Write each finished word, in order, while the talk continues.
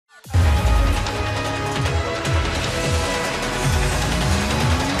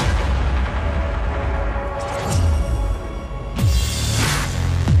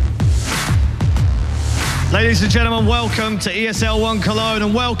Ladies and gentlemen, welcome to ESL 1 Cologne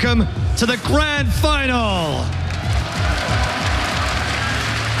and welcome to the grand final.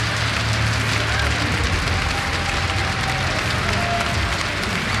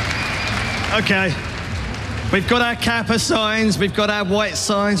 Okay, we've got our Kappa signs, we've got our white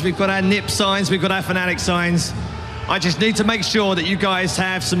signs, we've got our NIP signs, we've got our Fnatic signs. I just need to make sure that you guys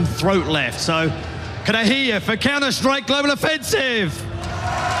have some throat left. So, can I hear you for Counter-Strike Global Offensive?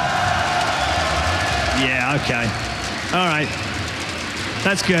 Yeah, okay. All right.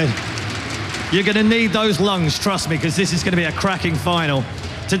 That's good. You're going to need those lungs, trust me, because this is going to be a cracking final.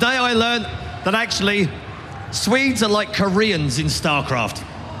 Today I learned that actually Swedes are like Koreans in StarCraft.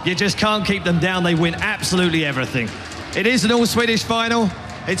 You just can't keep them down. They win absolutely everything. It is an all-Swedish final.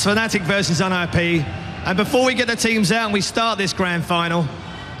 It's Fnatic versus NIP. And before we get the teams out and we start this grand final,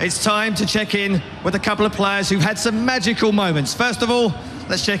 it's time to check in with a couple of players who've had some magical moments. First of all,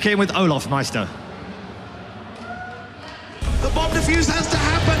 let's check in with Olaf Meister. The bomb defuse has to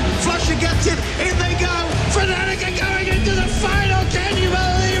happen. Flusher gets it. In they go. Fnatic are going into the final. Can you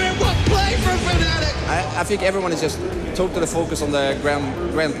believe it? What play from Fnatic? I think everyone is just totally focused on the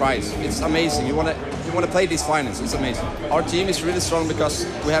grand prize. It's amazing. You want to play these finals. It's amazing. Our team is really strong because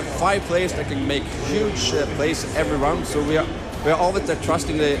we have 5 players that can make huge plays every round. So we are always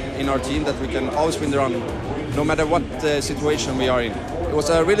trusting in our team that we can always win the round, no matter what situation we are in. It was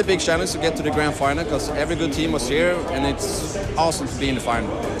a really big challenge to get to the grand final because every good team was here and it's awesome to be in the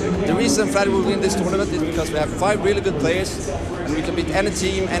final. The reason Fnatic will win this tournament is because we have 5 really good players and we can beat any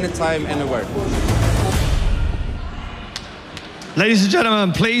team, anytime, anywhere. Ladies and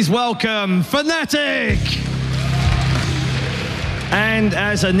gentlemen, please welcome Fnatic! And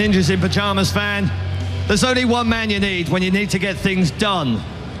as a Ninjas in Pyjamas fan, there's only one man you need when you need to get things done,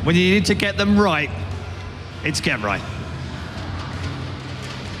 when you need to get them right. It's Get Right.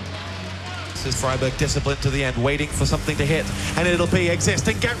 This is Freiburg disciplined to the end, waiting for something to hit, and it'll be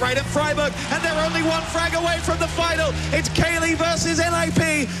existing. Get Right in Freiburg, and they're only 1 frag away from the final. It's Kaylee versus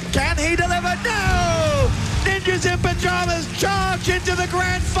NIP. Can he deliver? No! Ninjas in Pyjamas charge into the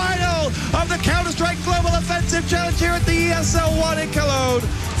grand final of the Counter-Strike Global Offensive Challenge here at the ESL 1 in Cologne.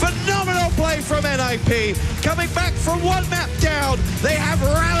 Phenomenal play from NIP. Coming back from 1 map down, they have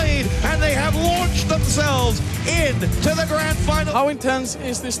rallied and they have launched themselves into the grand final. How intense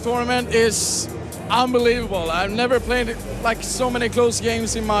is this tournament is unbelievable. I've never played like so many close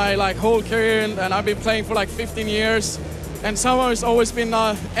games in my whole career, and I've been playing for like 15 years. And somehow it's always been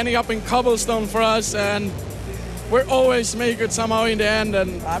ending up in cobblestone for us, and we're always make it somehow in the end,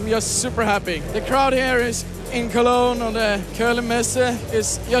 and I'm just super happy. The crowd here is in Cologne on the Köln Messe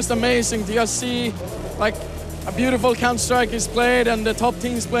is just amazing to just see like a beautiful Counter-Strike is played and the top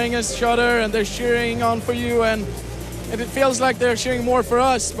teams playing each other and they're cheering on for you, and it feels like they're cheering more for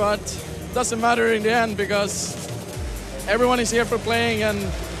us, but it doesn't matter in the end because everyone is here for playing and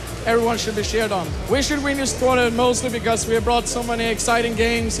everyone should be cheered on. We should win this tournament mostly because we have brought so many exciting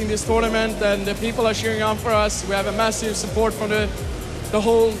games in this tournament and the people are cheering on for us. We have a massive support from the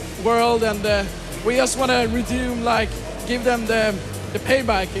whole world, and we just want to redeem, give them the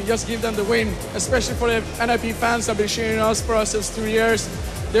payback and just give them the win, especially for the NIP fans that have been cheering us for us since 2 years.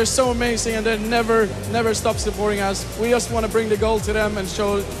 They're so amazing and they never stop supporting us. We just want to bring the gold to them and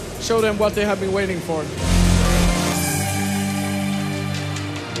show them what they have been waiting for.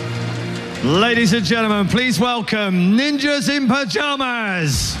 Ladies and gentlemen, please welcome Ninjas in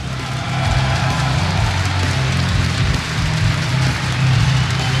Pyjamas.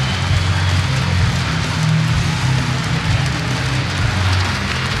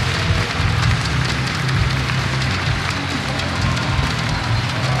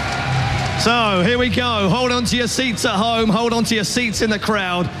 So here we go. Hold on to your seats at home. Hold on to your seats in the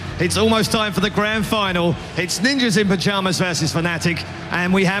crowd. It's almost time for the grand final. It's Ninjas in Pyjamas versus Fnatic.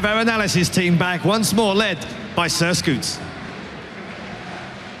 And we have our analysis team back once more, led by Sir Scoots.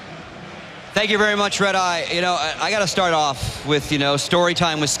 Thank you very much, Red Eye. You know, I got to start off with, story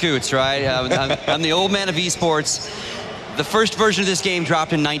time with Scoots, right? I'm the old man of esports. The first version of this game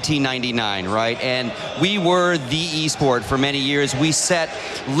dropped in 1999, right? And we were the esport for many years. We set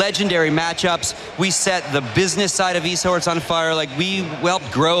legendary matchups. We set the business side of esports on fire. We helped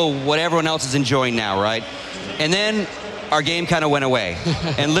grow what everyone else is enjoying now, right? And then our game kind of went away.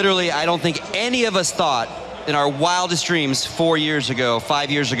 And literally, I don't think any of us thought in our wildest dreams 4 years ago, 5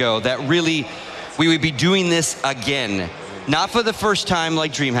 years ago, that really we would be doing this again. Not for the first time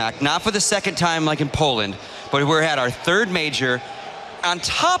like DreamHack, not for the second time like in Poland, but we're at our 3rd major. On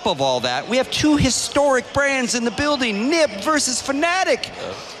top of all that, we have 2 historic brands in the building, NIP versus Fnatic.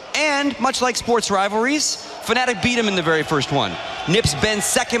 And much like sports rivalries, Fnatic beat them in the very first one. NIP's been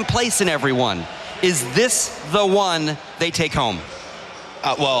 2nd place in every one. Is this the one they take home?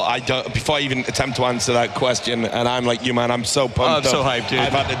 Well, I don't. Before I even attempt to answer that question, and I'm like you, man, I'm so pumped. I'm so hyped, dude.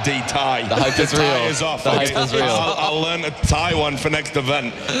 I've had to de-tie. The hype is real. tie is off. The hype is real. I'll learn to tie one for next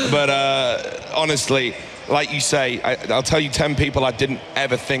event. But honestly, like you say, I'll tell you 10 people I didn't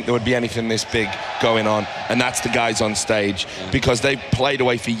ever think there would be anything this big going on, and that's the guys on stage, because they've played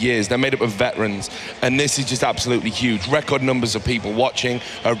away for years. They're made up of veterans, and this is just absolutely huge. Record numbers of people watching,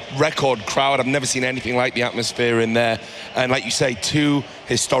 a record crowd. I've never seen anything like the atmosphere in there. And like you say, 2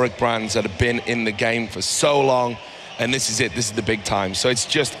 historic brands that have been in the game for so long, and this is it. This is the big time. So it's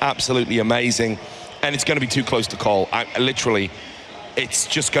just absolutely amazing, and it's going to be too close to call. It's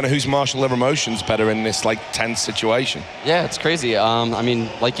just going to who's marshal their emotions better in this like tense situation. Yeah, it's crazy. I mean,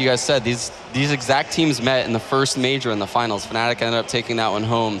 like you guys said, these exact teams met in the first major in the finals. Fnatic ended up taking that one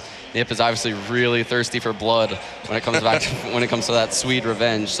home. Nip is obviously really thirsty for blood when it comes back when it comes to that sweet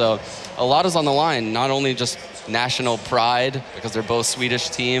revenge. So a lot is on the line. Not only just national pride because they're both Swedish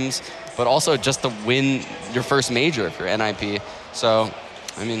teams, but also just to win your first major for NIP. So,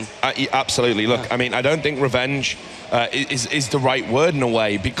 I mean, absolutely. Look, I mean, I don't think revenge is the right word in a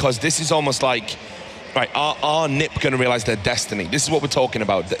way, because this is almost like, right, are Nip going to realize their destiny? This is what we're talking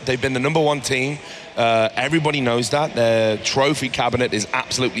about. They've been the #1 team. Everybody knows that. Their trophy cabinet is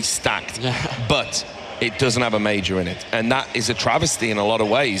absolutely stacked, but it doesn't have a major in it. And that is a travesty in a lot of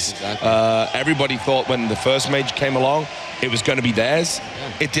ways. Exactly. Everybody thought when the first major came along, it was going to be theirs.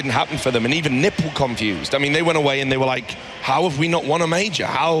 It didn't happen for them. And even Nip were confused. I mean, they went away and they were like, how have we not won a major?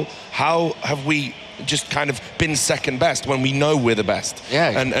 How have we just kind of been second best when we know we're the best?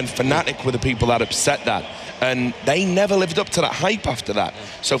 Yeah. And Fnatic were the people that upset that. And they never lived up to that hype after that.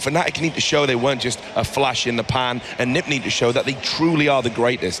 So Fnatic need to show they weren't just a flash in the pan, and Nip need to show that they truly are the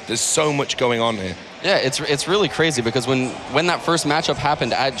greatest. There's so much going on here. Yeah, it's really crazy, because when that first matchup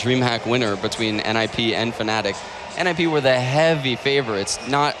happened at DreamHack Winter between NIP and Fnatic, NIP were the heavy favorites.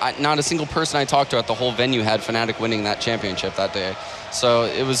 Not a single person I talked to at the whole venue had Fnatic winning that championship that day. So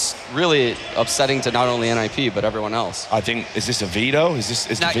it was really upsetting to not only NIP but everyone else. I think, is this a veto? Is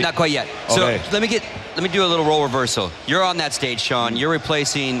this Not quite yet. Okay. So let me do a little role reversal. You're on that stage, Sean. You're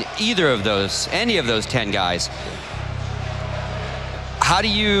replacing any of those 10 guys. How do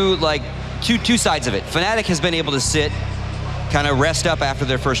you, like, two sides of it? Fnatic has been able to sit, kind of rest up after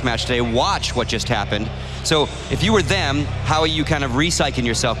their first match today, watch what just happened. So if you were them, how are you kind of recycling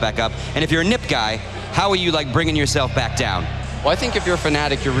yourself back up? And if you're a Nip guy, how are you like bringing yourself back down? Well, I think if you're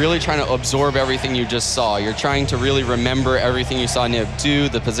Fnatic, you're really trying to absorb everything you just saw. You're trying to really remember everything you saw Nip do,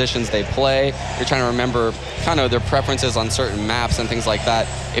 the positions they play. You're trying to remember kind of their preferences on certain maps and things like that.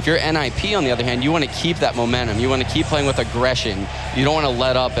 If you're NIP, on the other hand, you want to keep that momentum. You want to keep playing with aggression. You don't want to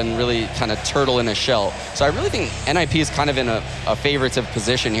let up and really kind of turtle in a shell. So I really think NIP is kind of in a favoritive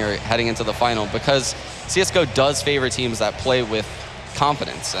position here heading into the final, because CSGO does favor teams that play with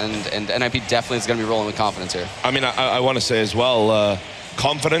confidence, and NIP definitely is going to be rolling with confidence here. I mean, I want to say as well,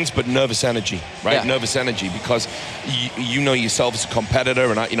 confidence but nervous energy, right? Yeah. Nervous energy, because you know yourself as a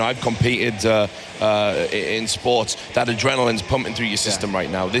competitor, and I've competed in sports. That adrenaline's pumping through your system right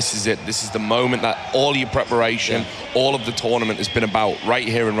now. This is it. This is the moment that all your preparation, all of the tournament has been about, right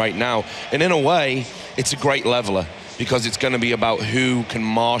here and right now. And in a way, it's a great leveler, because it's going to be about who can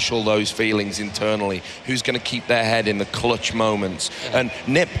marshal those feelings internally, who's going to keep their head in the clutch moments. And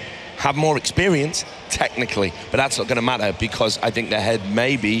Nip have more experience, technically, but that's not going to matter, because I think their head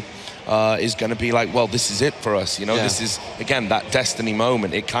maybe is going to be like, well, this is it for us. This is, again, that destiny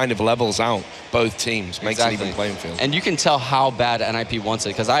moment. It kind of levels out both teams, makes an even playing field. And you can tell how bad NIP wants it,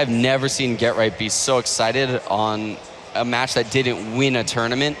 because I have never seen GetRight be so excited on a match that didn't win a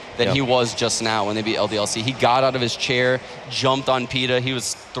tournament than he was just now when they beat LDLC. He got out of his chair, jumped on PETA. He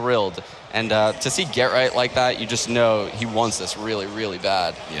was thrilled. And to see GetRight like that, you just know he wants this really, really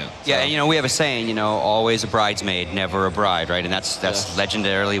bad. Yeah, and we have a saying, always a bridesmaid, never a bride, right? And that's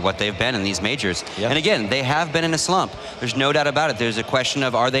legendarily what they've been in these majors. And again, they have been in a slump. There's no doubt about it. There's a question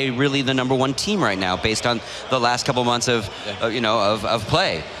of, are they really the #1 team right now, based on the last couple months of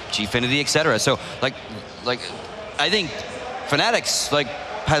play, Gfinity, etc. So, like, I think Fnatic's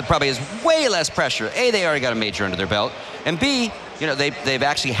probably has way less pressure. A, they already got a major under their belt, and B, they've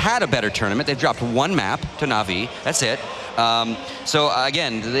actually had a better tournament. They've dropped one map to Na'Vi. That's it. So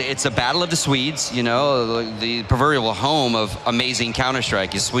again, it's a battle of the Swedes. The proverbial home of amazing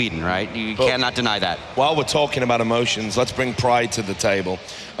Counter-Strike is Sweden, right? You cannot deny that. While we're talking about emotions, let's bring pride to the table.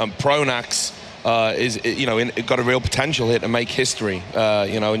 Pronax is got a real potential here to make history.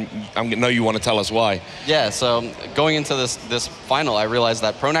 And I know you want to tell us why. Yeah. So going into this final, I realized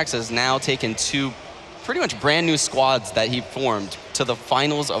that Pronax has now taken 2 pretty much brand new squads that he formed to the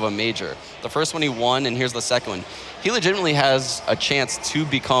finals of a major. The first one he won, and here's the second one. He legitimately has a chance to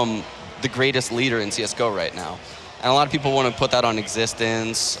become the greatest leader in CSGO right now. And a lot of people want to put that on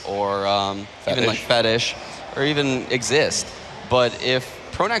Existence or even like Fetish or even Exist. But if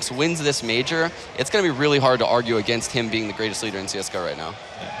Pronax wins this major, it's going to be really hard to argue against him being the greatest leader in CSGO right now.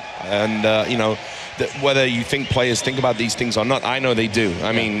 And, you know, whether you think players think about these things or not, I know they do.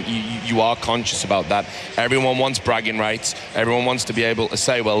 I mean, you are conscious about that. Everyone wants bragging rights. Everyone wants to be able to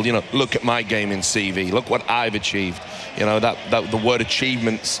say, well, you know, look at my gaming CV. Look what I've achieved. You know, that the word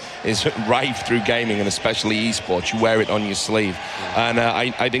achievements is rife through gaming, and especially esports. You wear it on your sleeve. And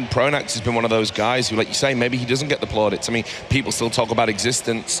I think Pronax has been one of those guys who, like you say, maybe he doesn't get the plaudits. I mean, people still talk about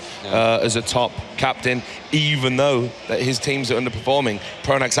Existence as a top captain, even though that his teams are underperforming.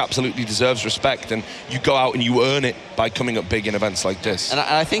 Pronax absolutely deserves respect, and you go out and you earn it by coming up big in events like this. And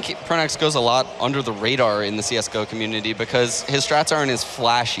I think Pronax goes a lot under the radar in the CSGO community because his strats aren't as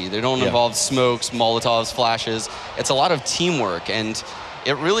flashy. They don't involve smokes, Molotovs, flashes. It's a lot of teamwork, and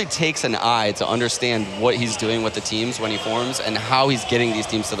it really takes an eye to understand what he's doing with the teams when he forms and how he's getting these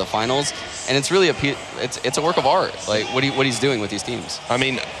teams to the finals. And it's really it's a work of art, like what he's doing with these teams. I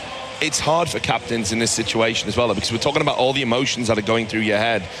mean, it's hard for captains in this situation as well, because we're talking about all the emotions that are going through your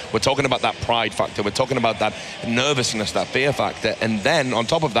head. We're talking about that pride factor. We're talking about that nervousness, that fear factor. And then on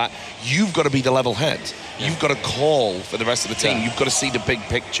top of that, you've got to be the level head. You've got to call for the rest of the team. You've got to see the big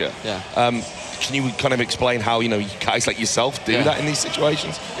picture. Can you kind of explain how, you know, guys like yourself do that in these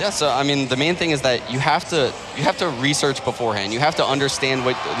situations? Yeah, so I mean, the main thing is that you have to research beforehand. You have to understand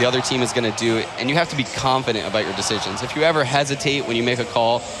what the other team is going to do, and you have to be confident about your decisions. If you ever hesitate when you make a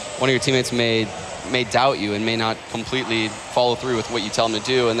call, one of your teammates may doubt you and may not completely follow through with what you tell them to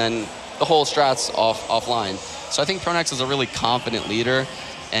do, and then the whole strat's offline. So I think Pronax is a really confident leader,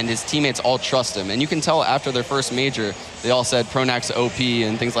 and his teammates all trust him. And you can tell after their first major, they all said Pronax OP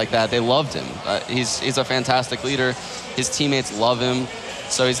and things like that. They loved him. He's a fantastic leader. His teammates love him.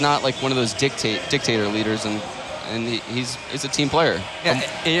 So he's not like one of those dictator leaders, and he's a team player. Yeah,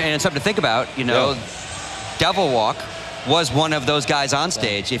 and it's something to think about, you know. Devil Walk was one of those guys on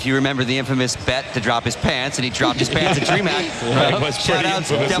stage. If you remember the infamous bet to drop his pants, and he dropped his pants at DreamHack. Shout out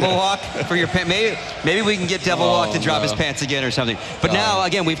to Devil Walk for your pants. Maybe we can get Devil Walk to drop his pants again or something. But now,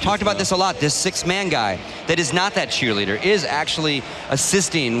 again, we've talked about this a lot. This six-man guy that is not that cheerleader is actually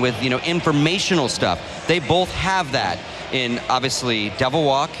assisting with, you know, informational stuff. They both have that in, obviously, Devil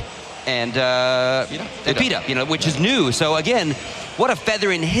Walk and Peta, you know, which is new. So again, what a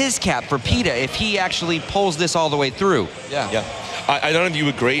feather in his cap for Peta if he actually pulls this all the way through. I don't know if you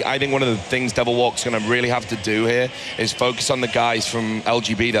agree. I think one of the things Devil Walk's going to really have to do here is focus on the guys from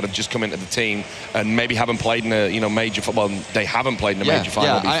LGB that have just come into the team and maybe haven't played in a major football. They haven't played in a major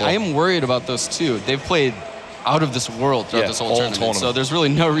final before. I am worried about those too. They've played out of this world throughout this whole tournament. So there's really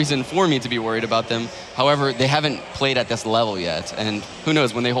no reason for me to be worried about them. However, they haven't played at this level yet. And who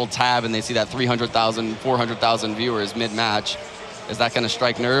knows, when they hold tab and they see that 300,000, 400,000 viewers mid-match, is that going to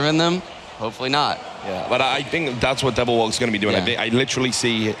strike nerve in them? Hopefully not. Yeah, but I think that's what Devil Walk's going to be doing. I literally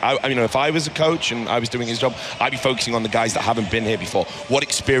see, you know, if I was a coach and I was doing his job, I'd be focusing on the guys that haven't been here before. What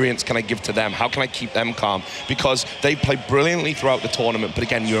experience can I give to them? How can I keep them calm? Because they played brilliantly throughout the tournament, but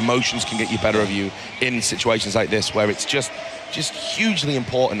again, your emotions can get you better of you in situations like this where it's just hugely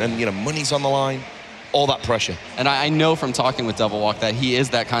important, and, you know, money's on the line, all that pressure. And I know from talking with Devil Walk that he is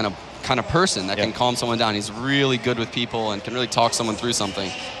that kind of person that can calm someone down. He's really good with people and can really talk someone through something.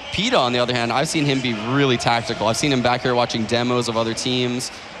 Peta, on the other hand, I've seen him be really tactical. I've seen him back here watching demos of other teams,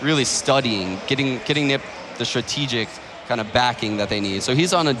 really studying, getting NiP the strategic kind of backing that they need. So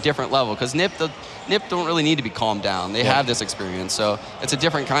he's on a different level, because NiP don't really need to be calmed down. They have this experience, so it's a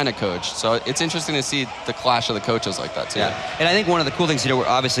different kind of coach. So it's interesting to see the clash of the coaches like that too. Yeah, and I think one of the cool things, you know,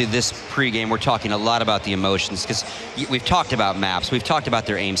 obviously this pregame, we're talking a lot about the emotions, because we've talked about maps, we've talked about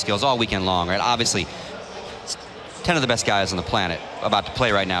their aim skills all weekend long, right? Obviously, 10 of the best guys on the planet about to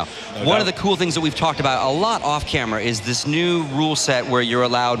play right now. One of the cool things that we've talked about a lot off camera is this new rule set where you're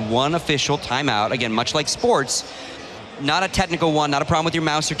allowed one official timeout, again, much like sports, not a technical one, not a problem with your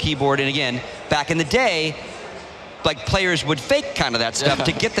mouse or keyboard. And again, back in the day, like, players would fake kind of that stuff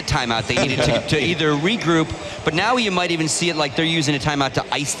to get the timeout they needed to either regroup, but now you might even see it like they're using a timeout to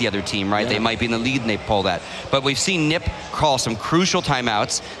ice the other team, right? They might be in the lead and they pull that. But we've seen NiP call some crucial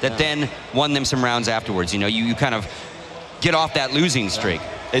timeouts that then won them some rounds afterwards. You know, you kind of get off that losing streak.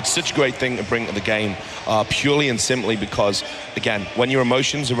 It's such a great thing to bring to the game, purely and simply because, again, when your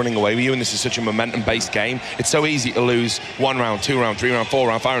emotions are running away with you, and this is such a momentum-based game, it's so easy to lose 1 round, 2 round, 3 round, 4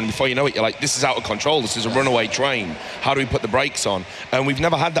 round, 5 round, and before you know it, you're like, this is out of control, this is a runaway train. How do we put the brakes on? And we've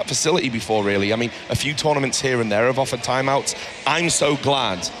never had that facility before, really. I mean, a few tournaments here and there have offered timeouts. I'm so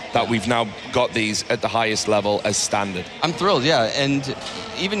glad that we've now got these at the highest level as standard. I'm thrilled, yeah, and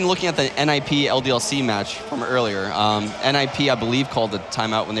even looking at the NIP LDLC match from earlier, NIP, I believe, called the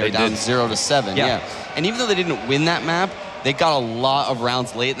timeout when they were down 0-7. Yeah. And even though they didn't win that map, they got a lot of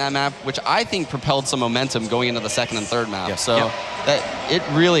rounds late in that map, which I think propelled some momentum going into the second and third map. So that it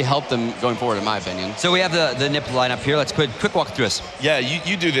really helped them going forward, in my opinion. So we have the NIP lineup here. Let's quick walk through this. Yeah,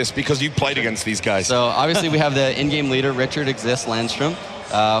 you do this because you've played against these guys. So obviously we have the in-game leader, Richard Exist Landstrom.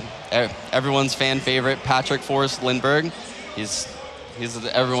 Everyone's fan favorite, Patrick Forrest Lindbergh. He's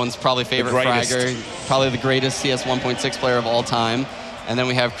everyone's probably favorite fragger, probably the greatest CS 1.6 player of all time. And then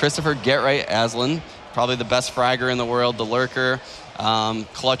we have Christopher Get Right Aslan, probably the best fragger in the world, the lurker,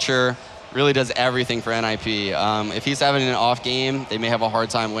 clutcher, really does everything for NIP. If he's having an off game, they may have a hard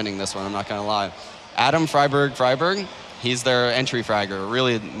time winning this one, I'm not gonna lie. Adam Freiberg, he's their entry fragger,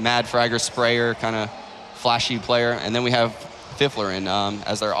 really mad fragger, sprayer, kind of flashy player. And then we have Fiffler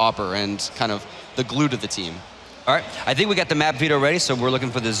as their opper and kind of the glue to the team. All right, I think we got the map veto ready, so we're looking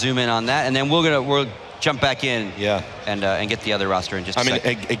for the zoom in on that, and then we'll jump back in and get the other roster in just a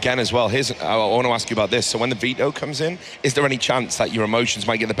second. Again as well, I want to ask you about this. So when the veto comes in, is there any chance that your emotions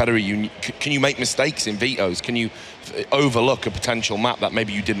might get the better of you? Can you make mistakes in vetoes? Can you overlook a potential map that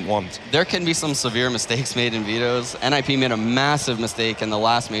maybe you didn't want? There can be some severe mistakes made in vetoes. NIP made a massive mistake in the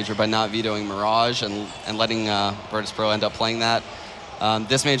last major by not vetoing Mirage and letting Virtus Pro end up playing that.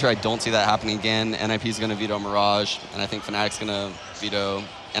 This major, I don't see that happening again. NIP is going to veto Mirage, and I think Fnatic's going to veto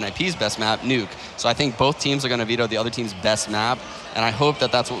NIP's best map, Nuke. So I think both teams are going to veto the other team's best map, and I hope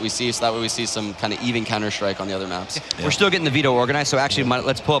that that's what we see, so that way we see some kind of even Counter-Strike on the other maps. Yeah. We're still getting the veto organized, so actually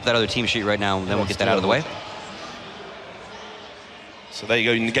let's pull up that other team sheet right now, and then we'll get that out of the way. So there you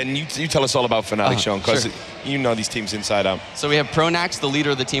go. And again, you tell us all about Fnatic, Sean, because you know these teams inside out. So we have Pronax, the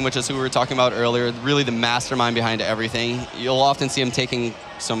leader of the team, which is who we were talking about earlier, really the mastermind behind everything. You'll often see him taking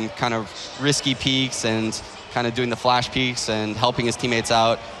some kind of risky peeks and kind of doing the flash peeks and helping his teammates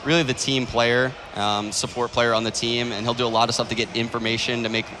out. Really the team player, support player on the team, and he'll do a lot of stuff to get information to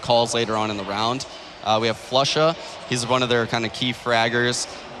make calls later on in the round. We have Flusha. He's one of their kind of key fraggers.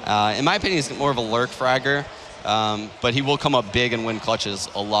 In my opinion, he's more of a lurk fragger. But he will come up big and win clutches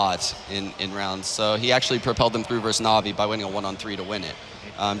a lot in rounds. So he actually propelled them through versus Navi by winning a 1-on-3 to win it.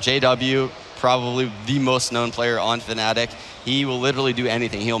 JW, probably the most known player on Fnatic. He will literally do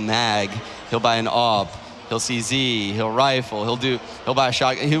anything. He'll mag, he'll buy an AWP, he'll CZ, he'll rifle, he'll buy a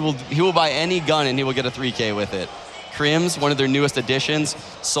shotgun. He will buy any gun and he will get a 3K with it. Crims, one of their newest additions,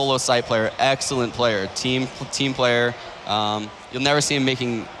 solo site player, excellent player, team player. You'll never see him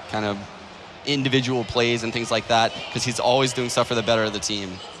making kind of individual plays and things like that because he's always doing stuff for the better of the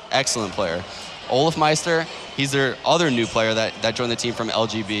team. Excellent player. Olaf Meister, he's their other new player that joined the team from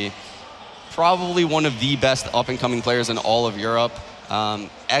LGB. Probably one of the best up-and-coming players in all of Europe.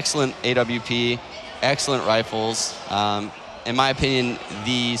 Excellent AWP, excellent rifles. In my opinion,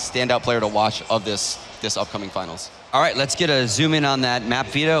 the standout player to watch of this upcoming finals. All right, let's get a zoom in on that map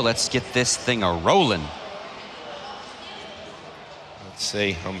veto. Let's get this thing a-rolling.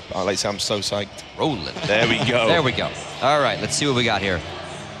 See, I'm so psyched. Rolling. There we go. There we go. All right, let's see what we got here.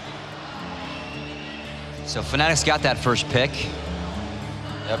 So Fnatic's got that first pick.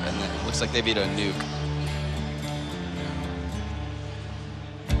 Yep, and it looks like they beat a Nuke.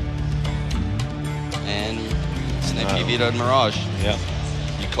 And they vetoed Mirage. Yeah,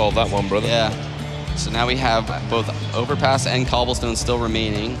 you called that one, brother. Yeah. So now we have both Overpass and Cobblestone still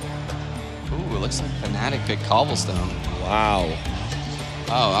remaining. Ooh, it looks like Fnatic picked Cobblestone. Wow.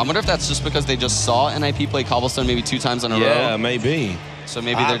 Oh, I wonder if that's just because they just saw NIP play Cobblestone maybe 2 times in a row. Yeah, maybe. So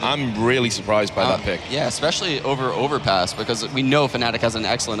maybe they're... I'm really surprised by that pick. Yeah, especially over Overpass, because we know Fnatic has an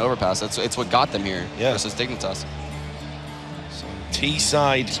excellent Overpass. It's what got them here versus Dignitas. So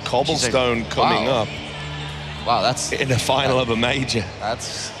T-side Cobblestone coming up. Wow, that's... in the final of a major.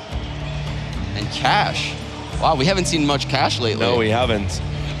 That's... And Cash. Wow, we haven't seen much Cash lately. No, we haven't.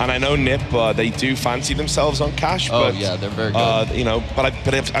 And I know NIP, they do fancy themselves on Cash. But, yeah, they're very good. You know, but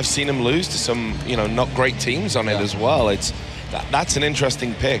I've seen them lose to some, not great teams on it as well. That's an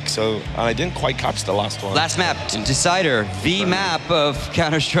interesting pick. So, and I didn't quite catch the last one. Last map, Decider, the map of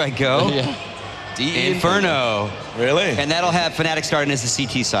Counter-Strike Go. Inferno. Really? And that'll have Fnatic starting as the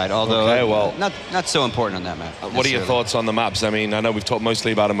CT side, although not so important on that map. What are your thoughts on the maps? I mean, I know we've talked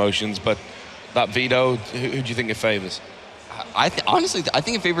mostly about emotions, but that veto, who do you think it favors? Honestly, I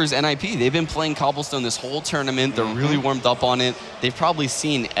think it favors NIP. They've been playing Cobblestone this whole tournament. They're really warmed up on it. They've probably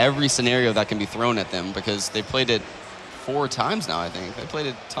seen every scenario that can be thrown at them because they played it 4 times now, I think. They played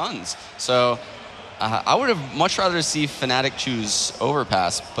it tons. So I would have much rather see Fnatic choose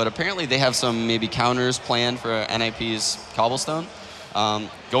Overpass, but apparently they have some maybe counters planned for NIP's Cobblestone.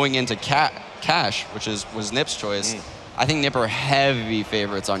 Going into Cash, which was Nip's choice, I think Nip are heavy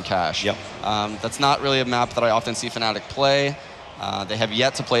favorites on Cash. Yep. That's not really a map that I often see Fnatic play. They have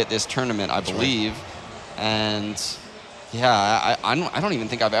yet to play at this tournament, I believe. Right. And yeah, I don't even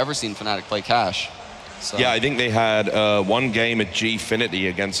think I've ever seen Fnatic play Cash. So. Yeah, I think they had one game at Gfinity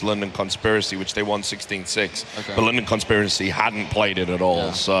against London Conspiracy, which they won 16-6. Okay. But London Conspiracy hadn't played it at all.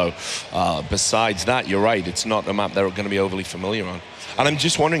 Yeah. So besides that, you're right. It's not a map they're going to be overly familiar on. And I'm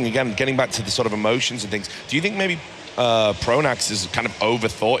just wondering, again, getting back to the sort of emotions and things, do you think maybe Pronax has kind of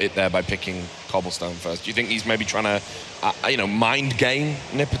overthought it there by picking Cobblestone first? Do you think he's maybe trying to, mind game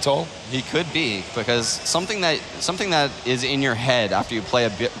Nip at all? He could be, because something that is in your head after you play a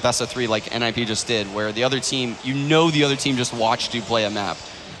best of 3 like NIP just did, where the other team, the other team just watched you play a map.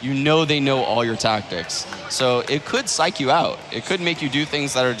 They know all your tactics. So it could psych you out. It could make you do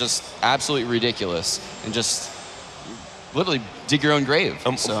things that are just absolutely ridiculous and just literally dig your own grave.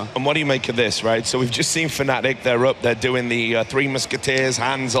 And what do you make of this, right? So we've just seen Fnatic, they're doing the 3 Musketeers,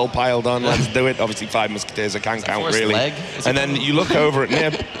 hands all piled on, let's do it. Obviously 5 Musketeers, I can't count really. And then you look over at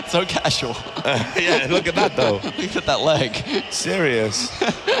Nip. So casual. Yeah, look at that though. Look at that leg. Serious.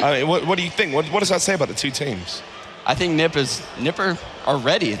 I mean, what do you think? What does that say about the 2 teams? I think Nip are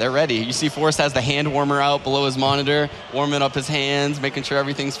ready. They're ready. You see Forrest has the hand warmer out below his monitor, warming up his hands, making sure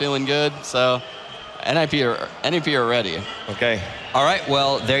everything's feeling good. So NIP are ready. Okay. All right,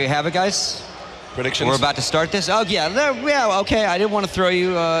 well, there you have it, guys. Predictions? We're about to start this. Oh, yeah, okay. I didn't want to throw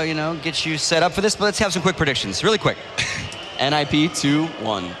you, get you set up for this, but let's have some quick predictions, really quick. NIP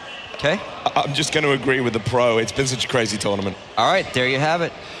 2-1. Okay. I'm just going to agree with the pro. It's been such a crazy tournament. All right, there you have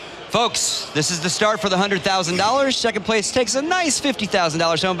it. Folks, this is the start for the $100,000. Second place takes a nice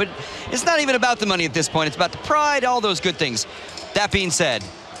 $50,000 home, but it's not even about the money at this point. It's about the pride, all those good things. That being said,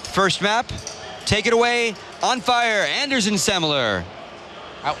 first map, take it away, On Fire, Anderson Semler.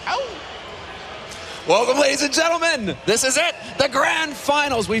 Ow, ow. Welcome, ladies and gentlemen. This is it, the grand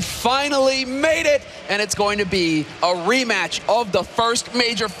finals. We finally made it, and it's going to be a rematch of the first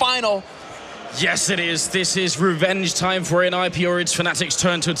major final. Yes, it is. This is revenge time for NIP, or it's Fnatic's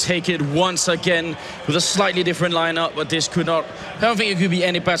turn to take it once again with a slightly different lineup, but this could not, I don't think it could be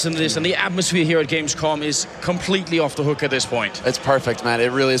any better than this, and the atmosphere here at Gamescom is completely off the hook at this point. It's perfect, man.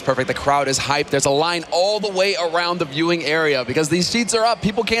 It really is perfect. The crowd is hyped. There's a line all the way around the viewing area because these seats are up.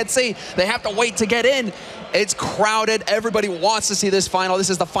 People can't see. They have to wait to get in. It's crowded. Everybody wants to see this final. This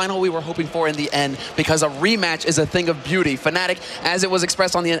is the final we were hoping for in the end because a rematch is a thing of beauty. Fnatic, as it was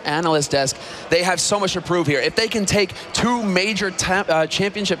expressed on the analyst desk, they have so much to prove here. If they can take 2 major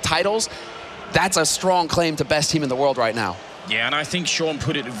championship titles, that's a strong claim to best team in the world right now. Yeah, and I think Sean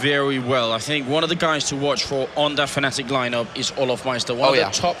put it very well. I think one of the guys to watch for on that Fnatic lineup is Olofmeister, one of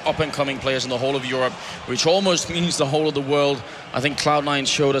the top up-and-coming players in the whole of Europe, which almost means the whole of the world. I think Cloud9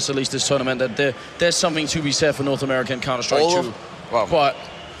 showed us, at least this tournament, that there's something to be said for North American Counter-Strike too. Wow. But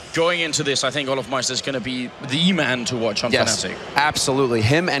going into this, I think Olofmeister is going to be the man to watch on Fnatic. Absolutely.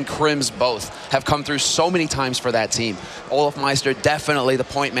 Him and Crims both have come through so many times for that team. Olofmeister, definitely the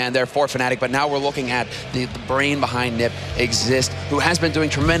point man there for Fnatic, but now we're looking at the brain behind Nip, Exist, who has been doing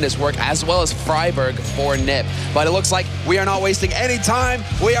tremendous work, as well as Freiburg for Nip. But it looks like we are not wasting any time.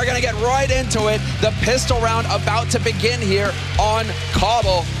 We are going to get right into it. The pistol round about to begin here on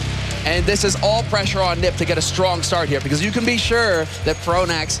Cobble. And this is all pressure on Nip to get a strong start here, because you can be sure that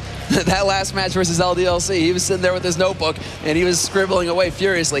Pronax, that last match versus LDLC, he was sitting there with his notebook and he was scribbling away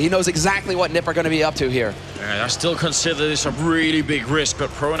furiously. He knows exactly what Nip are going to be up to here. Yeah, I still consider this a really big risk,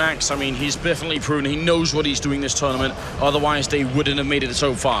 but Pronax, I mean, he's definitely proven he knows what he's doing this tournament. Otherwise, they wouldn't have made it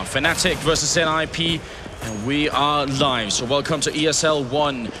so far. Fnatic versus NIP. And we are live. So welcome to ESL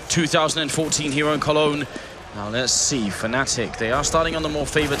 1 2014 here in Cologne. Now let's see, Fnatic, they are starting on the more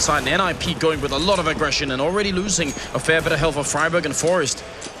favored side, and NIP going with a lot of aggression and already losing a fair bit of health of Freiburg and Forest.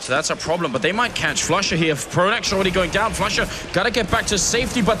 So that's a problem, but they might catch Flusher here. Pronax already going down. Flusher got to get back to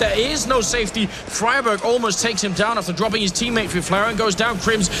safety, but there is no safety. Freiburg almost takes him down after dropping his teammate. Flaren goes down.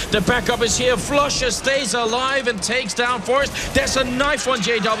 Crims, the backup is here. Flusher stays alive and takes down Forest. There's a knife on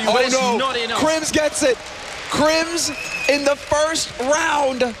JW, but it's not enough. Crims gets it. Crims in the first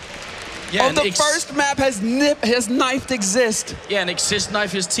round Yeah, on the first map has knifed Exist. Yeah, and Exist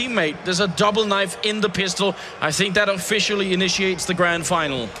knife his teammate. There's a double knife in the pistol. I think that officially initiates the grand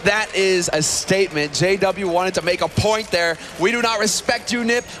final. That is a statement. JW wanted to make a point there. We do not respect you,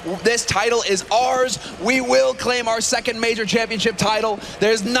 Nip. This title is ours. We will claim our second major championship title.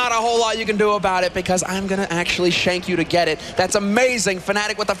 There's not a whole lot you can do about it because I'm going to actually shank you to get it. That's amazing.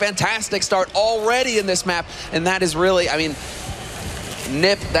 Fnatic with a fantastic start already in this map. And that is really, I mean,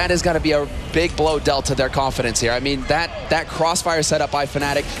 Nip, that has got to be a big blow dealt to their confidence here. I mean, that crossfire setup by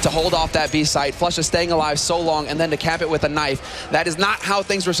Fnatic to hold off that B site, Flush is staying alive so long, and then to cap it with a knife. That is not how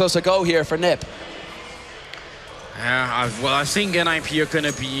things were supposed to go here for Nip. Well, I think NIP are going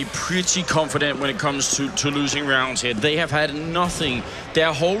to be pretty confident when it comes to losing rounds here. They have had nothing.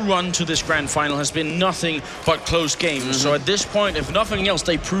 Their whole run to this grand final has been nothing but close games. So at this point, if nothing else,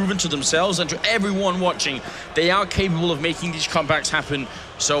 they've proven to themselves and to everyone watching, they are capable of making these comebacks happen.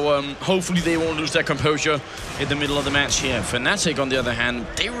 So hopefully they won't lose their composure in the middle of the match here. Fnatic, on the other hand,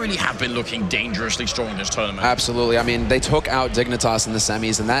 they really have been looking dangerously strong in this tournament. Absolutely. I mean, they took out Dignitas in the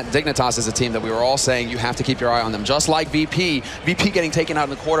semis, and that Dignitas is a team that we were all saying you have to keep your eye on them. Just like VP. VP getting taken out in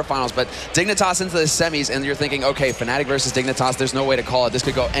the quarterfinals, but Dignitas into the semis, and you're thinking, okay, Fnatic versus Dignitas, there's no way to call it. This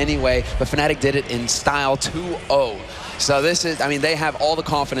could go any way, but Fnatic did it in style 2-0. So this is, I mean, they have all the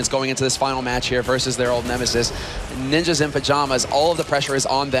confidence going into this final match here versus their old nemesis. Ninjas in pajamas, all of the pressure is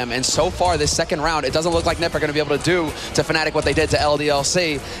on them. And so far, this second round, it doesn't look like NIP are going to be able to do to Fnatic what they did to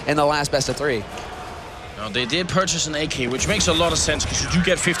LDLC in the last best of 3. Now, they did purchase an AK, which makes a lot of sense because you do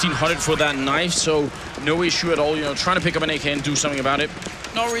get 1,500 for that knife, so no issue at all. You know, trying to pick up an AK and do something about it.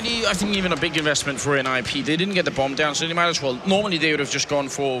 Not really, I think, even a big investment for an IP. They didn't get the bomb down, so they might as well. Normally, they would have just gone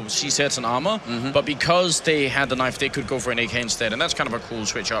for C-sets and armor, but because they had the knife, they could go for an AK instead, and that's kind of a cool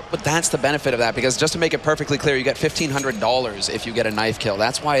switch up. But that's the benefit of that, because just to make it perfectly clear, you get $1,500 if you get a knife kill.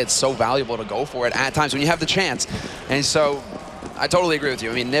 That's why it's so valuable to go for it at times when you have the chance. And so I totally agree with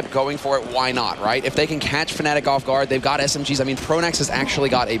you. I mean, NIP going for it, why not, right? If they can catch Fnatic off guard, they've got SMGs. I mean, Pronax has actually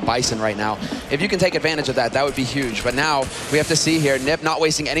got a Bison right now. If you can take advantage of that, that would be huge. But now we have to see here, NIP not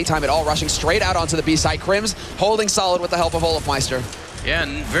wasting any time at all, rushing straight out onto the B side. Crims holding solid with the help of Olafmeister. Yeah,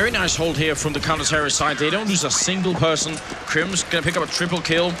 and very nice hold here from the counter-terrorist side. They don't lose a single person. Crim's gonna pick up a triple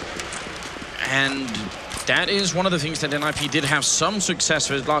kill. And that is one of the things that NIP did have some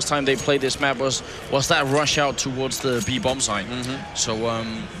success with last time they played this map was that rush out towards the B bomb site. So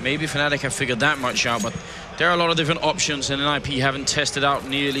maybe Fnatic have figured that much out, but there are a lot of different options, and NIP haven't tested out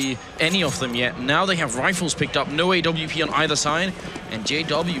nearly any of them yet. Now they have rifles picked up, no AWP on either side, and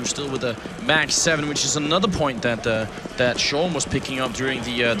JW still with a Max 7, which is another point that that Sean was picking up during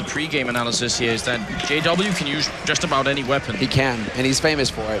the pre-game analysis here, is that JW can use just about any weapon. He can, and he's famous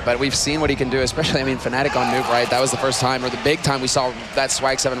for it, but we've seen what he can do, especially, I mean, Fnatic on Noob, right? That was the first time, or the big time we saw that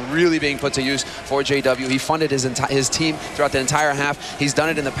Swag 7 really being put to use for JW. He funded his team throughout the entire half. He's done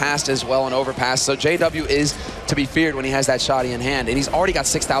it in the past as well on Overpass, so JW is to be feared when he has that shotty in hand, and he's already got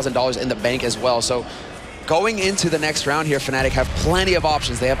 $6,000 in the bank as well. So going into the next round here, Fnatic have plenty of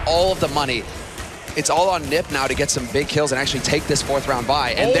options. They have all of the money. It's all on NIP now to get some big kills and actually take this 4th round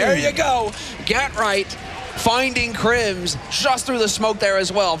bye. And there you go, Get Right finding Crims just through the smoke there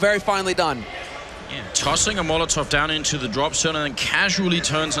as well. Very finely done. Yeah, tossing a Molotov down into the drop zone and then casually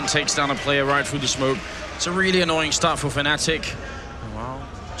turns and takes down a player right through the smoke. It's a really annoying start for Fnatic. Wow,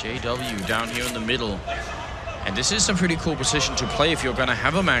 JW down here in the middle. And this is a pretty cool position to play. If you're going to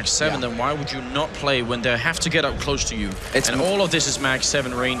have a Max 7, then why would you not play when they have to get up close to you? And all of this is Max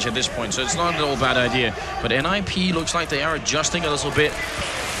 7 range at this point, so it's not at all a bad idea. But NIP looks like they are adjusting a little bit,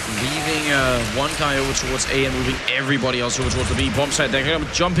 leaving one guy over towards A and moving everybody else over towards the B bomb site. They're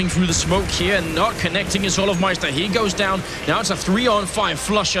jumping through the smoke here and not connecting his Olafmeister. He goes down. Now it's a 3-on-5.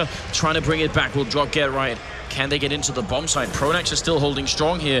 Flusher trying to bring it back. Will drop Get Right. Can they get into the bomb site? Pronax is still holding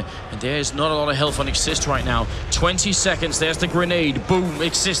strong here, and there is not a lot of health on Exist right now. 20 seconds, there's the grenade. Boom,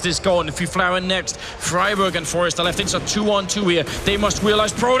 Exist is gone. If you flower next, Freiburg and Forest are left. It's a 2-on-2 here. They must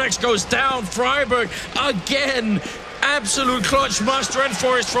realize Pronax goes down. Freiburg again. Absolute clutch. Master and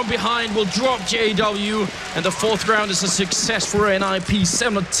Forest from behind will drop JW, and the 4th round is a success for NIP.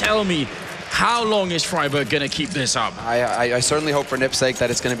 Semler, tell me, how long is Freiburg going to keep this up? I certainly hope for NIP's sake that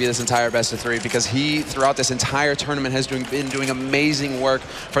it's going to be this entire best of 3, because he, throughout this entire tournament, has been doing amazing work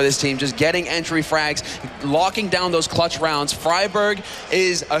for this team, just getting entry frags, locking down those clutch rounds. Freiburg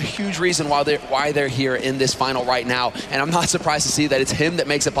is a huge reason why they're here in this final right now, and I'm not surprised to see that it's him that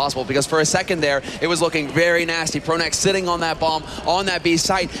makes it possible, because for a second there, it was looking very nasty. Pronax sitting on that bomb, on that B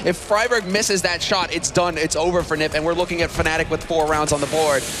site. If Freiburg misses that shot, it's done. It's over for NIP, and we're looking at Fnatic with 4 rounds on the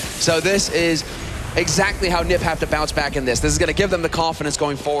board. So this is exactly how NiP have to bounce back in this. This is going to give them the confidence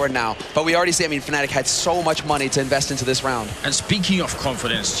going forward now. But we already see, I mean, Fnatic had so much money to invest into this round. And speaking of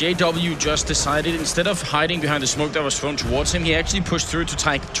confidence, JW just decided, instead of hiding behind the smoke that was thrown towards him, he actually pushed through to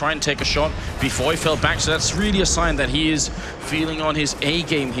try and take a shot before he fell back. So that's really a sign that he is feeling on his A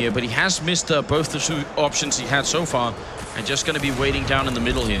game here. But he has missed both the two options he had so far, and just going to be waiting down in the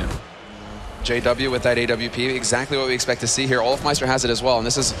middle here. JW with that AWP, exactly what we expect to see here. Olofmeister has it as well, and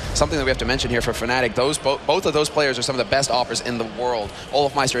this is something that we have to mention here for Fnatic. Both of those players are some of the best offers in the world.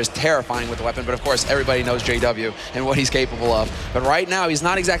 Olofmeister is terrifying with the weapon, but of course everybody knows JW and what he's capable of. But right now he's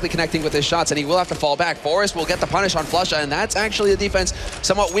not exactly connecting with his shots, and he will have to fall back. Forest will get the punish on Flusha, and that's actually the defense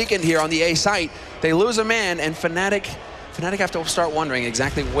somewhat weakened here on the A site. They lose a man, and Fnatic have to start wondering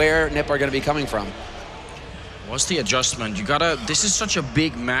exactly where NiP are going to be coming from. What's the adjustment? You gotta, this is such a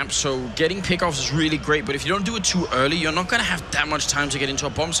big map, so getting pickoffs is really great, but if you don't do it too early, you're not gonna have that much time to get into a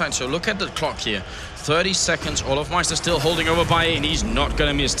bomb site. So look at the clock here. 30 seconds, Olofmeister still holding over by A, and he's not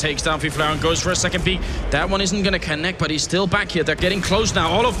gonna miss. Takes down Fiflaren, goes for a second peek. That one isn't gonna connect, but he's still back here. They're getting close now.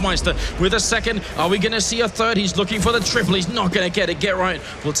 Olofmeister with a second. Are we gonna see a third? He's looking for the triple. He's not gonna get it. Get right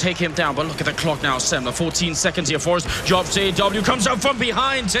will take him down, but look at the clock now. 14 seconds here. Forrest drops AW, comes up from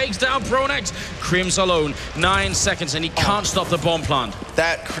behind, takes down Pronax. Crims alone, 9 seconds, and he can't stop the bomb plant.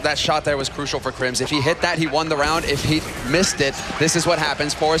 That shot there was crucial for Crims. If he hit that, he won the round. If he missed it, this is what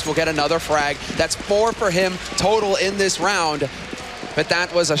happens. Forrest will get another frag. That's 4 for him total in this round. But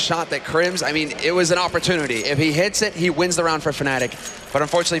that was a shot that Crims, I mean, it was an opportunity. If he hits it, he wins the round for Fnatic. But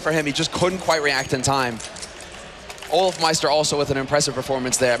unfortunately for him, he just couldn't quite react in time. Olofmeister also with an impressive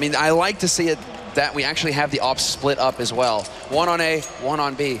performance there. I mean, I like to see it that we actually have the ops split up as well. One on A, one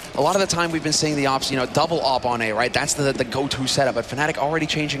on B. A lot of the time we've been seeing the ops, you know, double op on A, right? That's the go-to setup, but Fnatic already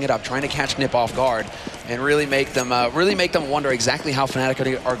changing it up, trying to catch NiP off guard and really make them wonder exactly how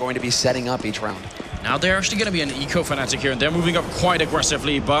Fnatic are going to be setting up each round. Now they're actually going to be an eco Fnatic here, and they're moving up quite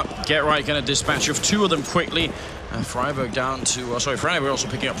aggressively, but Get Right going to dispatch of 2 of them quickly. Freiburg down to, Freiburg also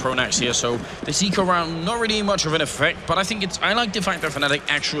picking up Pronax here, so this eco round, not really much of an effect, but I think I like the fact that Fnatic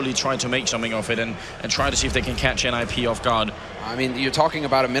actually tried to make something of it and try to see if they can catch NIP off guard. I mean, you're talking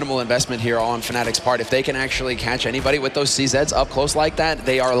about a minimal investment here on Fnatic's part. If they can actually catch anybody with those CZs up close like that,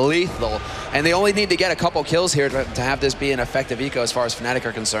 they are lethal. And they only need to get a couple kills here to have this be an effective eco as far as Fnatic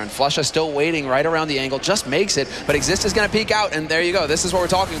are concerned. Flusha still waiting right around the angle, just makes it, but Exist is going to peek out, and there you go. This is what we're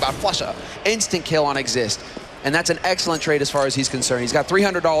talking about. Flusha, instant kill on Exist. And that's an excellent trade as far as he's concerned. He's got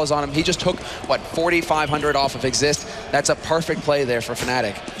 $300 on him. He just took, what, $4,500 off of Exist. That's a perfect play there for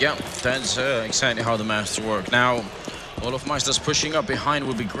Fnatic. Yeah, that's exactly how the maths work. Now, Olofmeister's pushing up behind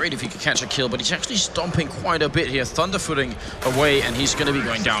would be great if he could catch a kill, but he's actually stomping quite a bit here, thunderfooting away, and he's going to be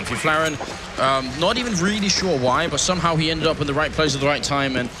going down. Fiflaren, not even really sure why, but somehow he ended up in the right place at the right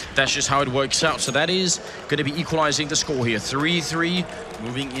time, and that's just how it works out. So that is going to be equalizing the score here. 3-3,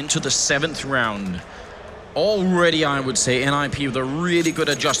 moving into the 7th round. Already, I would say, NIP with a really good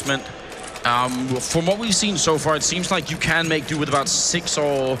adjustment. From what we've seen so far, it seems like you can make do with about 6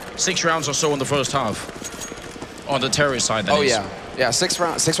 rounds or so in the first half. On the terrorist side, that is. Yeah, 6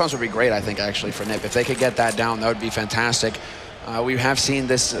 rounds would be great, I think, actually, for NiP. If they could get that down, that would be fantastic. We have seen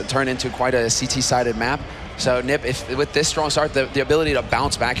this turn into quite a CT-sided map. So NiP, with this strong start, the ability to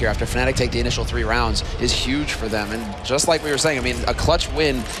bounce back here after Fnatic take the initial 3 rounds is huge for them. And just like we were saying, I mean, a clutch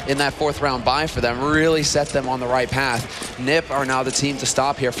win in that 4th round bye for them really set them on the right path. NiP are now the team to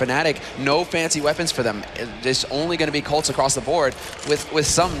stop here. Fnatic, no fancy weapons for them. It's only going to be Colts across the board with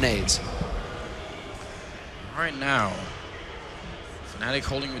some nades. Right now, Fnatic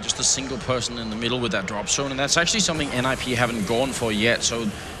holding with just a single person in the middle with that drop zone, and that's actually something NIP haven't gone for yet. So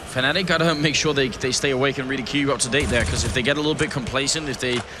Fnatic gotta make sure they stay awake and really keep up to date there, because if they get a little bit complacent, if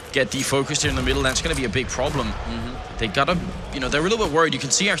they get defocused here in the middle, that's gonna be a big problem. They gotta, you know, they're a little bit worried. You can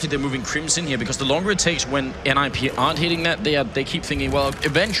see actually they're moving Crimson here, because the longer it takes when NIP aren't hitting that, they keep thinking, well,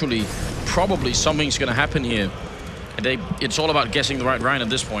 eventually, probably something's gonna happen here. And it's all about guessing the right round at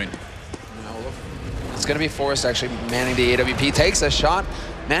this point. It's going to be Forrest actually manning the AWP. Takes a shot,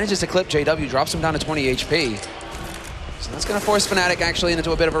 manages to clip JW, drops him down to 20 HP. So that's going to force Fnatic actually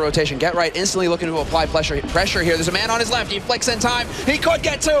into a bit of a rotation. Get Right instantly looking to apply pressure here. There's a man on his left. He flicks in time. He could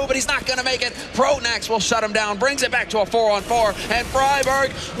get 2, but he's not going to make it. Pronax will shut him down, brings it back to a 4-on-4, and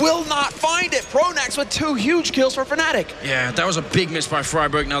Freiburg will not find it. Pronax with 2 huge kills for Fnatic. Yeah, that was a big miss by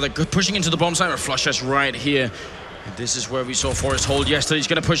Freiburg. Now they're pushing into the bomb site, but Flusha's right here. And this is where we saw Forrest hold yesterday. He's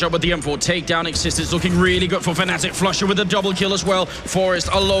going to push up with the M4. Takedown Exist is looking really good for Fnatic. Flusha with a double kill as well. Forrest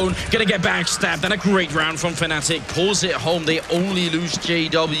alone, going to get backstabbed. And a great round from Fnatic. Pulls it home. They only lose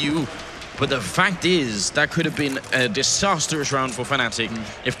JW. But the fact is, that could have been a disastrous round for Fnatic.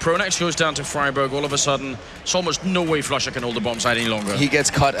 If Pronax goes down to Freiburg, all of a sudden, it's almost no way Flusher can hold the bomb site any longer. He gets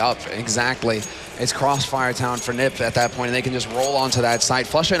cut up, exactly. It's crossfire town for NiP at that point, and they can just roll onto that site.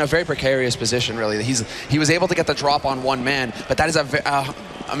 Flusher in a very precarious position, really. He was able to get the drop on one man, but that is a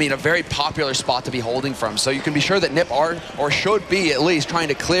very popular spot to be holding from. So you can be sure that NiP are, or should be at least, trying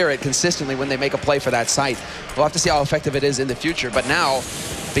to clear it consistently when they make a play for that site. We'll have to see how effective it is in the future. But now,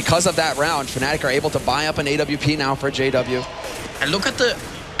 because of that round, Fnatic are able to buy up an AWP now for JW. And look at the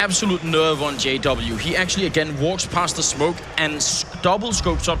absolute nerve on JW. He actually, again, walks past the smoke and double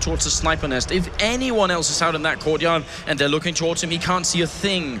scopes up towards the sniper nest. If anyone else is out in that courtyard and they're looking towards him, he can't see a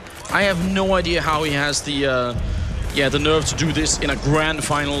thing. I have no idea how he has the nerve to do this in a grand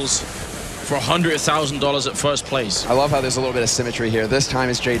finals for $100,000 at first place. I love how there's a little bit of symmetry here. This time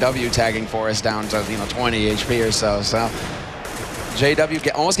it's JW tagging Forrest down to 20 HP or so. So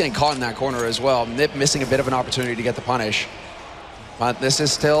JW almost getting caught in that corner as well. NiP missing a bit of an opportunity to get the punish. But this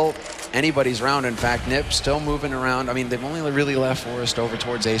is still anybody's round. In fact, NiP still moving around. I mean, they've only really left Forrest over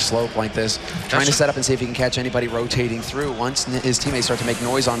towards a slope like this, trying to set up and see if he can catch anybody rotating through. Once his teammates start to make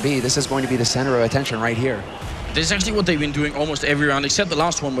noise on B, this is going to be the center of attention right here. This is actually what they've been doing almost every round, except the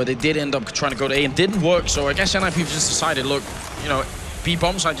last one where they did end up trying to go to A and didn't work. So I guess NIP just decided, look, B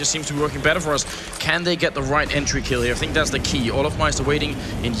bomb side just seems to be working better for us. Can they get the right entry kill here? I think that's the key. Olofmeister waiting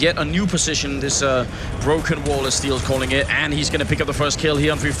in yet a new position. This broken wall, as Steel's calling it, and he's going to pick up the first kill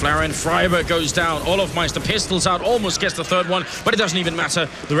here on Flarin. Freiburg goes down. Olofmeister pistols out, almost gets the third one, but it doesn't even matter.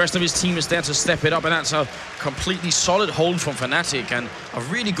 The rest of his team is there to step it up, and that's a completely solid hold from Fnatic and a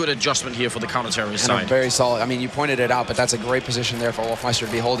really good adjustment here for the counter-terrorist side. Very solid. I mean, you pointed it out, but that's a great position there for Olofmeister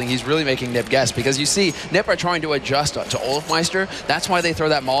to be holding. He's really making NiP guess, because you see NiP are trying to adjust to Olofmeister. That's why they throw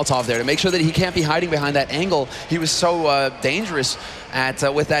that Molotov there, to make sure that he can't be hiding behind that angle. He was so dangerous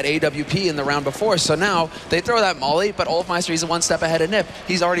with that AWP in the round before. So now they throw that molly, but Olofmeister, he's one step ahead of NiP.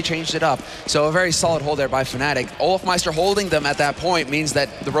 He's already changed it up. So a very solid hold there by Fnatic. Olofmeister holding them at that point means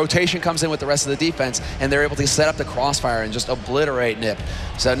that the rotation comes in with the rest of the defense, and they're able to set up the crossfire and just obliterate NiP.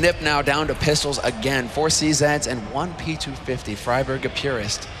 So NiP now down to pistols again, 4 CZs and 1 P250. Freiburg a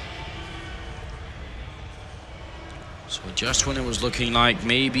purist. So just when it was looking like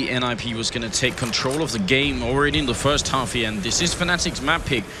maybe NIP was going to take control of the game already in the first half here, and this is Fnatic's map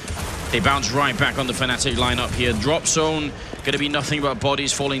pick, they bounce right back on the Fnatic lineup here. Drop zone, going to be nothing but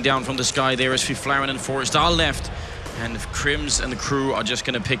bodies falling down from the sky there as Flarin and Forrest are left. And Crims and the crew are just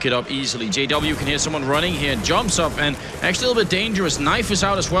going to pick it up easily. JW can hear someone running here, jumps up, and actually a little bit dangerous. Knife is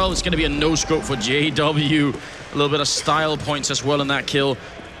out as well. It's going to be a no-scope for JW. A little bit of style points as well in that kill.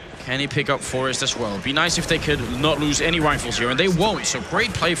 Can he pick up Forrest as well? Be nice if they could not lose any rifles here, and they won't. So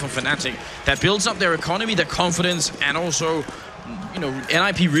great play from Fnatic. That builds up their economy, their confidence, and also,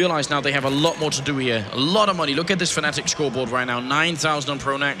 NIP realize now they have a lot more to do here. A lot of money. Look at this Fnatic scoreboard right now. 9,000 on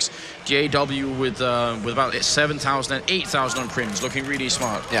Pronax. JW with about 7,000 and 8,000 on Crims. Looking really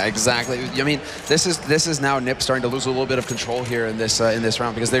smart. Yeah, exactly. I mean, this is now NiP starting to lose a little bit of control here in this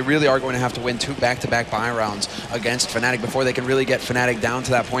round, because they really are going to have to win 2 back-to-back buy rounds against Fnatic before they can really get Fnatic down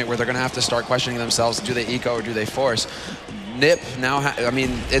to that point where they're going to have to start questioning themselves. Do they eco or do they force? NiP now, I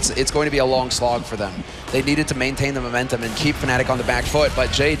mean, it's going to be a long slog for them. They needed to maintain the momentum and keep Fnatic on the back foot, but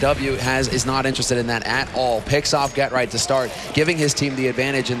JW is not interested in that at all. Picks off Get Right to start, giving his team the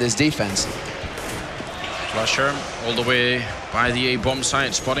advantage in this defense. Flusher all the way by the A bomb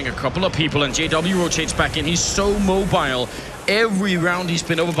site, spotting a couple of people, and JW rotates back in. He's so mobile. Every round he's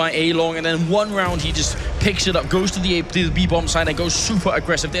been over by A long, and then one round he just picks it up, goes to the B bomb side, and goes super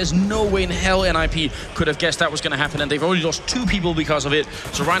aggressive. There's no way in hell NIP could have guessed that was going to happen, and they've already lost 2 people because of it.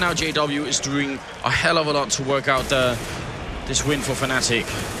 So right now JW is doing a hell of a lot to work out this win for Fnatic.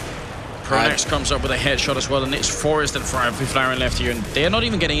 Pronax comes up with a headshot as well, and it's Forrest and Flarin left here, and they're not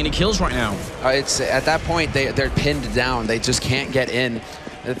even getting any kills right now. It's at that point they're pinned down. They just can't get in.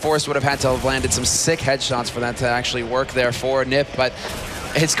 Forrest would have had to have landed some sick headshots for that to actually work there for NiP, but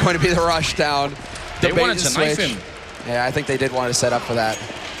it's going to be the rush down. They wanted to knife him. Yeah, I think they did want to set up for that.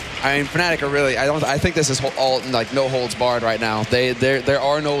 I mean, Fnatic are really, I think this is all like no holds barred right now. There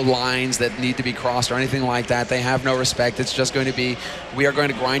are no lines that need to be crossed or anything like that. They have no respect. It's just going to be, we are going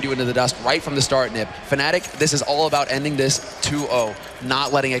to grind you into the dust right from the start, NiP. Fnatic, this is all about ending this 2-0,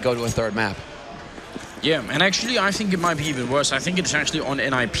 not letting it go to a third map. Yeah, and actually I think it might be even worse. I think it's actually on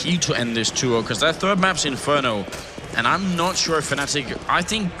NIP to end this 2-0, because that third map's Inferno. And I'm not sure if Fnatic, I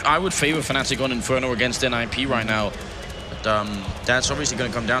think I would favor Fnatic on Inferno against NIP right now. But that's obviously going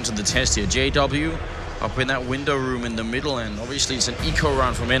to come down to the test here. JW up in that window room in the middle, and obviously it's an eco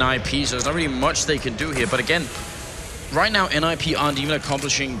round from NIP, so there's not really much they can do here. But again, right now NIP aren't even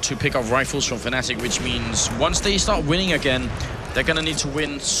accomplishing to pick up rifles from Fnatic, which means once they start winning again, they're going to need to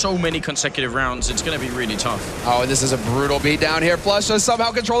win so many consecutive rounds. It's going to be really tough. Oh, this is a brutal beat down here. Flusha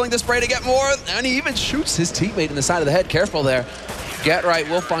somehow controlling the spray to get more, and he even shoots his teammate in the side of the head. Careful there. Get Right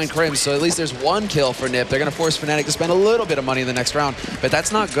will find Crims, so at least there's one kill for Nip. They're going to force Fnatic to spend a little bit of money in the next round, but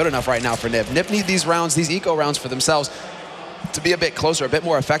that's not good enough right now for Nip. Nip need these rounds, these eco rounds for themselves, to be a bit closer, a bit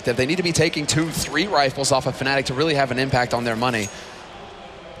more effective. They need to be taking 2-3 rifles off of Fnatic to really have an impact on their money.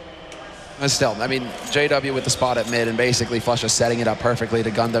 But still, I mean, JW with the spot at mid and basically Flusha setting it up perfectly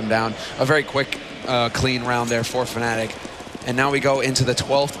to gun them down. A very quick, clean round there for Fnatic. And now we go into the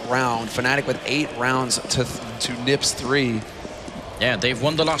 12th round. Fnatic with 8 rounds to Nip's 3. Yeah, they've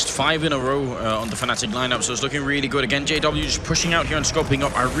won the last 5 in a row on the Fnatic lineup, so it's looking really good. Again, JW just pushing out here and scoping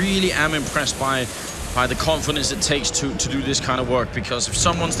up. I really am impressed by the confidence it takes to do this kind of work, because if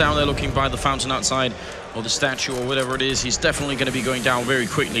someone's down there looking by the fountain outside or the statue or whatever it is, he's definitely going to be going down very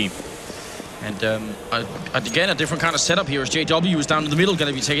quickly. And again, a different kind of setup here as JW is down in the middle,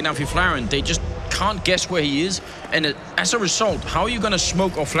 going to be taking out Flaren. They just can't guess where he is, and as a result, how are you going to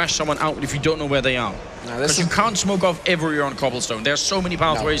smoke or flash someone out if you don't know where they are? Because you can't smoke off everywhere on Cobblestone. There's so many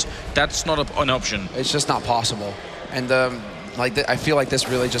pathways, that's not an option. It's just not possible. And I feel like this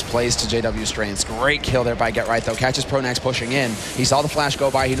really just plays to JW's strengths. Great kill there by Get Right, though. Catches Pronax pushing in. He saw the flash go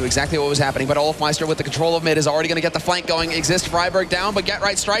by. He knew exactly what was happening. But Olafmeister with the control of mid is already going to get the flank going. Exist Freiburg down, but Get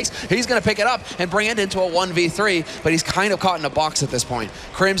Right strikes. He's going to pick it up and bring it into a 1v3. But he's kind of caught in a box at this point.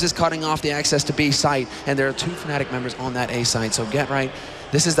 Crims is cutting off the access to B site, and there are 2 Fnatic members on that A site. So Get Right,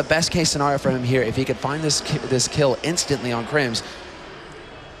 this is the best case scenario for him here. If he could find this kill instantly on Crims.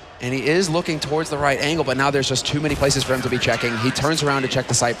 And he is looking towards the right angle, but now there's just too many places for him to be checking. He turns around to check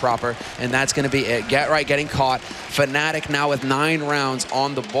the site proper, and that's going to be it. Get Right getting caught. Fnatic now with 9 rounds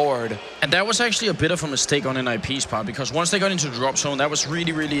on the board. And that was actually a bit of a mistake on NIP's part, because once they got into the drop zone, that was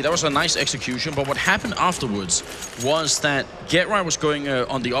that was a nice execution. But what happened afterwards was that Get Right was going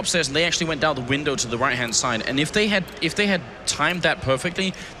on the upstairs, and they actually went down the window to the right-hand side. And if they had timed that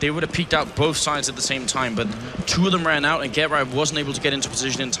perfectly, they would have peeked out both sides at the same time. But 2 of them ran out, and Get Right wasn't able to get into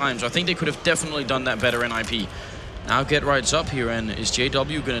position in time. So I think they could have definitely done that better, NIP. Now Get Right's up here, and is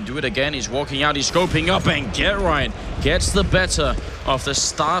JW going to do it again? He's walking out, he's scoping up, and Get Right gets the better of the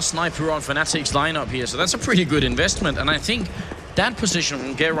star sniper on Fnatic's lineup here. So that's a pretty good investment, and I think that position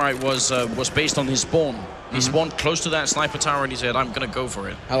from Get Right was based on his spawn. He spawned close to that sniper tower, and he said, I'm going to go for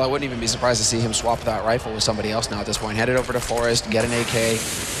it. Hell, I wouldn't even be surprised to see him swap that rifle with somebody else now at this point. Headed over to Forest, get an AK.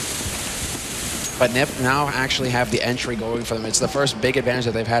 But Nip now actually have the entry going for them. It's the first big advantage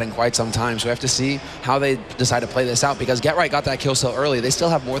that they've had in quite some time. So we have to see how they decide to play this out, because Get Right got that kill so early. They still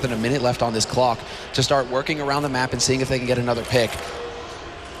have more than a minute left on this clock to start working around the map and seeing if they can get another pick.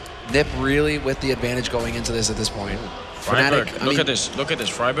 Nip really with the advantage going into this at this point. Freiburg, look at this.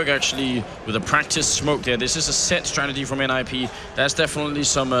 Freiburg actually with a practice smoke there. This is a set strategy from NIP. That's definitely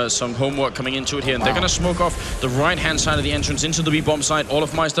some homework coming into it here. And they're going to smoke off the right-hand side of the entrance into the B-bomb side.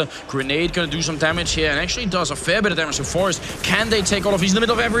 Olafmeister, Grenade going to do some damage here, and actually does a fair bit of damage to Forest. Can they take Olaf? He's in the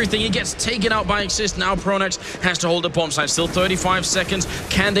middle of everything. He gets taken out by Exist. Now Pronax has to hold the bomb site. Still 35 seconds.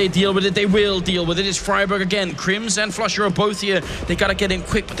 Can they deal with it? They will deal with it. It's Freiburg again. Crims and Flusha are both here. They got to get in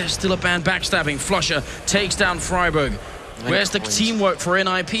quick, but there's still a band backstabbing. Flusha takes down Freiburg. Where's the teamwork for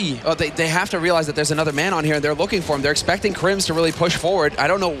NIP? Oh, they have to realize that there's another man on here, and they're looking for him. They're expecting Crims to really push forward. I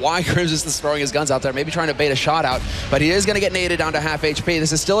don't know why Crims is throwing his guns out there, maybe trying to bait a shot out, but he is going to get naded down to half HP.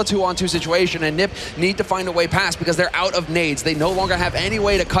 This is still a 2-on-2 situation, and Nip need to find a way past because they're out of nades. They no longer have any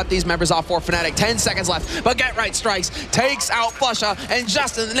way to cut these members off for Fnatic. 10 seconds left, but Get Right strikes, takes out Flusha, and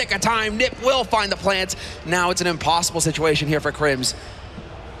just in the nick of time, Nip will find the plant. Now it's an impossible situation here for Crims.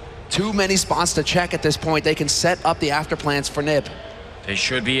 Too many spots to check at this point. They can set up the after plants for Nip. They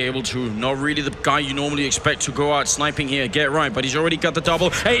should be able to. Not really the guy you normally expect to go out sniping here. Get Right, but he's already got the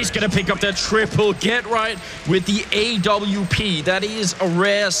double. Hey, he's going to pick up that triple. Get Right with the AWP. That is a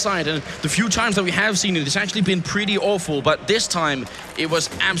rare sight. And the few times that we have seen it, it's actually been pretty awful. But this time, it was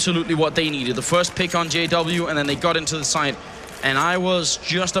absolutely what they needed. The first pick on JW, and then they got into the site. And I was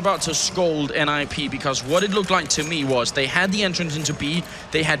just about to scold NIP, because what it looked like to me was they had the entrance into B,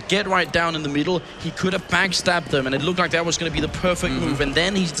 they had Get Right down in the middle, he could have backstabbed them, and it looked like that was going to be the perfect move. And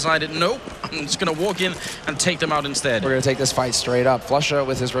then he decided, nope, I'm just going to walk in and take them out instead. We're going to take this fight straight up. Flusha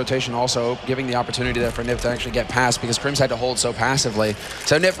with his rotation also giving the opportunity there for Nip to actually get past, because Crims had to hold so passively.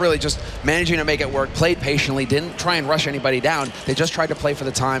 So Nip really just managing to make it work, played patiently, didn't try and rush anybody down. They just tried to play for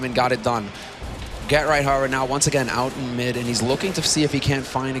the time and got it done. Get Right, however, now once again out in mid, and he's looking to see if he can't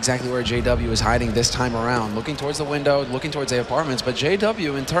find exactly where JW is hiding this time around. Looking towards the window, looking towards the apartments, but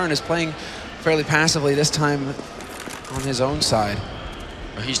JW in turn is playing fairly passively this time. on his own side.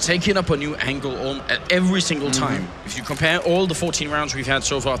 He's taking up a new angle at every single time. If you compare all the 14 rounds we've had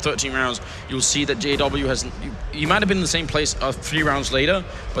so far, 13 rounds, you'll see that JW has... He might have been in the same place 3 rounds later,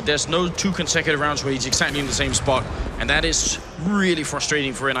 but there's no 2 consecutive rounds where he's exactly in the same spot. And that is really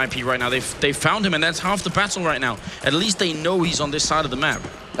frustrating for NIP right now. They've found him, and that's half the battle right now. At least they know he's on this side of the map.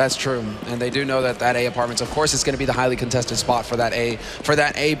 That's true, and they do know that that A apartments, of course, it's going to be the highly contested spot for that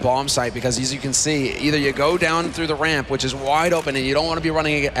A bomb site, because as you can see, either you go down through the ramp, which is wide open, and you don't want to be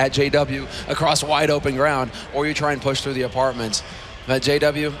running at JW across wide open ground, or you try and push through the apartments. But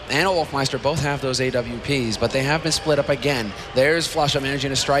JW and Wolfmeister both have those AWPs, but they have been split up again. There's Flusha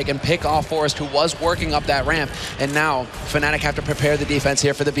managing to strike and pick off Forrest, who was working up that ramp, and now Fnatic have to prepare the defense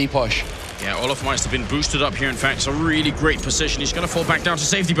here for the B push. Yeah, Olofmeister been boosted up here. In fact, it's a really great position. He's going to fall back down to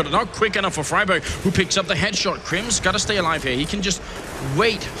safety, but not quick enough for Freiburg, who picks up the headshot. Krim's got to stay alive here. He can just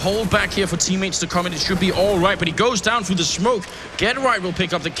wait, hold back here for teammates to come in. It should be all right, but he goes down through the smoke. Get Right will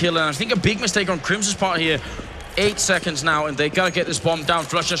pick up the kill, and I think a big mistake on Krim's part here. 8 seconds now, and they gotta get this bomb down.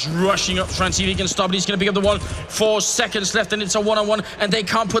 Flush just rushing up, trying to see if he can stop it. He's gonna pick up the one. 4 seconds left, and it's a one-on-one, and they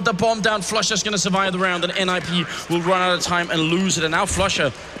can't put the bomb down. Flush just gonna survive the round, and NIP will run out of time and lose it. And now Flusha,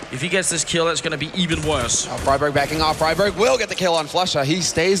 if he gets this kill, that's gonna be even worse. Freiburg backing off. Freiburg will get the kill on Flusha. He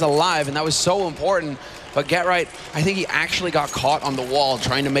stays alive, and that was so important. But Get Right, I think he actually got caught on the wall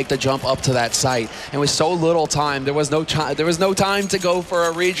trying to make the jump up to that site. And with so little time, there was no time to go for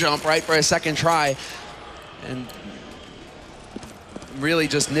a re-jump, right, for a second try. And really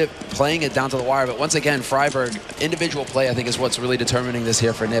just Nip playing it down to the wire. But once again, Freiburg, individual play, I think, is what's really determining this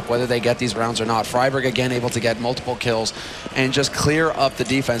here for Nip, whether they get these rounds or not. Freiburg, again, able to get multiple kills and just clear up the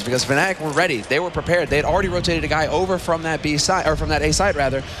defense, because Fnatic were ready. They were prepared. They had already rotated a guy over from that B side, or from that A side,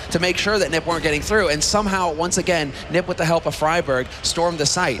 rather, to make sure that Nip weren't getting through. And somehow, once again, Nip, with the help of Freiburg, stormed the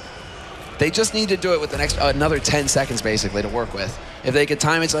site. They just need to do it with another 10 seconds, basically, to work with. If they could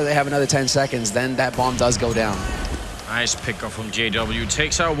time it so they have another 10 seconds, then that bomb does go down. Nice pickup from JW.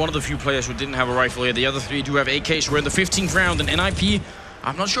 Takes out one of the few players who didn't have a rifle here. The other 3 do have AKs. We're in the 15th round, and NIP,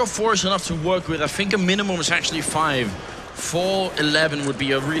 I'm not sure 4 is enough to work with. I think a minimum is actually 5. 4-11 would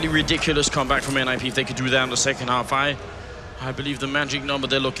be a really ridiculous comeback from NIP if they could do that in the second half. I believe the magic number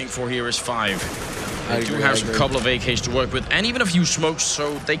they're looking for here is 5. They do have a couple of AKs to work with, and even a few smokes,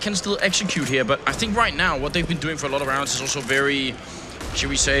 so they can still execute here. But I think right now, what they've been doing for a lot of rounds is also very, should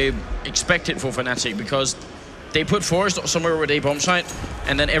we say, expected for Fnatic, because they put Forrest somewhere with a bomb site,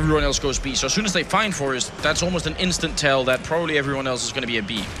 and then everyone else goes B. So as soon as they find Forrest, that's almost an instant tell that probably everyone else is going to be a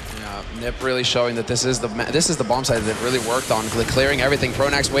B. Yeah, Nip really showing that this is the bomb site that really worked on, clearing everything.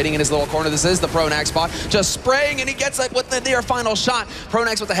 Pronax waiting in his little corner. This is the Pronax spot, just spraying, and he gets it with the near final shot.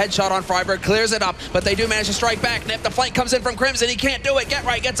 Pronax with the headshot on Freiburg, clears it up, but they do manage to strike back. Nip, the flank comes in from Crimson. He can't do it. Get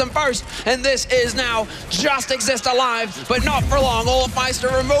Right gets him first, and this is now just exist alive, but not for long.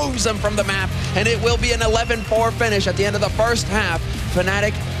 Olofmeister removes him from the map, and it will be an 11-4 finish at the end of the first half.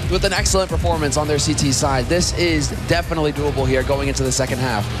 Fnatic with an excellent performance on their CT side. This is definitely doable here going into the second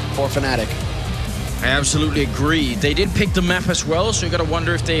half for Fnatic. I absolutely agree. They did pick the map as well, so you gotta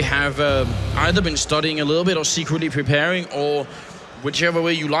wonder if they have either been studying a little bit or secretly preparing, or whichever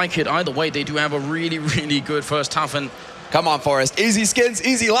way you like it. Either way, they do have a really, really good first half. And come on, Forrest. Easy skins,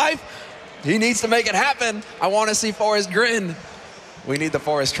 easy life. He needs to make it happen. I want to see Forrest grin. We need the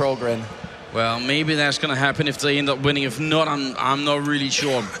Forrest troll grin. Well, maybe that's going to happen if they end up winning. If not, I'm not really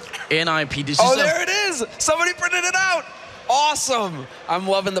sure. NIP, this is... Oh, there it is! Somebody printed it out! Awesome! I'm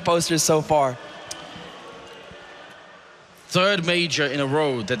loving the posters so far. 3rd major in a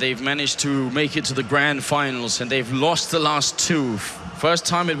row that they've managed to make it to the grand finals, and they've lost the last 2. First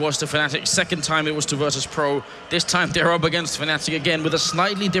time it was to Fnatic, second time it was to Virtus.pro. This time they're up against Fnatic again with a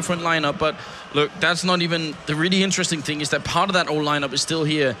slightly different lineup. But look, that's not even... The really interesting thing is that part of that old lineup is still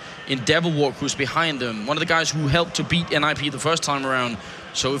here in Devilwalk, who's behind them. One of the guys who helped to beat NIP the first time around.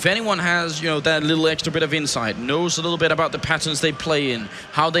 So if anyone has, that little extra bit of insight, knows a little bit about the patterns they play in,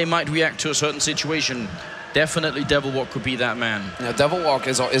 how they might react to a certain situation, definitely Devilwalk could be that man. Devilwalk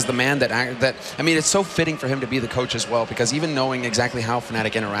is the man that I mean, it's so fitting for him to be the coach as well, because even knowing exactly how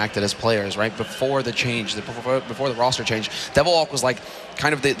Fnatic interacted as players, right, before the change, before the roster change, Devilwalk was like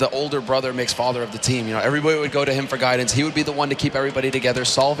kind of the older brother mixed father of the team. Everybody would go to him for guidance. He would be the one to keep everybody together,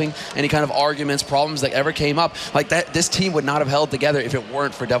 solving any kind of arguments, problems that ever came up. Like that, this team would not have held together if it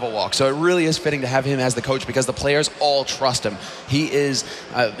weren't for Devilwalk. So it really is fitting to have him as the coach, because the players all trust him. He is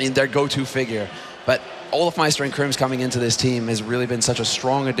their go-to figure. But Olofmeister and Krims coming into this team has really been such a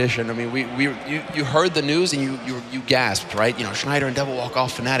strong addition. I mean, you heard the news and you gasped, right? Schneider and Devilwalk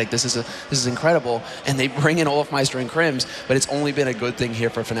off Fnatic. This is incredible. And they bring in Olofmeister and Krims, but it's only been a good thing here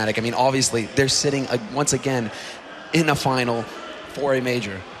for Fnatic. I mean, obviously they're sitting once again in a final for a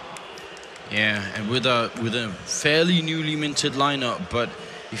major. Yeah, and with a fairly newly minted lineup, but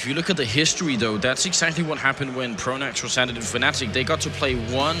if you look at the history, though, that's exactly what happened when Pronax was added to Fnatic. They got to play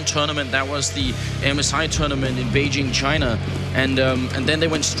one tournament. That was the MSI tournament in Beijing, China. And then they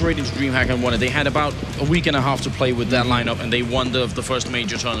went straight into DreamHack and won it. They had about a week and a half to play with that lineup, and they won the first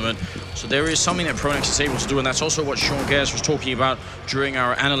major tournament. So there is something that Pronax is able to do, and that's also what Sean Gers was talking about during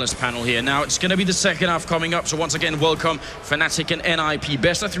our analyst panel here. Now, it's going to be the second half coming up. So once again, welcome Fnatic and NIP.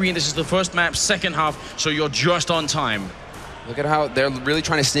 Best of 3, and this is the first map, second half, so you're just on time. Look at how they're really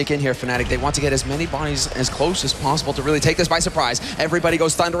trying to sneak in here, Fnatic. They want to get as many bodies as close as possible to really take this by surprise. Everybody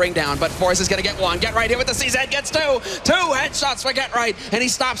goes thundering down, but Forrest is going to get one. Get Right here with the CZ gets two. Two headshots for Get Right, and he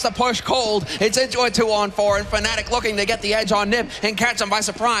stops the push cold. It's into a 2-on-4, and Fnatic looking to get the edge on Nip and catch him by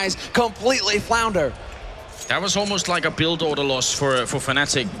surprise. Completely flounder. That was almost like a build order loss for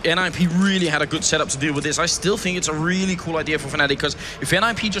Fnatic. NIP really had a good setup to deal with this. I still think it's a really cool idea for Fnatic, because if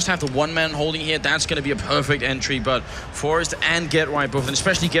NIP just have the one-man holding here, that's going to be a perfect entry. But Forrest and Get Right both, and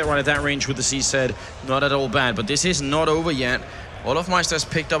especially Get Right at that range with the CZ, not at all bad. But this is not over yet. Olofmeister has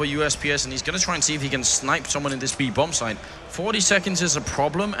picked up a USPS, and he's going to try and see if he can snipe someone in this B bomb site. 40 seconds is a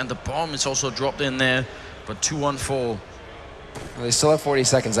problem, and the bomb is also dropped in there. But 2-on-4. Well, they still have 40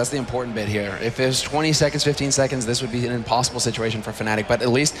 seconds. That's the important bit here. If it was 20 seconds, 15 seconds, this would be an impossible situation for Fnatic. But at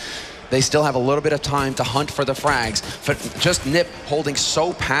least they still have a little bit of time to hunt for the frags. But just Nip holding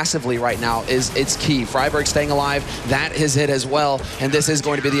so passively right now it's key. Freiburg staying alive, that is it as well. And this is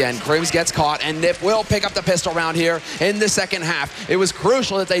going to be the end. Crims gets caught, and Nip will pick up the pistol round here in the second half. It was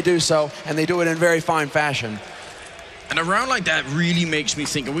crucial that they do so, and they do it in very fine fashion. And a round like that really makes me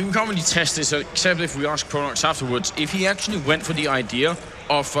think, and we can't really test this except if we ask Pronax afterwards, if he actually went for the idea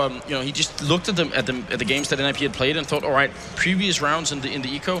of, you know, he just looked at the games that NIP had played and thought, all right, previous rounds in the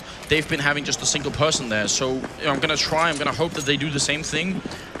eco, they've been having just a single person there. So you know, I'm going to hope that they do the same thing.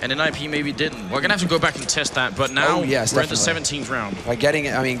 And NIP maybe didn't. We're going to have to go back and test that. But now we're in the 17th round. By getting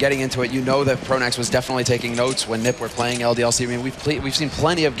into it, you know that Pronax was definitely taking notes when Nip were playing LDLC. I mean, we've seen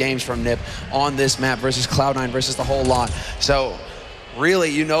plenty of games from Nip on this map versus Cloud9 versus the whole lot. So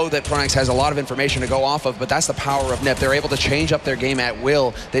really, you know that Pronax has a lot of information to go off of, but that's the power of Nip. They're able to change up their game at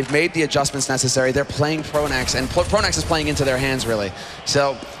will. They've made the adjustments necessary. They're playing Pronax, and Pronax is playing into their hands, really.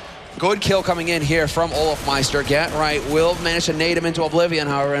 So good kill coming in here from Olofmeister. Get Right will manage to nade him into oblivion,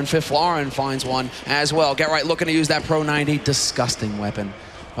 however, and Fifth Lauren finds one as well. Get Right looking to use that Pro 90 disgusting weapon.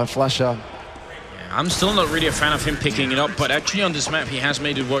 But Flesha, I'm still not really a fan of him picking it up, but actually on this map he has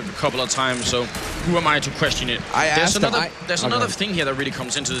made it work a couple of times, so who am I to question it? There's another thing here that really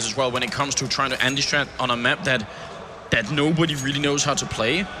comes into this as well when it comes to trying to anti-strat on a map that nobody really knows how to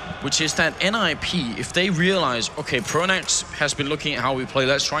play, which is that NIP, if they realize, okay, Pronax has been looking at how we play,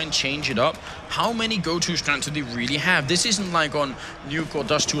 let's try and change it up, how many go-to strats do they really have? This isn't like on Nuke or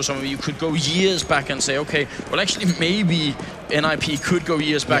Dust 2 or something where you could go years back and say, okay, well actually maybe NIP could go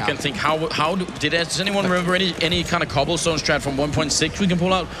years back and think, does anyone remember any kind of cobblestone strat from 1.6 we can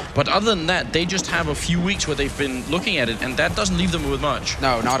pull out? But other than that, they just have a few weeks where they've been looking at it, and that doesn't leave them with much.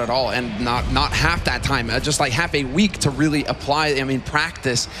 No, not at all, and not half that time, just like half a week to really apply,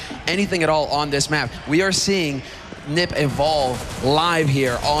 practice anything at all on this map. We are seeing Nip evolve live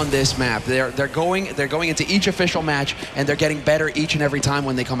here on this map. They're going into each official match, and they're getting better each and every time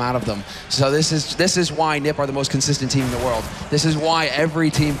when they come out of them. So this is why Nip are the most consistent team in the world. This is why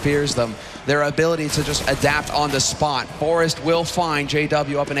every team fears them. Their ability to just adapt on the spot. Forrest will find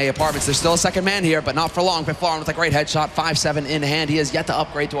JW up in A apartments. There's still a second man here, but not for long. Fifth Lauren with a great headshot, 5.7 in hand. He has yet to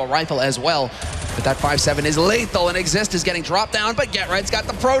upgrade to a rifle as well. But that 5.7 is lethal, and Exist is getting dropped down, but Get Right's got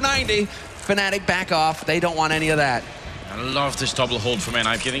the Pro 90. Fnatic back off. They don't want any of that. I love this double hold from NIP.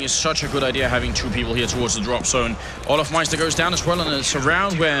 I think it's such a good idea having two people here towards the drop zone. Olofmeister goes down as well, and it's a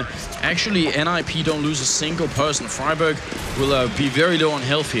round where actually NIP don't lose a single person. Freiburg will be very low on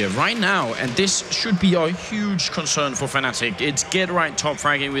health here right now, and this should be a huge concern for Fnatic. It's Get Right top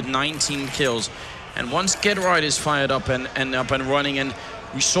fragging with 19 kills, and once Get Right is fired up and up and running, and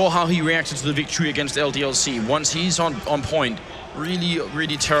we saw how he reacted to the victory against LDLC. Once he's on point,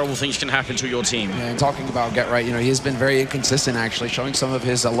 really terrible things can happen to your team. Yeah, and talking about Get Right, he has been very inconsistent, actually, showing some of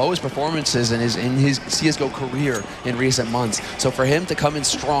his lowest performances in his CSGO career in recent months. So for him to come in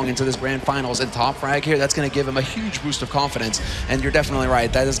strong into this grand finals and top frag here, that's going to give him a huge boost of confidence. And you're definitely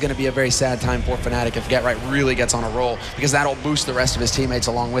right, that is going to be a very sad time for Fnatic if Get Right really gets on a roll, because that'll boost the rest of his teammates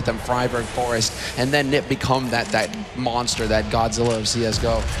along with him, Freiburg, Forrest, and then Nip become that monster, that Godzilla of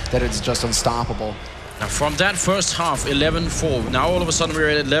CSGO, that is just unstoppable. Now from that first half, 11-4, now all of a sudden we're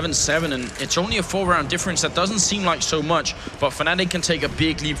at 11-7, and it's only a 4-round difference. That doesn't seem like so much, but Fnatic can take a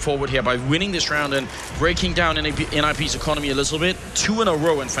big leap forward here by winning this round and breaking down NIP's economy a little bit. 2 in a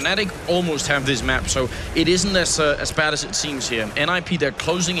row, and Fnatic almost have this map, so it isn't as bad as it seems here. NIP, they're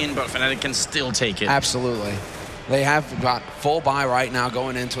closing in, but Fnatic can still take it. Absolutely. They have got full buy right now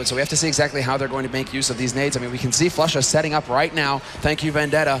going into it, so we have to see exactly how they're going to make use of these nades. I mean, we can see Flusha setting up right now. Thank you,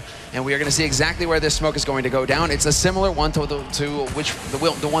 Vendetta. And we are going to see exactly where this smoke is going to go down. It's a similar one to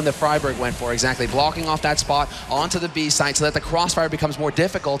the one that Freiburg went for, exactly. Blocking off that spot onto the B site so that the crossfire becomes more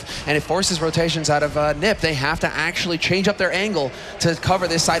difficult, and it forces rotations out of NIP. They have to actually change up their angle to cover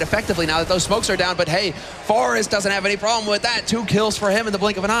this site effectively now that those smokes are down. But hey, Forrest doesn't have any problem with that. 2 kills for him in the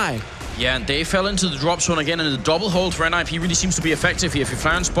blink of an eye. Yeah, and they fell into the drop zone again, and the double hold for NIP really seems to be effective here. If you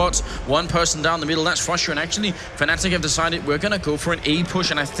find spots, one person down the middle, that's Flusha, and actually Fnatic have decided we're going to go for an A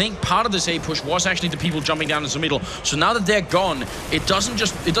push, and I think part of this A push was actually the people jumping down into the middle. So now that they're gone, it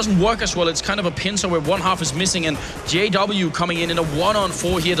doesn't work as well. It's kind of a pincer where one half is missing, and JW coming in a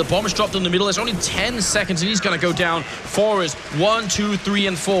 1-on-4 here. The bomb is dropped in the middle. There's only 10 seconds, and he's going to go down. Forrest, 1, 2, 3,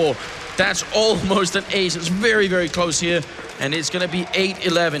 and 4. That's almost an ace. It's very, very close here. And it's going to be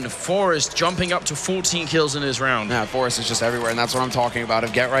 8-11. Forrest jumping up to 14 kills in this round. Yeah, Forrest is just everywhere, and that's what I'm talking about.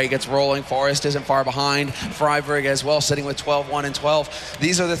 If Get Right gets rolling, Forrest isn't far behind. Freiburg as well, sitting with 12, 1, and 12.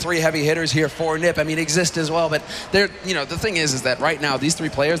 These are the 3 heavy hitters here for NIP. I mean, Exist as well, but they're, you know, the thing is that right now, these 3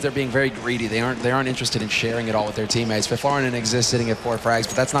 players, they're being very greedy. They aren't interested in sharing it all with their teammates. Fiflarin and Exist sitting at 4 frags,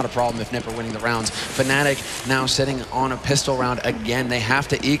 but that's not a problem if NIP are winning the rounds. Fnatic now sitting on a pistol round again. They have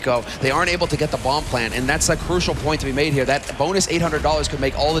to eco. They aren't able to get the bomb plant, and that's a crucial point to be made here. That bonus $800 could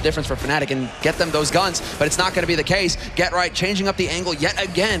make all the difference for Fnatic and get them those guns, but it's not going to be the case. Get Right changing up the angle yet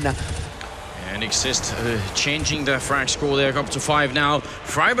again. And Exist changing their frag score there, up to 5 now.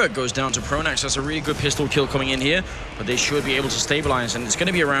 Freiburg goes down to Pronax. That's a really good pistol kill coming in here, but they should be able to stabilize, and it's going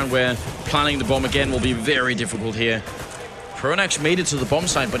to be a round where planning the bomb again will be very difficult here. Pronax made it to the bomb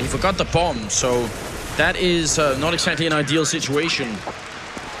site, but he forgot the bomb, so that is not exactly an ideal situation.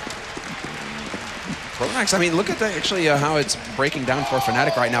 Pronax, I mean, look at actually how it's breaking down for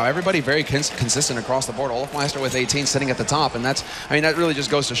Fnatic right now. Everybody very consistent across the board. Olafmeister with 18 sitting at the top, and that's, I mean, that really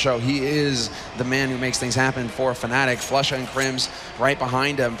just goes to show he is the man who makes things happen for Fnatic. Flusha and Crims right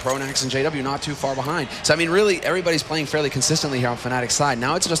behind him. Pronax and JW not too far behind. So, I mean, really, everybody's playing fairly consistently here on Fnatic's side.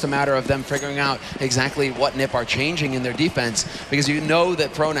 Now it's just a matter of them figuring out exactly what NIP are changing in their defense, because you know that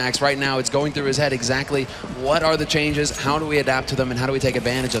Pronax right now, it's going through his head exactly what are the changes, how do we adapt to them, and how do we take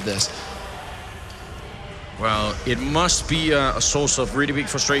advantage of this. Well, it must be a source of really big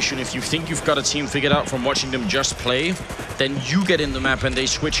frustration if you think you've got a team figured out from watching them just play, then you get in the map and they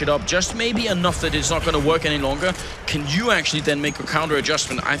switch it up just maybe enough that it's not going to work any longer. Can you actually then make a counter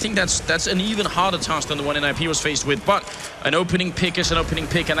adjustment? I think that's an even harder task than the one NIP was faced with, but an opening pick is an opening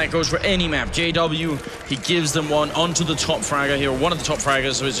pick, and that goes for any map. JW, he gives them one onto the top fragger here, one of the top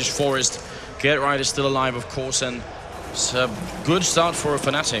fraggers, which is Forrest. Get Right is still alive, of course, and it's a good start for a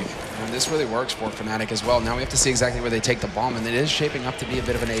Fnatic. And this really works for Fnatic as well. Now we have to see exactly where they take the bomb, and it is shaping up to be a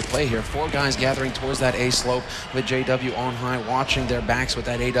bit of an A play here. 4 guys gathering towards that A slope with JW on high, watching their backs with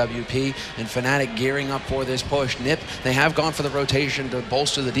that AWP, and Fnatic gearing up for this push. NIP, they have gone for the rotation to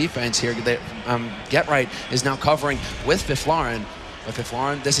bolster the defense here. Get Right is now covering with Fiflarin. But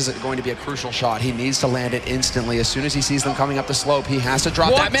Fiflarin, this is going to be a crucial shot. He needs to land it instantly. As soon as he sees them coming up the slope, he has to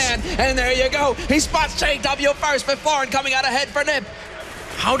drop that man. And there you go. He spots JW first. Fiflarin coming out ahead for NIP.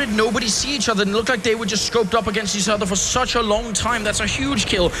 How did nobody see each other? It looked like they were just scoped up against each other for such a long time. That's a huge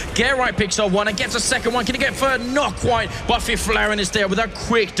kill. Get Right picks up one and gets a second one. Can he get third? Not quite. But Fiflarin is there with a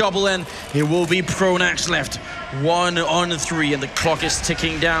quick double end. It will be Pronax left. 1 on 3, and the clock is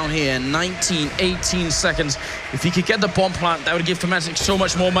ticking down here. 19, 18 seconds. If he could get the bomb plant, that would give Fnatic so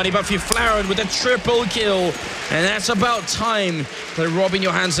much more money. But Fiflarin with a triple kill. And that's about time that Robin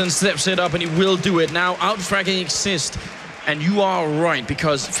Johansson steps it up, and he will do it. Now out-fragging Exist. And you are right,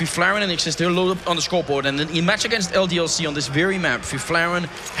 because Fiflarin and Exist, they're low up on the scoreboard. And then in match against LDLC on this very map, Fiflarin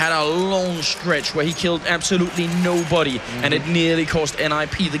had a long stretch where he killed absolutely nobody, and it nearly cost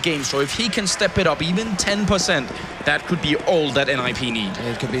NIP the game. So if he can step it up even 10%, that could be all that NIP need.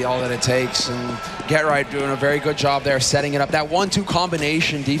 It could be all that it takes, and Get Right doing a very good job there, setting it up. That 1-2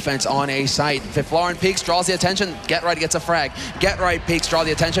 combination defense on A site. Fiflarin peeks, draws the attention. Get Right gets a frag. Get Right peeks, draw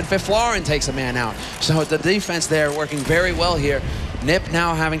the attention. Fiflarin takes a man out. So the defense there working very well here. NIP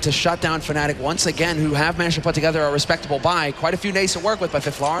now having to shut down Fnatic once again, who have managed to put together a respectable buy. Quite a few nades to work with, but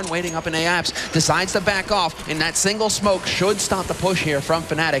Fiflarin waiting up in A-apps, decides to back off, and that single smoke should stop the push here from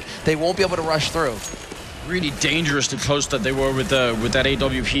Fnatic. They won't be able to rush through. Really dangerously close that they were with that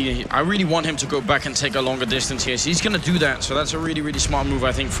AWP. I really want him to go back and take a longer distance here. So he's going to do that. So that's a really, really smart move,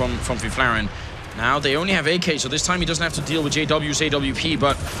 I think, from Fiflaren. Now they only have AK, so this time he doesn't have to deal with JW's AWP,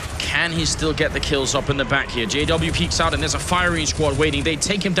 but can he still get the kills up in the back here? JW peeks out and there's a firing squad waiting. They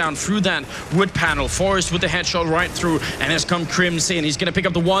take him down through that wood panel. Forrest with the headshot right through, and has come Crims in. He's going to pick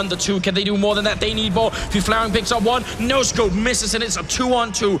up the 1, the 2. Can they do more than that? They need more. Fiflaren picks up 1. No scope, misses, and it's a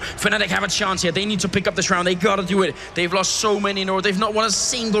 2-on-2. Fnatic have a chance here. They need to pick up this round. They got to do it. They've lost so many in a row. They've not won a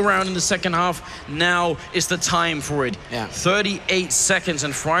single round in the second half. Now is the time for it. Yeah. 38 seconds,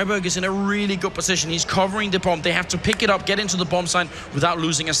 and Freiburg is in a really good position. He's covering the bomb. They have to pick it up, get into the bomb site without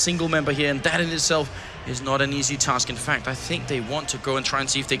losing a single member here, and that in itself is not an easy task. In fact, I think they want to go and try and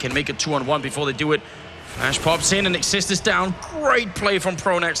see if they can make it 2-on-1 before they do it. Flash pops in and Exist is down. Great play from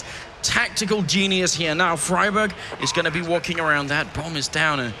Pronex. Tactical genius here. Now Freiburg is going to be walking around. That bomb is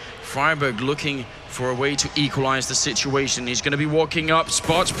down, and Freiburg looking for a way to equalize the situation. He's going to be walking up,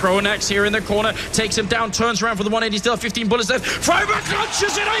 spots Pronex here in the corner, takes him down, turns around for the 180, still 15 bullets left. Freiburg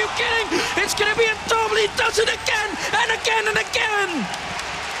launches it, are you kidding? It's going to be a double, he does it again, and again, and again!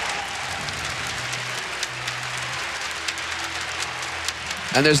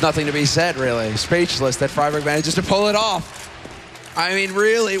 And there's nothing to be said, really. Speechless that Freiburg manages to pull it off. I mean,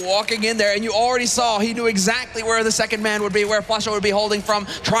 really, walking in there, and you already saw he knew exactly where the second man would be, where Flusha would be holding from,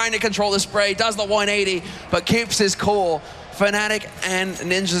 trying to control the spray, does the 180, but keeps his cool. Fnatic and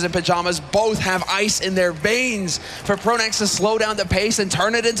Ninjas in Pajamas both have ice in their veins for Pronex to slow down the pace and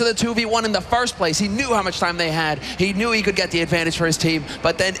turn it into the 2v1 in the first place. He knew how much time they had. He knew he could get the advantage for his team,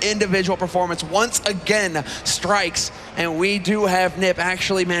 but then individual performance once again strikes, and we do have Nip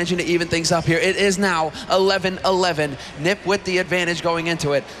actually managing to even things up here. It is now 11-11. Nip with the advantage going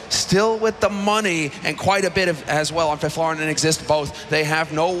into it, still with the money and quite a bit of as well on Fiflaren and Exist both. They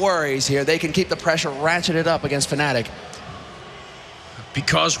have no worries here. They can keep the pressure ratcheted up against Fnatic.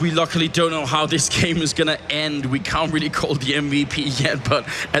 Because we luckily don't know how this game is going to end, we can't really call the MVP yet, but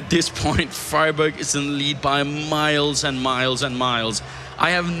at this point, Freiburg is in the lead by miles and miles and miles.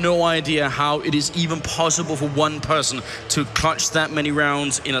 I have no idea how it is even possible for one person to clutch that many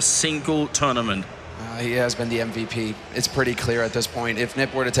rounds in a single tournament. He has been the MVP. It's pretty clear at this point. If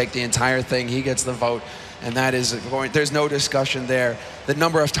Nip were to take the entire thing, he gets the vote. And that is going, there's no discussion there. The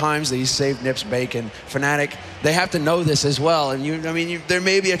number of times that he's saved Nip's bacon. Fnatic, they have to know this as well. And there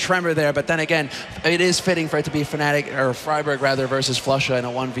may be a tremor there, but then again, it is fitting for it to be Fnatic, or Freiburg rather, versus Flusha in a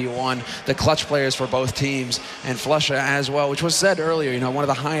 1v1. The clutch players for both teams, and Flusha as well, which was said earlier, one of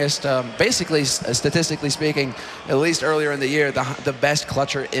the highest, basically, statistically speaking, at least earlier in the year, the best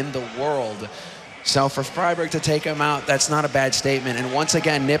clutcher in the world. So for Freiburg to take him out, that's not a bad statement. And once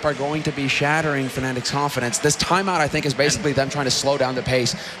again, Nip are going to be shattering Fnatic's confidence. This timeout, I think, is basically them trying to slow down the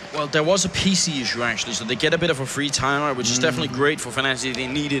pace. Well, there was a PC issue, actually, so they get a bit of a free timeout, which is definitely great for Fnatic. They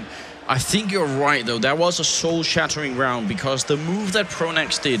needed. I think you're right, though. That was a soul-shattering round, because the move that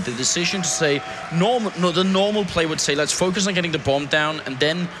Pronex did, the decision to say, the normal play would say, let's focus on getting the bomb down, and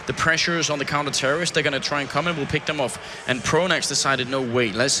then the pressure is on the counter-terrorists. They're going to try and come and we'll pick them off. And Pronex decided, no,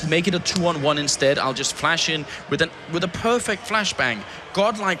 wait, let's make it a 2-on-1 instead. I'll just flash in with a perfect flashbang,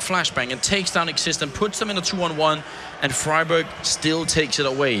 godlike flashbang, and takes down Exist and puts them in a 2-on-1, and Freiburg still takes it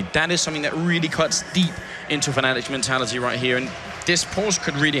away. That is something that really cuts deep into Fnatic's mentality right here. And this pause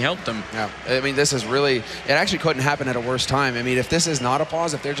could really help them. Yeah, I mean, this is really, it actually couldn't happen at a worse time. I mean, if this is not a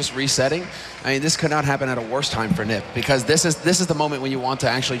pause, if they're just resetting, I mean, this could not happen at a worse time for Nip, because this is the moment when you want to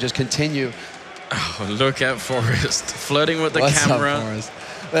actually just continue. Oh, look at Forrest flirting with the What's camera. Up, Forrest?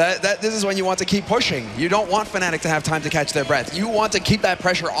 This is when you want to keep pushing. You don't want Fnatic to have time to catch their breath. You want to keep that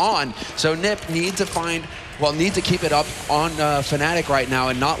pressure on. So Nip need to keep it up on Fnatic right now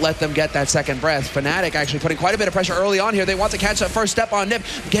and not let them get that second breath. Fnatic actually putting quite a bit of pressure early on here. They want to catch that first step on Nip,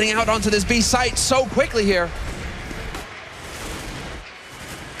 getting out onto this B site so quickly here.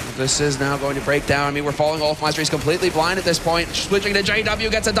 This is now going to break down. I mean, we're falling off. Meister is completely blind at this point. Switching to JW,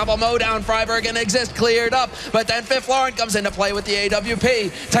 gets a double mow down. Freiburg and Exist cleared up. But then Fiflaren comes into play with the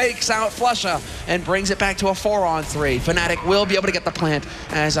AWP. Takes out Flusha and brings it back to a 4-on-3. Fnatic will be able to get the plant,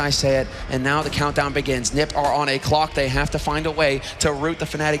 as I said. And now the countdown begins. Nip are on a clock. They have to find a way to root the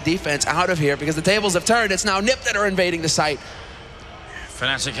Fnatic defense out of here, because the tables have turned. It's now Nip that are invading the site.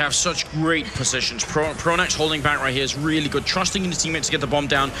 Fnatic have such great positions. Pronex holding back right here is really good. Trusting in his teammates to get the bomb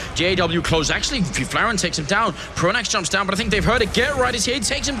down. JW close. Actually, Fiflaren takes him down. Pronex jumps down, but I think they've heard it. Get right is here. He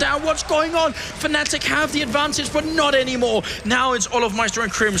takes him down. What's going on? Fnatic have the advantage, but not anymore. Now it's Olofmeister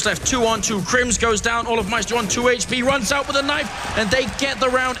and Crims left 2-on-2. Crims goes down. Olofmeister on 2 HP. Runs out with a knife, and they get the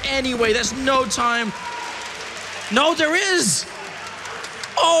round anyway. There's no time. No, there is.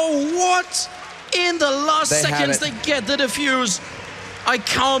 Oh, what? in the last seconds, they get the defuse. I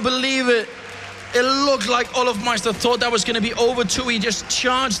can't believe it. It looked like Olofmeister thought that was going to be over too. He just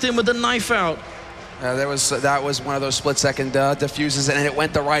charged him with the knife out. That was one of those split-second diffuses, and it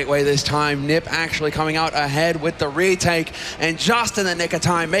went the right way this time. Nip actually coming out ahead with the retake, and just in the nick of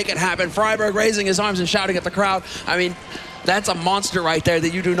time, make it happen. Freiburg raising his arms and shouting at the crowd. I mean, that's a monster right there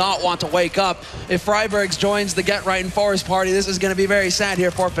that you do not want to wake up. If Freiburg joins the Get Right in Forest party, this is going to be very sad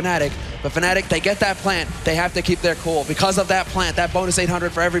here for Fnatic. But Fnatic, they get that plant. They have to keep their cool. Because of that plant, that bonus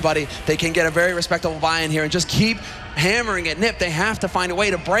 800 for everybody, they can get a very respectable buy-in here and just keep hammering at Nip. They have to find a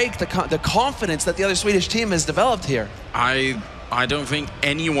way to break the confidence that the other Swedish team has developed here. I don't think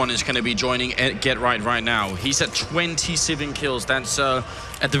anyone is going to be joining Get right now. He's at 27 kills. That's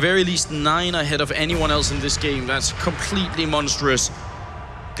at the very least 9 ahead of anyone else in this game. That's completely monstrous.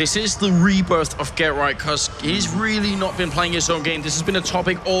 This is the rebirth of Get Right, because he's really not been playing his own game. This has been a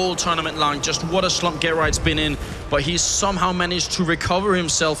topic all tournament long, just what a slump Get Right's been in. But he's somehow managed to recover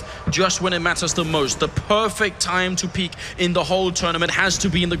himself just when it matters the most. The perfect time to peak in the whole tournament has to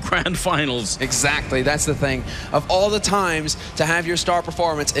be in the grand finals. Exactly, that's the thing. Of all the times to have your star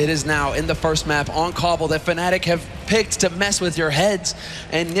performance, it is now in the first map on Cobble that Fnatic have picked to mess with your heads.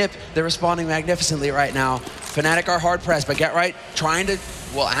 And Nip, they're responding magnificently right now. Fnatic are hard pressed, but Get Right trying to,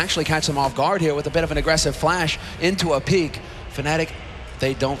 well, actually catch them off guard here with a bit of an aggressive flash into a peak. Fnatic,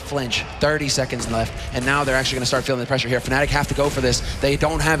 they don't flinch. 30 seconds left, and now they're actually going to start feeling the pressure here. Fnatic have to go for this. They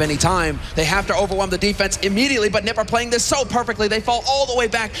don't have any time. They have to overwhelm the defense immediately, but Nip are playing this so perfectly. They fall all the way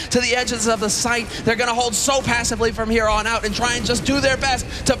back to the edges of the site. They're going to hold so passively from here on out and try and just do their best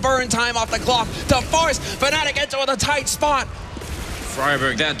to burn time off the clock, to force Fnatic into a tight spot.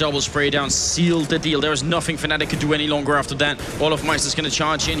 Freiburg, that double spray down sealed the deal. There is nothing Fnatic could do any longer after that. Olofmeister's going to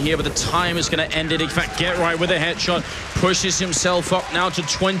charge in here, but the time is going to end it. In fact, Get Right with a headshot pushes himself up now to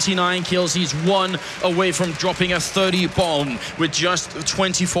 29 kills. He's 1 away from dropping a 30 bomb with just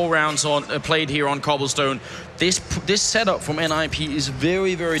 24 rounds played here on Cobblestone. This setup from NIP is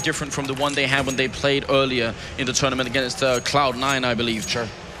very, very different from the one they had when they played earlier in the tournament against Cloud9, I believe. Sure.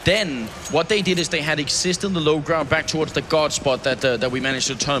 Then what they did is they had Exist in the low ground back towards the guard spot that we managed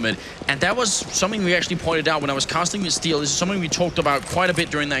to tournament, and that was something we actually pointed out when I was casting with Steel. This is something we talked about quite a bit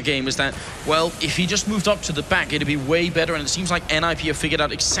during that game, is that, well, if he just moved up to the back, it'd be way better, and it seems like NIP have figured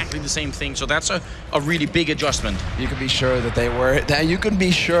out exactly the same thing. So that's a really big adjustment. You can be sure that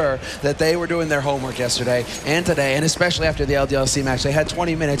they were doing their homework yesterday and today, and especially after the LDLC match. They had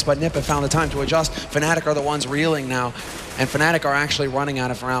 20 minutes, but Nip have found the time to adjust. Fnatic are the ones reeling now, and Fnatic are actually running out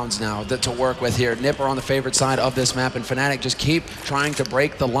of rounds now to work with here. Nip are on the favorite side of this map, and Fnatic just keep trying to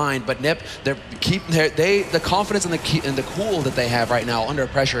break the line. But Nip, the confidence and the cool that they have right now under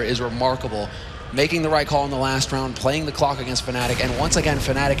pressure is remarkable. Making the right call in the last round, playing the clock against Fnatic, and once again,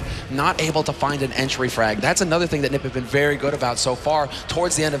 Fnatic not able to find an entry frag. That's another thing that Nip have been very good about so far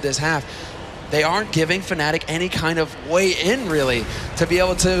towards the end of this half. They aren't giving Fnatic any kind of way in, really, to be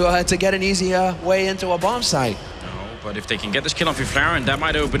able to get an easy way into a bomb site. But if they can get this kill on Fiflaren, that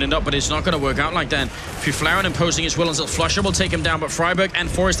might open it up, but it's not going to work out like that. Fiflaren imposing his will until Flusher will take him down, but Freiburg and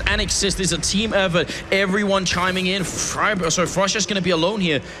Forest and Exist is a team effort. Everyone chiming in. Flusher's going to be alone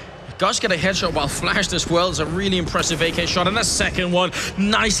here. Gus get a headshot while flashed as well. It's a really impressive AK shot, and the second one,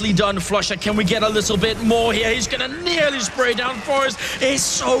 nicely done, Flusher. Can we get a little bit more here? He's gonna nearly spray down Forest. It's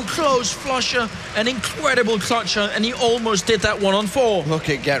so close, Flusher. An incredible clutcher, and he almost did that 1-on-4. Look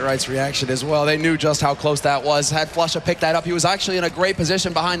at Get Right's reaction as well. They knew just how close that was. Had Flusher picked that up, he was actually in a great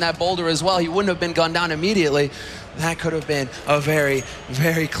position behind that boulder as well. He wouldn't have been gunned down immediately. That could have been a very,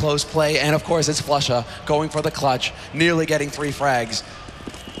 very close play. And of course, it's Flusher going for the clutch, nearly getting 3 frags.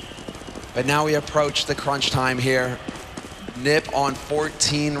 But now we approach the crunch time here. Nip on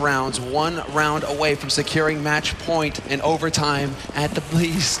 14 rounds, 1 round away from securing match point in overtime at the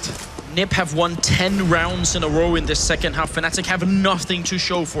least. Nip have won 10 rounds in a row in this second half. Fnatic have nothing to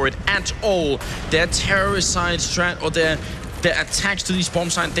show for it at all. Their terrorist side strat, or their attacks to these bomb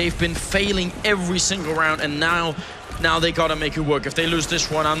sites, they've been failing every single round, and now they gotta make it work. If they lose this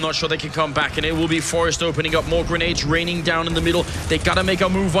one, I'm not sure they can come back, and it will be Forest opening up, more grenades raining down in the middle. They gotta make a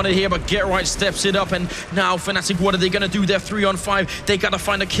move on it here, but Get Right steps it up, and now Fnatic, what are they gonna do? They're 3-on-5. They gotta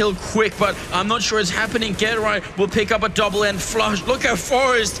find a kill quick, but I'm not sure it's happening. Get Right will pick up a double end flush. Look at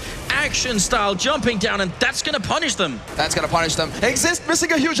Forest, action style, jumping down, and that's gonna punish them. That's gonna punish them. Exist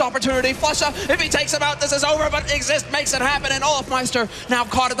missing a huge opportunity. Flusher, if he takes him out, this is over, but Exist makes it happen, and Olofmeister now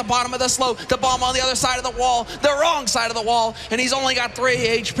caught at the bottom of the slope. The bomb on the other side of the wall. The wrong side of the wall, and he's only got 3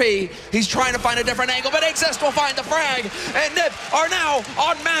 HP. He's trying to find a different angle, but Exist will find the frag, and Nip are now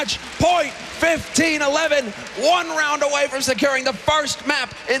on match point. 15-11, 1 round away from securing the first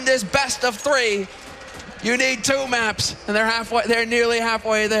map in this best of 3. You need 2 maps, and they're nearly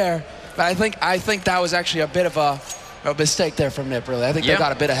halfway there. But I think that was actually a bit of a mistake there from Nip, really. I think they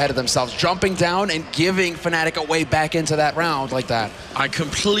got a bit ahead of themselves, jumping down and giving Fnatic a way back into that round like that. I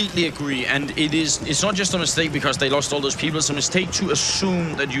completely agree, and it's not just a mistake because they lost all those people. It's a mistake to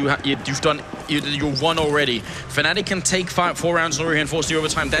assume that you've won already. Fnatic can take 4 rounds in a row and force the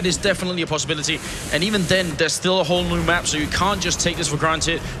overtime. That is definitely a possibility, and even then, there's still a whole new map, so you can't just take this for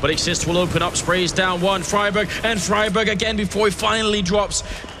granted. But Exist will open up, sprays down 1, Freiburg, and Freiburg again before he finally drops.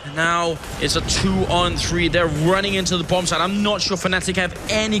 Now it's a 2-on-3. They're running into the bomb site. I'm not sure Fnatic have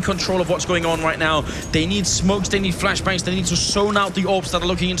any control of what's going on right now. They need smokes, they need flashbangs, they need to zone out the orbs that are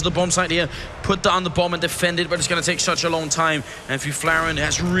looking into the bomb site here, put down the bomb and defend it, but it's going to take such a long time. And Flaren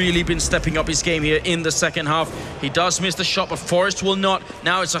has really been stepping up his game here in the second half. He does miss the shot, but Forrest will not.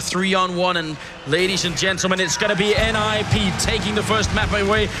 Now it's a 3-on-1, and ladies and gentlemen, it's going to be NIP taking the first map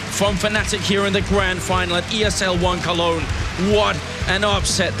away from Fnatic here in the grand final at ESL 1 Cologne. What an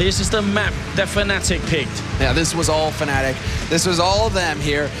upset. This is the map that Fnatic picked. Yeah, this was all Fnatic. This was all of them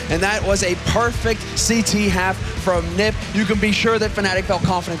here, and that was a perfect CT half from Nip. You can be sure that Fnatic felt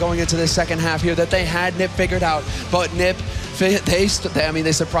confident going into this second half here, that they had Nip figured out, but Nip, they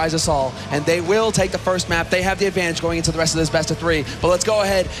surprised us all, and they will take the first map. They have the advantage going into the rest of this best of 3. But let's go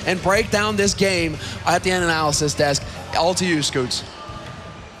ahead and break down this game at the analysis desk. All to you, Scoots.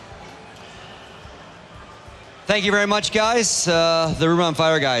 Thank you very much, guys. The Room on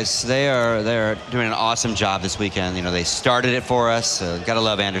Fire guys, they're doing an awesome job this weekend. You know, they started it for us. Gotta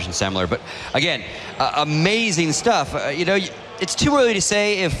love Anderson Semler. But again, amazing stuff. You know, it's too early to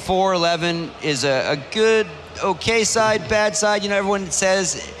say if 4-11 is a good, okay side, bad side. You know, everyone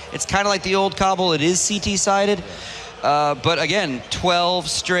says it's kind of like the old Cobble. It is CT-sided. But again, 12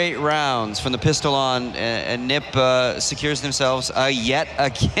 straight rounds from the pistol on, and Nip secures themselves yet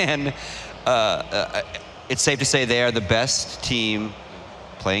again. It's safe to say they are the best team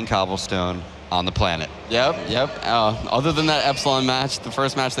playing Cobblestone on the planet. Yep. Other than that Epsilon match, the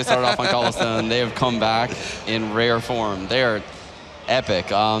first match they started off on Cobblestone, they have come back in rare form. They are epic.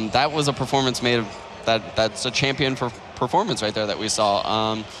 That was a performance made of that's a champion for performance right there that we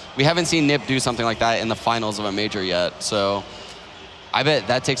saw. We haven't seen Nip do something like that in the finals of a major yet, so I bet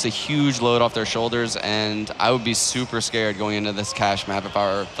that takes a huge load off their shoulders, and I would be super scared going into this cash map if I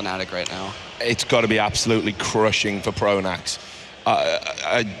were Fnatic right now. It's got to be absolutely crushing for Pronax.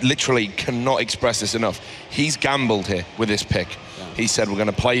 I literally cannot express this enough. He's gambled here with this pick. Yeah. He said, we're going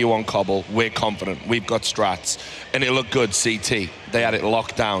to play you on Cobble. We're confident. We've got strats. And it looked good, CT. They had it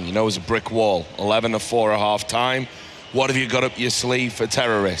locked down. You know, it was a brick wall. 11-4 at half time. What have you got up your sleeve for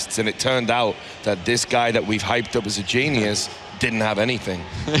terrorists? And it turned out that this guy that we've hyped up as a genius didn't have anything.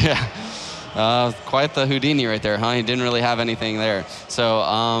 Yeah. Quite the Houdini right there, huh? He didn't really have anything there.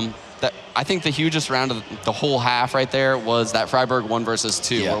 So, I think the hugest round of the whole half right there was that Freiburg 1 versus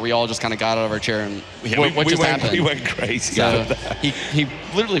 2, where we all just kind of got out of our chair and what just happened? We went crazy. So he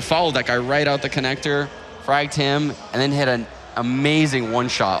literally followed that guy right out the connector, fragged him, and then hit an amazing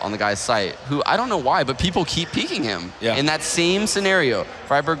one-shot on the guy's site, who I don't know why, but people keep peeking him. Yeah. In that same scenario,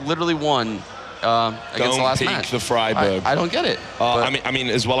 Freiburg literally won against the last match. Don't peek the Freiburg. I don't get it. I mean,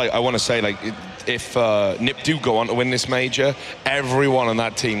 as well, I want to say, like, if Nip do go on to win this major, everyone on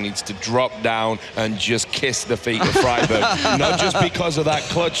that team needs to drop down and just kiss the feet of Freiburg. Not just because of that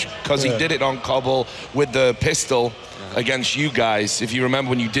clutch, because he did it on Cobble with the pistol against you guys. If you remember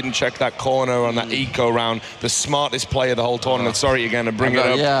when you didn't check that corner on that eco round, the smartest player the whole tournament. Sorry again to bring it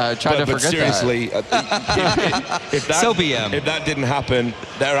up. Yeah, I tried to forget seriously, that. if that didn't happen,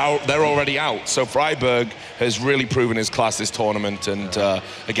 they're out. They're already out. So Freiburg has really proven his class this tournament, and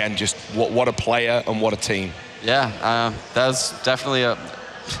again, just what a player and what a team. Yeah, that was definitely a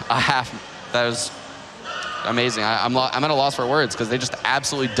half. That was amazing. I'm at a loss for words because they just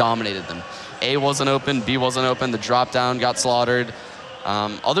absolutely dominated them. A wasn't open, B wasn't open, the drop down got slaughtered.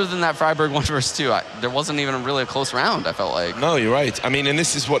 Other than that Freiburg 1 versus 2, there wasn't even really a close round, I felt like. No, you're right. I mean, and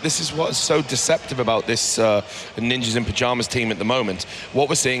this is what's so deceptive about this Ninjas in Pajamas team at the moment. What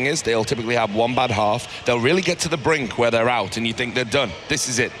we're seeing is they'll typically have one bad half. They'll really get to the brink where they're out, and you think they're done. This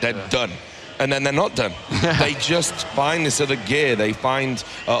is it. They're done. And then they're not done. They just find this other gear. They find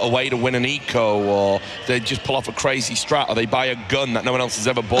a way to win an eco, or they just pull off a crazy strat, or they buy a gun that no one else has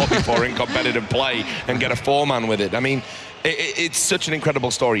ever bought before in competitive play and get a 4-man with it. I mean, it's such an incredible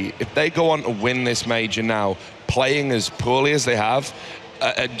story. If they go on to win this major now, playing as poorly as they have,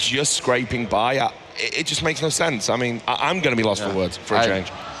 just scraping by, it just makes no sense. I mean, I'm going to be lost for words for a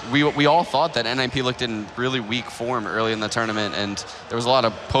change. We all thought that NIP looked in really weak form early in the tournament, and there was a lot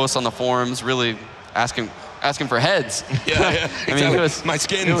of posts on the forums really asking for heads. Yeah, I mean, it was my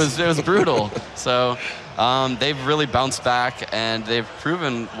skins. It was brutal. So they've really bounced back, and they've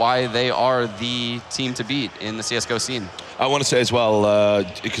proven why they are the team to beat in the CSGO scene. I want to say as well,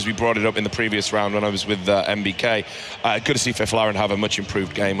 because we brought it up in the previous round when I was with MBK, good to see Fiflaren have a much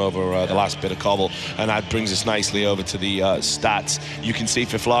improved game over the last bit of Cobble, and that brings us nicely over to the stats. You can see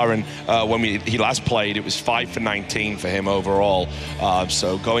Fiflaren, when he last played, it was 5 for 19 for him overall.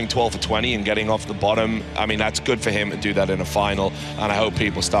 So going 12 for 20 and getting off the bottom, I mean, that's good for him to do that in a final, and I hope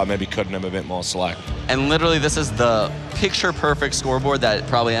people start maybe cutting him a bit more slack. And literally, this is the picture-perfect scoreboard that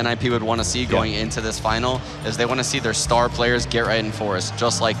probably NIP would want to see going into this final, is they want to see their star players get right in Forest,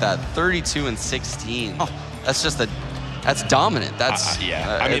 just like that. 32 and 16. Oh, that's just that's dominant. That's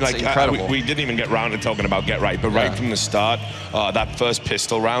I mean, like incredible. We didn't even get round to talking about get right, but right from the start, that first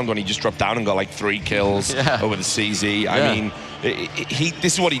pistol round when he just dropped down and got like 3 kills over the CZ. I mean,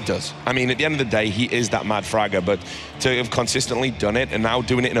 this is what he does. I mean, at the end of the day, he is that mad fragger, but to have consistently done it and now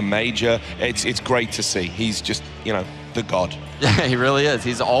doing it in a major, it's great to see. He's just, you know, the god. Yeah, he really is.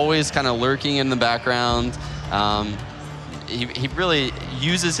 He's always kind of lurking in the background. He really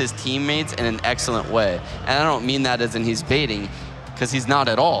uses his teammates in an excellent way. And I don't mean that as in he's baiting, because he's not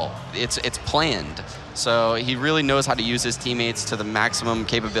at all. It's planned. So he really knows how to use his teammates to the maximum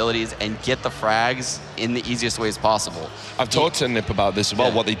capabilities and get the frags in the easiest ways possible. I've talked to Nip about this as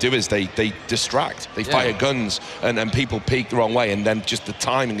well. What they do is they distract. They fire guns and people peek the wrong way, and then just the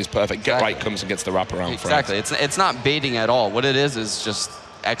timing is perfect. Get right comes and gets the wraparound frag. Exactly. It's not baiting at all. What it is just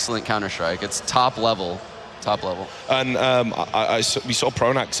excellent Counter-Strike. It's top level. Top level. And we saw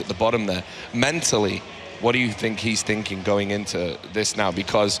Pronax at the bottom there. Mentally, what do you think he's thinking going into this now?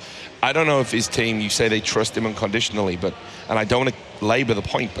 Because I don't know if his team, you say they trust him unconditionally, and I don't want to labor the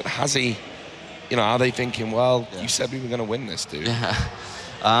point, but has he, you know, are they thinking, well, you said we were going to win this, dude? Yeah.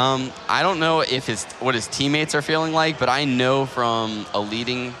 I don't know if what his teammates are feeling like, but I know from a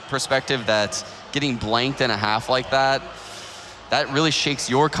leading perspective that getting blanked in a half like that really shakes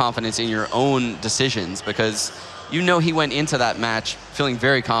your confidence in your own decisions, because you know he went into that match feeling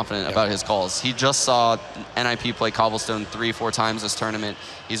very confident about his calls. He just saw NIP play Cobblestone 3-4 times this tournament.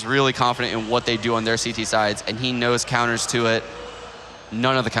 He's really confident in what they do on their CT sides, and he knows counters to it.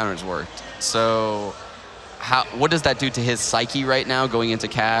 None of the counters worked. So what does that do to his psyche right now going into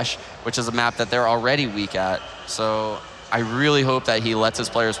Cash, which is a map that they're already weak at? So I really hope that he lets his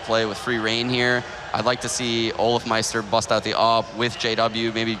players play with free reign here. I'd like to see Olaf Meister bust out the AWP with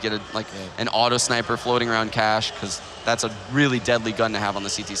JW, maybe get an auto sniper floating around Cash, because that's a really deadly gun to have on the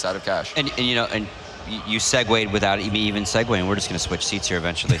CT side of Cash. And you segued without me even segueing. We're just going to switch seats here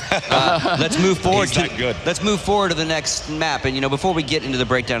eventually. Let's move forward. Let's move forward to the next map. And before we get into the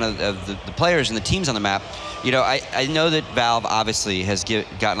breakdown of the players and the teams on the map, I know that Valve obviously has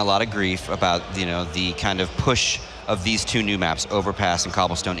gotten a lot of grief about the kind of push of these 2 new maps, Overpass and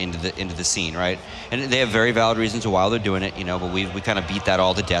Cobblestone, into the scene, right? And they have very valid reasons why they're doing it, but we kind of beat that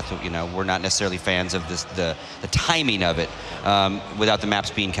all to death. We're not necessarily fans of the timing of it, without the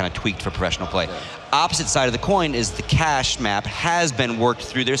maps being kind of tweaked for professional play. Opposite side of the coin is the Cash map has been worked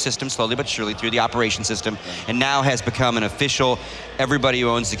through their system slowly but surely, through the operation system, and now has become an official, everybody who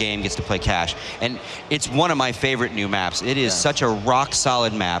owns the game gets to play Cash. And it's one of my favorite new maps. It is such a rock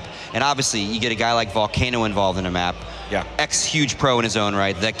solid map, and obviously you get a guy like Volcano involved in a map. Ex-huge pro in his own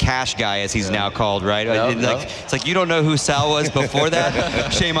right, the Cash guy as he's now called, right? It's like you don't know who Sal was before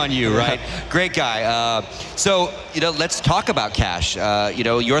that? Shame on you, right? Great guy. So let's talk about Cash.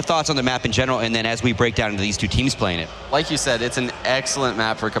 Your thoughts on the map in general, and then as we break down into these 2 teams playing it. Like you said, it's an excellent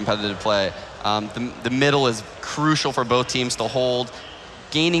map for competitive play. The middle is crucial for both teams to hold.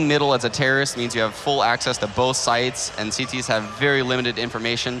 Gaining middle as a terrorist means you have full access to both sites, and CTs have very limited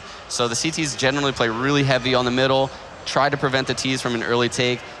information. So the CTs generally play really heavy on the middle, try to prevent the Ts from an early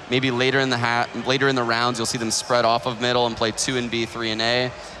take. Maybe later in the rounds, you'll see them spread off of middle and play 2 in B, 3 in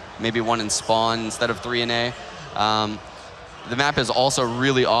A, maybe 1 in spawn instead of 3 in A. The map is also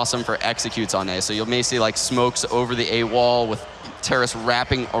really awesome for executes on A. So you may see like smokes over the A wall with terrorists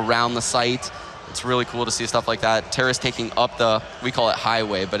wrapping around the site. It's really cool to see stuff like that. Terrorists taking up we call it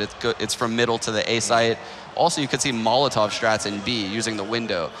highway, but it's from middle to the A site. Also, you could see Molotov strats in B using the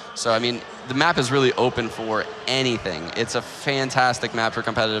window. So, I mean, the map is really open for anything. It's a fantastic map for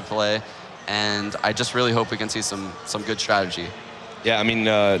competitive play, and I just really hope we can see some good strategy. Yeah, I mean,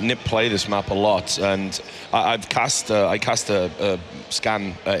 Nip play this map a lot, and I cast a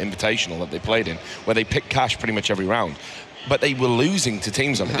Scan Invitational that they played in, where they picked Cash pretty much every round, but they were losing to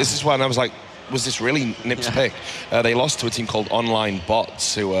teams on it. This is why I was like, was this really Nip's pick? They lost to a team called Online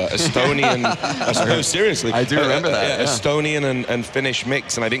Bots, who are Estonian. No, seriously. I do remember that. Yeah. Estonian and Finnish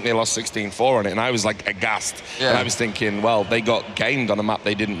mix, and I think they lost 16-4 on it, and I was like aghast. Yeah. And I was thinking, well, they got gamed on a map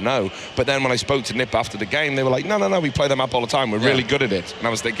they didn't know. But then when I spoke to Nip after the game, they were like, no, we play that map all the time. We're really good at it. And I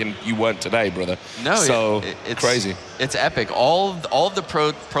was thinking, you weren't today, brother. No, so it's crazy. It's epic. All of the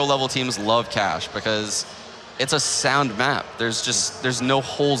pro level teams love Cache because it's a sound map. There's no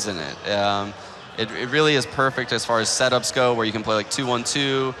holes in it. It really is perfect as far as setups go, where you can play like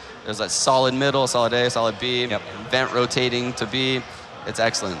 2-1-2. There's that solid middle, solid A, solid B, vent rotating to B. It's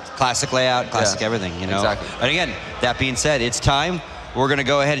excellent. Classic layout, classic everything, you know. Exactly. But again, that being said, it's time. We're going to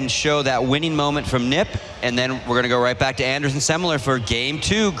go ahead and show that winning moment from Nip, and then we're going to go right back to Anderson Semler for Game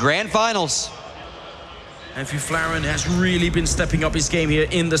 2, Grand Finals. And Flaren has really been stepping up his game here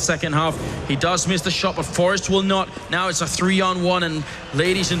in the second half. He does miss the shot, but Forrest will not. Now it's a 3-on-1, and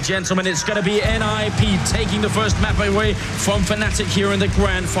ladies and gentlemen, it's going to be NIP taking the first map away from Fnatic here in the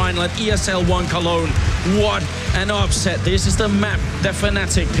grand final at ESL 1 Cologne. What an upset. This is the map that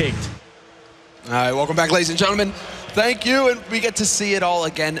Fnatic picked. All right, welcome back, ladies and gentlemen. Thank you, and we get to see it all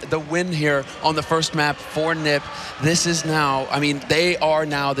again. The win here on the first map for Nip. This is now, I mean, they are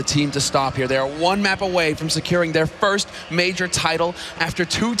now the team to stop here. They are one map away from securing their first major title after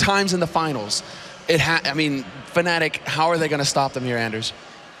 2 times in the finals. I mean, Fnatic, how are they going to stop them here, Anders?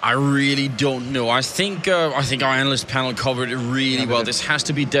 I really don't know. I think our analyst panel covered it really well. This has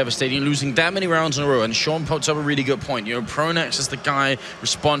to be devastating, losing that many rounds in a row. And Sean puts up a really good point. You know, Pronax is the guy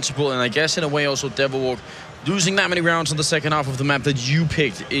responsible, and I guess in a way also Devilwalk. Losing that many rounds on the second half of the map that you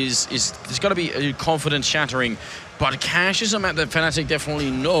picked is it's got to be a confidence shattering. But Cache is a map that Fnatic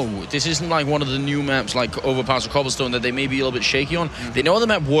definitely know. This isn't like one of the new maps like Overpass or Cobblestone that they may be a little bit shaky on. They know the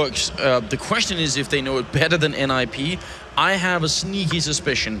map works. The question is if they know it better than NIP. I have a sneaky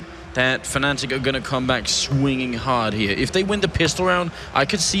suspicion that Fnatic are going to come back swinging hard here. If they win the pistol round, I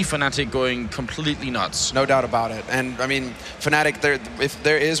could see Fnatic going completely nuts. No doubt about it. And, I mean, Fnatic, if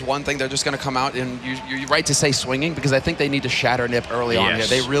there is one thing, they're just going to come out, and you're right to say swinging, because I think they need to shatter Nip early on here.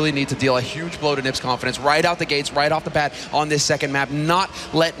 They really need to deal a huge blow to Nip's confidence right out the gates, right off the bat on this second map, not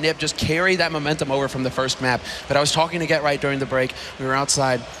let Nip just carry that momentum over from the first map. But I was talking to Get Right during the break. We were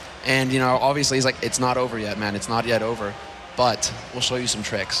outside, and, you know, obviously he's like, it's not over yet, man. It's not yet over. But we'll show you some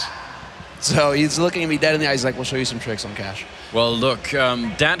tricks. So he's looking at me dead in the eyes. He's like, we'll show you some tricks on Cache. Well, look,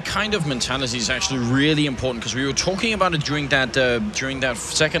 that kind of mentality is actually really important, because we were talking about it during that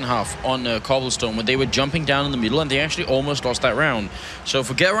second half on Cobblestone, when they were jumping down in the middle, and they actually almost lost that round. So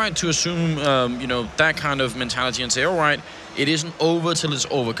for Get Right to assume, you know, that kind of mentality and say, all right, it isn't over till it's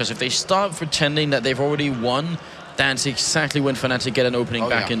over, because if they start pretending that they've already won, that's exactly when Fnatic get an opening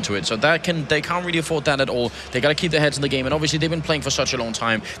back into it. So they can't really afford that at all. They got to keep their heads in the game, and obviously they've been playing for such a long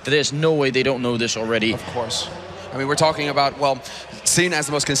time that there's no way they don't know this already. Of course. I mean, we're talking about, well, seen as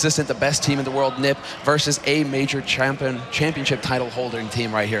the most consistent, the best team in the world, Nip, versus a major championship title holding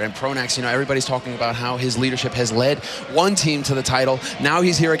team right here. And Pronax, you know, everybody's talking about how his leadership has led one team to the title. Now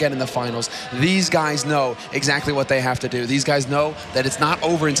he's here again in the finals. These guys know exactly what they have to do. These guys know that it's not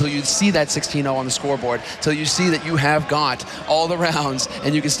over until you see that 16-0 on the scoreboard, till you see that you have got all the rounds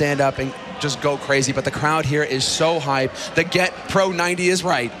and you can stand up and just go crazy. But the crowd here is so hype. The Get Pro 90 is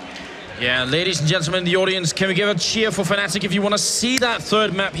right. Yeah, ladies and gentlemen in the audience, can we give a cheer for Fnatic? If you want to see that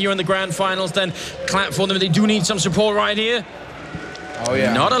third map here in the grand finals, then clap for them. They do need some support right here. Oh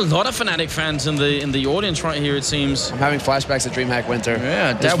yeah. Not a lot of Fnatic fans in the audience right here, it seems. I'm having flashbacks to DreamHack Winter.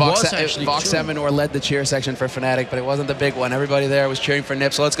 Yeah, that was actually Vox 7 or led the cheer section for Fnatic, but it wasn't the big one. Everybody there was cheering for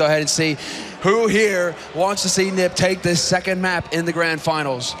Nip. So let's go ahead and see who here wants to see Nip take this second map in the grand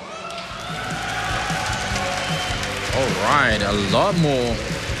finals. All right, a lot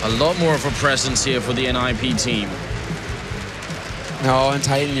more of a presence here for the NIP team. No, and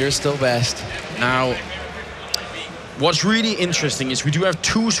Titan, you're still best. Now, what's really interesting is we do have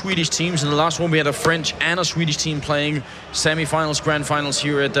 2 Swedish teams. In the last one, we had a French and a Swedish team playing semi-finals, grand finals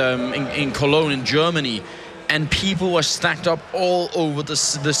here at in Cologne in Germany. And people were stacked up all over the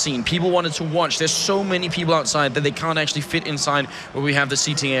scene. People wanted to watch. There's so many people outside that they can't actually fit inside where we have the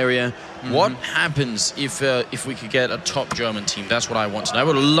seating area. What happens if we could get a top German team? That's what I want to know. I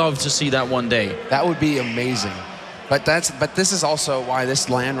would love to see that one day. That would be amazing. But this is also why this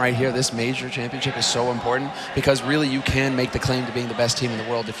LAN right here, this major championship, is so important, because really you can make the claim to being the best team in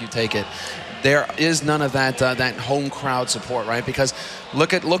the world if you take it. There is none of that that home crowd support, right? Because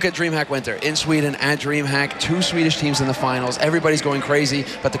look at DreamHack Winter in Sweden at DreamHack, 2 Swedish teams in the finals. Everybody's going crazy,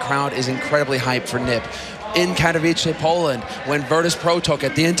 but the crowd is incredibly hyped for Nip. in Katowice, Poland, when Virtus Pro took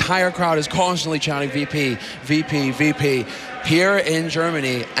it, the entire crowd is constantly chanting VP, VP, VP. Here in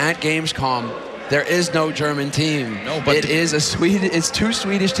Germany at Gamescom, there is no German team. No, but it's two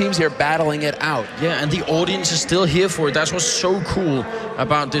Swedish teams here battling it out. Yeah, and the audience is still here for it. That's what's so cool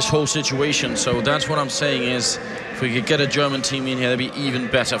about this whole situation. So that's what I'm saying is, if we could get a German team in here, that'd be even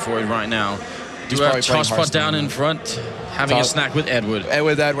better for it right now. Do have Tospa down in front, having a snack with Edward.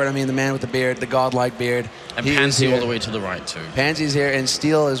 With Edward, I mean the man with the beard, the godlike beard. And Pansy all the way to the right, too. Pansy's here, and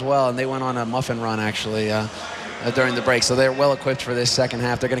Steel as well, and they went on a muffin run, actually, during the break. So they're well equipped for this second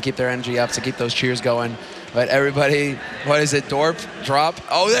half. They're going to keep their energy up to keep those cheers going. But everybody, what is it, Drop?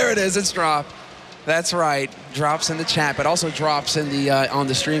 Oh, there it is, it's Drop. That's right, drops in the chat, but also drops in the on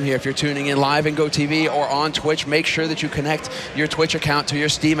the stream here. If you're tuning in live in GoTV or on Twitch, make sure that you connect your Twitch account to your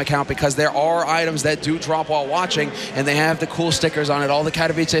Steam account, because there are items that do drop while watching, and they have the cool stickers on it. All the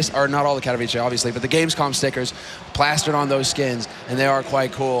Katowice, or not all the Katowice, obviously, but the Gamescom stickers plastered on those skins, and they are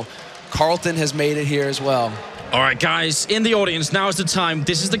quite cool. Carlton has made it here as well. All right, guys, in the audience, now is the time.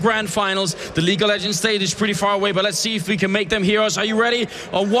 This is the grand finals. The League of Legends stage is pretty far away, but let's see if we can make them heroes. Are you ready?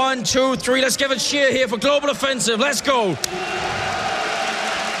 On 1, 2, 3, let's give a cheer here for Global Offensive. Let's go.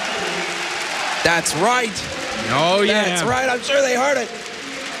 That's right. Oh, yeah. That's right. I'm sure they heard it.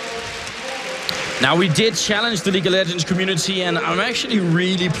 Now, we did challenge the League of Legends community, and I'm actually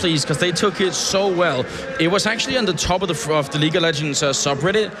really pleased because they took it so well. It was actually on the top of the League of Legends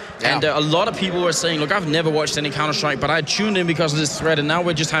subreddit, and a lot of people were saying, look, I've never watched any Counter-Strike, but I tuned in because of this thread, and now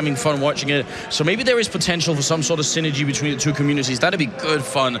we're just having fun watching it. So maybe there is potential for some sort of synergy between the two communities. That'd be good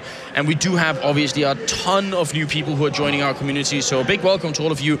fun. And we do have, obviously, a ton of new people who are joining our community, so a big welcome to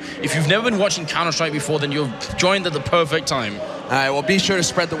all of you. If you've never been watching Counter-Strike before, then you've joined at the perfect time. All right, well, be sure to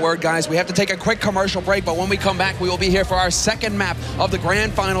spread the word, guys. We have to take a quick commercial break, but when we come back, we will be here for our second map of the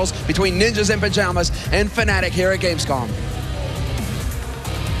grand finals between Ninjas in Pajamas and Fnatic here at Gamescom.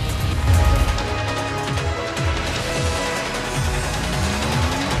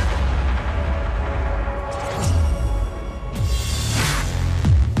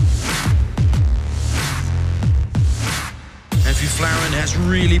 Flaren has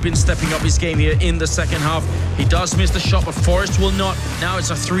really been stepping up his game here in the second half. He does miss the shot, but Forrest will not. Now it's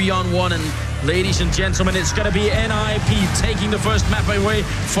a 3-on-1, and ladies and gentlemen, it's going to be NIP taking the first map away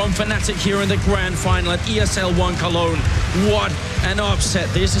from Fnatic here in the grand final at ESL 1 Cologne. What an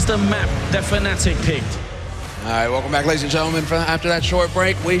upset. This is the map that Fnatic picked. All right, welcome back, ladies and gentlemen. After that short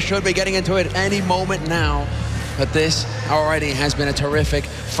break, we should be getting into it any moment now. But this already has been a terrific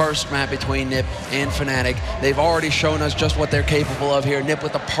first map between NiP and Fnatic. They've already shown us just what they're capable of here. NiP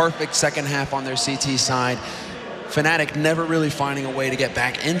with the perfect second half on their CT side. Fnatic never really finding a way to get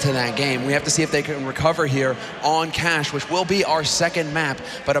back into that game. We have to see if they can recover here on Cash, which will be our second map,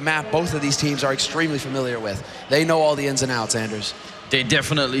 but a map both of these teams are extremely familiar with. They know all the ins and outs, Anders. They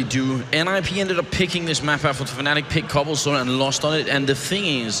definitely do. NIP ended up picking this map after Fnatic picked Cobblestone and lost on it. And the thing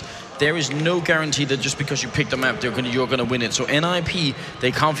is, there is no guarantee that just because you pick the map, you're gonna win it. So NIP,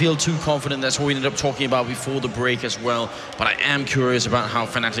 they can't feel too confident. That's what we ended up talking about before the break as well. But I am curious about how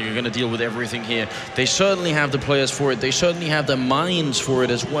Fnatic are gonna deal with everything here. They certainly have the players for it. They certainly have the minds for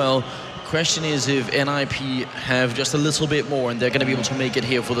it as well. Question is if NIP have just a little bit more and they're gonna be able to make it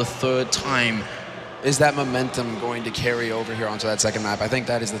here for the third time. Is that momentum going to carry over here onto that second map? I think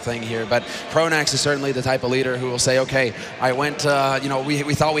that is the thing here. But Pronax is certainly the type of leader who will say, okay, I went, you know,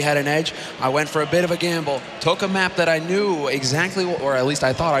 we thought we had an edge. I went for a bit of a gamble, took a map that I knew exactly, or at least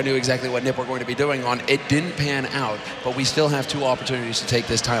I thought I knew exactly what NiP were going to be doing on. It didn't pan out, but we still have 2 opportunities to take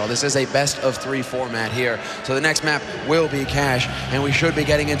this title. This is a best of 3 format here. So the next map will be Cash, and we should be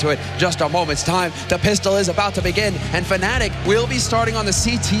getting into it just a moment's time. The pistol is about to begin, and Fnatic will be starting on the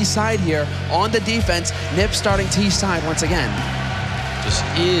CT side here on the defense. NiP starting T side once again. This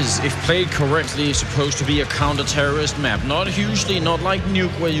is, if played correctly, supposed to be a counter-terrorist map. Not hugely, not like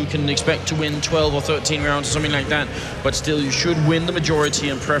Nuke, where you can expect to win 12 or 13 rounds or something like that. But still, you should win the majority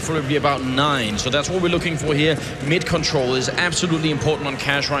and preferably about 9. So that's what we're looking for here. Mid-control is absolutely important on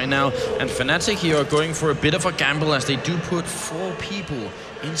Cash right now. And Fnatic here are going for a bit of a gamble as they do put 4 people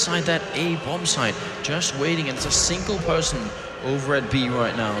inside that A bomb site, just waiting. And it's a single person over at B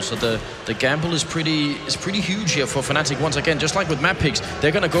right now, so the gamble is pretty huge here for Fnatic. Once again, just like with map picks,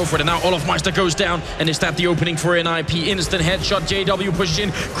 they're gonna go for it. And now Olofmeister goes down, and is that the opening for NIP? Instant headshot. JW pushes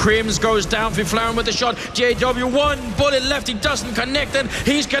in. Crims goes down. Flaren with the shot. JW 1 bullet left. He doesn't connect, and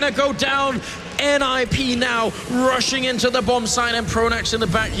he's gonna go down. NIP now rushing into the bomb site, and Pronax in the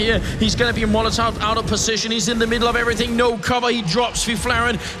back here. He's going to be Molotov out of position. He's in the middle of everything. No cover. He drops.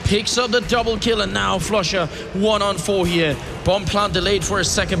 Flaren picks up the double kill, and now Flusher 1-on-4 here. Bomb plant delayed for a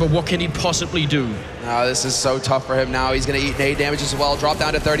second, but what can he possibly do? Oh, this is so tough for him now. He's going to eat nade damage as well. Drop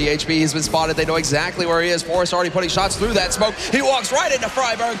down to 30 HP. He's been spotted. They know exactly where he is. Forrest already putting shots through that smoke. He walks right into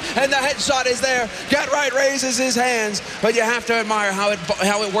Freiberg, and the headshot is there. Get Right raises his hands, but you have to admire how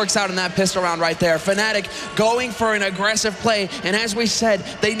it works out in that pistol round right there. Fnatic going for an aggressive play, and as we said,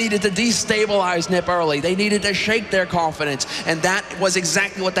 they needed to destabilize NiP early. They needed to shake their confidence, and that was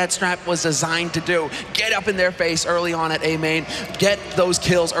exactly what that strat was designed to do. Get up in their face early on at A main, get those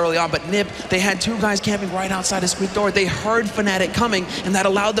kills early on, but NiP, they had two guys camping right outside his squeak door. They heard Fnatic coming, and that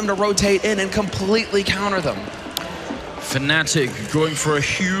allowed them to rotate in and completely counter them. Fnatic going for a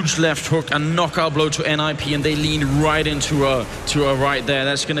huge left hook and knockout blow to NIP, and they lean right into a right there.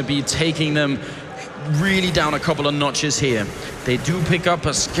 That's going to be taking them really down a couple of notches here. They do pick up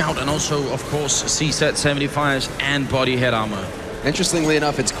a scout and also, of course, C-set 75s and body head armor. Interestingly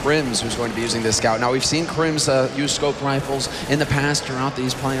enough, it's Crims who's going to be using this scout. Now, we've seen Crims use scope rifles in the past throughout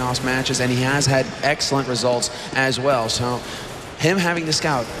these playoffs matches, and he has had excellent results as well. So him having the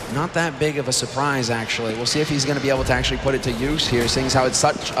scout, not that big of a surprise, actually. We'll see if he's going to be able to actually put it to use here, seeing as how it's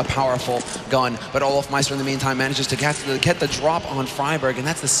such a powerful gun. But Olofmeister, in the meantime, manages to get the drop on Freiberg, and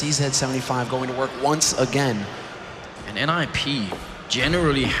that's the CZ75 going to work once again. And NIP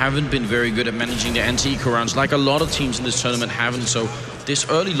generally haven't been very good at managing their anti-eco rounds, like a lot of teams in this tournament haven't. So this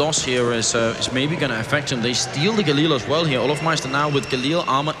early loss here is maybe going to affect them. They steal the Galil as well here. Olofmeister now with Galil,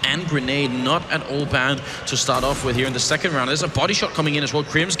 armor, and grenade. Not at all bad to start off with here in the second round. There's a body shot coming in as well.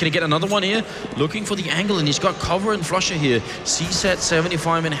 Crims, can he get another one here? Looking for the angle, and he's got cover and Flusher here. C-set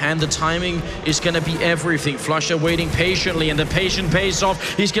 75 in hand. The timing is going to be everything. Flusher waiting patiently, and the patient pays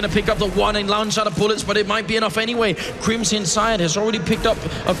off. He's going to pick up the one and launch out of bullets, but it might be enough anyway. Crims inside has already picked up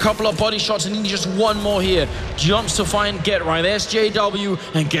a couple of body shots, and he needs just one more here. Jumps to find Get Right. There's JW,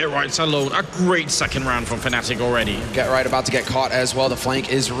 and Get Right's alone. A great second round from Fnatic already. Get Right about to get caught as well. The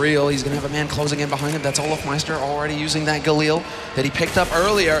flank is real. He's going to have a man closing in behind him. That's Olofmeister already using that Galil that he picked up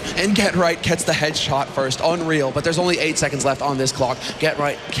earlier, and Get Right gets the headshot first. Unreal, but there's only 8 seconds left on this clock. Get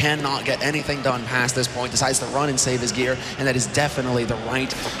Right cannot get anything done past this point, decides to run and save his gear, and that is definitely the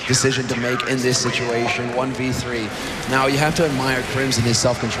right decision to make in this situation. 1v3. Now, you have to admire Crims and his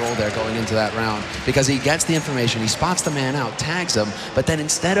self-control there going into that round, because he gets the information, he spots the man out, tags him, but then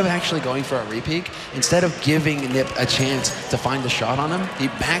instead of actually going for a repeat, instead of giving NiP a chance to find the shot on him, he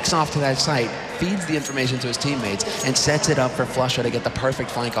backs off to that site, feeds the information to his teammates, and sets it up for Flusher to get the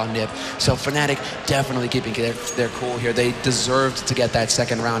perfect flank on NiP. So Fnatic definitely keeping their cool here. They deserved to get that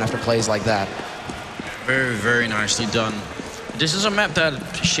second round after plays like that. Very, very nicely done. This is a map that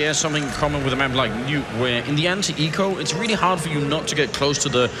shares something in common with a map like Nuke, where in the anti-eco, it's really hard for you not to get close to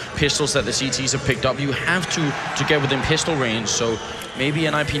the pistols that the CTs have picked up. You have to get within pistol range, so maybe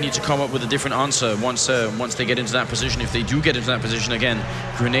NIP need to come up with a different answer once they get into that position, if they do get into that position again.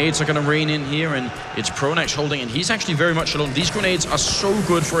 Grenades are going to rain in here, and it's Pronax holding, and he's actually very much alone. These grenades are so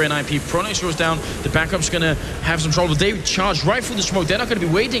good for NIP. Pronax goes down, the backup's going to have some trouble. They charge right through the smoke. They're not going to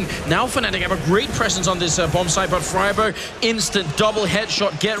be waiting. Now Fnatic have a great presence on this bomb site, but Freiberg, instant double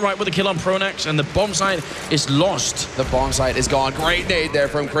headshot, Get Right with a kill on Pronax, and the bomb site is lost. The bomb site is gone. Great nade there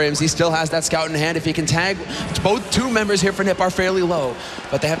from Crims. He still has that scout in hand. If he can tag, both two members here for NiP are fairly low,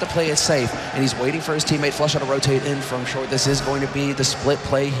 but they have to play it safe, and he's waiting for his teammate Flusher to rotate in from short. This is going to be the split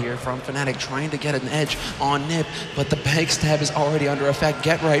play here from Fnatic, trying to get an edge on NiP, but the backstab is already under effect.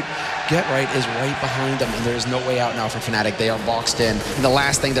 Get Right is right behind them, and there's no way out now for Fnatic. They are boxed in, and the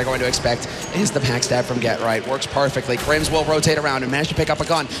last thing they're going to expect is the backstab from Get Right. Works perfectly. Crims will rotate around and manage to pick up a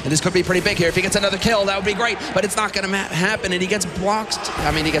gun, and this could be pretty big here. If he gets another kill, that would be great, but it's not going to happen, and he gets boxed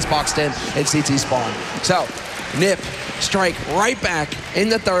in at CT spawn. So NiP strike right back in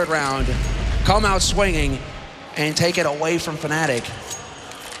the third round, come out swinging, and take it away from Fnatic.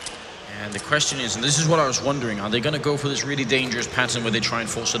 And the question is, and this is what I was wondering, are they going to go for this really dangerous pattern where they try and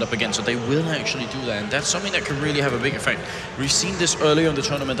force it up again? So they will actually do that, and that's something that could really have a big effect. We've seen this earlier in the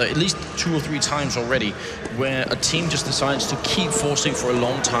tournament at least 2 or 3 times already, where a team just decides to keep forcing for a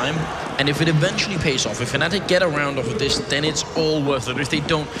long time, and if it eventually pays off, if Fnatic get a round off of this, then it's all worth it. If they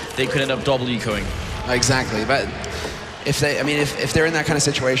don't, they could end up double ecoing. Exactly, but if they're in that kind of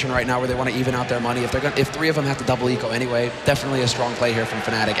situation right now where they want to even out their money, if 3 of them have to double eco anyway, definitely a strong play here from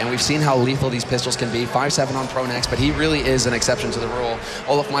Fnatic. And we've seen how lethal these pistols can be. 5-7 on Pronax, but he really is an exception to the rule.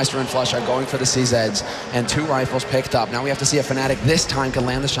 Olofmeister and Flush are going for the CZs, and 2 rifles picked up. Now we have to see if Fnatic this time can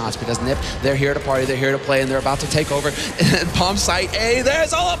land the shots, because NiP, they're here to party, they're here to play, and they're about to take over. Bomb site A,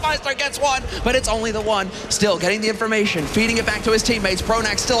 there's Olofmeister, gets one, but it's only the one. Still getting the information, feeding it back to his teammates.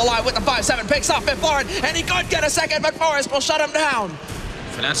 Pronax still alive with the 5-7, picks up Florin, and he could get a second, but Forrest will shut him down.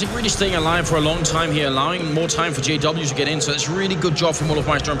 Fnatic really staying alive for a long time here, allowing more time for JW to get in, so it's a really good job from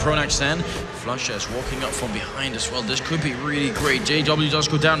Olofmeister and Pronax then. Flusha is walking up from behind as well. This could be really great. JW does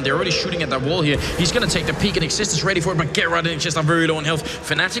go down. They're already shooting at that wall here. He's going to take the peek, and Exist is ready for it, but get right in. Exist are very low on health.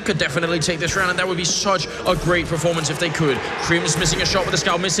 Fnatic could definitely take this round, and that would be such a great performance if they could. Krim's missing a shot with the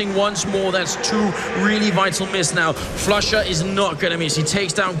scout, missing once more. That's 2 really vital miss now. Flusha is not going to miss. He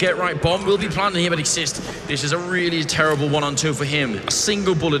takes down Get Right. Bomb will be planted here, but Exist. This is a really terrible 1-on-2 for him. A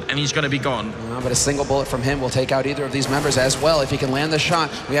single bullet, and he's going to be gone. But a single bullet from him will take out either of these members as well. If he can land the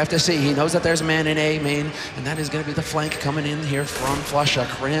shot, we have to see. He knows that there's a man in A main, and that is going to be the flank coming in here from Flusha.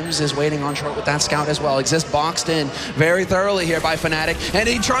 Krims is waiting on short with that scout as well. Exist boxed in very thoroughly here by Fnatic, and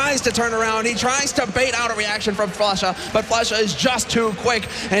he tries to turn around. He tries to bait out a reaction from Flusha, but Flusha is just too quick,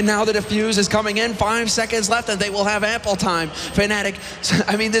 and now the defuse is coming in. 5 seconds left, and they will have ample time. Fnatic,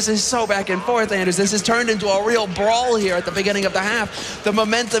 I mean, this is so back and forth, Anders. This has turned into a real brawl here at the beginning of the half. The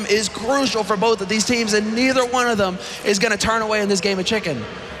momentum is crucial for both of these teams, and neither one of them is going to turn away in this game of chicken.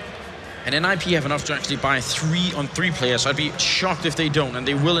 And NIP have enough to actually buy 3-on-3 players. I'd be shocked if they don't, and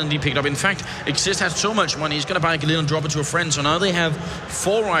they will indeed pick it up. In fact, Exist has so much money, he's going to buy a Galil and drop it to a friend. So now they have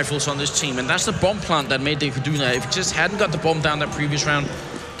 4 rifles on this team, and that's the bomb plant that made they could do that. If Exist hadn't got the bomb down that previous round,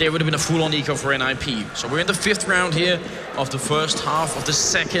 there would have been a full-on eco for NIP. So we're in the 5th round here of the first half of the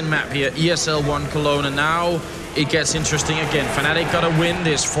 2nd map here, ESL 1 Cologne, and now it gets interesting again. Fnatic got to win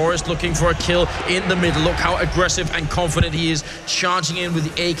this. Forrest looking for a kill in the middle. Look how aggressive and confident he is, charging in with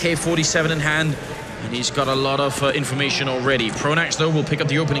the AK-47 in hand. And he's got a lot of information already. Pronax, though, will pick up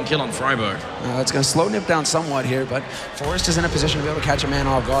the opening kill on Freiburg. It's going to slow Nip down somewhat here, but Forrest is in a position to be able to catch a man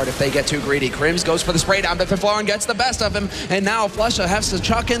off guard if they get too greedy. Krims goes for the spray down, but Fiflaren gets the best of him, and now Flusha has to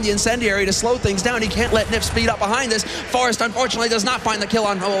chuck in the incendiary to slow things down. He can't let Nip speed up behind this. Forrest, unfortunately, does not find the kill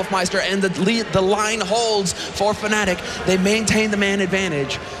on Olofmeister, and the line holds for Fnatic. They maintain the man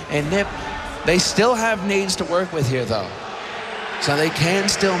advantage, and Nip, they still have nades to work with here, though. So they can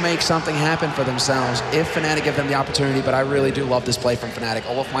still make something happen for themselves if Fnatic give them the opportunity, but I really do love this play from Fnatic.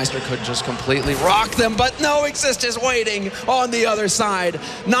 Olofmeister could just completely rock them, but no, Exist is waiting on the other side.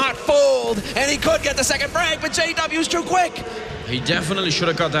 Not fooled, and he could get the second frag, but JW's too quick. He definitely should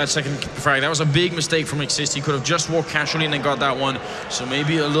have got that second frag. That was a big mistake from Exist. He could have just walked casually and then got that one. So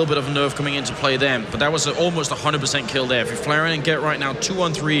maybe a little bit of a nerve coming into play then. But that was almost 100% kill there. If you Flareon and Get Right now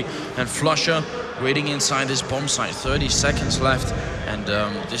 2-on-3, and Flusha waiting inside this bomb site. 30 seconds left. And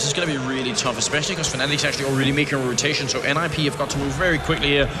this is going to be really tough, especially because Fnatic's actually already making a rotation. So NIP have got to move very quickly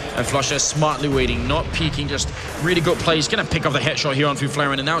here. And Flusha is smartly waiting, not peeking, just really good play. He's going to pick up the headshot here on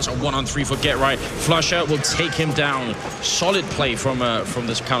Flareon. And now it's a 1-on-3 for Get Right. Flusha will take him down. Solid play from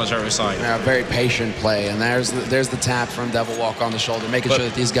this counter-terror side. Yeah, very patient play, and there's the tap from Devil Walk on the shoulder, making sure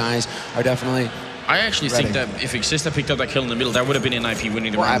that these guys are definitely I actually ready. think that if Exist had picked up that kill in the middle, that would have been NIP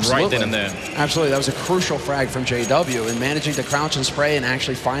winning the round absolutely. right then and there. Absolutely, that was a crucial frag from JW, and managing to crouch and spray and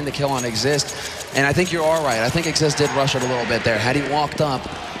actually find the kill on Exist. And I think you're all right. I think Exist did rush it a little bit there. Had he walked up,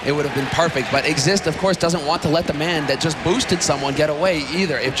 it would have been perfect. But Exist, of course, doesn't want to let the man that just boosted someone get away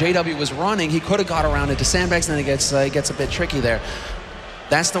either. If JW was running, he could have got around into sandbags, and then it gets a bit tricky there.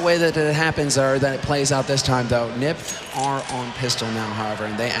 That's the way that it happens, or that it plays out this time, though. Nip are on pistol now, however,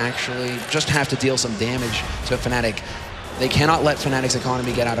 and they actually just have to deal some damage to Fnatic. They cannot let Fnatic's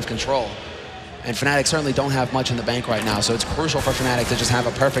economy get out of control. And Fnatic certainly don't have much in the bank right now, so it's crucial for Fnatic to just have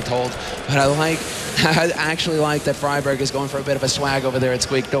a perfect hold. But I actually like that Freiburg is going for a bit of a swag over there at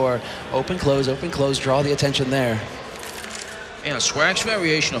Squeak Door. Open, close, draw the attention there. Yeah, Swag's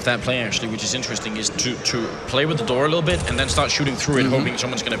variation of that play, actually, which is interesting, is to play with the door a little bit and then start shooting through it, hoping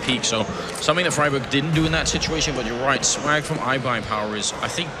someone's going to peek. So something that Freiburg didn't do in that situation, but you're right. Swag from iBuyPower is, I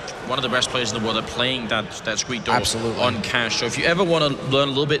think, one of the best players in the world at playing that Squeak Door on cash. So if you ever want to learn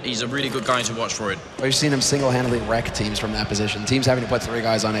a little bit, he's a really good guy to watch for it. We've seen him single-handedly wreck teams from that position. Teams having to put 3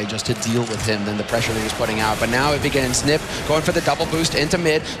 guys on A just to deal with him, then the pressure that he was putting out. But now it begins. Nip going for the double boost into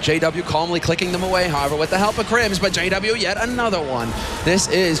mid. JW calmly clicking them away, however, with the help of Krims, but JW yet another one. This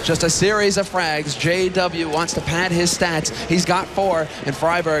is just a series of frags. JW wants to pad his stats. He's got 4, and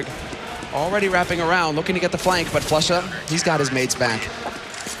Freiburg already wrapping around, looking to get the flank, but Flusha, he's got his mates back.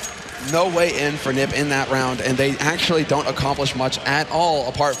 No way in for Nip in that round, and they actually don't accomplish much at all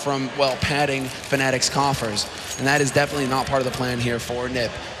apart from, well, padding Fnatic's coffers. And that is definitely not part of the plan here for Nip.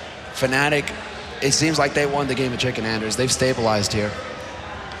 Fnatic, it seems like they won the game of chicken, Anders. They've stabilized here.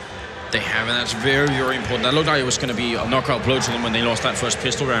 They have, and that's very, very important. That looked like it was going to be a knockout blow to them when they lost that first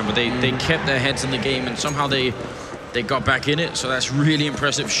pistol round, but they kept their heads in the game, and somehow they They got back in it, so that's really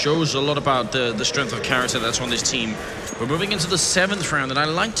impressive. Shows a lot about the strength of character that's on this team. We're moving into the 7th round, and I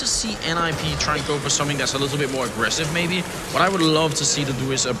like to see NIP try and go for something that's a little bit more aggressive, maybe. What I would love to see them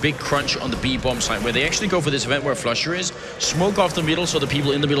do is a big crunch on the B bomb side, where they actually go for this event where Flusher is, smoke off the middle so the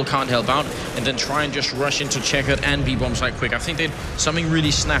people in the middle can't help out, and then try and just rush into checkered and B bomb side quick. I think that something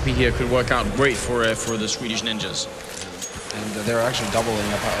really snappy here could work out great for the Swedish Ninjas. And they're actually doubling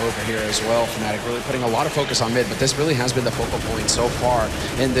up over here as well. Fnatic really putting a lot of focus on mid, but this really has been the focal point so far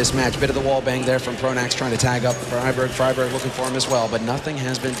in this match. Bit of the wall bang there from Pronax trying to tag up Freiburg looking for him as well, but nothing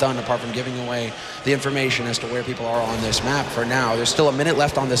has been done apart from giving away the information as to where people are on this map for now. There's still a minute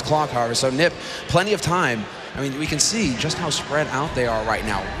left on this clock, however, so Nip, plenty of time. I mean, we can see just how spread out they are right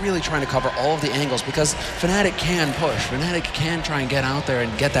now, really trying to cover all of the angles because Fnatic can push. Fnatic can try and get out there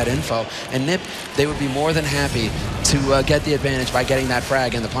and get that info. And Nip, they would be more than happy to get the advantage by getting that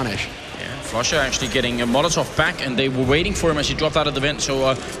frag and the punish. Flusher actually getting a Molotov back, and they were waiting for him as he dropped out of the vent. So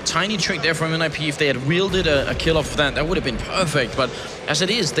a tiny trick there from NIP. If they had wielded a kill off of that would have been perfect. But as it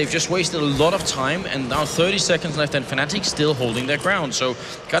is, they've just wasted a lot of time, and now 30 seconds left, and Fnatic still holding their ground. So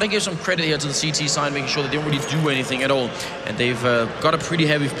gotta give some credit here to the CT side, making sure they don't really do anything at all. And they've got a pretty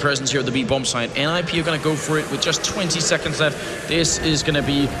heavy presence here at the B bomb side. NIP are gonna go for it with just 20 seconds left. This is gonna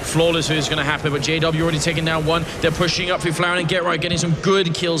be flawless. It's gonna happen. But JW already taken down one. They're pushing up Fiflaren and Get Right, getting some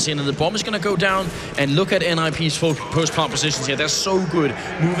good kills in, and the bomb is gonna go down. And look at NIP's post-plant positions here. They're so good.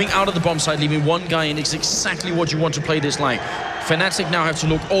 Moving out of the bomb side, leaving one guy in is exactly what you want to play this like. Fnatic now have to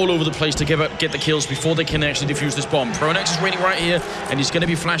look all over the place to get the kills before they can actually defuse this bomb. Pronax is waiting right here, and he's going to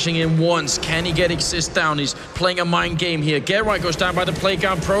be flashing in once. Can he get Exist down? He's playing a mind game here. Get Right goes down by the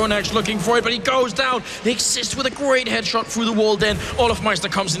playground. Pronax looking for it, but he goes down. Exist with a great headshot through the wall then. Olofmeister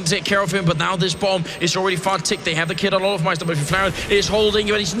comes in to take care of him, but now this bomb is already far ticked. They have the kid on Olofmeister, but Fiflaren is holding,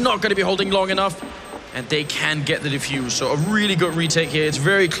 but he's not going to be holding long enough. And they can get the defuse. So a really good retake here. It's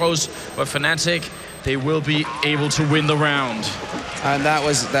very close, but Fnatic, they will be able to win the round. And that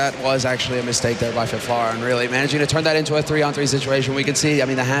was actually a mistake there by Fiflaren, really managing to turn that into a 3-on-3 situation. We can see, I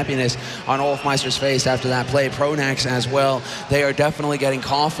mean, the happiness on Olofmeister's face after that play. Pronax as well. They are definitely getting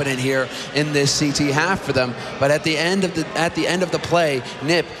confident here in this CT half for them. But at the end of the play,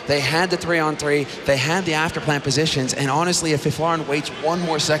 Nip, they had the 3-on-3, they had the afterplant positions, and honestly, if Fiflaren waits one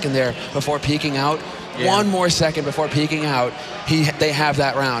more second there before peeking out, one more second before peeking out, they have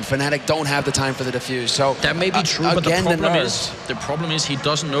that round. Fnatic don't have the time for the defuse. So that may be true, but the problem is he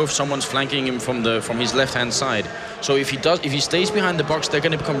doesn't know if someone's flanking him from his left-hand side. So if he stays behind the box, they're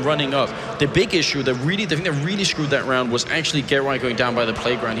going to become running up. The big issue, the thing that really screwed that round was actually Get Right going down by the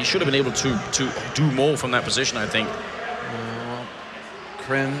playground. He should have been able to do more from that position, I think.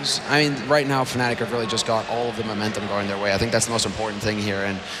 Crims, I mean, right now Fnatic have really just got all of the momentum going their way. I think that's the most important thing here.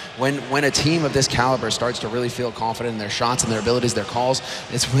 And when a team of this caliber starts to really feel confident in their shots and their abilities, their calls,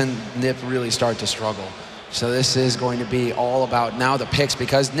 it's when Nip really start to struggle. So this is going to be all about now the picks,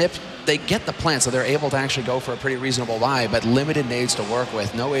 because Nip, they get the plant, so they're able to actually go for a pretty reasonable buy, but limited nades to work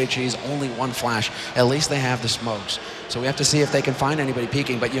with. No HEs, only one flash. At least they have the smokes. So we have to see if they can find anybody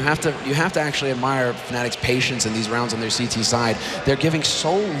peeking, but you have to actually admire Fnatic's patience in these rounds on their CT side. They're giving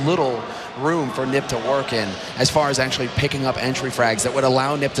so little room for Nip to work in as far as actually picking up entry frags that would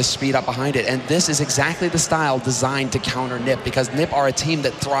allow Nip to speed up behind it. And this is exactly the style designed to counter Nip, because Nip are a team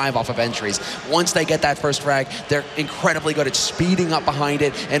that thrive off of entries. Once they get that first frag, they're incredibly good at speeding up behind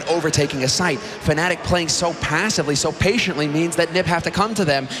it and overtaking a site. Fnatic playing so passively, so patiently, means that Nip have to come to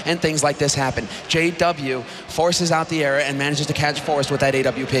them, and things like this happen. JW forces out the error and manages to catch Forrest with that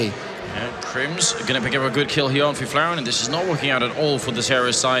AWP. Yeah, Crims going to pick up a good kill here on Fiflaren, and this is not working out at all for the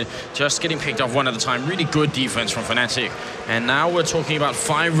terrorist side. Just getting picked off one at a time. Really good defense from Fnatic. And now we're talking about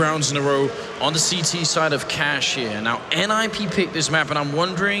 5 rounds in a row on the CT side of Cash here. Now, NIP picked this map, and I'm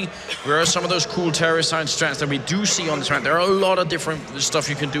wondering where are some of those cool terrorist side strats that we do see on this map. There are a lot of different stuff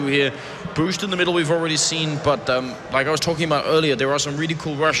you can do here. Boost in the middle we've already seen, but like I was talking about earlier, there are some really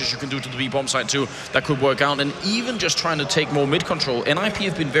cool rushes you can do to the B-bomb side too that could work out. And even just trying to take more mid-control, NIP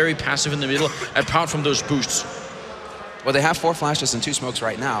have been very passive in the middle, apart from those boosts. Well, they have 4 flashes and 2 smokes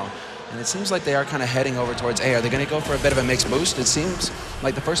right now, and it seems like they are kind of heading over towards A. Are they going to go for a bit of a mixed boost? It seems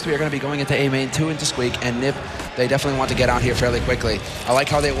like the first 3 are going to be going into A main, 2 into Squeak, and Nip, they definitely want to get out here fairly quickly. I like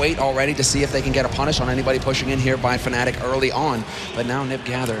how they wait already to see if they can get a punish on anybody pushing in here by Fnatic early on, but now Nip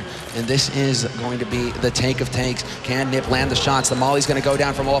gather, and this is going to be the take of takes. Can Nip land the shots? The molly's going to go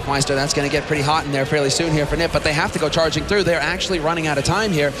down from Olofmeister. That's going to get pretty hot in there fairly soon here for Nip, but they have to go charging through. They're actually running out of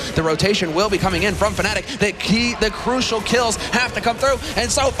time here. The rotation will be coming in from Fnatic. The crucial kills have to come through,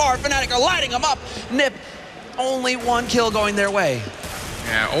 and so far Fnatic are lighting them up. Nip, only 1 kill going their way.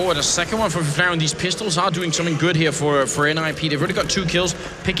 Yeah, and a second one for Fnatic. These pistols are doing something good here for NIP. They've already got 2 kills.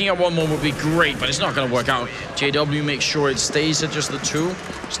 Picking up one more would be great, but it's not going to work out. JW makes sure it stays at just the 2.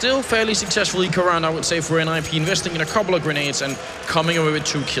 Still fairly successful eco round, I would say, for NIP, investing in a couple of grenades and coming away with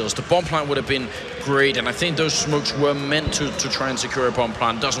 2 kills. The bomb plant would have been great, and I think those smokes were meant to try and secure a bomb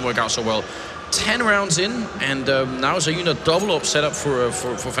plant. Doesn't work out so well. 10 rounds in, and now it's a unit double up setup for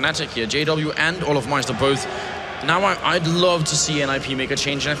Fnatic here. JW and Olofmeister both. Now I'd love to see NIP make a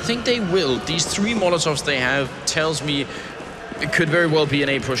change, and I think they will. These 3 Molotovs they have tells me it could very well be an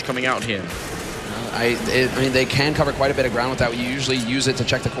A push coming out here. I mean, they can cover quite a bit of ground with that. You usually use it to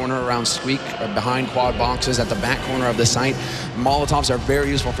check the corner around Squeak, or behind quad boxes at the back corner of the site. Molotovs are very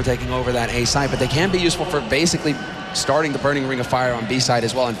useful for taking over that A site, but they can be useful for basically starting the burning ring of fire on B side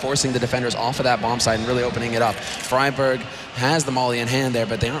as well and forcing the defenders off of that bomb site and really opening it up. Freiburg has the molly in hand there,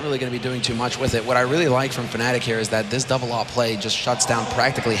 but they aren't really going to be doing too much with it. What I really like from Fnatic here is that this double op play just shuts down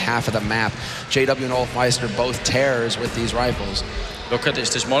practically half of the map. JW and Olofmeister both terrors with these rifles. Look at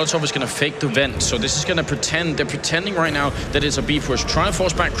this. This Molotov is going to fake the vent. So this is going to pretend. They're pretending right now that it's a B push. Try and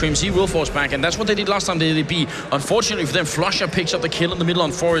force back Crims. He will force back. And that's what they did last time they did B. Unfortunately for them, Flusher picks up the kill in the middle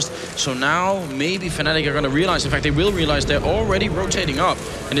on Forest. So now maybe Fnatic are going to realize. In fact, they will realize they're already rotating up.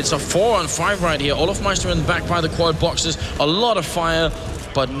 And it's a 4-on-5 right here. Olofmeister in the back by the quad boxes. A lot of fire,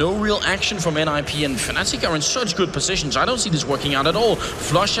 but no real action from NIP, and Fnatic are in such good positions. I don't see this working out at all.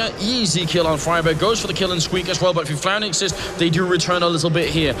 Flusher, easy kill on Freiburg, goes for the kill and Squeak as well, but if Fnatic says they do return a little bit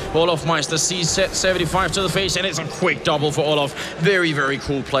here. Olofmeister sees set 75 to the face, and it's a quick double for Olof. Very, very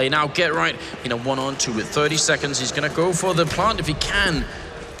cool play. Now Get Right in a 1-on-2 with 30 seconds. He's going to go for the plant if he can.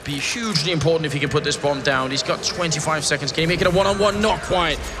 Be hugely important if he can put this bomb down. He's got 25 seconds. Can he make it a 1-on-1? Not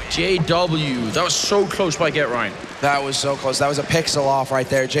quite. JW, that was so close by Get Right. That was so close. That was a pixel off right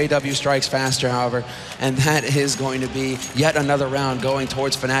there. JW strikes faster, however, and that is going to be yet another round going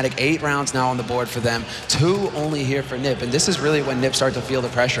towards Fnatic. 8 rounds now on the board for them. 2 only here for NIP, and this is really when NIP start to feel the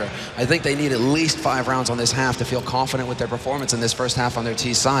pressure. I think they need at least 5 rounds on this half to feel confident with their performance in this first half on their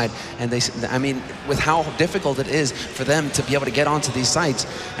T side. And they, I mean, with how difficult it is for them to be able to get onto these sites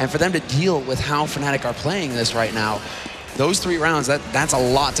and for them to deal with how Fnatic are playing this right now, those 3 rounds, that's a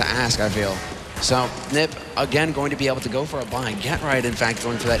lot to ask, I feel. So NIP, again, going to be able to go for a buy. Get Right, in fact,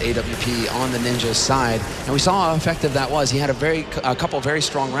 going for that AWP on the Ninja's side. And we saw how effective that was. He had a couple very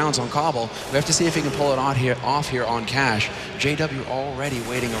strong rounds on Cobble. We have to see if he can pull it off here on Cash. JW already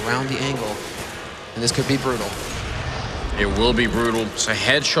waiting around the angle. And this could be brutal. It will be brutal. It's a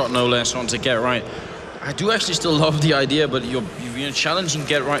headshot, no less, on to Get Right. I do actually still love the idea, but you're challenging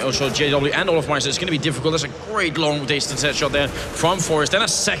Get Right, also JW and Olofmeister. It's going to be difficult. That's a great long distance headshot there from Forest. Then a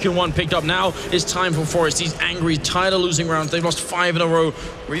second one picked up. Now it's time for Forest. He's angry, tired of losing rounds. They've lost 5 in a row,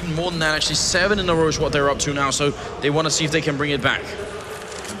 or even more than that, actually 7 in a row is what they're up to now. So they want to see if they can bring it back.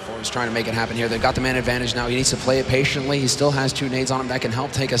 He's trying to make it happen here. They've got the man advantage now. He needs to play it patiently. He still has 2 nades on him that can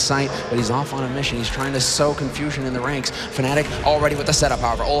help take a site, but he's off on a mission. He's trying to sow confusion in the ranks. Fnatic already with the setup,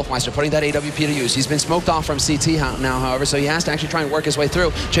 however. Olofmeister putting that AWP to use. He's been smoked off from CT now, however, so he has to actually try and work his way through.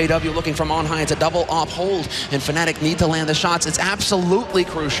 JW looking from on high. It's a double op hold, and Fnatic need to land the shots. It's absolutely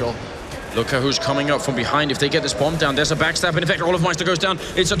crucial. Look at who's coming up from behind. If they get this bomb down, there's a backstab. And in fact, Olofmeister goes down.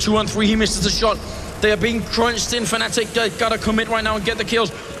 It's a 2-on-3. He misses the shot. They are being crunched in. Fnatic gotta commit right now and get the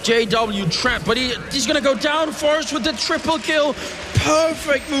kills. JW trapped, but he's gonna go down. Forest with the triple kill.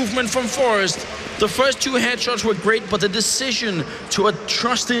 Perfect movement from Forest. The first 2 headshots were great, but the decision to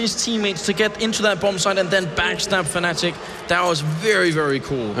trust in his teammates to get into that bomb site and then backstab Fnatic, that was very, very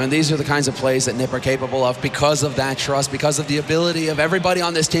cool. And these are the kinds of plays that NIP are capable of because of that trust, because of the ability of everybody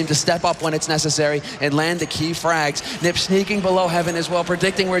on this team to step up when it's necessary and land the key frags. NIP sneaking below heaven as well,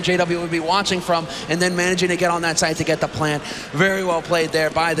 predicting where JW would be watching from, and then managing to get on that site to get the plant. Very well played there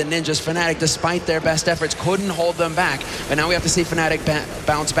by the Ninjas. Fnatic, despite their best efforts, couldn't hold them back. But now we have to see Fnatic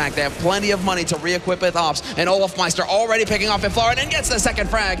bounce back. They have plenty of money to re-equip with ops, and Olofmeister already picking off in Florida and gets the second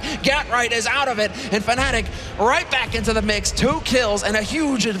frag. Get Right is out of it, and Fnatic right back into the mix. 2 kills and a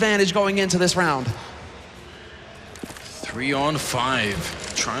huge advantage going into this round.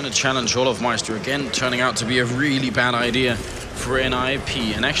 3-on-5. Trying to challenge Olofmeister again, turning out to be a really bad idea for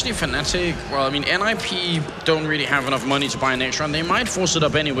NIP. And actually Fnatic, well, I mean, NIP don't really have enough money to buy an extra round. They might force it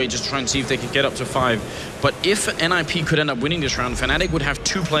up anyway, just to try and see if they can get up to 5. But if NIP could end up winning this round, Fnatic would have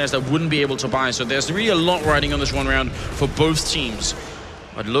 2 players that wouldn't be able to buy. So there's really a lot riding on this one round for both teams.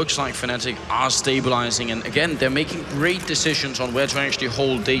 But looks like Fnatic are stabilizing, and again, they're making great decisions on where to actually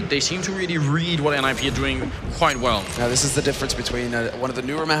hold. They seem to really read what NIP are doing quite well. Now, this is the difference between one of the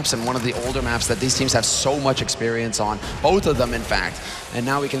newer maps and one of the older maps that these teams have so much experience on. Both of them, in fact. And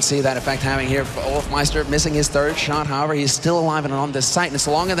now we can see that effect having here. Olofmeister missing his third shot. However, he's still alive and on this site. And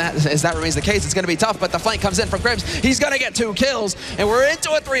so long as that remains the case, it's going to be tough. But the flank comes in from Crims. He's going to get 2 kills. And we're into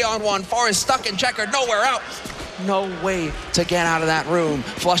a 3-on-1. Forest stuck in checkered, nowhere out. No way to get out of that room.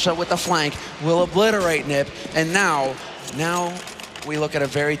 Flusha with the flank will obliterate NiP. And now we look at a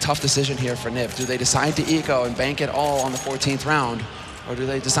very tough decision here for NiP. Do they decide to eco and bank it all on the 14th round? Or do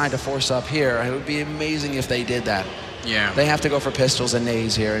they decide to force up here? It would be amazing if they did that. Yeah. They have to go for pistols and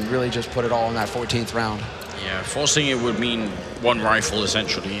nades here and really just put it all in that 14th round. Yeah, forcing it would mean 1 rifle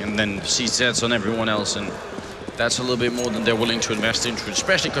essentially, and then CZs on everyone else, and that's a little bit more than they're willing to invest into it,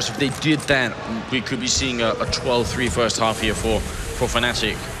 especially because if they did that, we could be seeing a 12-3 first half here for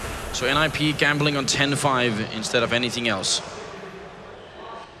Fnatic. So NIP gambling on 10-5 instead of anything else.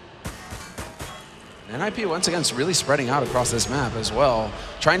 NIP once again is really spreading out across this map as well.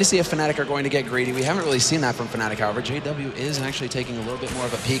 Trying to see if Fnatic are going to get greedy. We haven't really seen that from Fnatic, however. JW is actually taking a little bit more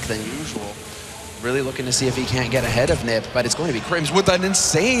of a peek than usual. Really looking to see if he can't get ahead of NiP, but it's going to be Crims with an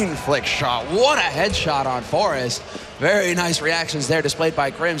insane flick shot. What a headshot on Forest. Very nice reactions there displayed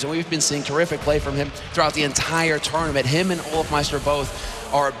by Crims, and we've been seeing terrific play from him throughout the entire tournament. Him and Olofmeister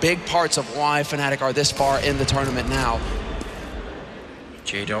both are big parts of why Fnatic are this far in the tournament now.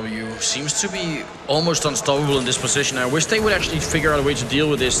 JW seems to be almost unstoppable in this position. I wish they would actually figure out a way to deal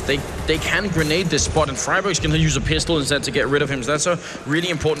with this. They can grenade this spot, and Freiburg's going to use a pistol instead to get rid of him. So that's a really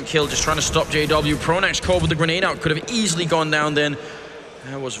important kill, just trying to stop JW. Pronax caught with the grenade out, could have easily gone down then.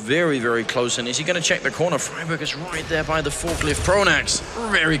 That was very, very close. And is he going to check the corner? Freiburg is right there by the forklift. Pronax,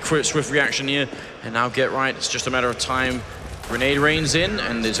 very quick, swift reaction here. And now get right. It's just a matter of time. Grenade rains in,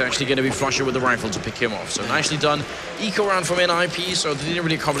 and it's actually going to be Flusha with the rifle to pick him off. So nicely done. Eco round from NIP, so they didn't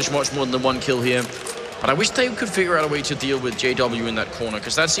really accomplish much more than the 1 kill here. But I wish they could figure out a way to deal with JW in that corner,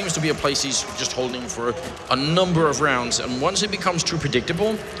 because that seems to be a place he's just holding for a number of rounds. And once it becomes too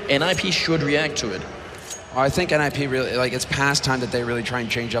predictable, NIP should react to it. I think NIP really, it's past time that they really try and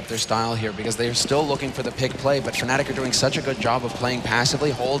change up their style here, because they're still looking for the pick play, but Fnatic are doing such a good job of playing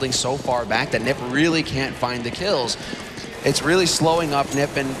passively, holding so far back that NiP really can't find the kills. It's really slowing up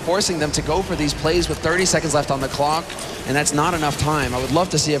NiP and forcing them to go for these plays with 30 seconds left on the clock, and that's not enough time. I would love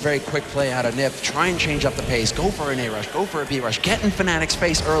to see a very quick play out of NiP. Try and change up the pace. Go for an A rush. Go for a B rush. Get in Fnatic's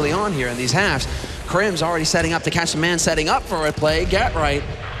face early on here in these halves. Crims already setting up to catch the man, setting up for a play. Get right.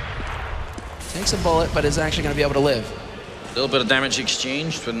 Takes a bullet, but is actually going to be able to live. A little bit of damage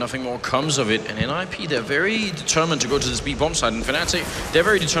exchanged, but nothing more comes of it. And NIP, they're very determined to go to this B bomb side. And Fnatic, they're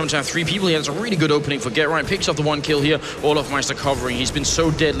very determined to have 3 people here. It's a really good opening for Get Right. Picks up the 1 kill here. Olofmeister covering. He's been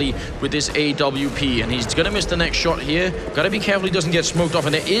so deadly with this AWP. And he's going to miss the next shot here. Got to be careful he doesn't get smoked off.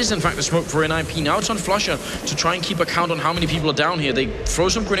 And there is, in fact, a smoke for NIP. Now it's on Flusha to try and keep a count on how many people are down here. They throw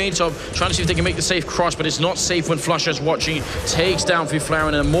some grenades up, trying to see if they can make the safe cross. But it's not safe when Flusha's watching. Takes down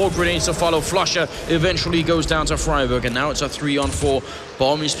Fiflaren, and more grenades to follow. Flusha eventually goes down to Freiburg. And now it's a 3-on-4.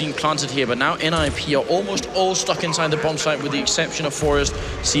 Bomb is being planted here, but now NIP are almost all stuck inside the bomb site with the exception of Forest.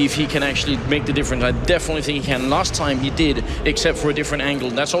 See if he can actually make the difference. I definitely think he can. Last time he did, except for a different angle.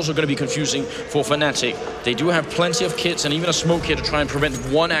 That's also going to be confusing for Fnatic. They do have plenty of kits and even a smoke kit to try and prevent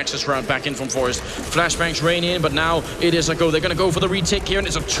 1 access round back in from Forest. Flashbangs rain in, but now it is a go. They're going to go for the retake here, and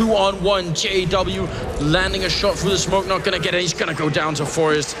it's a 2-on-1. JW landing a shot through the smoke, not going to get it. He's going to go down to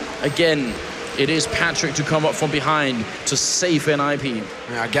Forest again. It is Patrick to come up from behind to save NIP.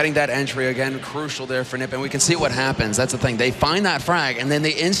 Yeah, getting that entry again, crucial there for NiP, and we can see what happens. That's the thing. They find that frag, and then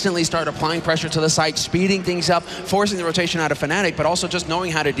they instantly start applying pressure to the site, speeding things up, forcing the rotation out of Fnatic, but also just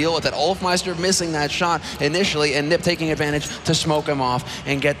knowing how to deal with it. Olofmeister missing that shot initially, and NiP taking advantage to smoke him off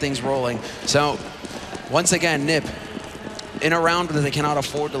and get things rolling. So, once again, NiP, in a round that they cannot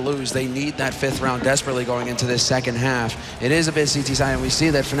afford to lose, they need that 5th round desperately going into this second half. It is a bit CT side, and we see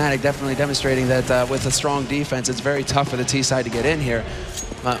that Fnatic definitely demonstrating that with a strong defense, it's very tough for the T side to get in here.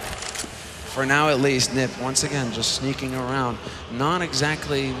 But for now, at least, NiP, once again, just sneaking around. Not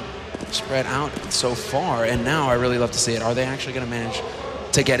exactly spread out so far, and now I really love to see it. Are they actually going to manage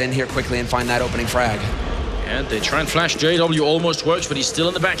to get in here quickly and find that opening frag? And they try and flash. JW almost works, but he's still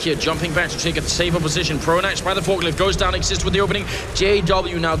in the back here, jumping back to take a safer position. Pronax by the forklift, goes down, exists with the opening.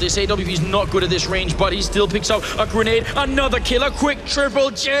 JW now, this AWP is not good at this range, but he still picks up a grenade. Another kill, a quick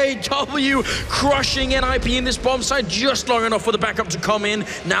triple. JW crushing NIP in this bomb site just long enough for the backup to come in.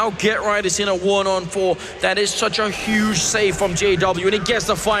 Now Get Right is in a 1-on-4. That is such a huge save from JW, and he gets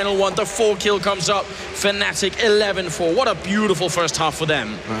the final one. The 4 kill comes up. Fnatic 11-4. What a beautiful first half for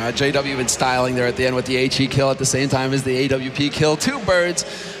them. JW been styling there at the end with the HE kill at the same time as the AWP kill. 2 birds,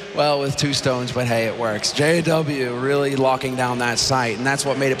 well, with 2 stones, but hey, it works. JW really locking down that site, and that's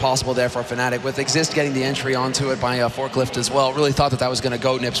what made it possible there for Fnatic. With Exist getting the entry onto it by a forklift as well, really thought that that was going to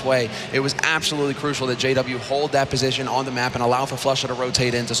go Nip's way. It was absolutely crucial that JW hold that position on the map and allow for Flusha to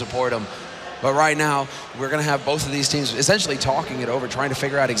rotate in to support him. But right now, we're going to have both of these teams essentially talking it over, trying to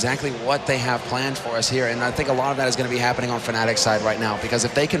figure out exactly what they have planned for us here. And I think a lot of that is going to be happening on Fnatic's side right now, because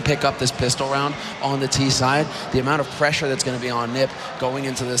if they can pick up this pistol round on the T side, the amount of pressure that's going to be on Nip going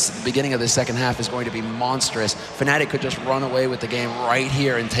into this beginning of the second half is going to be monstrous. Fnatic could just run away with the game right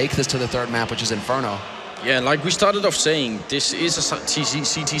here and take this to the third map, which is Inferno. Yeah, like we started off saying, this is a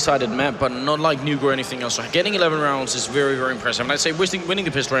CT-sided map, but not like Nuke or anything else. So getting 11 rounds is very, very impressive. And I'd say winning the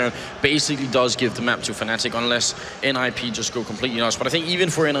pistol round basically does give the map to Fnatic, unless NIP just go completely nuts. But I think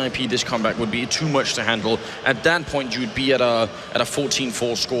even for NIP, this comeback would be too much to handle. At that point, you'd be at a 14-4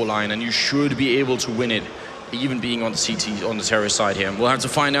 scoreline, and you should be able to win it, even being on the CT, on the terrorist side here. We'll have to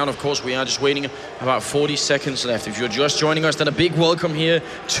find out, of course. We are just waiting about 40 seconds left. If you're just joining us, then a big welcome here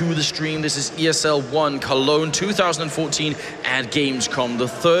to the stream. This is ESL 1 Cologne 2014 at Gamescom, the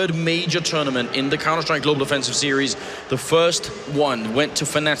 3rd major tournament in the Counter-Strike Global Offensive Series. The first one went to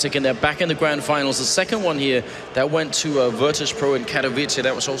Fnatic, and they're back in the grand finals. The second one here, that went to Virtus Pro in Katowice.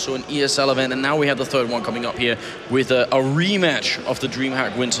 That was also an ESL event, and now we have the 3rd one coming up here with a rematch of the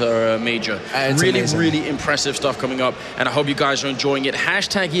DreamHack Winter Major. Really impressive stuff coming up, and I hope you guys are enjoying it.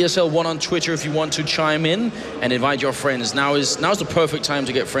 Hashtag ESL1 on Twitter if you want to chime in and invite your friends. Now's the perfect time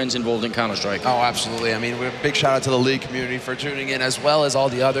to get friends involved in Counter-Strike. Oh, absolutely. I mean, big shout out to the league community for tuning in, as well as all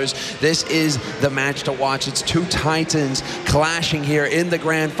the others. This is the match to watch. It's 2 titans clashing here in the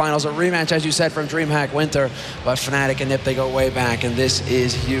grand finals. A rematch, as you said, from DreamHack Winter, but Fnatic and Nip, they go way back, and this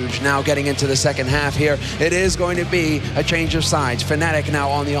is huge. Now getting into the second half here, it is going to be a change of sides. Fnatic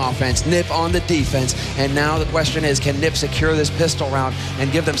now on the offense, Nip on the defense, and now the question is, can Nip secure this pistol round and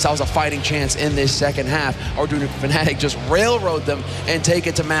give themselves a fighting chance in this second half, or do Fnatic just railroad them and take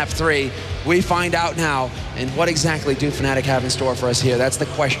it to map 3? We find out now. And what exactly do Fnatic have in store for us here? That's the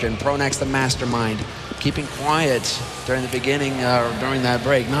question. Pronax, the mastermind, keeping quiet during the beginning, during that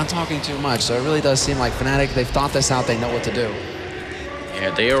break, not talking too much. So it really does seem like Fnatic, they've thought this out, they know what to do. Yeah,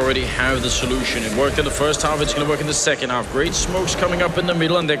 they already have the solution. It worked in the first half, it's going to work in the second half. Great smokes coming up in the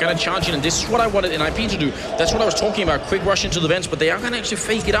middle, and they're going to charge in. And this is what I wanted NIP to do. That's what I was talking about, quick rush into the vents, but they are going to actually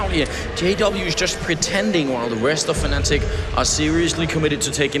fake it out here. JW is just pretending, while the rest of Fnatic are seriously committed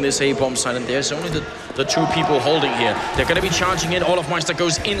to taking this A-bomb side, and there's only the 2 people holding here. They're going to be charging in. Olofmeister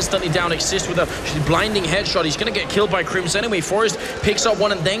goes instantly down, Exist with a blinding headshot. He's going to get killed by Crims anyway. Forrest picks up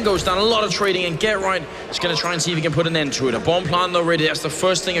one and then goes down. A lot of trading, and Get Right is going to try and see if he can put an end to it. A bomb plant already. That's the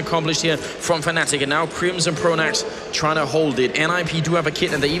first thing accomplished here from Fnatic, and now Crims and Pronax trying to hold it. NIP do have a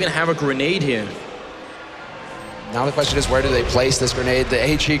kit, and they even have a grenade here. Now the question is, where do they place this grenade? The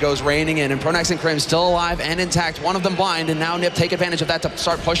HE goes raining in, and Pronax and Crims still alive and intact. One of them blind, and now Nip take advantage of that to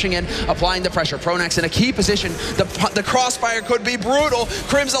start pushing in, applying the pressure. Pronax in a key position. The crossfire could be brutal.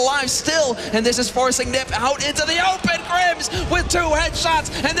 Crims alive still, and this is forcing Nip out into the open. Crims with 2 headshots,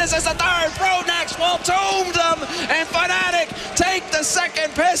 and this is the 3rd. Pronax will tomb them, and Fnatic take the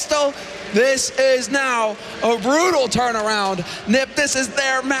 2nd pistol. This is now a brutal turnaround. Nip, this is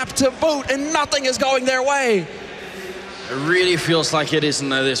their map to boot, and nothing is going their way. It really feels like it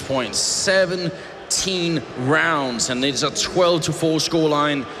isn't at this point. 17 rounds, and it's a 12-4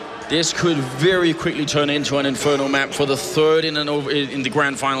 scoreline. This could very quickly turn into an Inferno map for the 3rd in the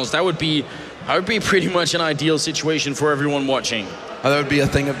grand finals. That would be pretty much an ideal situation for everyone watching. That would be a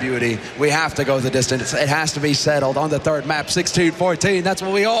thing of beauty. We have to go the distance. It has to be settled on the 3rd map, 16-14. That's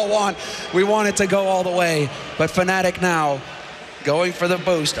what we all want. We want it to go all the way. But Fnatic now going for the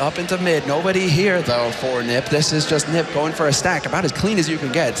boost up into mid. Nobody here, though, for Nip. This is just Nip going for a stack, about as clean as you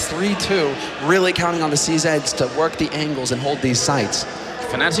can get. 3-2, really counting on the CZs to work the angles and hold these sites.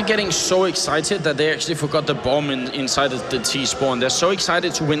 Fnatic getting so excited that they actually forgot the bomb inside the T-spawn. They're so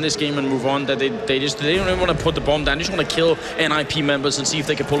excited to win this game and move on that they don't even want to put the bomb down. They just want to kill NIP members and see if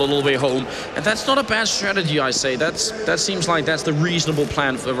they can pull a little way home. And that's not a bad strategy, I say. That seems like that's the reasonable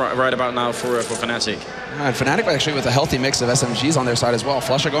plan for right about now for Fnatic. And Fnatic actually with a healthy mix of SMGs on their side as well.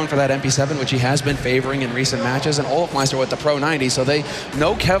 Flusha going for that MP7, which he has been favoring in recent matches, and Olofmeister with the Pro 90. So they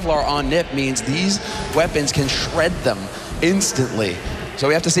know Kevlar on Nip means these weapons can shred them instantly. So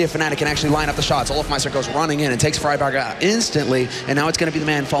we have to see if Fnatic can actually line up the shots. Olofmeister goes running in and takes Freiberg out instantly, and now it's going to be the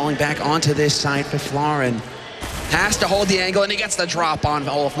man falling back onto this side. Fiflaren has to hold the angle, and he gets the drop on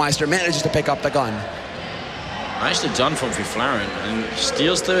Olofmeister, manages to pick up the gun. Nicely done from Fiflaren, and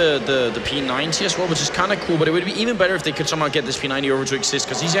steals the P90 as well, which is kind of cool, but it would be even better if they could somehow get this P90 over to Exist,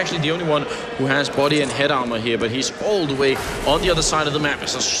 because he's actually the only one who has body and head armor here, but he's all the way on the other side of the map.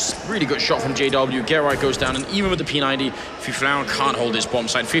 It's a really good shot from JW. Geralt goes down, and even with the P90, Fiflaren can't hold this bomb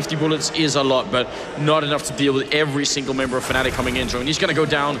site. 50 bullets is a lot, but not enough to deal with every single member of Fnatic coming into him. And he's going to go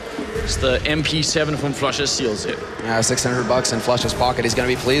down. It's the MP7 from Flusha seals it. $600 in Flusha's pocket. He's going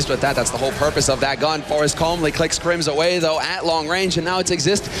to be pleased with that. That's the whole purpose of that gun. Forrest calmly clicks Crims away, though, at long range, and now it's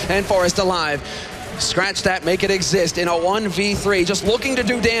Exist and Forrest alive. Scratch that, make it Exist in a 1v3, just looking to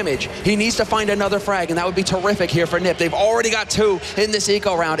do damage. He needs to find another frag, and that would be terrific here for Nip. They've already got 2 in this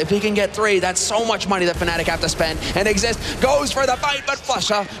eco round. If he can get 3, that's so much money that Fnatic have to spend. And Exist goes for the fight, but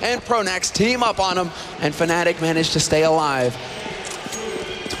Flusha and Pronax team up on him, and Fnatic managed to stay alive.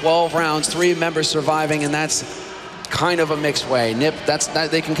 12 rounds, 3 members surviving, and that's kind of a mixed way. Nip,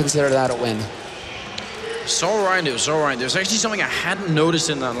 they can consider that a win. It's all right, it was all right. There's actually something I hadn't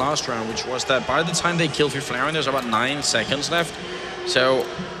noticed in that last round, which was that by the time they killed Fiflaren, there's about 9 seconds left. So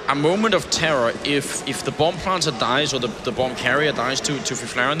a moment of terror, if the bomb planter dies or the bomb carrier dies to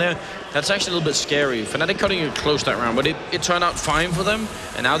Fiflaren there, that's actually a little bit scary. Fnatic cutting it close that round, but it turned out fine for them.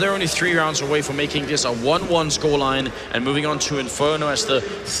 And now they're only 3 rounds away from making this a 1-1 scoreline and moving on to Inferno as the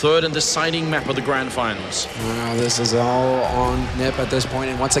 3rd and deciding map of the grand finals. Wow, this is all on Nip at this point,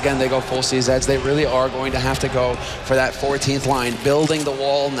 and once again they go full CZs. They really are going to have to go for that 14th line, building the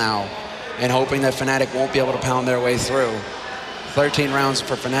wall now and hoping that Fnatic won't be able to pound their way through. 13 rounds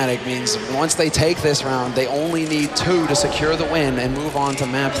for Fnatic means once they take this round, they only need 2 to secure the win and move on to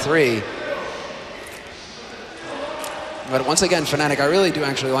map 3. But once again, Fnatic, I really do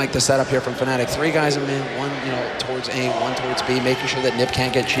actually like the setup here from Fnatic. 3 guys in mid, 1 towards A, 1 towards B, making sure that Nip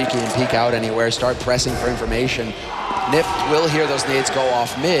can't get cheeky and peek out anywhere, start pressing for information. Nip will hear those nades go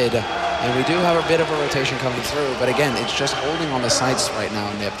off mid, and we do have a bit of a rotation coming through, but again, it's just holding on the sites right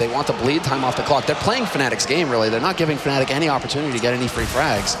now, Nip. They want the bleed time off the clock. They're playing Fnatic's game, really. They're not giving Fnatic any opportunity to get any free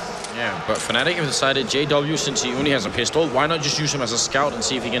frags. Yeah, but Fnatic have decided JW, since he only has a pistol, why not just use him as a scout and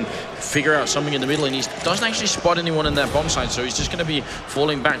see if he can figure out something in the middle, and he doesn't actually spot anyone in that bomb site, so he's just going to be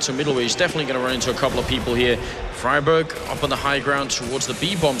falling back to middle, where he's definitely going to run into a couple of people here. Freiberg up on the high ground towards the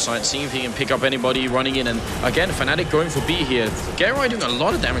B bomb site, seeing if he can pick up anybody running in, and again, Fnatic going for B here. Geralt doing a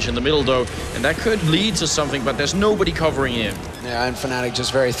lot of damage in the middle, though, and that could lead to something, but there's nobody covering him. Yeah, and Fnatic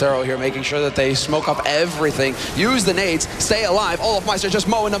just very thorough here, making sure that they smoke up everything, use the nades, stay alive. Olofmeister just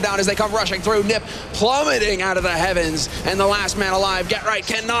mowing them down as they come rushing through. Nip plummeting out of the heavens, and the last man alive, Get Right,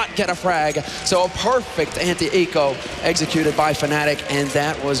 cannot get a frag. So a perfect anti-eco executed by Fnatic, and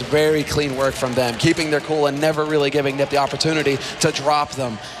that was very clean work from them, keeping their cool and never really giving Nip the opportunity to drop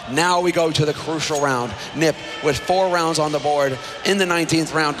them. Now we go to the crucial round. Nip with 4 rounds on the board in the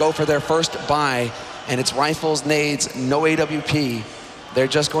 19th round, go for their first buy. And it's rifles, nades, no AWP. They're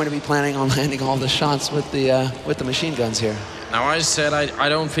just going to be planning on landing all the shots with the machine guns here. Now, I said I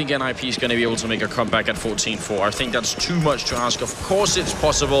don't think NIP is going to be able to make a comeback at 14-4. I think that's too much to ask. Of course it's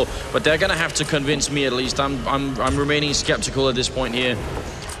possible, but they're going to have to convince me at least. I'm remaining skeptical at this point here.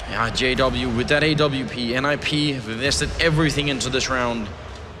 Yeah, JW with that AWP, NIP have invested everything into this round.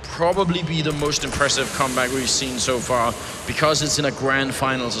 Probably be the most impressive comeback we've seen so far, because it's in a grand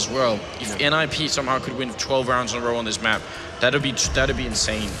finals as well. If NIP somehow could win 12 rounds in a row on this map, that'd be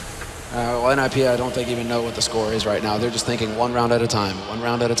insane. Well, NIP, I don't think even know what the score is right now. They're just thinking 1 round at a time, 1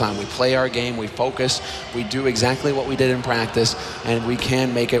 round at a time. We play our game, we focus, we do exactly what we did in practice, and we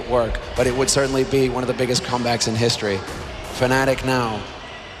can make it work. But it would certainly be one of the biggest comebacks in history. Fnatic now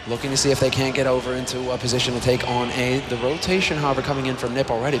looking to see if they can't get over into a position to take on A. The rotation, however, coming in from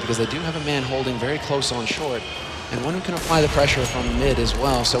Nip already, because they do have a man holding very close on short, and one who can apply the pressure from mid as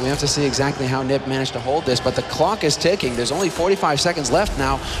well. So we have to see exactly how Nip managed to hold this, but the clock is ticking. There's only 45 seconds left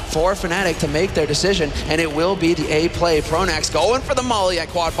now for Fnatic to make their decision, and it will be the A play. Pronax going for the molly at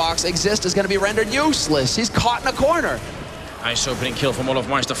quad box. Exist is going to be rendered useless. He's caught in a corner. Nice opening kill from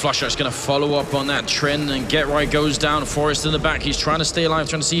Olofmeister. Flusher is going to follow up on that trend, and Get Right goes down. Forrest in the back. He's trying to stay alive,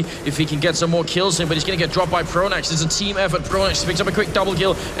 trying to see if he can get some more kills in, but he's going to get dropped by Pronax. It's a team effort. Pronax picks up a quick double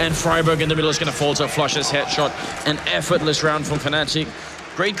kill, and Freiburg in the middle is going to fall to Flusher's headshot. An effortless round from Fnatic.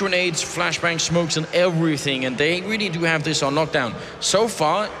 Great grenades, flashbang, smokes, and everything, and they really do have this on lockdown. So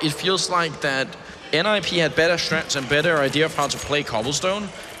far, it feels like that NIP had better strats and better idea of how to play Cobblestone.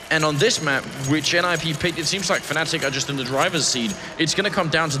 And on this map, which NIP picked, it seems like Fnatic are just in the driver's seat. It's going to come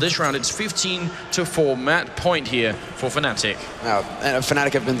down to this round. It's 15-4. Matt point here for Fnatic. Now,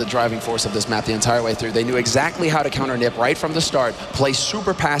 Fnatic have been the driving force of this map the entire way through. They knew exactly how to counter NIP right from the start, play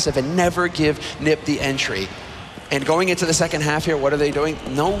super passive, and never give NIP the entry. And going into the second half here, what are they doing?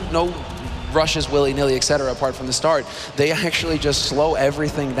 No rushes willy-nilly, etc. apart from the start. They actually just slow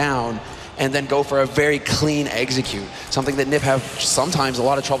everything down and then go for a very clean execute. Something that NIP have sometimes a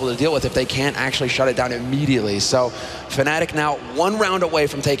lot of trouble to deal with if they can't actually shut it down immediately. So Fnatic now 1 round away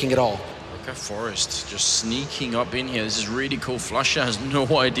from taking it all. Look at Forrest just sneaking up in here. This is really cool. Flusher has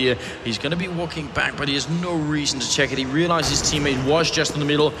no idea. He's going to be walking back, but he has no reason to check it. He realized his teammate was just in the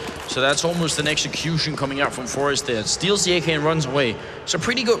middle, so that's almost an execution coming out from Forrest there. Steals the AK and runs away. It's a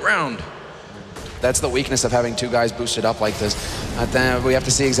pretty good round. That's the weakness of having 2 guys boosted up like this. Then we have to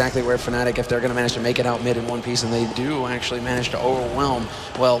see exactly where Fnatic, if they're going to manage to make it out mid in one piece, and they do actually manage to overwhelm,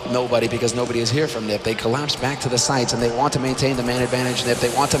 well, nobody, because nobody is here from NIP. They collapse back to the sites, and they want to maintain the man advantage NIP.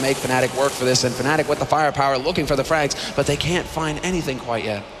 They want to make Fnatic work for this, and Fnatic with the firepower looking for the frags, but they can't find anything quite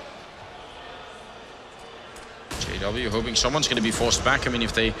yet. JW hoping someone's going to be forced back. I mean,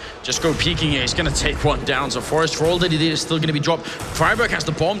 if they just go peeking here, he's going to take one down. So Forrest, for all that he did, is still going to be dropped. Freiburg has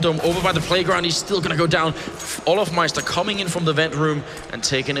the bomb dome over by the playground. He's still going to go down. Olofmeister coming in from the vent room and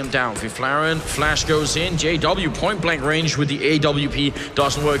taking him down. Fiflaren, flash goes in. JW point blank range with the AWP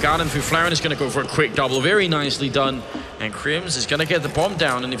doesn't work out. And Fiflaren is going to go for a quick double. Very nicely done. And Crims is going to get the bomb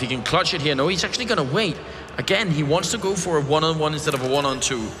down. And if he can clutch it here, no, he's actually going to wait. Again, he wants to go for a one-on-one instead of a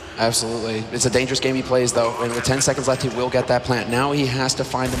one-on-two. Absolutely. It's a dangerous game he plays, though. And with 10 seconds left, he will get that plant. Now he has to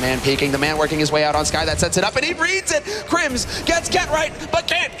find the man peeking. The man working his way out on Sky. That sets it up, and he reads it. Crims gets Get Right, but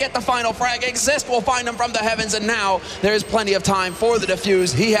can't get the final frag. Exist will find him from the heavens, and now there's plenty of time for the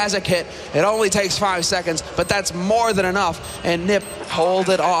defuse. He has a kit. It only takes 5 seconds, but that's more than enough. And NIP hold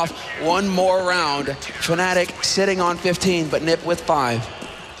it off. 1 more round. Fnatic sitting on 15, but NIP with 5.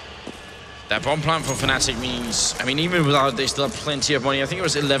 That bomb plant for Fnatic means, I mean, even without it, they still have plenty of money. I think it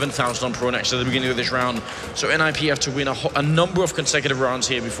was 11,000 on Pronax at the beginning of this round. So NIP have to win a number of consecutive rounds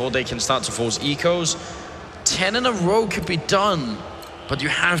here before they can start to force ecos. 10 in a row could be done, but you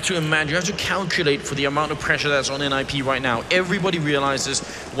have to imagine, you have to calculate for the amount of pressure that's on NIP right now. Everybody realizes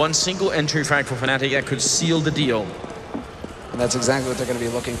one single entry frag for Fnatic that could seal the deal. And that's exactly what they're going to be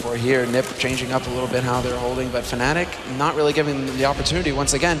looking for here. NIP changing up a little bit how they're holding, but Fnatic not really giving them the opportunity.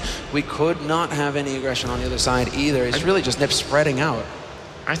 Once again, we could not have any aggression on the other side either. It's really just NIP spreading out.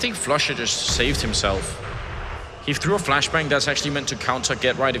 I think Flusher just saved himself. He threw a flashbang that's actually meant to counter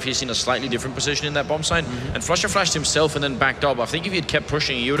Get Right if he's in a slightly different position in that bomb site. And Flusher flashed himself and then backed up. I think if he had kept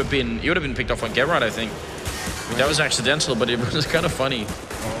pushing, he would have been picked off on Get Right, I think. That was accidental, but it was kind of funny.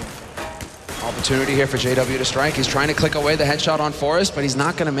 Opportunity here for JW to strike. He's trying to click away the headshot on Forrest, but he's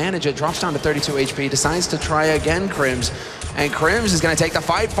not going to manage it. Drops down to 32 HP, decides to try again, Crims. And Crims is going to take the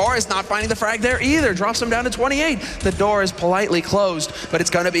fight. Forrest not finding the frag there either. Drops him down to 28. The door is politely closed, but it's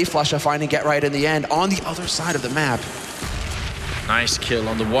going to be Flusher finding Get Right in the end on the other side of the map. Nice kill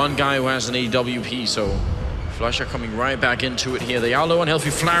on the one guy who has an AWP, so Flusher coming right back into it here. They are low on health.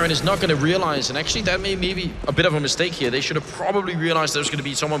 Flarin is not going to realize, and actually that may be a bit of a mistake here. They should have probably realized there was going to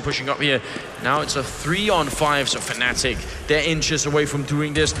be someone pushing up here. Now it's a 3-on-5, so Fnatic, they're inches away from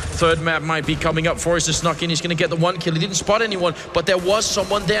doing this. Third map might be coming up. Forrest is snuck in. He's going to get the 1 kill. He didn't spot anyone, but there was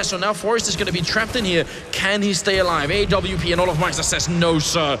someone there, so now Forrest is going to be trapped in here. Can he stay alive? AWP and Olofmeister says no,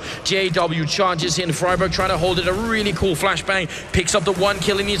 sir. JW charges in. Freiburg trying to hold it. A really cool flashbang. Picks up the 1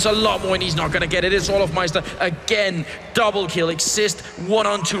 kill. He needs a lot more, and he's not going to get it. It's Olofmeister again. Double kill. Exist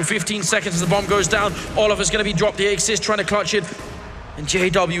 1-on-2. 15 seconds as the bomb goes down. Olaf is going to be dropped here. Exist trying to clutch it. And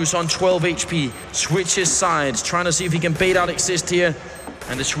JW's on 12 HP. Switches sides. Trying to see if he can bait out Exist here.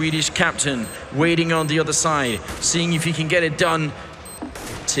 And the Swedish captain waiting on the other side. Seeing if he can get it done.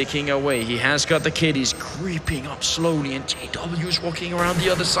 Ticking away. He has got the kid. He's creeping up slowly, and JW is walking around the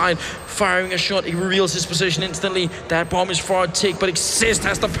other side, firing a shot. He reveals his position instantly. That bomb is far tick, but Exist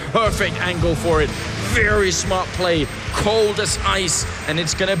has the perfect angle for it. Very smart play, cold as ice, and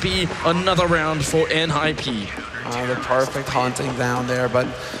it's gonna be another round for NIP. The perfect hunting down there, but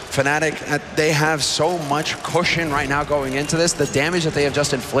Fnatic, they have so much cushion right now going into this. The damage that they have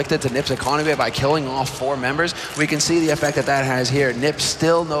just inflicted to NiP's economy by killing off 4 members, we can see the effect that that has here. NiP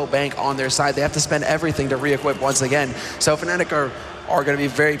still no bank on their side. They have to spend everything to re-equip once again. So Fnatic are going to be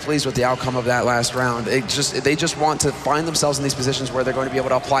very pleased with the outcome of that last round. They just want to find themselves in these positions where they're going to be able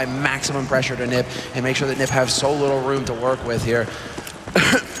to apply maximum pressure to NiP and make sure that NiP have so little room to work with here.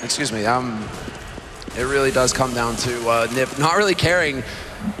 Excuse me. It really does come down to NiP not really caring,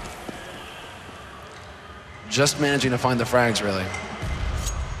 just managing to find the frags, really.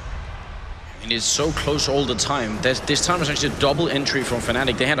 And it's so close all the time. This time was actually a double entry from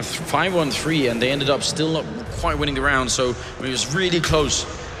Fnatic. They had a 5-1-3 and they ended up still not quite winning the round, so it was really close.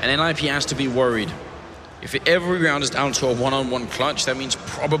 And NIP has to be worried. If every round is down to a one-on-one clutch, that means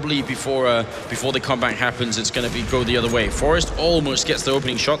probably before the comeback happens, it's going to go the other way. Forest almost gets the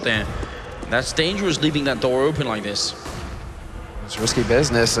opening shot there. That's dangerous, leaving that door open like this. It's risky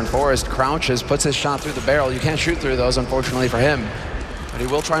business, and Forest crouches, puts his shot through the barrel. You can't shoot through those, unfortunately for him, but he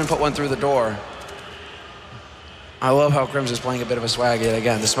will try and put one through the door. I love how Crims is playing a bit of a swag yet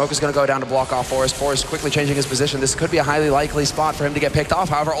again. The smoke is going to go down to block off Forest. Forest quickly changing his position. This could be a highly likely spot for him to get picked off.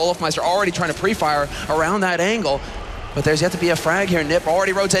 However, Olofmeister already trying to pre-fire around that angle. But there's yet to be a frag here. NiP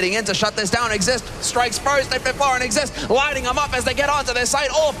already rotating in to shut this down. Exist strikes first. Fiflaurin Exist lining them up as they get onto this site.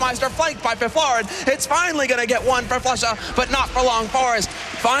 Olofmeister flanked by Fiflaurin. It's finally going to get one for Flusha, but not for long. Forest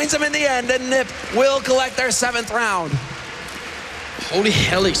finds him in the end, and NiP will collect their 7th round. Holy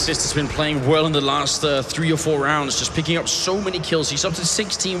hell, Exist has been playing well in the last 3 or 4 rounds, just picking up so many kills. He's up to